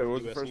 what was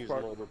the U.S. first News part?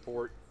 and World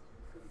Report.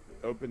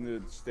 Open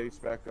the states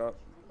back up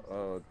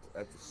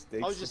at the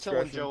states. I was just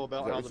telling discretion? Joe Is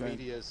about that how what the you're saying?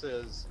 media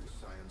says.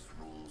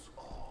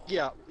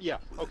 Yeah,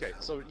 okay.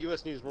 So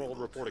U.S. News and World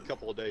Report a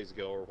couple of days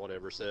ago or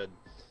whatever said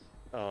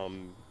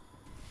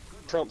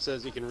Trump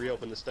says he can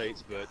reopen the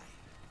states, but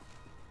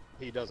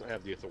he doesn't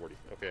have the authority.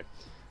 Okay.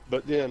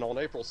 But then on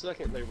April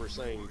 2nd, they were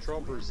saying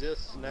Trump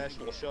resists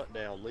national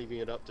shutdown, leaving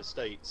it up to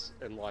states,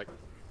 and like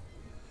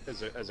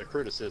as a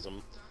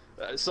criticism.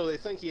 So they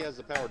think he has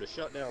the power to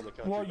shut down the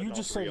country. Well, but you not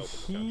just to said reopen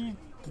the he. country.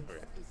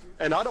 Okay.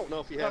 And I don't know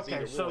if he has Okay,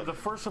 either so one. the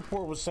first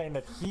report was saying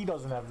that he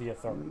doesn't have the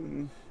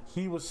authority.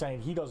 He was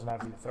saying he doesn't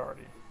have the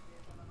authority.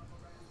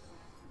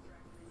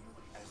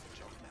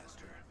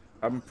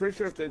 I'm pretty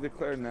sure if they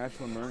declare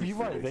national emergency, You're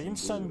right. They should can do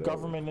send it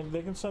government and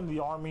they can send the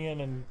army in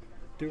and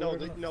do No,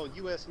 whatever. no.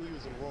 U.S.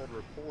 News and World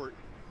Report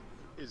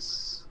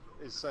is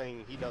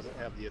saying he doesn't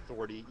have the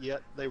authority.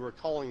 Yet they were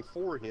calling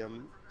for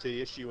him to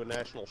issue a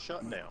national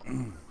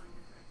shutdown.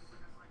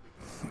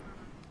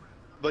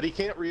 But he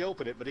can't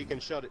reopen it. But he can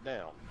shut it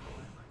down.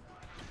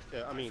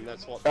 Yeah, I mean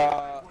that's what.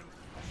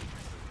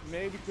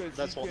 Maybe because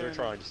That's what they're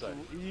trying to say.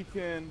 He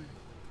can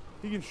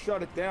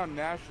shut it down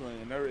nationally,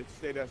 and every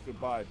state has to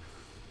abide.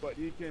 But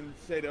he can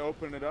say to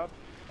open it up,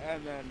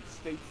 and then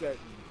states that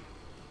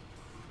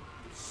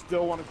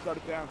still want to shut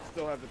it down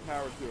still have the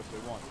power to if they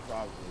want.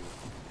 Probably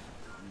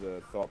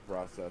the thought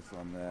process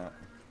on that.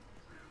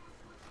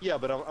 Yeah,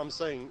 but I'm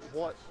saying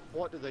what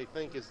do they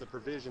think is the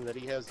provision that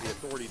he has the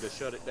authority to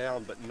shut it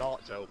down, but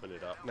not to open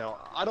it up?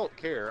 Now I don't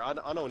care. I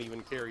don't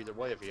even care either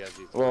way if he has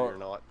the authority or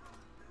not.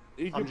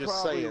 He I'm could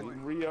just probably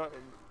saying.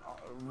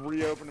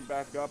 reopen it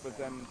back up, but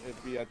then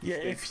it'd be at the Yeah,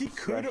 state's if he could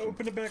discretion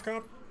open it back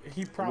up,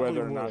 he probably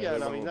whether or would. not Yeah, they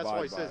and I will mean, that's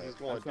what he abide says by he's it.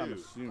 going That's what to I'm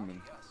do.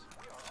 assuming.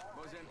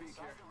 Mozambique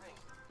here.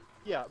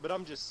 Yeah, but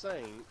I'm just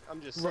saying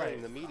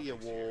Right. the media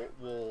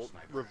will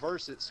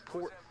reverse its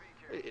court.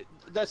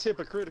 That's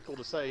hypocritical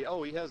to say,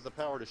 oh, he has the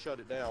power to shut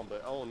it down,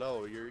 but oh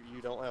no, you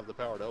don't have the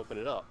power to open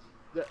it up.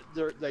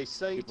 They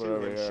say People to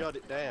over him, here. shut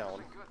it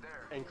down,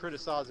 and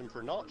criticize him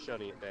for not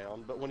shutting it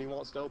down, but when he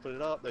wants to open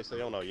it up, they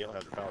say, oh no, you don't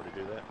have the power to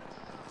do that.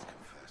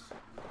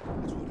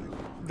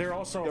 They're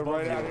also They're above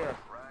right you. out here.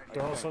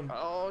 They're also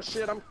Oh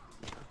shit,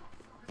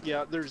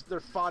 yeah, they're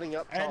fighting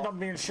up top. and I'm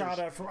being shot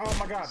at from. Oh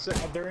my God!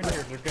 They're in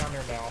here. They're down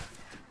there now.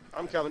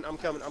 I'm coming.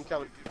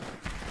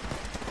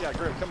 Yeah,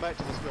 Grim, come back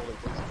to this building,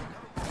 please.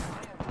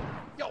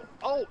 Yo,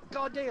 oh,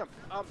 goddamn!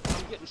 I'm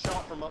getting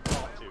shot from up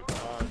top, too.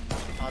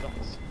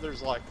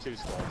 There's like 2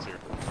 squads here.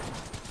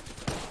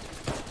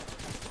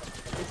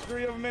 There's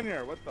 3 of them in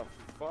here. What the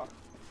fuck?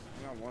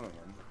 Not one of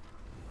them.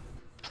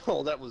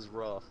 Oh, that was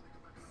rough.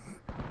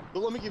 But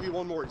let me give you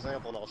one more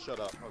example and I'll shut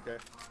up, okay?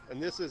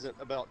 And this isn't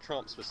about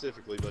Trump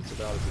specifically, but it's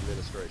about his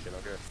administration,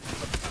 okay?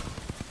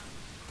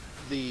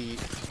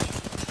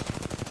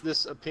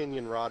 This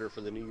opinion writer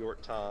for the New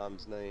York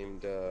Times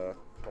named,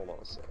 hold on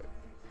a second.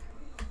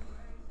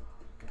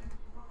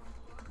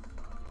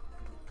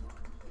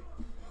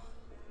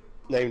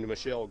 Named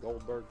Michelle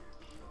Goldberg.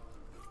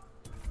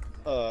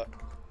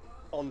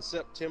 On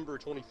September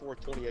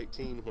 24th,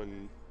 2018, 2018,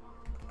 when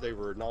they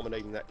were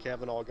nominating that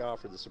Kavanaugh guy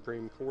for the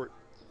Supreme Court,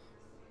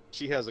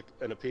 She has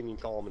an opinion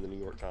column in the New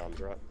York Times,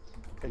 right?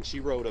 And she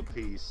wrote a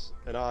piece,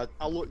 and I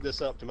looked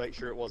this up to make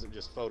sure it wasn't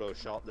just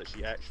Photoshop, that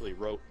she actually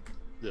wrote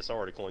this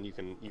article, and you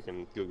can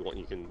Google it and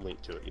you can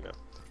link to it, you know.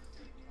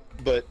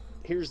 But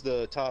here's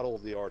the title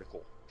of the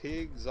article: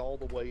 "Pigs All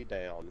the Way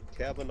Down,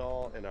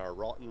 Kavanaugh and Our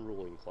Rotten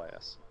Ruling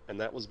Class." And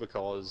that was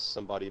because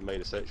somebody made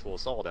a sexual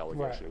assault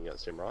allegation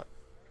against him, right?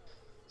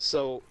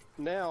 So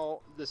now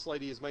this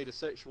lady has made a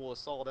sexual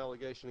assault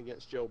allegation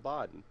against Joe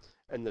Biden,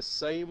 and the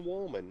same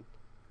woman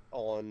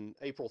on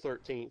April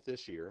 13th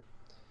this year,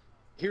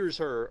 here's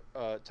her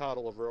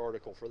title of her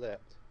article for that: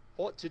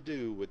 "What to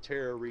do with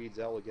Tara Reade's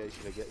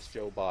allegation against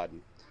Joe Biden.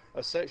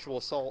 A sexual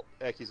assault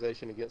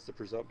accusation against the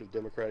presumptive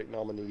Democratic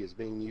nominee is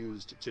being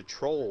used to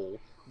troll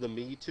the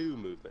Me Too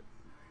movement."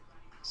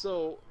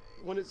 So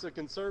when it's a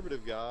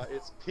conservative guy,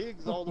 it's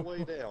pigs all the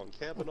way down,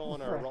 Kavanaugh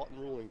and our rotten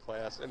ruling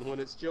class. And when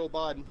it's Joe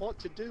Biden, what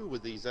to do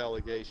with these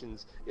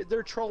allegations?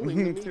 They're trolling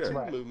the Me Too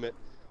movement.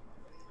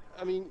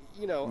 I mean,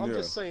 you know, I'm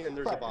just saying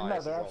there's a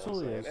bias. No, there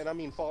absolutely is. And I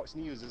mean, Fox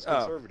News is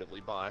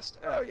conservatively biased.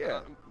 Oh,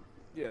 yeah.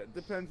 Yeah, it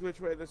depends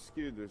which way they're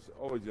skewed. There's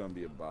always going to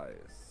be a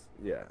bias.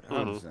 Yeah,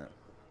 100%.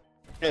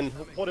 And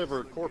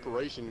whatever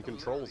corporation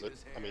controls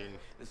it, I mean,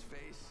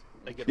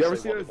 they get you ever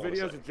see those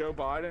videos of Joe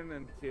Biden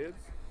and kids?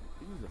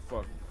 He's a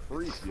fucking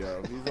freak,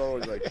 yo. He's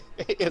always like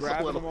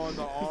grabbing them on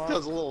the arm,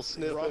 does a little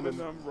sniffing, rubbing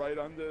them right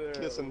under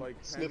their like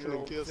sniffing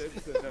and kissing,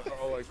 and they're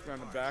all like trying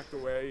to back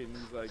away, and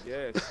he's like,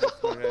 yeah,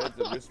 sniffing their heads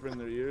and whispering in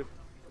their ears.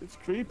 It's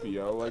creepy,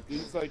 yo. Like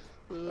he's like,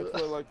 that's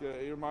what, like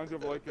he reminds you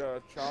of like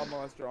a child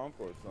molester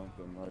uncle or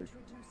something. Like,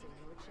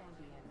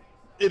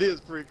 it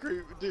is pretty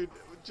creepy, dude.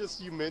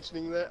 Just you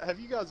mentioning that. Have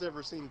you guys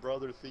ever seen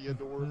Brother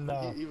Theodore?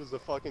 No. He was a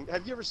fucking.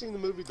 Have you ever seen the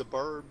movie The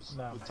Burbs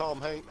with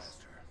Tom Hanks?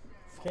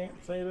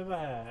 Can't say that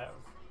I have.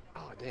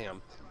 Oh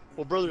damn.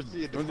 Well, Brother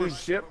Theodore. Don't do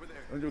shit.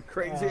 Don't do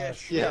crazy ass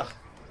shit. Yeah.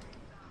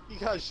 You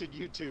guys should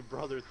YouTube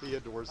Brother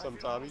Theodore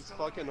sometime. He's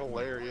fucking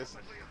hilarious.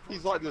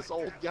 He's like this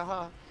old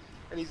guy,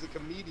 and he's a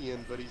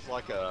comedian, but he's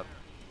like a.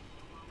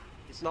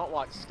 It's not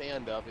like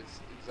stand-up.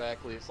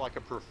 It's like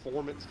a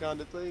performance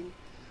kind of thing.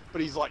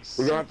 But he's like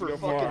super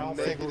fucking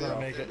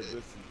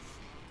negative.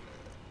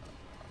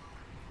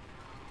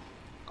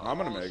 I'm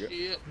gonna make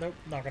it. Nope,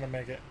 not gonna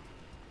make it.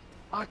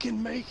 I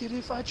can make it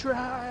if I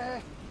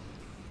try.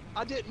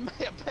 I didn't.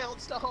 I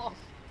bounced off.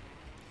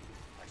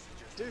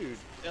 Dude,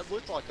 it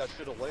looked like I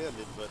should have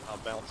landed, but I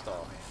bounced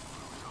off.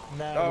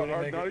 No,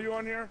 are you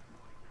on here?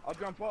 I'll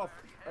jump off.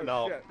 Oh,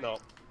 no, shit. no.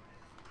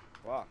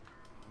 Wow,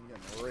 I'm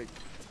getting raked.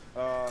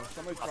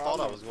 Somebody I thought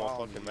I was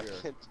going to fucking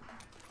make it.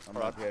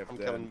 I'm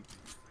coming.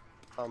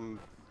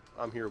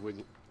 I'm here with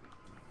you.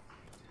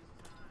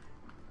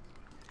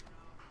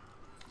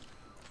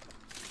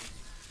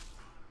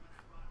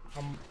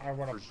 I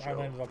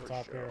landed up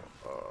top here.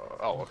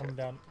 I'm okay. Coming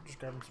down, just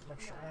grabbing some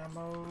extra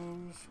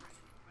ammos.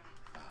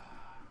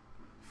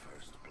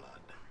 First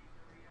blood.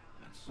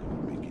 And so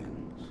it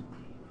begins.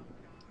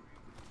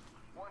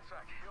 One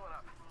sec, healing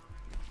up.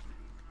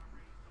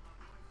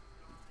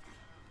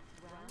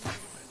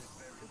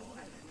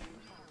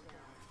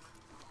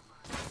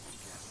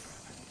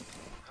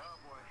 Oh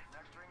boy,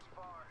 next ring's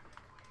far.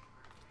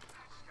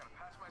 Just gotta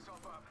patch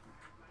myself up.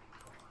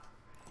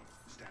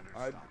 Standard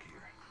stock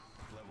here.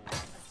 Level 1.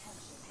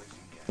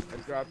 I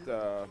dropped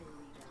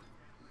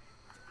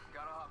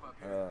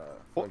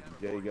fucking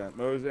J gun.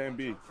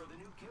 Mozambique.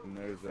 And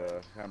there's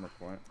a hammer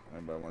point.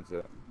 Anybody wants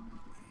it?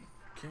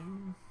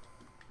 King.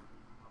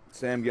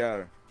 Sam got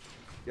her.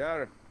 Got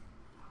her.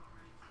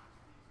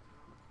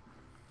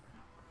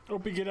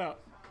 Opie, get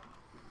out.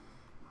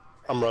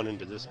 I'm running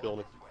to this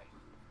building.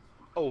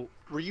 Oh,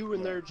 were you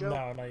in there, Joe?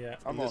 No, not yet.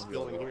 I'm in this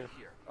building here.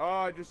 Oh,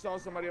 I just saw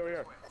somebody over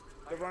here.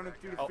 They're running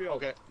through the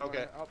field.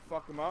 Okay. I'll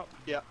fuck them up.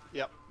 Yep.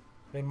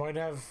 They might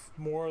have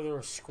more of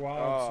their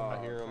squads. Oh,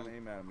 I hear him.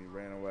 Aim at me,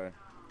 ran away.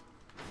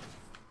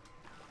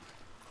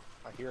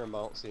 I hear him. I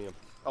don't see him.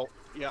 Oh,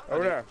 yeah.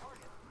 Over there.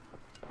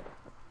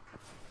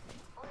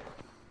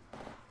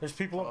 There's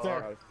people up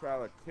there. This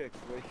crowd of kicks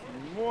way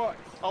too much.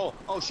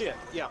 Oh shit.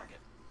 Yeah.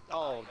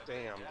 Oh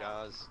damn,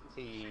 guys.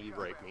 He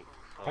raped me.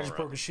 I just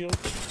broke a shield.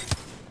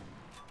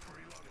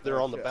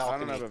 They're on the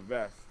balcony. I don't have a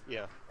vest.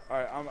 Yeah.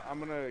 Alright, I'm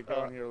gonna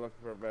go in here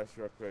looking for a vest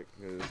real quick,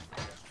 cause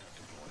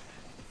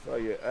so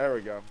yeah, there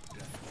we go.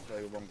 So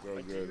it won't go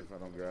good if I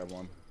don't grab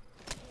one.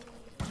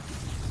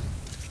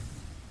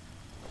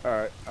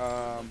 Alright,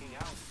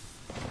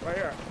 right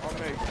here, on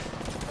me.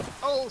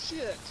 Oh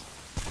shit!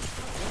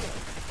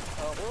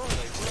 Where are they?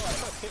 I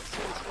can't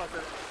see this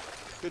fucker.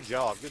 Good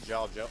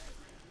job, Joe.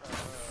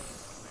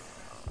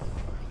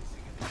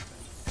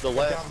 The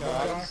last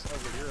guys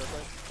over here, I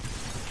think.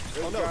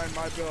 There's a guy in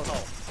my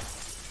building.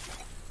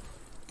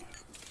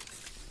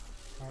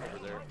 Over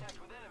there.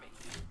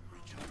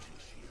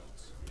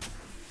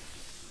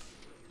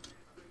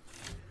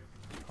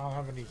 I don't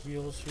have any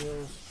heals.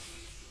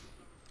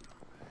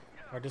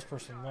 Alright, this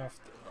person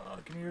left.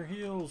 Give me your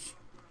heals.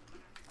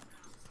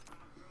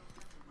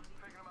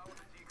 Picking him out with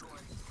a decoy.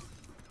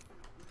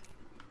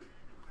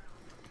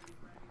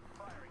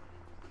 Firing.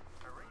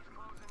 The ring's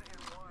closing in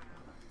 1.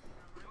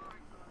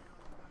 Reloading.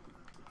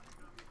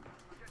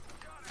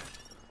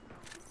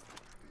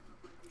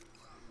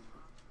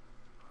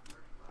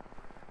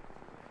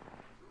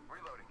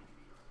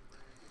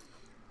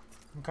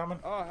 coming.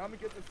 Oh, help me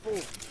get this fool.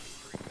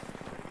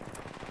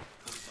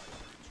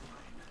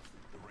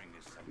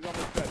 He's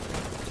almost dead.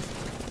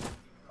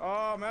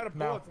 Oh, I'm out of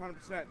bullets,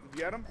 100%. Did you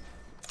get him?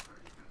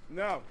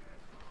 No.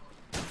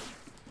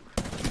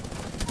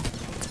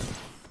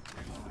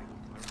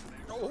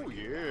 Oh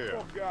yeah.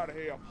 Fuck out of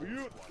here,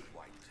 beaut.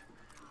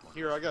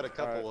 Here, I got a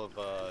couple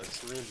of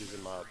syringes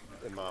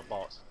in my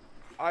box.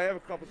 I have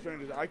a couple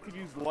syringes. I could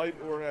use light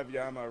or heavy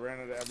ammo. I ran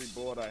out of every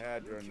bullet I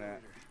had during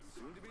that.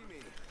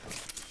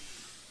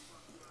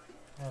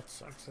 That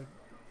sucks.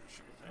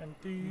 It's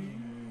empty.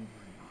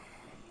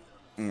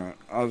 Alright,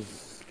 I'll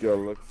just go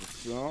look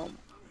for some.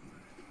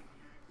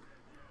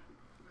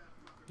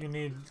 You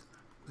need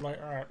light.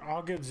 Alright,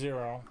 I'll get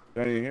 0.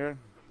 Can you hear?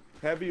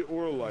 Heavy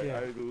or light? Yeah.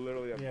 I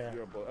literally have Yeah.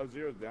 0 bullets. Oh,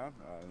 0's down?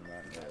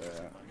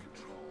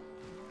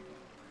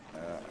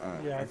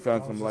 Yeah, I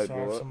found I'll some just light have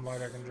bullets. some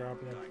light I can drop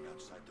you.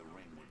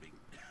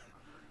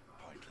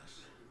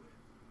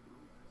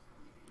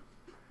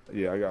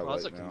 Yeah, I got Oh,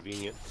 light that's a now.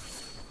 convenient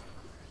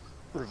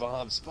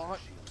revive spot.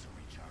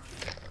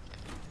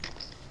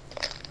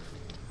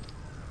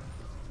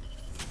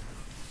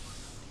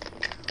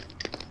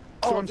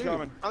 Storm's dude,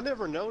 coming. I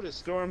never noticed.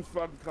 Storm's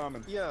fucking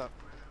coming. Yeah,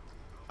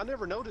 I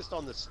never noticed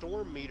on the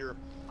storm meter.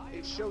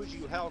 It shows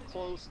you how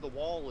close the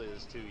wall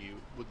is to you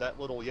with that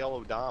little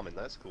yellow diamond.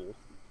 That's cool.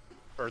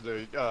 Or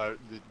the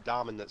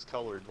diamond that's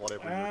colored,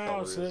 whatever your color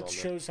Oh, is. so that on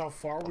shows how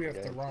far we have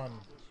to game. run,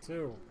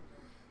 too.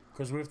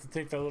 Because we have to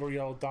take that little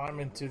yellow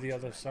diamond to the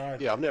other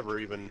side. Yeah, I've never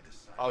even.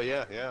 Oh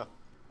yeah, yeah.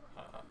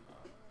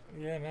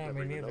 Yeah, no, Never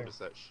me even neither. noticed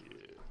that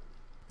shit.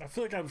 I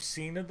feel like I've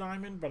seen a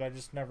diamond, but I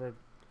just never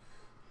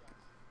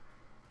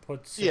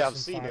put 6 Yeah, I've and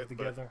seen 5 it, but-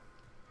 together.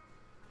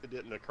 It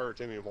didn't occur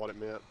to me what it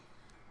meant.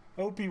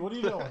 Opie, what are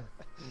you doing?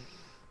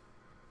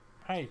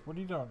 Hey, what are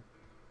you doing?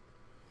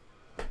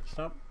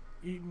 Stop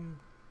eating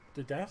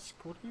the desk?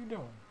 What are you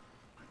doing?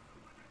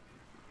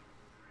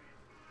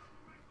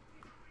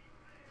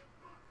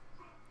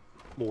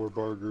 More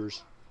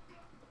burgers.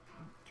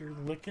 You're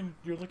licking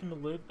the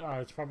lid? Ah,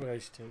 it's probably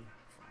iced tea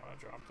from when I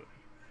dropped it.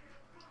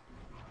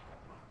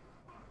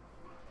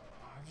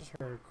 I just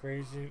heard a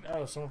crazy...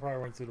 Oh, someone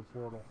probably went through the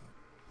portal.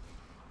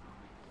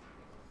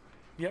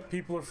 Yep,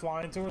 people are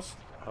flying to us.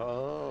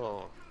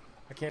 Oh.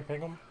 I can't ping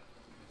them.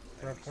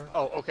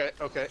 Oh, okay,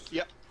 okay,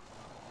 yep.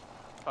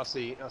 I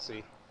see. Oh,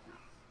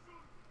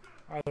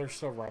 they're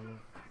still running.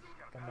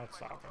 I'm not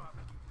stopping.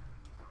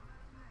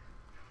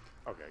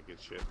 Okay, good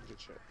shit.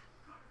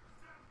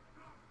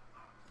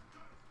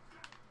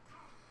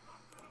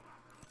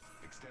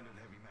 Extended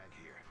heavy mag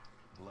here.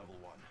 Level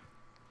 1.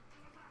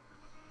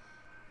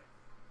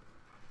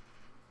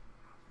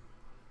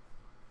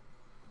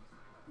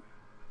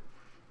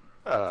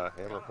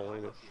 Hammer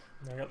point.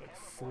 I got like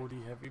 40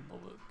 heavy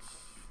bullets.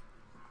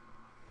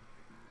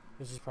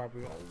 This is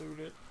probably all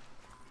looted.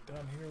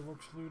 Down here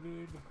looks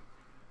looted.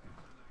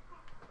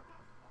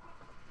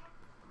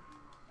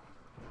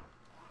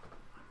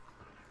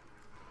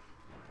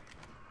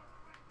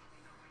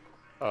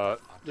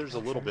 There's a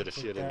little bit of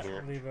Take shit in that,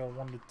 here. Leave a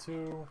 1 to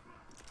 2.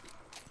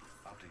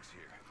 Optics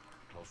here.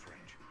 Close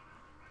range.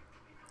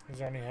 Is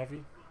there any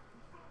heavy?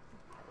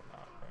 Probably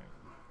not,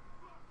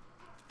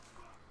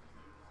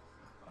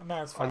 right?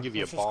 No, it's fine. I'll give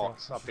you a Let's just go.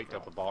 box. I Let's just picked go.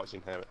 up a box. You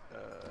can have it.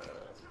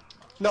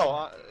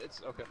 No,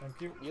 it's okay. Thank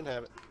you. You can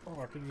have it.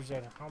 Oh, I could use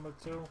that helmet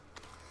too.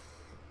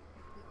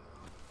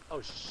 Oh,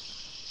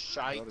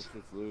 shite. Notice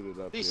it's looted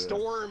up The here.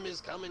 storm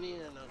is coming in.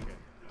 Okay.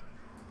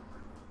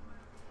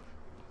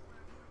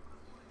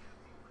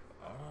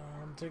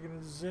 I'm taking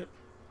a zip.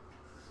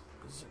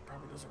 The zip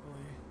probably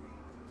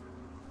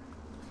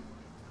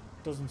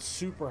doesn't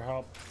super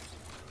help.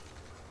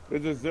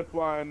 There's a zip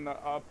line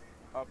up.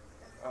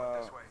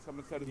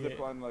 Someone said a zip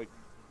Yeah. line like.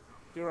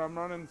 Here, I'm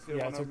running. See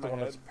Yeah, I one took over the my one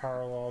head. that's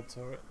parallel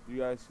to it. You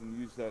guys can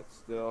use that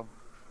still.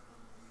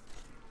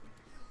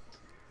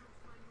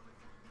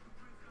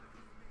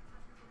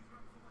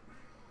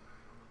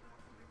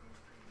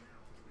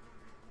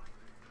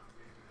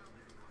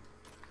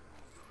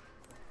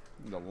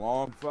 The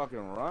long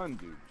fucking run,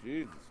 dude.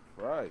 Jesus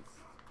Christ.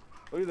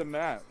 Look at the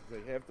map. It's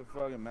like half the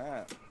fucking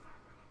map.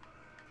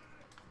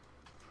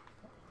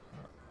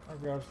 I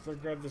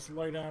grabbed this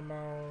light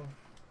ammo.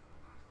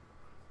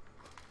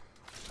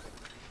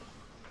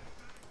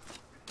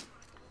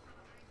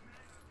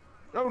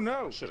 Oh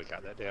no! Should have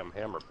got that damn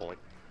hammer point.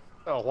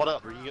 Oh, what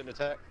up? Are you getting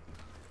attacked?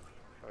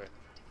 Okay.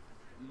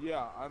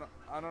 Yeah,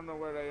 I don't know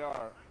where they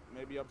are.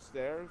 Maybe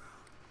upstairs?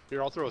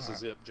 Here, I'll throw us a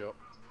zip, Joe.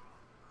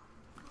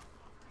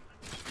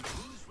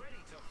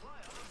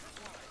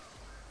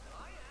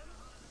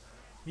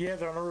 Yeah,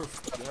 they're on the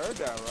roof. You heard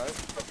that, right?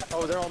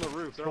 Oh, they're on the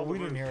roof. They're But on the we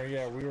roof. didn't hear it.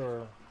 Yeah, we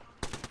were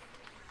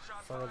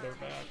further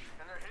back.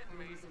 And they're hitting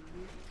me.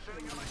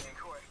 Setting up my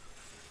decoy.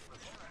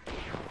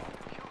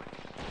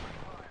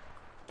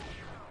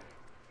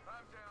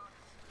 I'm down.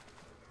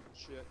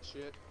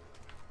 Shit.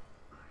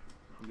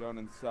 I'm going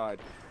inside.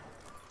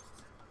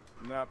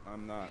 Nope,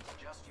 I'm not.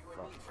 Just you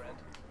and me, friend.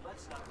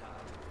 Let's not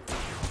die.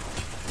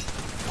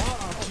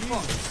 Oh,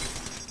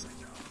 jeez.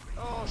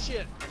 Oh,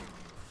 shit.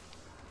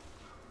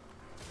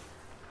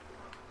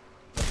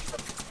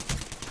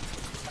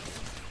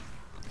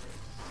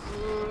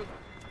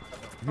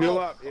 Heal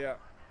up, yeah.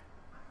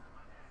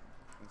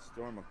 And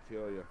Storm will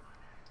kill you.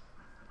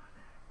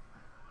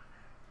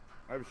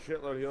 I have a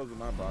shitload of heals in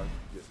my box.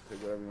 Take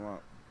whatever you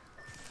want.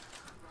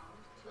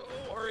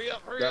 Oh, hurry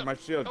up, hurry Grab up. my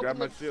shield, grab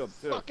my Open the shield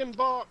too. fucking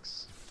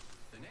box.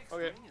 The next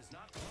Okay. ring is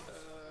not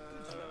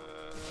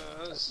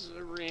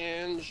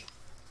Syringe.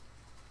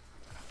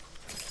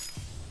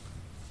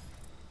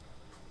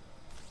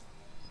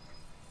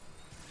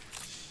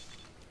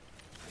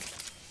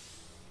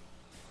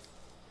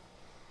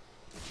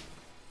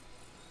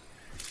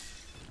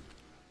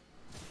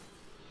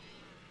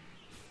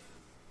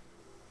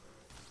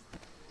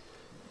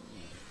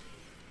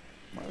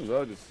 Might as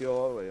well just heal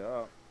all the way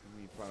up.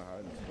 You find a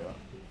hiding spot.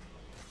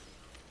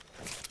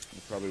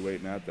 They're probably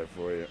waiting out there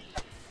for you.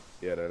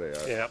 Yeah, there they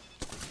are. Yep.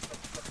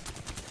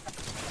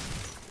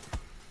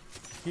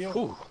 Heal.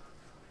 Whew.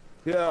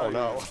 Yeah. Oh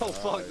no. Oh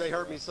fuck, they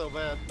hurt me so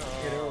bad. Yeah,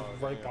 they were Oh,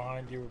 right damn.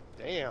 behind you.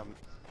 Damn.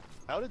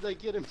 How did they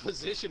get in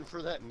position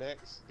for that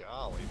next?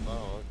 Golly.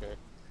 Oh, okay.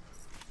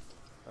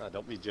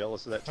 Don't be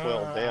jealous of that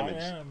 12 damage.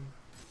 I am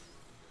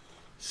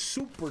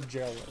super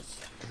jealous.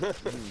 I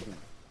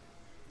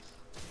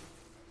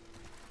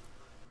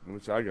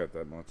wish I got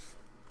that much.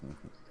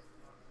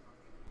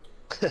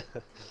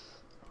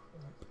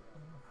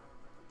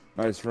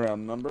 Nice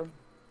round number.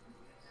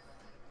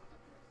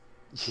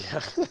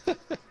 Yeah.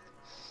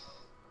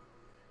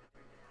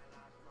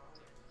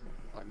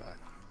 Like my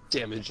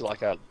damage,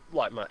 like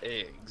my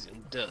eggs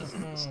in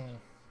dozens.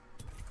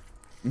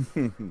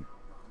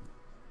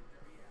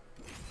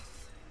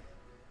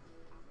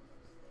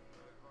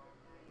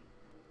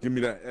 Give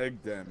me that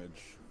egg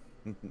damage.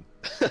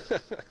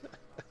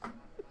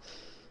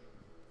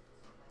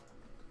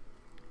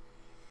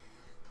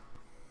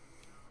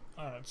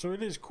 Alright, so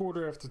it is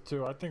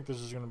 2:15. I think this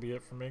is going to be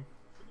it for me.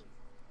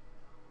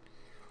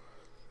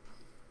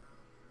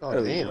 Oh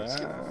damn! It's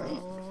getting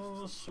late.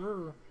 Oh,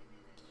 sir.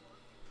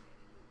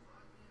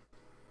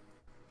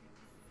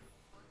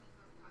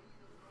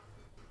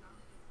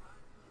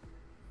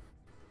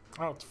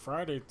 Oh, it's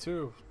Friday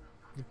too.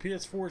 The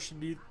PS4 should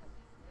be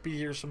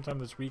here sometime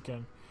this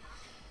weekend.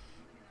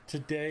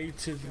 Today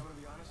to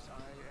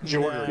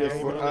Jordan.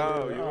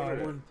 Oh, you ordered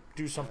it. we'll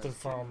do something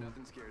from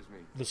Nothing scares me.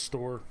 the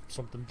store,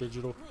 something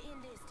digital. We're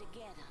in this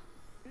together.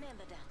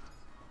 Remember that.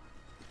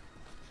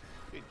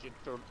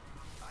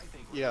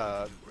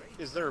 Yeah.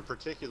 Is there a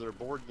particular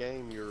board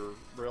game your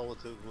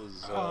relative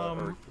was,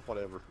 or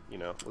whatever,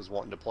 was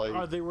wanting to play?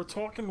 They were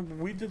talking.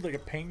 We did like a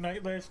paint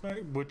night last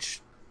night, which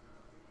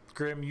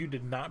Grim, you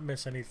did not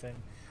miss anything.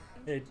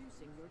 It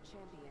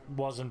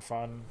wasn't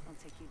fun. I'll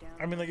take you down.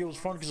 I mean, like it was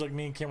fun because like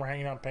me and Kim were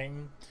hanging out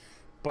painting,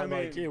 but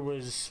like it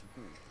was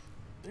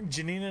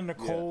Janine and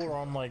Nicole are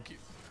on like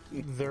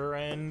their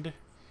end.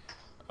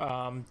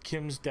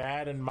 Kim's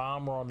dad and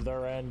mom were on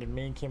their end, and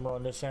me and Kim were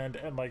on this end.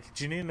 And like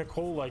Janine and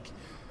Nicole, like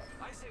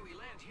I say we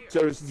land here. So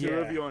there's two Yeah.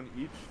 of you on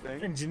each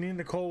thing? and Janine and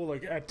Nicole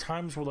like at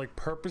times were like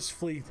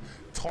purposefully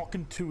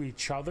talking to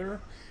each other,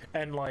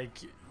 and like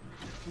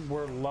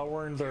were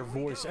lowering their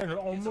voice, and it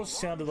almost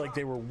sounded like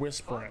they were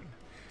whispering.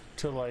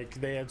 To like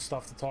they had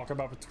stuff to talk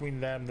about between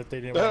them that they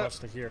didn't want us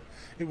to hear.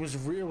 It was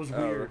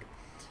weird.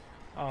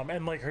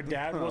 And like her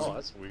dad Oh, wasn't.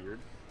 that's weird.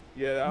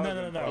 Yeah, that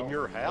No, was no. In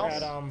your house?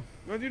 At, You want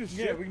to do the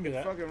shit? Yeah, we can do It's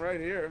that. fucking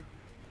right here.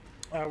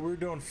 we were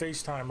doing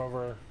FaceTime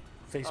over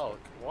Facebook. Oh,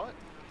 what?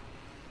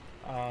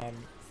 Supply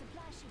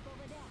ship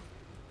over there.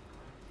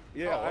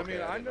 Yeah, Oh, I okay,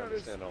 mean, I I didn't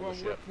noticed understand when all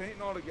the we're shit.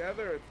 painting all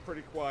together, it's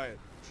pretty quiet.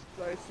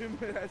 So I assume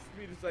it has to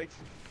be just like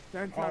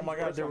 10 times Oh my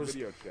God, worse there on was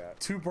video chat.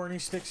 2 burning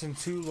sticks and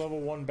 2 level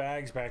 1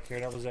 bags back here.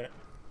 That was it.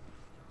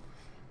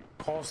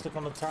 Call stick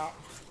on the top.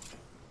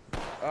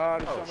 There's Oh,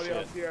 somebody shit.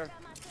 else here.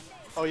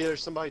 Oh yeah,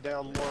 there's somebody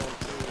down low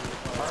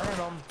too. Burning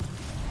them.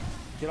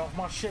 Get off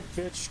my ship,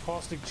 bitch.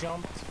 Caustic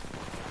jumped.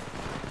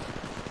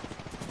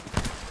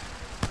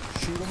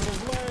 Shoot him in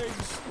his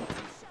legs.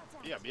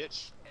 Yeah,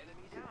 bitch.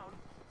 Enemy down.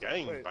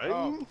 Gang Wait, bang.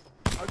 oh,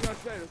 I was gonna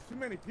say, there's too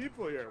many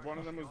people here. One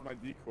of them was my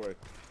decoy.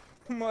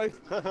 I'm like,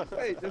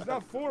 wait, there's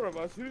not 4 of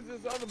us. Who's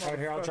this other motherfucker? Right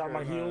here, I'll drop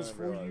my And I heels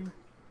for realized you.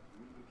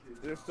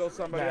 There's still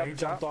somebody Nah, up he top.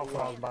 jumped off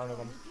when I was burning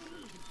him.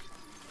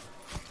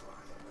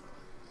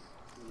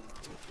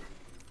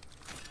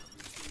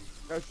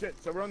 Oh shit,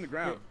 so we're on the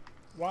ground.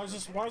 Why is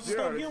this Yeah, not it's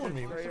healing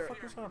me? right What the here.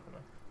 fuck is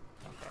happening?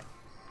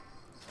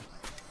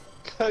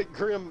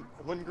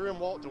 When Grim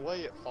walked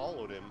away, it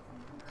followed him.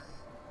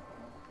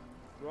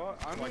 Well,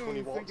 I don't Like when he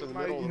even walked think in it the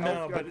might middle of the health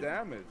No, got but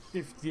damaged.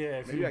 If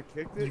Maybe you I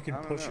kicked it? you can I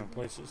don't push know. it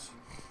places.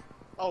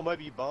 Oh,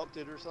 maybe you bumped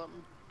it or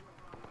something?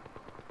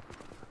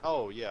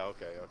 Oh, yeah,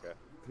 okay.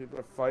 People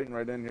are fighting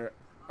right in here.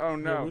 Oh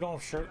no. Yeah, we don't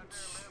have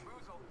shirts.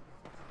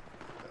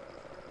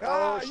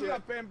 Ah, Oh, you shit.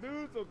 got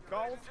bamboozled,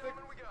 call stick.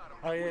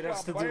 Oh yeah,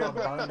 that's the got deal.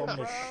 fire Burned on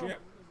the around. ship.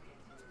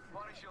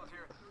 Body shield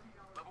here.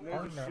 Level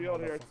There's Burn a that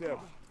shield here too.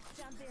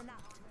 Jump in now.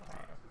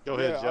 Go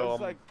ahead, Yeah, I Joe. was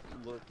I'm like-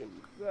 looking.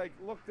 Like,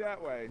 look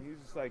that way, and he's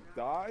just like,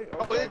 die?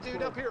 Oh, Okay, dude,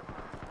 cool. up here.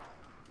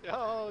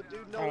 Oh,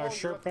 dude, no longer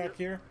Shirt up back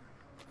here.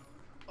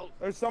 here.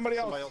 There's somebody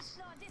else. Somebody else.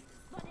 No, this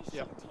body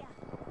Yep. shield here.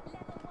 Level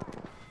 1.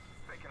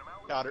 faking him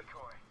out with Got a it. decoy.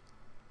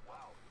 Wow.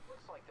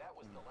 Looks like that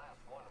was the last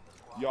one of the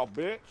squad. Y'all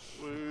bitch.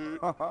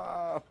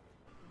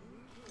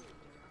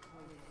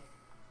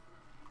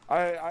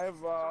 I have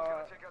Take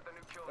out the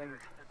new kill leader.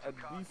 a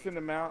decent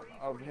amount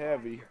of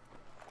heavy.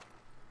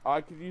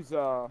 I could use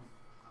a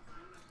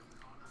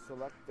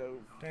selecto.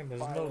 Damn,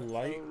 there's no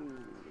light.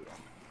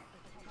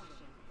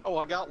 Oh,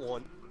 I got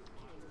one.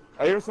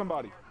 I hear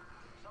somebody.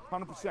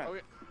 100%. Oh,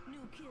 yeah. New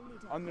kill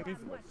leader.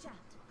 Underneath Watch us. out.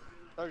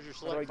 There's your How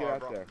do I select get fire, out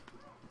bro. there?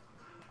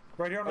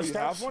 Right here on Oh, the you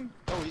steps. have one?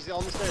 Oh, he's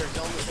on the stairs. He's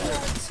on the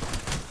stairs.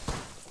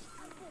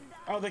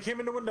 Oh, they came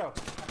in the window.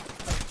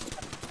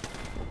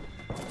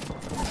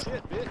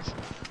 Shit, bitch.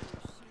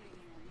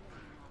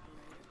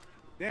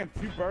 Damn,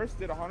 2 bursts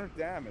did 100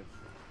 damage.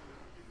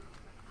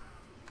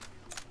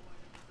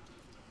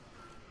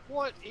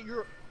 What?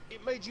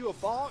 It made you a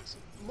box?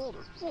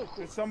 Motherfucker.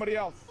 There's somebody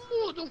else.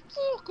 You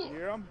Motherfucker.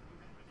 hear him?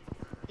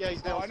 Yeah,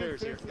 he's Oh, I didn't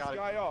downstairs here. finish this Got it.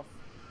 guy off.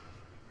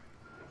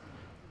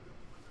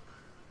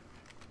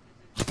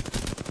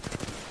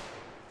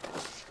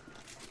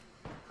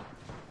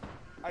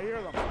 I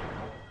hear them.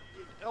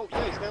 Oh,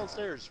 yeah, he's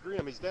downstairs. Screw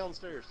him. He's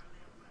downstairs.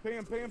 Ping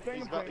him, ping him,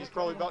 ping him. He's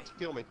probably about to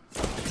kill me.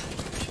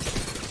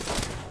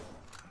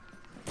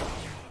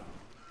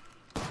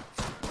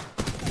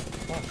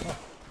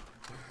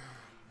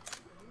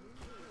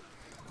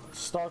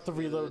 Start the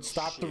reload,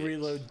 stop the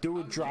reload, do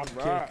a drop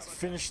Right. kick,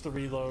 finish the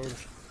reload,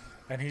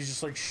 and he's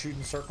just like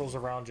shooting circles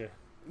around you.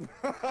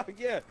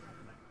 Yeah.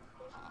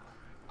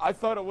 I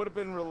thought it would have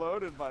been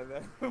reloaded by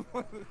then.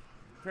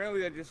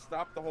 Apparently, I just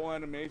stopped the whole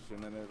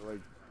animation and it like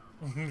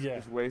Yeah.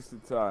 just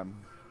wasted time.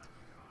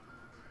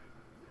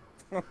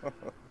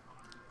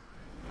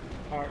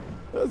 Alright.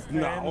 That's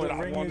not And what the I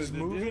ring wanted is to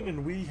moving, do.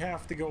 and we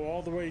have to go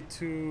all the way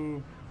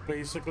to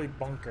basically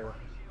bunker.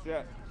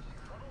 Yeah.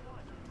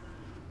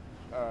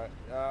 Alright.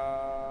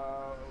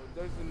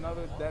 There's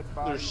another dead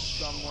body There's-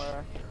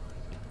 somewhere.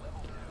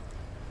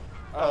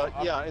 Up-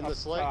 Yeah, and up the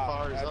select top.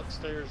 fire is That's-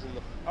 upstairs in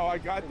the. Oh, I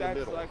got in the that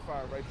middle. select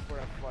fire right before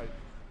that fight.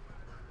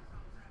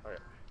 Okay.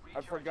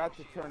 I forgot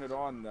to turn it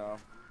on though.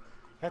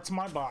 That's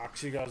my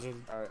box, you guys are.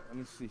 Alright, let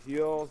me see.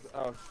 Heals.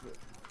 Oh shit.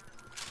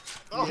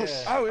 Oh, Yeah.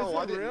 shit. Oh, is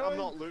I it didn't. really? I'm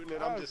not looting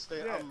it. Oh, I'm just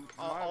standing. shit.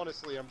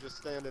 Honestly, I'm just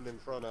standing in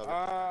front of it.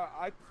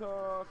 I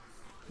took.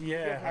 Yeah,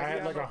 I heavy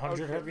had like ammo?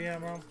 100 Okay. heavy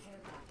ammo.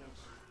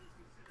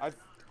 I.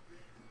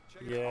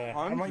 Yeah,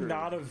 I might 100?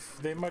 not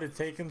have. They might have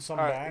taken some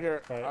Alright, back,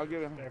 here, but I'll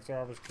give him. after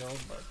I was killed.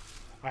 But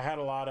I had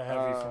a lot of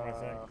heavy for my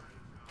thing.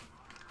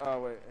 Oh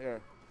wait, here.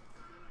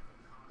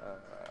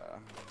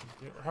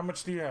 How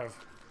much do you have?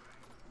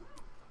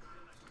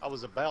 I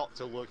was about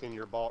to look in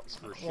your box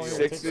for Well, shield yeah,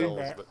 take some cells,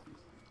 back. but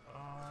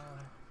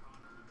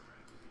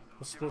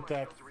We'll split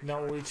that.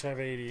 No, we each have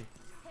 80.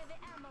 Heavy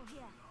ammo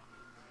here.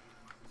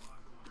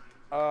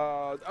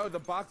 Oh, the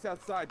box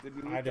outside. Did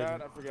we loot I that?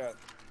 didn't. I forget.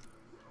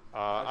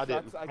 I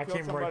didn't. I I killed came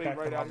right somebody back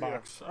right to my out here.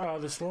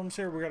 box. The swarm's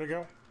here. We gotta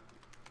go.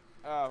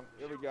 Oh,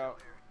 here we go.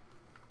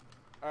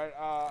 Alright,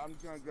 I'm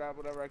just gonna grab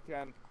whatever I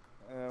can,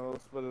 and we'll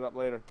split it up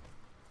later.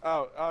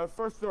 Oh,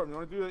 first storm, you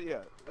wanna do that? Yeah.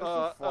 Let's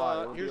just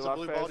fly. It'll be Here's a lot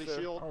blue body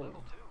faster. shield. Oh,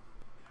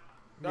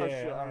 Oh,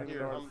 yeah. shit, I don't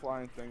even know what I'm- a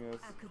flying thing is.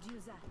 I could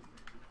use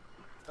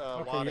that.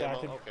 Okay, Wide yeah, I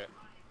ammo. could- Okay.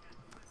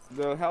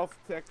 The health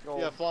tech will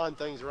Yeah, flying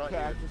things right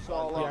patch here. us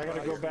all Yeah, up I gotta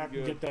nice go back and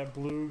good, get that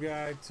blue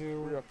guy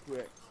too. real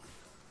quick.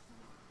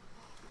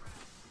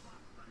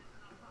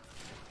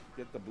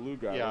 Get the blue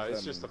guy. Yeah, what's it's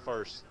that just the mean?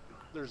 first.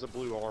 There's a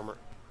blue armor.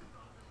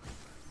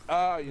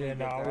 Oh, you Yeah, didn't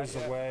no, get I that was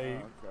yet?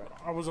 away. Oh, okay.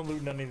 I wasn't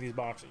looting any of these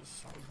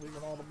boxes. I was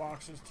leaving all the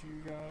boxes to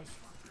you guys.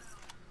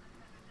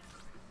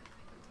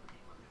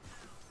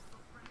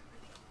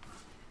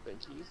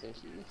 Thank you,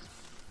 thank you.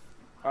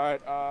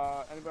 Alright,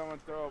 anybody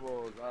want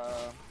throwables?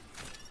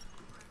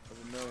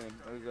 There's a million.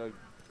 There's a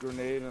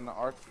grenade and an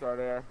arc star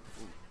there.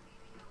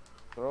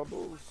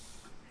 Throwables?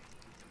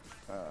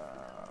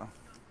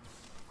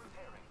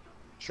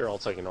 Sure, I'll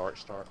take an arc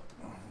star.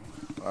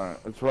 Alright,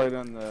 it's right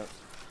on the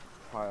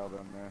pile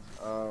down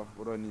there.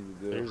 What do I need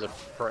to do? There's a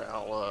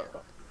prowl.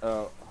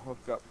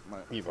 Hook up my...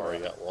 You've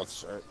already got one.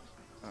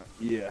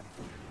 Yeah.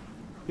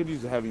 Could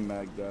use a heavy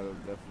mag, though,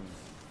 definitely.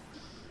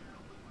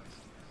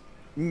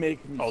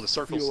 Make me Oh, the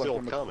circle's feel like still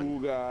I'm coming. a cool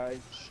guy.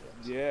 Shit.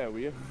 Yeah,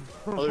 we have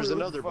Oh, there's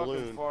really another fucking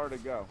balloon. far to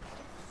go.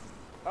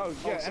 Oh, Oh,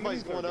 yeah,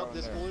 somebody's enemies are going up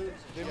this there.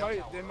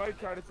 balloon? They might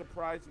try to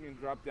surprise me and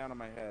drop down on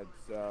my head,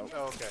 so...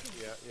 Oh, okay,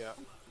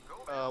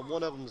 yeah.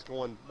 One of them's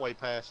going way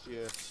past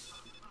you.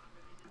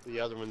 The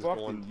other one's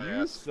going Fucking you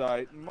past.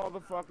 sight,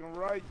 motherfucking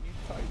right, you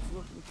tights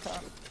looking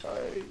kinda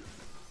tight.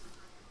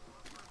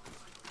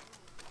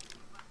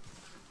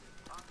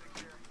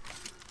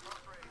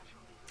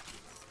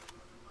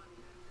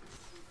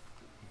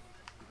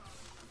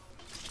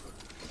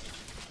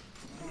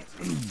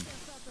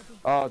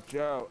 Oh,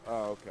 Joe.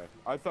 Oh, okay.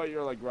 I thought you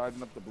were like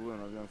riding up the balloon.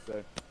 I was gonna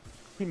say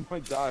he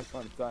might die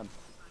by the time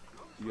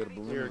you get a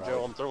balloon. Here, ride.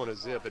 Joe, I'm throwing a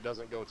zip. It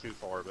doesn't go too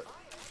far, but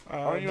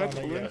Aren't you no, at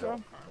the not balloon, yet.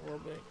 Joe? I will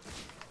be.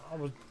 I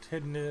was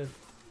hidden in.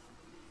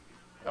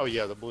 oh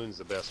yeah, the balloon's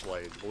the best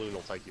way. The balloon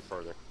will take you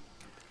further.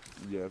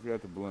 Yeah, if you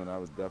had the balloon, I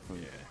would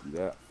definitely do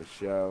that for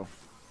show.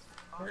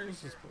 Where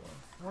is this balloon?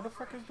 Where the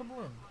fuck is the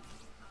balloon?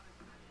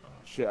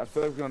 Shit, I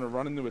feel like we're gonna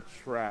run into a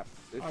trap.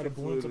 This Oh, the shit's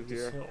balloon's looted up this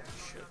here. hill.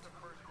 Shit.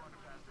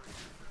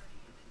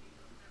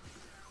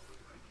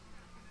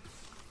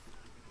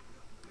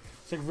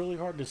 It's like really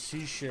hard to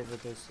see shit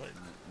with this. Like,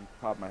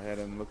 Pop my head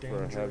in, look for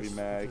a heavy dangerous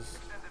mag. with this-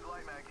 Extended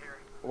light mag here.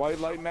 White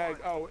light mag.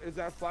 Oh, is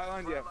that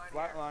flatline? Yeah,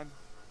 flatline.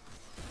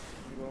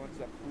 You go into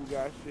that cool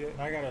guy shit.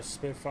 I got a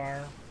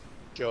Spitfire.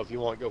 Joe, if you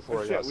want, go for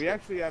Oh, it. shit, we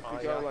actually have to Oh,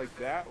 go yeah. like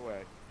that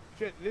way.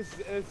 Shit, this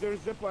is there's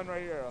a zip line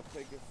right here. I'll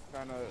take it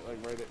kind of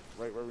like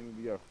right where we need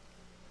to go.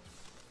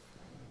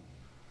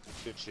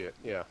 Good shit,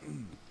 yeah.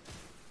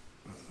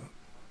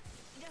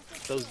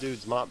 Those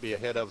dudes might be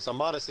ahead of us. I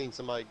might have seen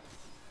somebody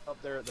up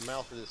there at the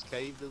mouth of this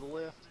cave to the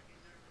left.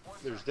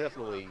 There's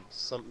definitely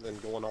something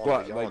going on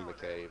What, beyond like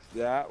the cave.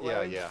 That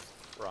way? Yeah,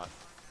 right.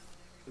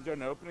 Is there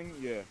an opening?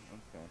 Yeah.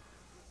 Okay.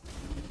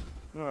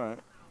 All right.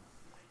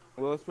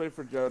 Well, let's wait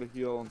for Joe to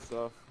heal and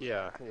stuff.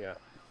 Yeah.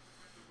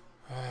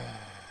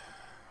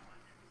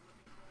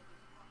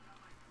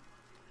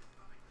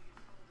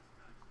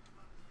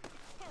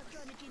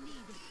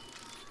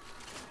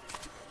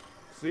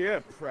 So yeah,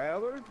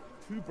 Prowler,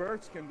 2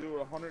 bursts can do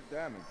 100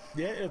 damage.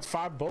 Yeah, it's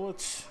 5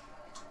 bullets.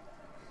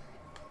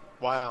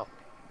 Wow.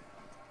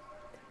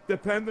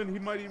 Depending, he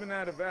might even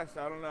add a vest.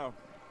 I don't know.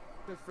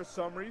 Because for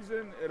some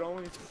reason, it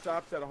only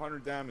stops at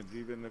 100 damage,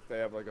 even if they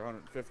have like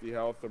 150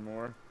 health or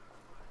more.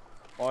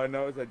 All I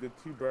know is I did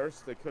 2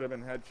 bursts. They could have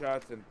been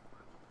headshots and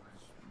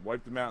just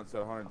wiped them out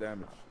instead of 100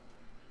 damage.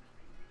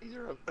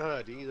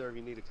 Do either of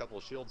you need a couple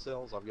of shield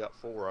cells? I've got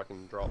 4. I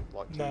can drop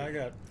like 2. No, I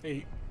got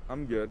 8.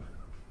 I'm good.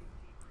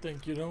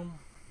 Thank you, Dome.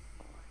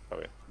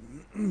 Okay.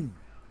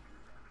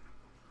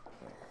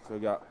 So we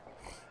got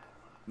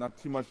not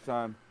too much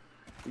time.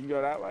 We can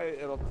go that way.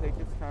 It'll take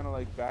us kind of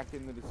like back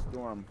into the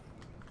storm.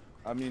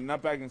 I mean,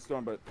 not back in the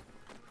storm, but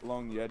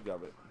along the edge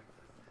of it.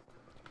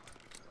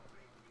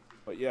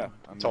 But yeah,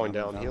 I'm Towing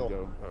down to downhill.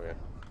 go Okay.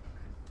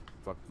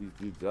 fuck these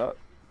dudes up.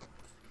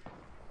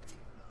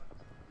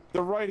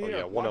 They're right Oh here.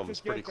 yeah, one Watch of them's this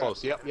pretty gas trap.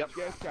 close. Yep.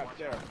 Gas trap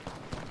there.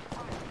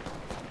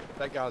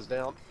 That guy's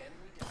down.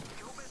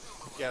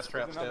 Gas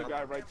trap's There's another down.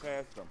 guy right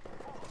past him.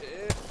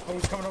 Oh,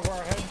 he's coming over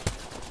our head.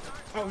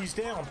 Oh, he's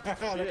down. That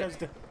guy's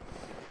down.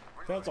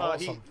 That's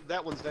awesome.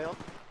 That one's down.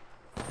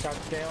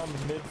 Got down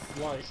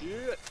mid-flight.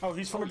 Shit. Oh,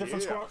 he's from a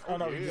different squad? Oh,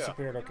 no, he yeah.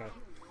 disappeared. Okay.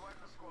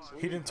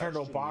 He didn't turn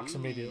to a box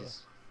immediately.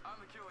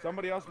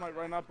 Somebody else might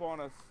run up on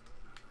us.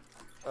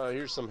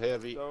 Here's some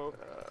heavy. So,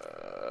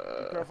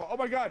 be careful. Oh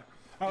my god!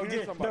 Oh, You hear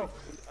yeah, somebody. no.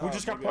 We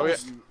just got maybe Oh, yeah.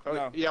 post. Oh,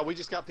 No. yeah, we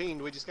just got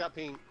pinged.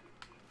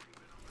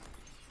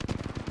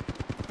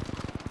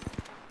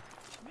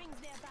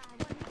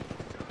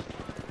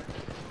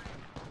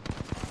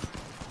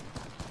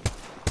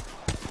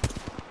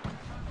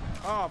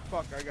 Oh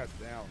fuck! I got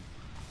down.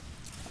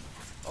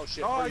 Oh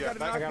shit. Oh, I hurry got up. a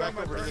Back knockback. My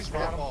over to burning this stick.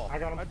 rock ball. I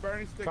got My him.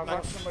 burning stick Cover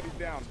knocked us. somebody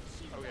down.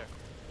 Okay.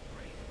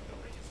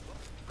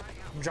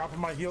 I'm dropping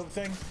my heal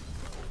thing.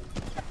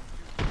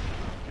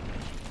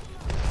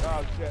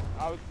 Oh shit!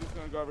 I was just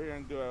gonna go over here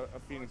and do a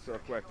Phoenix real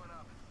quick.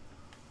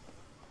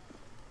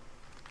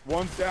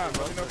 One's down.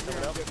 Let me know if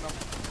you're getting them.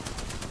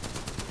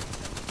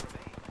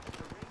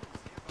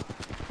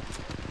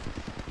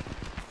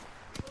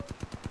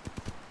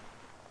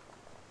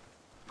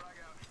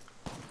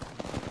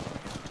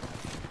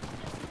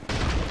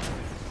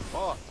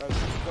 Oh, That's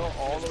still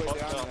all the way Fucked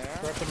down up. there.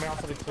 We're at the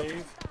mouth of the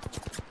cave.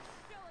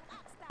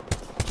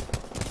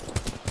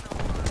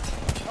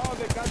 Oh,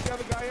 they got the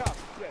other guy up.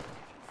 Shit.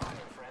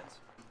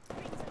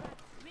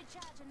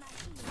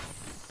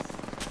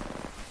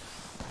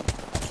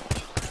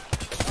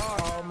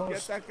 Oh,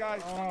 Almost. get that guy.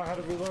 Oh, I had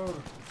to reload.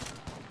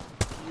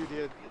 you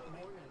did.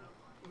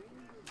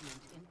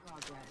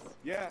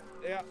 Yeah,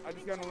 I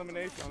just got an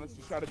elimination. Let's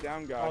just shot a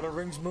down guy. Oh, the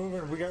ring's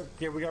moving. We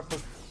got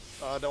pushed.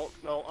 I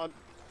don't know.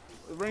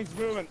 The ring's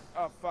moving.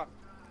 Oh fuck.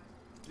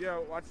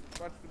 Yo, watch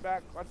the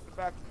back. Watch the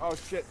back. Oh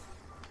shit.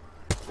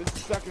 This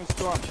is second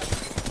storm.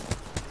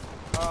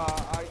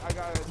 I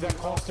got it. That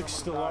caustic's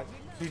still up.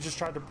 He just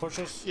tried to push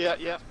us.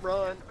 Yeah,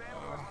 run.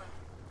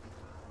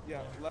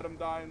 Yeah, let him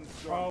die in the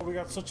storm. Oh, we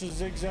got such a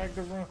zigzag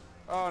to run.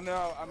 Oh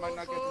no, I might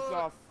not get this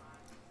off.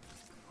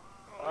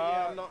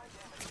 Yeah, I'm not.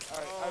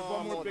 Alright, I have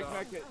one more big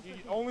med kit.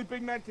 Only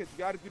big med kits. You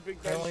gotta do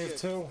big med I only have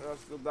kits. 2. Or else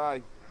you'll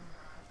die.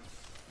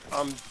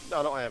 I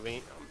don't have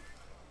any.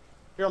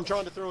 Here, I'm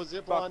trying to throw a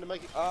zip line to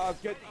make it.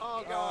 Get.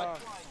 Oh god.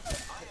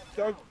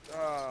 Don't.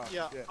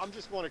 Yeah, shit. I'm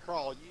just going to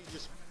crawl. You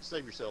just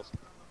save yourselves.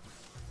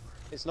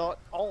 It's not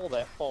all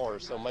that far,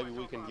 so maybe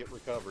we can get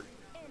recovered.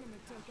 That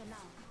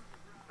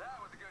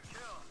was a good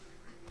kill.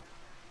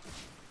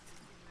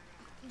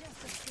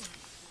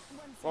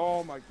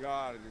 Oh my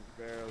god, I just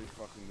barely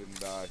fucking didn't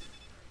die.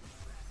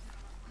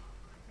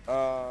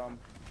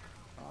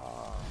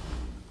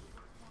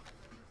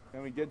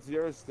 Can we get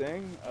Zero's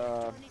thing?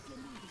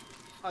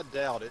 I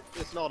doubt it.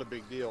 It's not a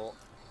big deal.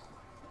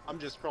 I'm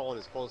just crawling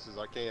as close as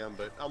I can,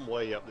 but I'm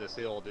way up this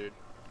hill, dude.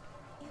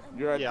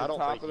 You're at Yeah, I the don't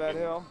top think of you that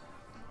can- hill?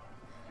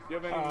 Do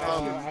you have any I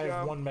medicines, have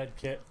Joe? 1 med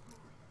kit.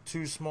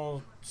 2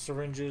 small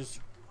syringes.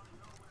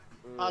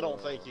 I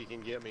don't think you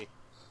can get me.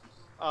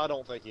 I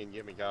don't think you can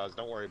get me, guys.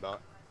 Don't worry about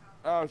it.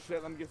 Oh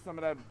shit, let me get some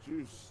of that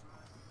juice.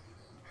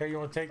 Here, you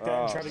want to take that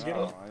and try to get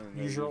no, him? I didn't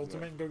know Use your you used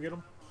ultimate and go get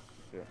him?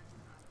 Shit.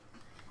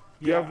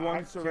 Yeah, You have one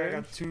I syringe?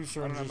 got 2 I don't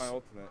syringes have my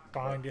ultimate.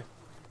 behind you.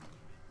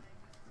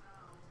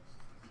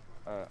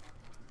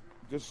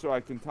 Just so I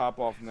can top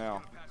off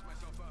now.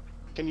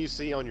 Can you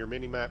see on your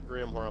mini map,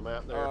 Grim, where I'm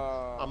at there?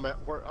 I'm at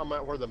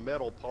where the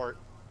metal part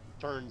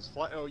turns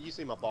flat. Oh, you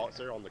see my box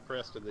there on the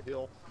crest of the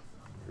hill,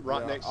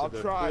 right next to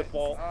the cliff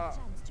wall.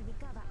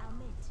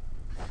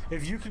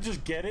 If you could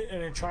just get it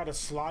and then try to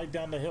slide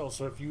down the hill,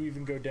 so if you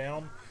even go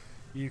down,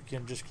 you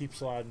can just keep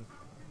sliding.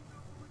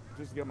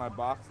 Just get my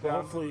box Well,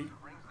 down. hopefully.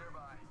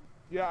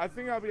 Yeah, I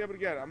think I'll be able to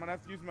get it. I'm gonna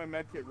have to use my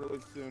med kit really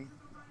soon.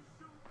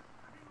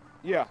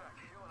 Yeah.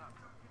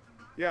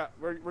 Yeah,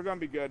 we're gonna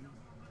be good.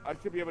 I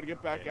should be able to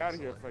get back out of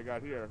here if I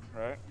got here,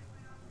 right?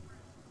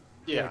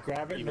 Yeah,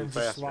 grab it and then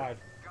just slide.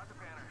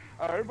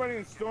 Everybody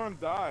in Storm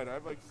died. I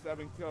have like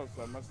 7 kills,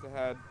 so I must have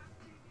had.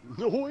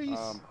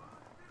 Noise.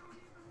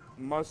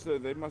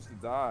 They must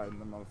have died,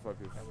 the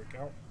motherfuckers. There we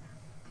go.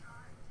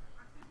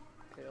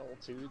 Hell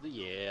to the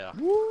yeah.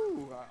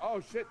 Woo! Oh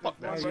shit! There's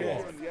Fuck, one that's right cool.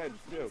 here on the edge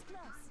too.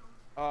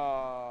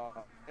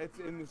 It's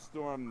in the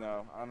storm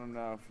though. I don't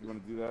know if you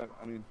want to do that.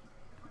 I mean.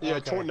 Yeah,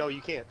 Okay. no,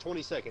 you can't.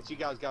 20 seconds. You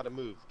guys got to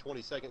move.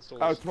 20 seconds till.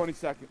 Oh, 20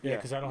 seconds. Yeah,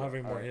 because I don't have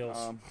any more Alright,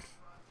 heals.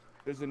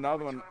 There's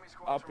another one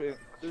up in.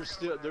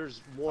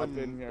 There's one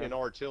in here. in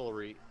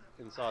artillery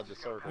inside the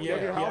circle. Yeah, You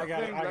have your yeah, health I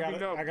got it, thing? I Let got me it,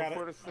 know I got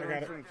before it, the I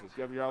got it. syringes.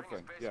 You have your health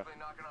thing. Yeah.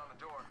 Knocking on the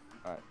door.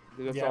 All right.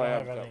 That's Yeah, all I I don't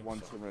have. have That any,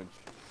 one so. syringe.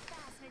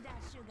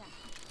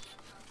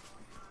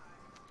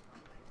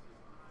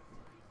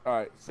 All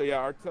right. So yeah,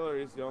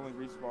 artillery is the only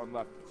respawn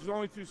left. There's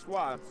only 2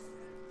 squads.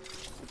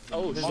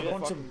 Oh, There's a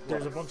shit.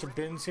 there's a bunch of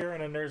bins here,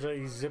 and then there's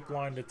a zip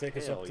line to take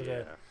us Hell up to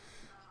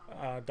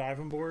yeah. the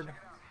diving board.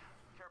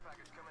 Care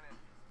package coming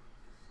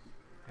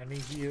in. Any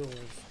heals?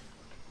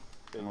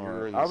 And All you're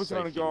right. in I was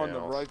gonna safety go on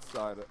now. the right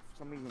side. For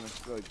some reason,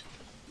 it's like.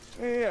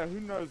 Yeah, who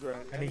knows, right?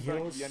 Any Anybody could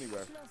heals? be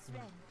anywhere.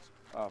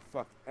 Oh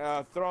fuck.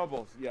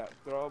 Throwables. Yeah,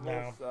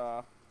 throwables.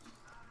 No.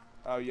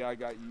 Oh yeah, I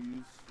got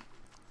used.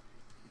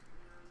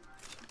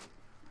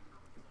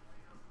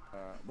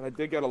 But I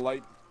did get a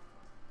light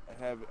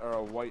heavy or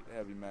a white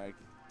heavy mag.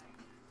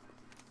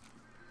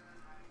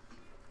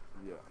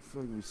 Yeah, I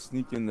feel like we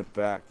sneak in the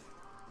back.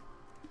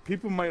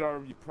 People might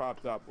already be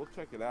propped up. We'll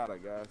check it out, I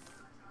guess.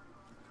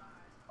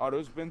 Oh,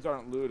 those bins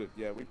aren't looted.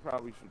 Yeah, we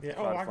probably should Yeah.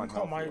 try Oh, to I can find call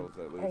health my heals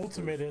at least.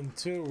 ultimate in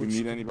too. We which meet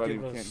could anybody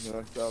give who can't us heal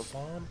ourselves?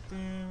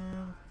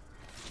 Something.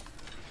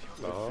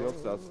 What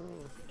shield cells?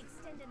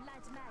 Extended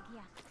light mag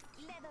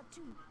here. Leather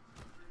 2.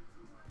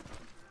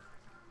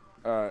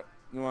 Alright,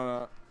 you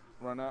wanna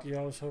run up? Yeah,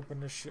 I was hoping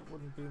this shit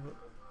wouldn't be.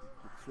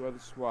 2 other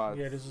squads.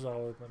 Yeah, this is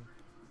all open.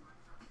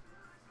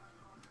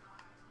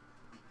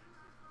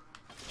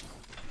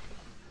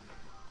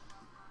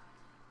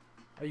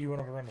 Oh, you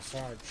went over on the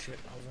side. Shit,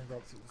 I was gonna go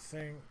up through the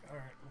thing.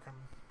 Alright, I'm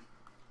coming.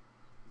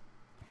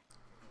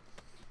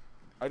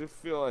 I just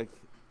feel like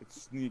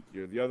it's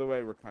sneakier. The other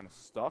way, we're kind of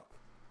stuck.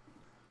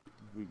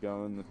 We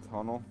go in the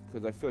tunnel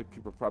because I feel like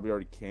people are probably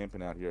already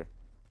camping out here.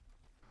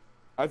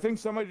 I think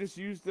somebody just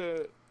used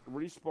the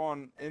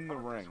respawn in the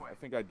ring. I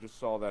think I just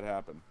saw that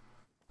happen.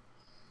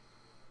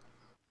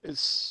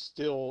 It's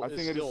still. I think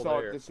it's I just still saw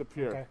there. it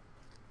disappear. Okay.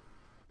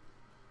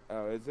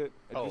 Oh, is it?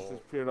 It just Oh,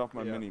 disappeared off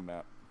my yeah. mini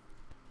map.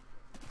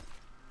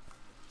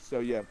 So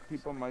yeah,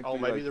 people might. Oh,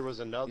 be maybe like, there was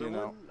another you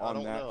know, one. I on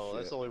don't that know.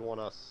 That's shit. the only one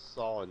I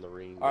saw in the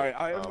ring. All right,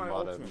 I have that my might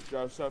have- ultimate,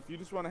 Joe. So if you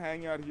just want to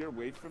hang out here,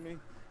 wait for me.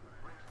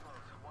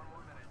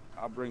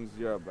 I'll bring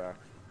Zero back.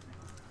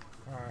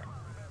 Alright.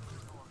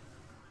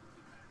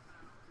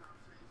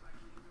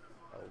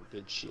 Oh,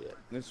 good shit.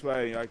 This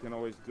way, I can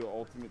always do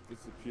ultimate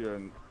disappear,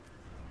 and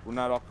we're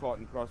not all caught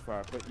in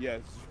crossfire. But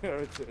yes,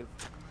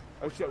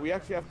 oh shit, we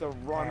actually have to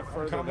run Alright, I'm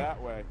further coming.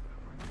 that way.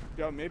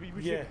 Joe, maybe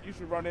we Yeah. should. You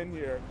should run in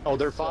here. Oh,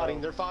 they're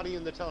fighting. They're fighting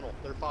in the tunnel.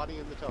 They're fighting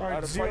in the tunnel.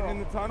 Alright, They're Zero. fighting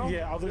in the tunnel.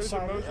 Yeah, other There's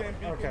side. a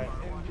Mozambique Okay.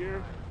 in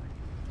here.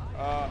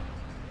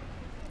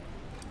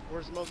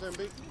 Where's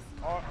Mozambique?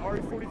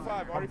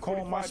 RE45. I'm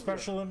calling my RE45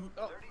 special in.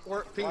 Oh,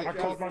 where? Phoenix. I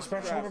called my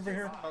special in over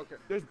here. Okay.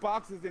 There's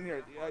boxes in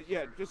here.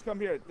 Yeah, just come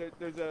here.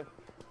 There's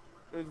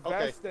Okay.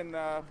 vest and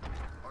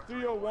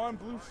 301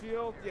 blue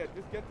shield. Yeah,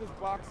 just get this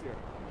box here.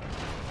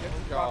 Get this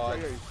box God. right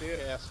here. You see it?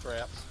 Gas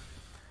straps.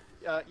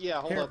 Yeah,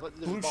 hold Here, up. There's a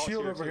blue box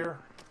shield here, over too. here.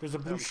 There's a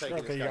blue I'm shield.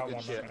 taking Okay, it. you It's got got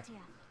one. good Okay.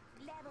 Here.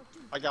 Leather 2.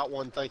 I got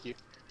one. Thank you.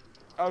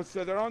 Oh,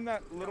 so they're on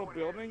that little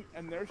building,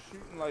 and they're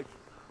shooting like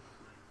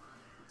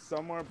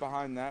somewhere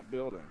behind that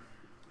building.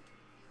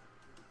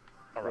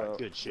 All right. So-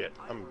 Good shit.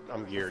 I'm I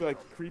geared. feel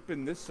like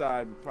creeping this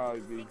side would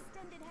probably be.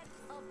 Extended head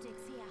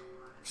optics here.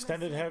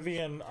 Extended heavy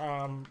and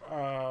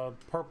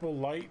purple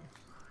light.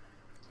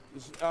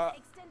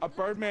 A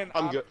Birdman.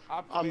 I'm good.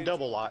 Op I'm mage-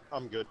 double lot.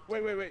 I'm good.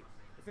 Wait. I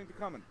think they're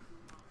coming.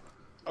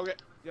 Okay.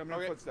 Yeah, I'm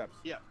hearing Okay. footsteps.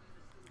 Yeah.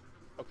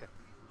 Okay.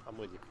 I'm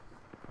with you.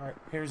 Alright,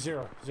 here's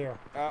Zero. Zero.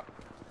 Oh,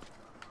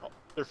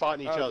 they're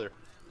fighting each Oh. other.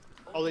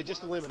 Oh, they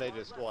just eliminated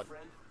a squad.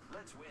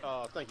 Let's win.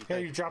 Thank you. Here,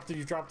 Thank you dropped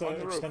the On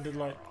the roof. extended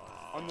light.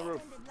 On the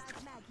roof. Extended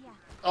light mag here.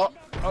 Oh,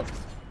 Leather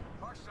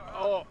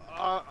oh,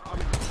 oh,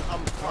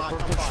 I'm fine. I'm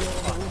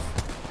fine.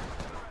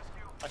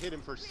 I hit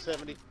him for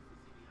 70.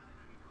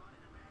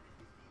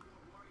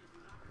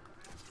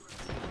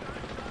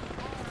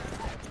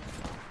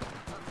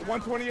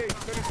 $128.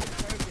 Finish it.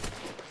 Finish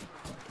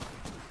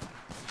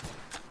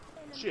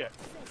it. Shit.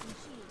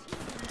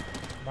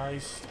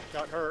 Nice.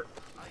 Got hurt.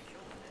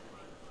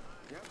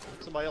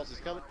 Somebody else is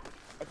coming.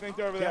 I think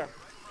they're over there.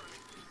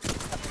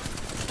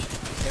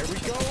 There we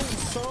go,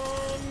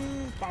 son.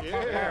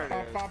 Yeah.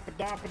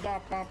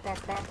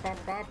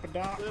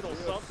 Little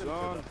Yeah, something for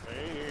son. the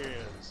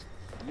fans.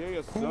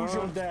 Yeah, son. Who's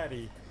your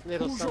daddy?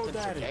 Little Who's your something for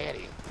daddy?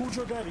 daddy. Who's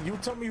your daddy? You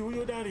tell me who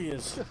your daddy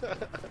is.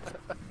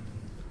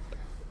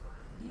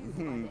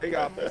 They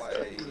got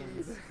played.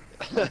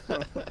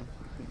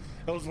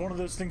 That was one of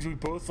those things we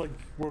both like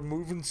were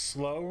moving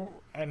slow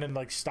and then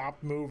like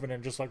stopped moving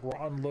and just like we're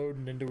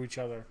unloading into each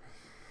other.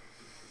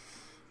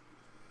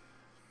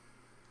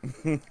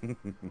 Dude,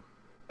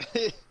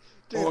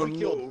 we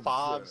killed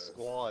 5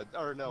 squads.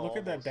 Or no, Look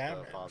at that almost,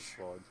 damage. 5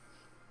 squads.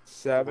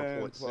 7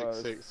 1.66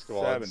 plus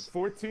squads. 7.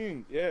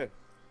 14. Yeah.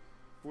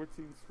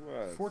 14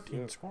 squads. 14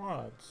 yeah.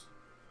 squads.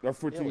 Or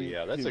 14. Hell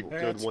yeah, that's people. a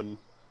good one.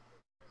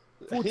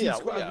 14 yeah,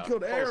 squads. yeah, We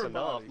killed close everybody.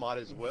 enough. Might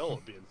as well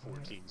have been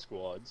 14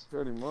 squads.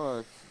 Pretty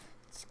much.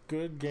 It's a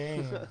good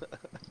game.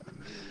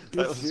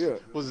 Good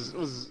shit.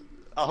 Was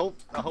I hope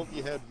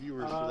you had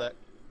viewers for that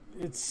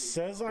It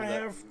says I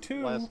that have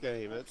 2. last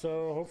game.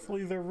 So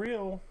hopefully they're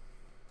real.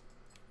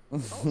 Oh,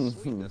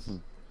 sweetness.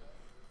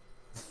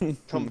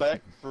 Come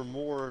back for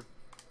more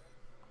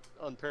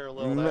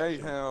unparalleled action.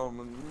 Mayhem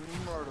and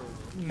murder.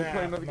 You Nah,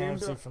 play another game,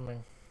 honestly Joe? for me.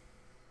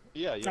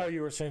 Yeah, yeah. Oh,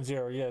 you were saying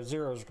Zero. Yeah,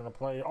 Zero's gonna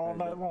play all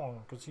night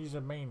long because he's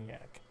a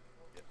maniac.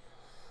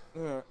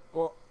 Yeah.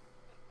 Well,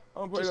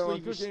 I'm playing Just that one.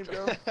 leave Good your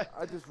game, Joe.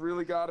 I just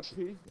really gotta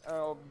pee.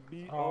 I'll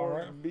be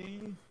Alright.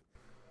 RB.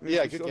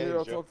 Yeah, good Still game, here.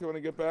 I'll Joe. talk to you when I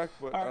get back.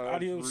 But Alright,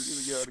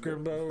 adios, really gotta go.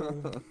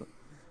 Scrimbo.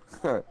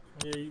 Alright.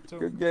 Yeah, you too.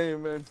 Good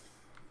game, man.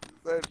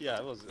 Yeah,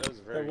 it was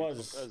very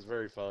was. that was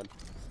very fun.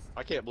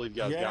 I can't believe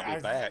you guys Yeah, got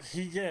me back.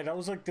 yeah, that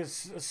was like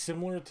this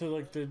similar to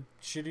like the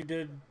shit he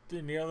did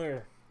in the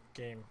other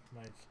game,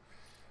 like.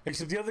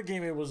 Except the other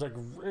game, it was like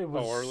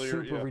earlier,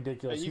 super yeah.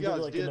 ridiculous. And He you guys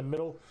did like in did- the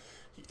middle.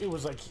 It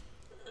was like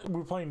we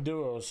were playing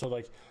duos, so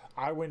like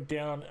I went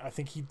down. I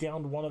think he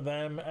downed one of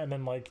them, and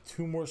then like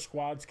 2 more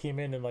squads came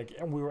in, and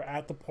we were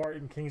at the part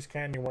in Kings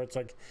Canyon where it's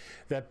like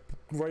that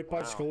right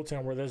by Skull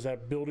Town where there's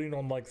that building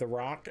on like the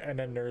rock, and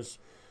then there's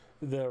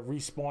the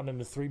respawn in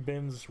the 3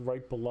 bins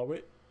right below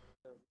it.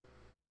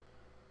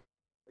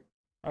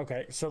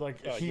 Okay, so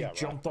like he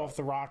jumped off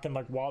the rock, and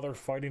like while they're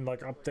fighting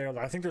like up there,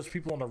 I think there's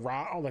people on the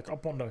rock, like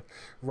up on the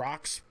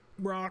rocks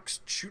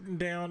shooting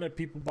down at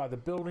people by the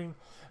building,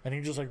 and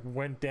he just like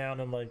went down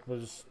and like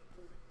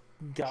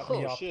got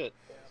me up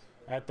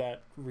at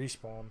that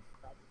respawn.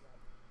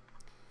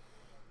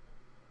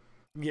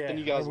 Yeah, And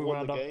you guys we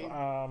won wound the up.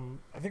 game?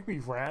 I think we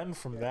ran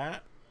from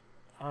that.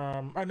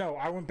 I know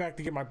I went back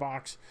to get my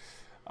box.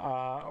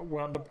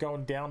 Wound up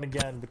going down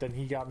again, but then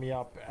he got me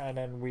up, and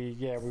then we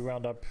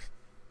wound up.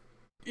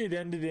 It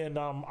ended in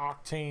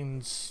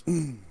Octane's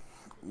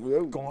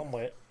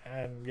gauntlet,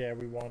 and yeah,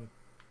 we won.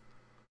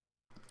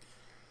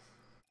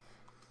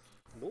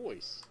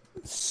 Nice.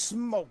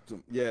 Smoked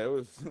him. Yeah, it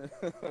was.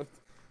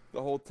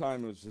 The whole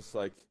time it was just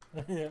like,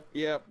 Yeah.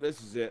 Yep,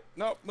 this is it.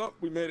 Nope,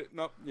 we made it.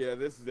 Nope, yeah,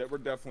 this is it. We're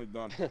definitely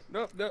done.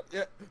 Nope,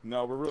 yeah.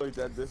 No, we're really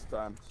dead this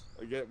time.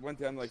 Went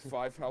down like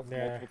 5 health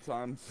multiple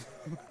times.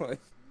 Like,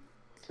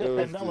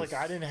 and like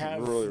I didn't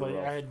have really like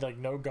rough. I had like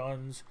no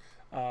guns.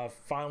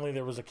 Finally,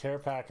 there was a care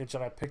package,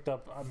 and I picked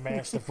up a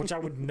Mastiff, which I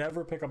would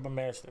never pick up a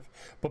Mastiff,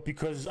 but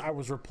because I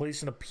was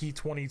replacing a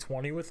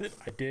P2020 with it,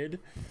 I did,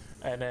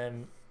 and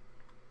then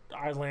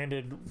I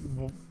landed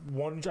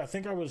one. I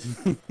think I was.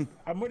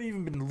 I might have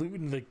even been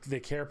looting the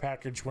care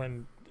package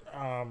when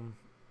I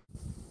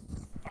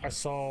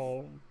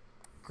saw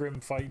Grim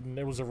fighting.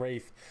 It was a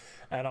Wraith,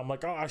 and I'm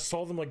like, oh, I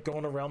saw them like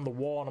going around the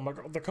wall, and I'm like,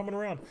 oh, they're coming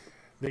around.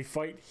 They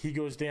fight. He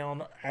goes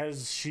down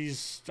as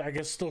she's, I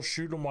guess, still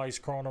shooting him while he's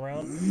crawling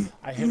around.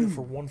 I hit her for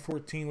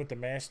 114 with the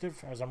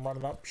Mastiff. As I'm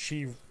running up,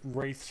 she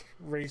race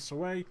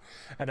away,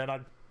 and then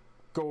I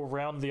go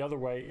around the other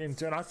way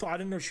into. And I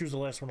didn't know she was the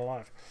last one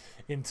alive,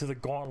 into the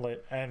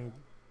gauntlet. And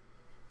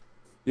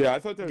yeah, I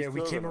thought there was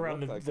we came of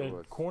around them looked the like it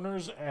was.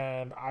 corners,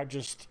 and I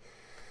just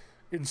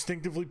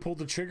instinctively pulled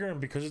the trigger.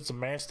 And because it's a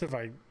Mastiff,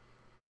 I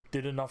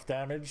did enough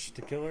damage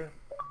to kill her,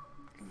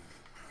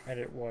 and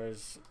it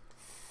was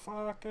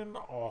fucking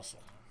awesome.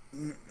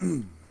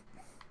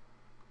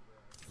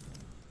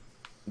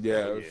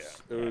 Yeah,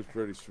 it was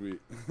pretty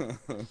sweet.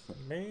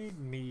 Made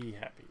me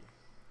happy.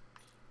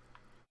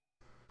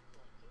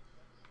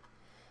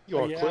 You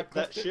want to Yeah, I clip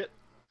that clipped it. shit?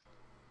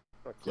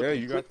 Yeah,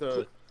 you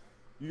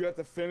got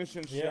the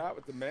finishing shot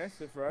with the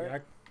Mastiff, right? Yeah,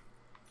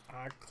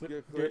 I clipped Get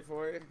a clip it.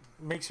 for you.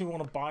 Makes me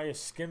want to buy a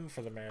skin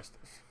for the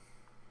Mastiff.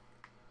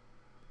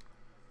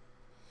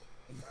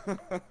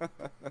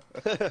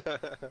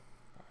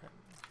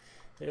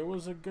 It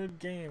was a good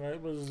game.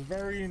 It was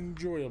very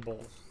enjoyable.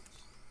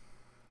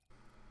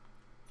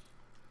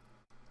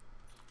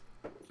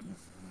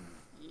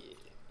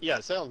 Yeah,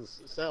 it sounds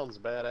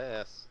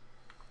badass.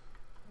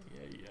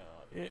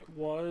 Yeah, it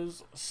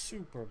was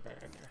super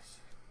badass.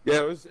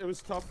 Yeah, it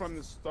was tough from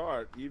the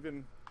start.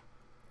 Even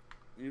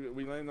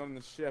we landed on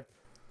the ship,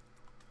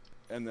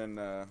 and then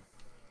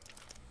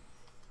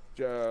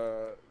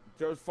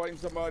Joe's fighting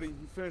somebody.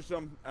 He finished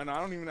him, and I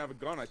don't even have a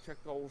gun. I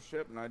checked the whole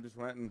ship, and I just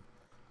went and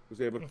was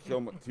able to kill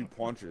him with 2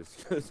 punches.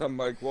 Because I'm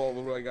like, well,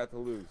 what do I got to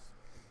lose?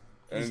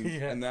 And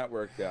and that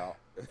worked out.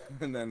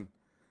 And then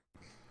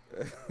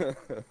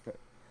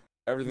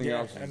everything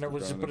else. And it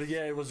was, but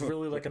yeah, it was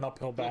really like an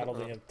uphill battle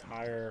the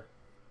entire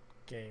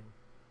game.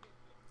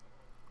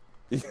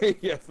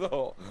 Yeah, the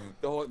whole,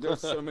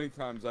 there's so many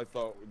times I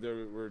thought they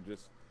were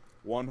just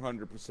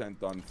 100%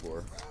 done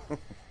for.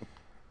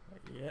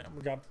 Yeah,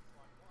 we got.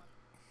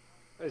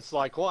 It's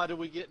like, why do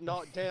we get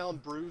knocked down,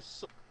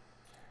 Bruce?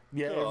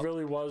 Yeah, it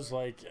really was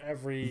like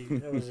it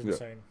was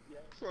insane.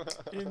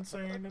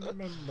 Insane in the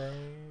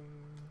membrane.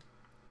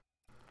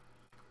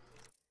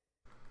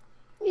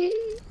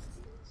 Insane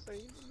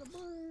in the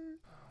brain.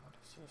 What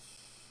is this?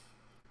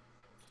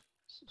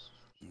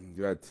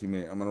 You got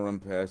teammate. I'm gonna run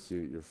past you.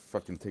 You're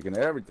fucking taking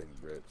everything,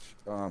 Rich.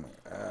 Oh my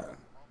god.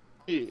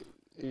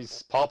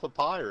 He's Papa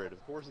Pirate.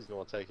 Of course he's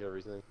gonna take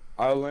everything.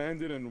 I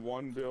landed in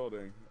one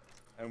building,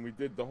 and we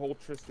did the whole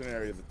Tristan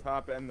area, the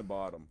top and the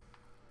bottom.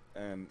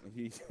 And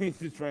he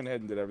just ran ahead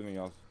and did everything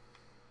else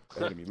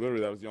ahead of me.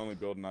 Literally, that was the only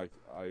building I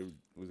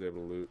was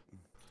able to loot.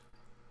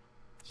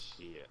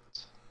 Shit.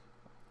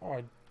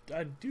 Oh,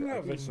 I do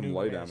have a some new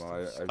light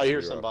ammo. I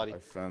hear somebody. I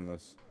found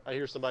this. I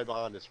hear somebody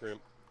behind us, Grim.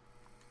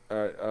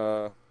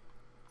 Alright,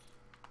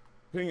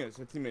 ping it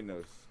so teammate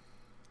knows.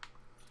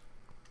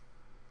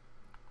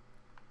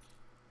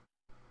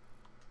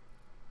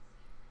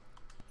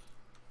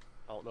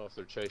 I don't know if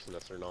they're chasing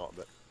us or not,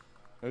 but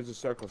There's a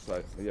circle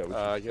site. Yeah, we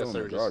I should guess kill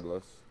they're them just-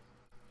 regardless.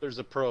 there's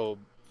a probe.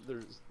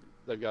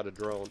 They've got a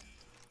drone.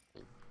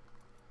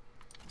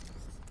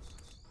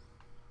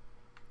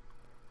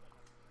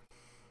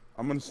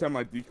 I'm gonna send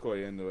my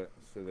decoy into it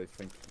so they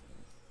think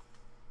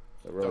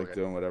that we're like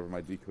doing whatever my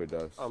decoy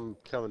does. I'm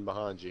coming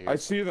behind you here. I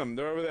see them.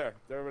 They're over there.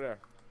 They're over there.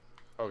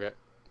 Okay.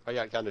 I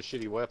got kind of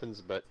shitty weapons,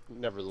 but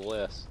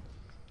nevertheless.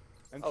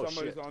 And Oh,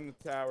 somebody's shit. on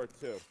the tower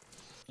too.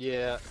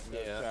 Yeah,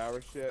 That yeah,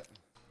 tower shit.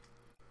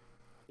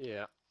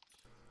 yeah.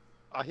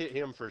 I hit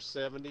him for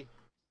 70.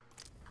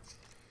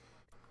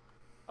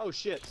 Oh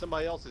shit,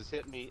 somebody else is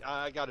hitting me.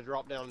 I gotta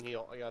drop down and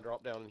heal. I gotta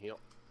drop down and heal.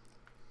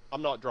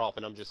 I'm not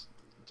dropping, I'm just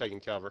taking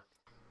cover.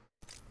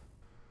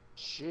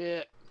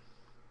 Shit.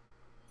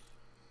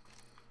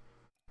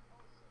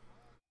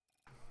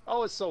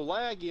 Oh, it's so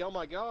laggy, oh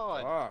my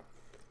god. Fuck.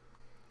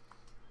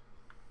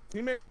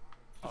 Teammate,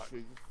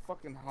 you're just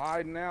fucking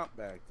hiding out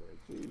back there.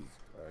 Jesus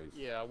Christ.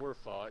 Yeah, we're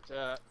fucked. Are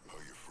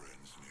your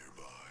friends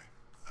nearby?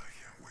 I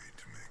can't wait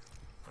to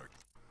make.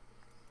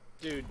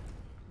 Dude,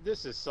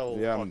 this is so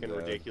Yeah, I'm fucking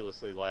dead.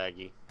 ridiculously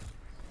laggy.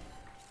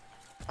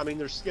 I mean,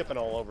 they're skipping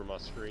all over my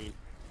screen.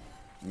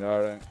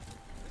 Alright.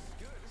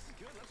 This is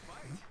good, let's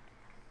fight.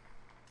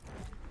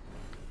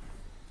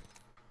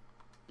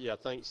 Yeah,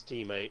 thanks,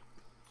 teammate.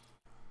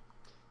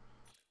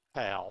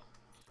 Pal.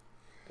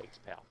 Thanks,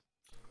 pal.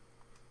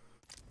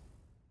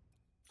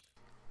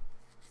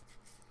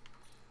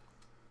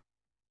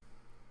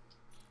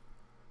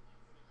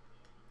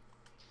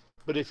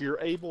 But if you're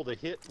able to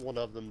hit one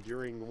of them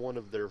during one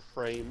of their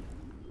frame,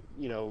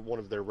 you know, one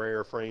of their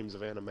rare frames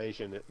of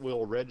animation, it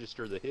will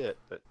register the hit.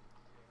 But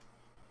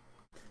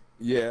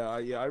Yeah,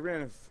 I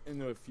ran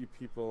into a few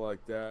people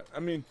like that. I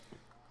mean,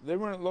 they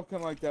weren't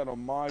looking like that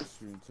on my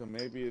stream, so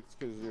maybe it's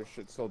because your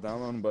shit's still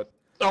down on them, but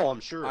oh, I'm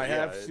sure. I yeah,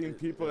 have seen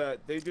people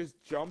that they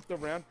just jumped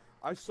around.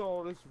 I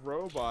saw this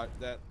robot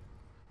that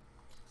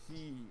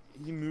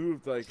he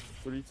moved like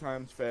 3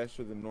 times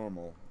faster than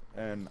normal,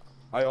 and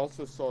I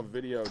also saw a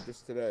video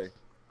just today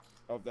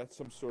of that's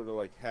some sort of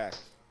like hack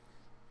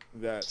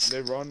that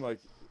they run like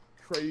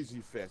crazy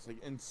fast,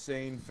 like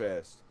insane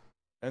fast,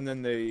 and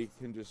then they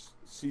can just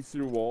see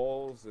through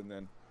walls and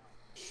then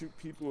shoot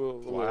people.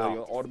 Wow.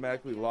 Like,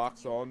 automatically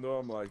locks onto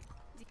them. Like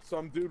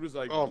some dude was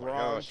like Oh my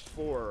bronze gosh.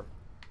 4,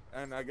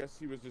 and I guess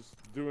he was just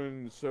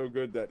doing so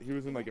good that he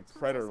was in like a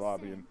predator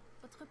lobby and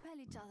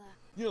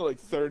like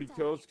 30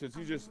 kills because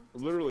he's just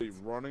literally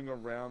running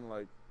around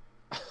like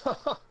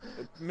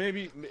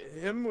maybe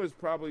him was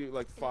probably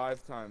like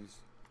 5 times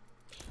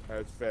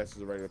as fast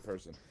as a regular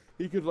person.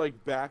 He could like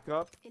back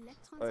up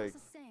like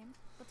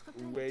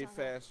way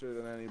faster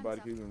than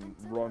anybody. Could even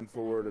run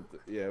forward at the,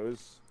 yeah, it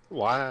was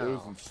wow, it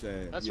was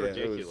insane. That's yeah,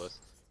 ridiculous. It was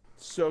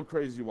so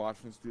crazy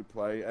watching this dude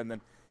play, and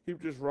then he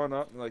would just run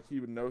up and like he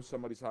would know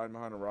somebody's hiding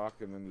behind a rock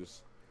and then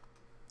just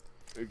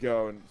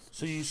go and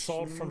So you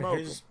saw it from smoke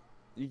his. 'em.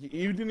 He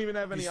didn't even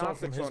have any You saw it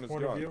from optics his on his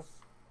point of guns. view?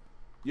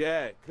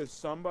 Yeah, because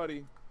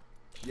somebody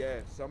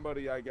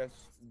I guess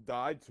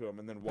died to him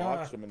and then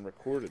watched Ah. him and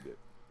recorded it,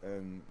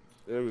 and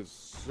it was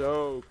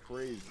so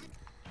crazy,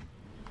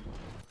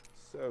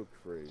 so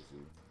crazy.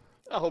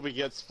 I hope he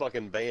gets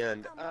fucking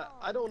banned.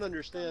 I don't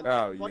understand.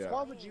 Oh, like, yeah.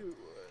 why would you?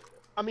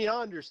 I mean,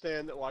 I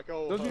understand that, like,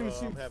 oh, Doesn't even I'm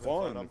seem having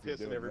fun fun, I'm if you're pissing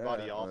doing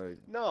everybody that, off. like-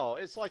 No,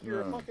 it's like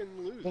you're a No. fucking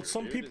loser. Well,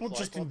 some dude. people It's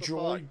just like, what the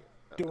enjoy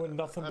fuck? doing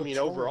nothing I but mean,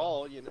 trolling.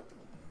 overall, you know,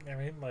 I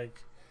mean, like,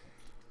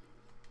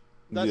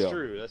 that's Yeah.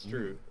 true. That's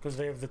true. because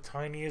they have the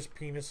tiniest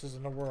penises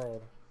in the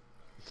world.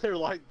 They're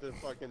like the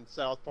fucking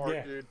South Park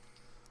Yeah. dude.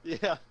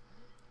 Yeah.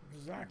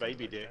 Exactly.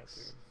 Baby like that, dicks.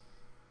 dude.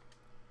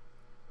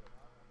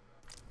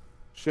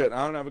 Shit,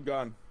 I don't have a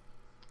gun.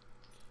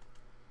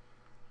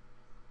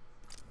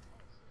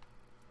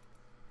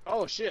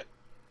 Oh shit.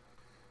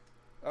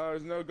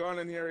 There's no gun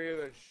in here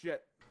either.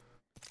 Shit.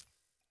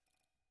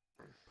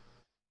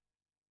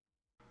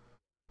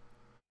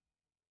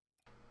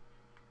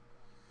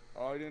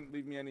 Oh, he didn't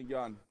leave me any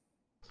gun.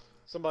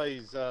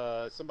 Somebody's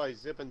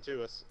zipping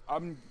to us.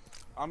 I'm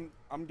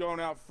going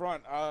out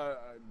front.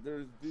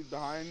 There's a dude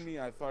behind me.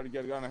 I thought he'd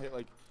get a gun. I hit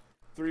like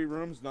 3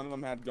 rooms. None of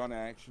them had gun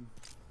action.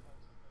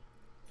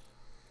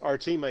 Our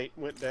teammate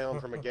went down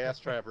from a gas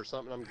trap or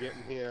something. I'm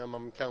getting him.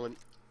 I'm coming.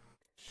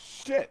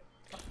 Shit.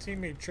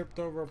 Teammate tripped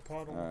over a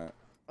puddle.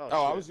 Oh, shit.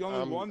 I was the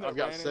only one that I've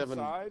got ran 7.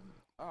 inside?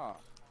 Ah.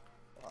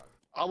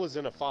 I was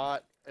in a fight,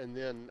 and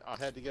then I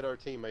had to get our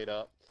teammate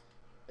up,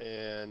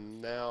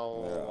 and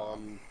now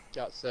I'm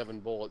got 7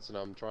 bullets, and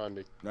I'm trying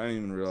to I didn't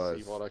even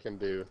realize. see what I can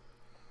do.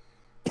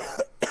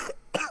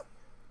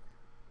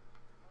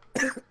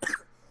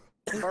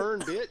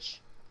 Burn, bitch!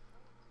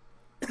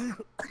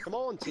 Come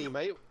on,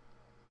 teammate.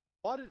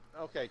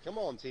 Okay, come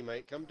on,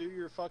 teammate. Come do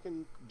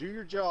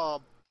your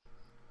job.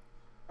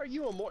 Are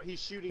you a more?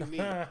 He's shooting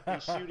me.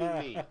 He's shooting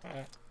me.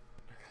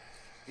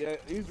 Yeah,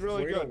 he's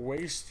really Way good. to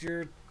waste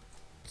your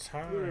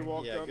Really time.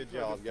 walked Yeah, up, good tried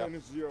to job, yeah.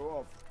 finish 0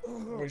 off.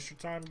 Waste your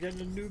time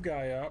getting a new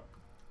guy up.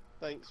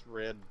 Thanks,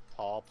 Red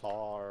Paw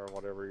or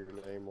whatever your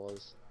name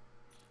was.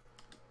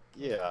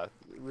 Yeah,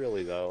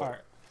 really though. Alright.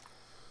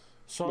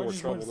 So More I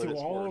just went trouble than through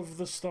it's all worth. of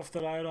the stuff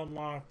that I had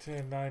unlocked,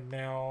 and I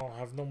now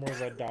have no more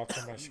red dots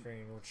on my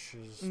screen, which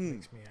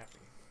makes me happy.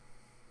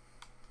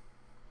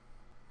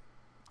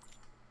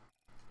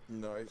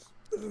 Nice.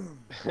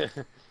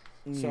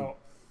 So,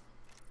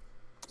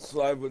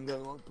 Slide with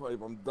that long pipe.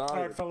 I'm dying.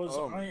 alright, fellas,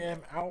 Oh, I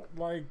am out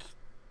like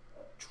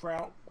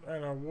trout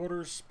at a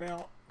water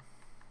spout.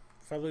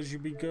 Fellas, you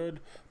be good.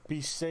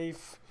 Be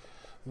safe.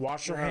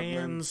 Wash your Yeah, man.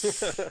 hands.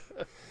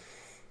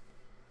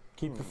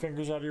 Keep your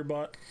fingers out of your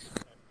butt.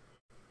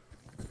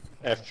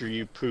 After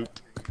you poop.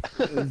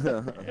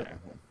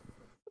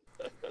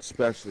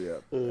 Especially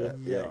up.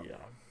 Yeah.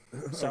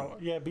 So,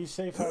 yeah, be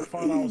safe, have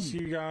fun. I'll see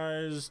you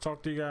guys,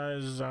 talk to you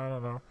guys, I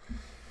don't know.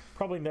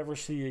 Probably never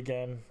see you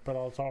again, but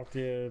I'll talk to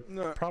you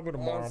No, probably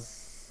tomorrow.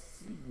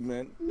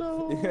 Man.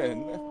 No. Yeah,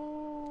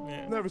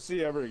 Yeah. never see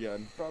you ever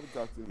again. Probably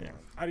talk to you. Yeah.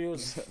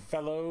 Adios,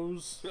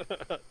 fellows.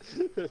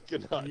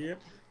 Good night.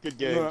 Yep. Good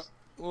games.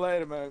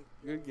 Later, man.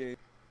 Good game.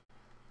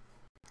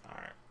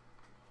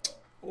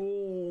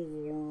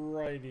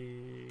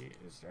 Alrighty.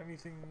 Is there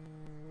anything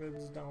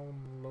that's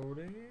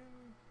downloading?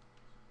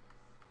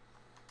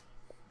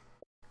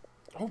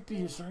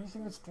 Opie, is there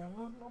anything that's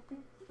downloading, Opie?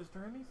 Is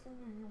there anything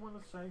that you want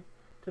to say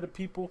to the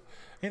people?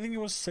 Anything you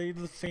want to say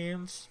to the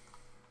fans?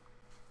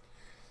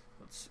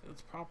 Let's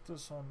pop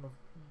this on the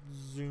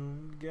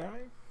Zoom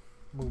guy.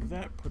 Move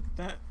that, put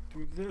that,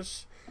 do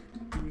this,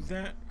 do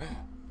that.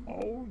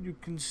 Oh, you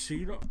can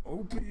see the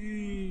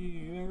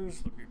Opie. Let me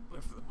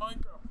lift the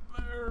mic up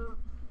there.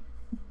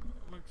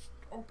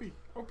 Opie,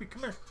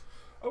 come here.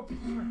 Opie,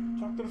 come here.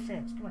 Talk to the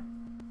fans. Come here.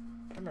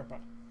 Come here,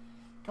 buddy.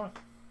 Come on.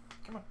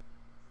 Come on.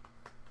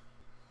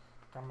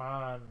 Come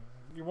on.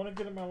 You want to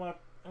get in my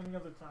lap any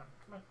other time?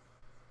 Come on.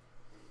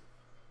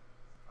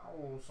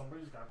 Oh,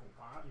 somebody's got to go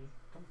potty.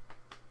 Come on.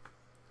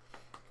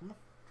 Come on.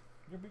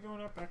 You'll be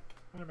going up back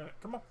in a minute.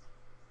 Come on.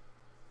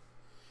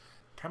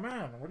 Come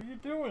on. What are you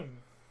doing?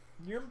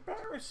 You're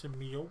embarrassing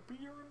me, Opie.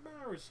 You're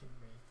embarrassing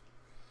me.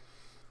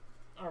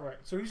 Alright,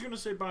 so he's going to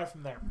say bye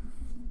from there.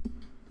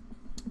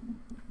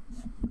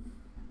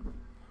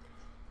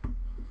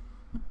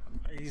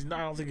 I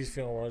don't think he's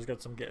feeling well. He's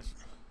got some gas.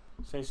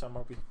 Say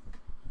something, Opie.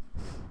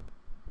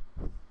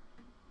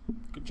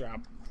 Good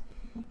job.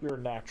 You're a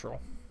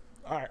natural.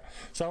 Alright,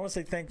 so I want to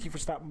say thank you for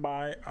stopping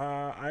by.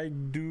 I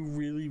do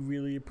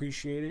really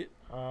appreciate it.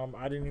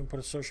 I didn't even put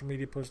a social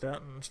media post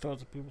out, and still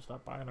some people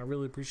stopped by, and I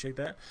really appreciate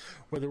that.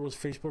 Whether it was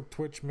Facebook,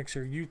 Twitch,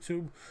 Mixer,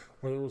 YouTube,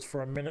 whether it was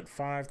for a minute,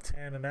 5,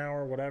 10, an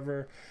hour,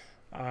 whatever.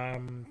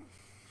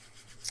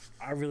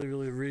 I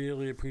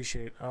really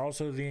appreciate it.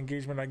 Also, the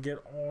engagement I get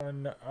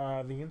on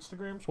the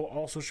Instagrams, well,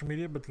 all social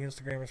media, but the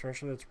Instagram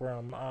especially, that's where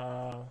I'm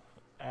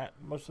at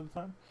most of the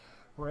time.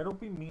 Where it'll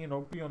be me and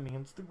Opie on the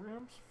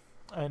Instagrams.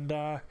 And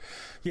yeah,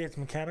 it's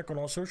Mechanic on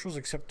all socials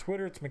except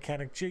Twitter. It's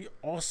Mechanic G.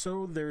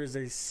 Also, there is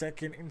a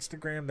second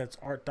Instagram that's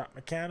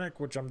art.mechanic,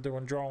 which I'm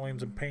doing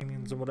drawings and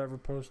paintings and whatever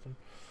posting.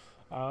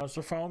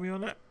 So follow me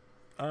on that.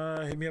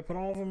 Hit me up on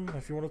all of them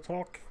if you want to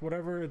talk,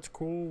 whatever. It's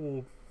cool.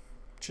 We'll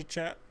chit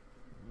chat.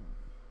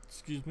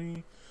 Excuse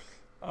me.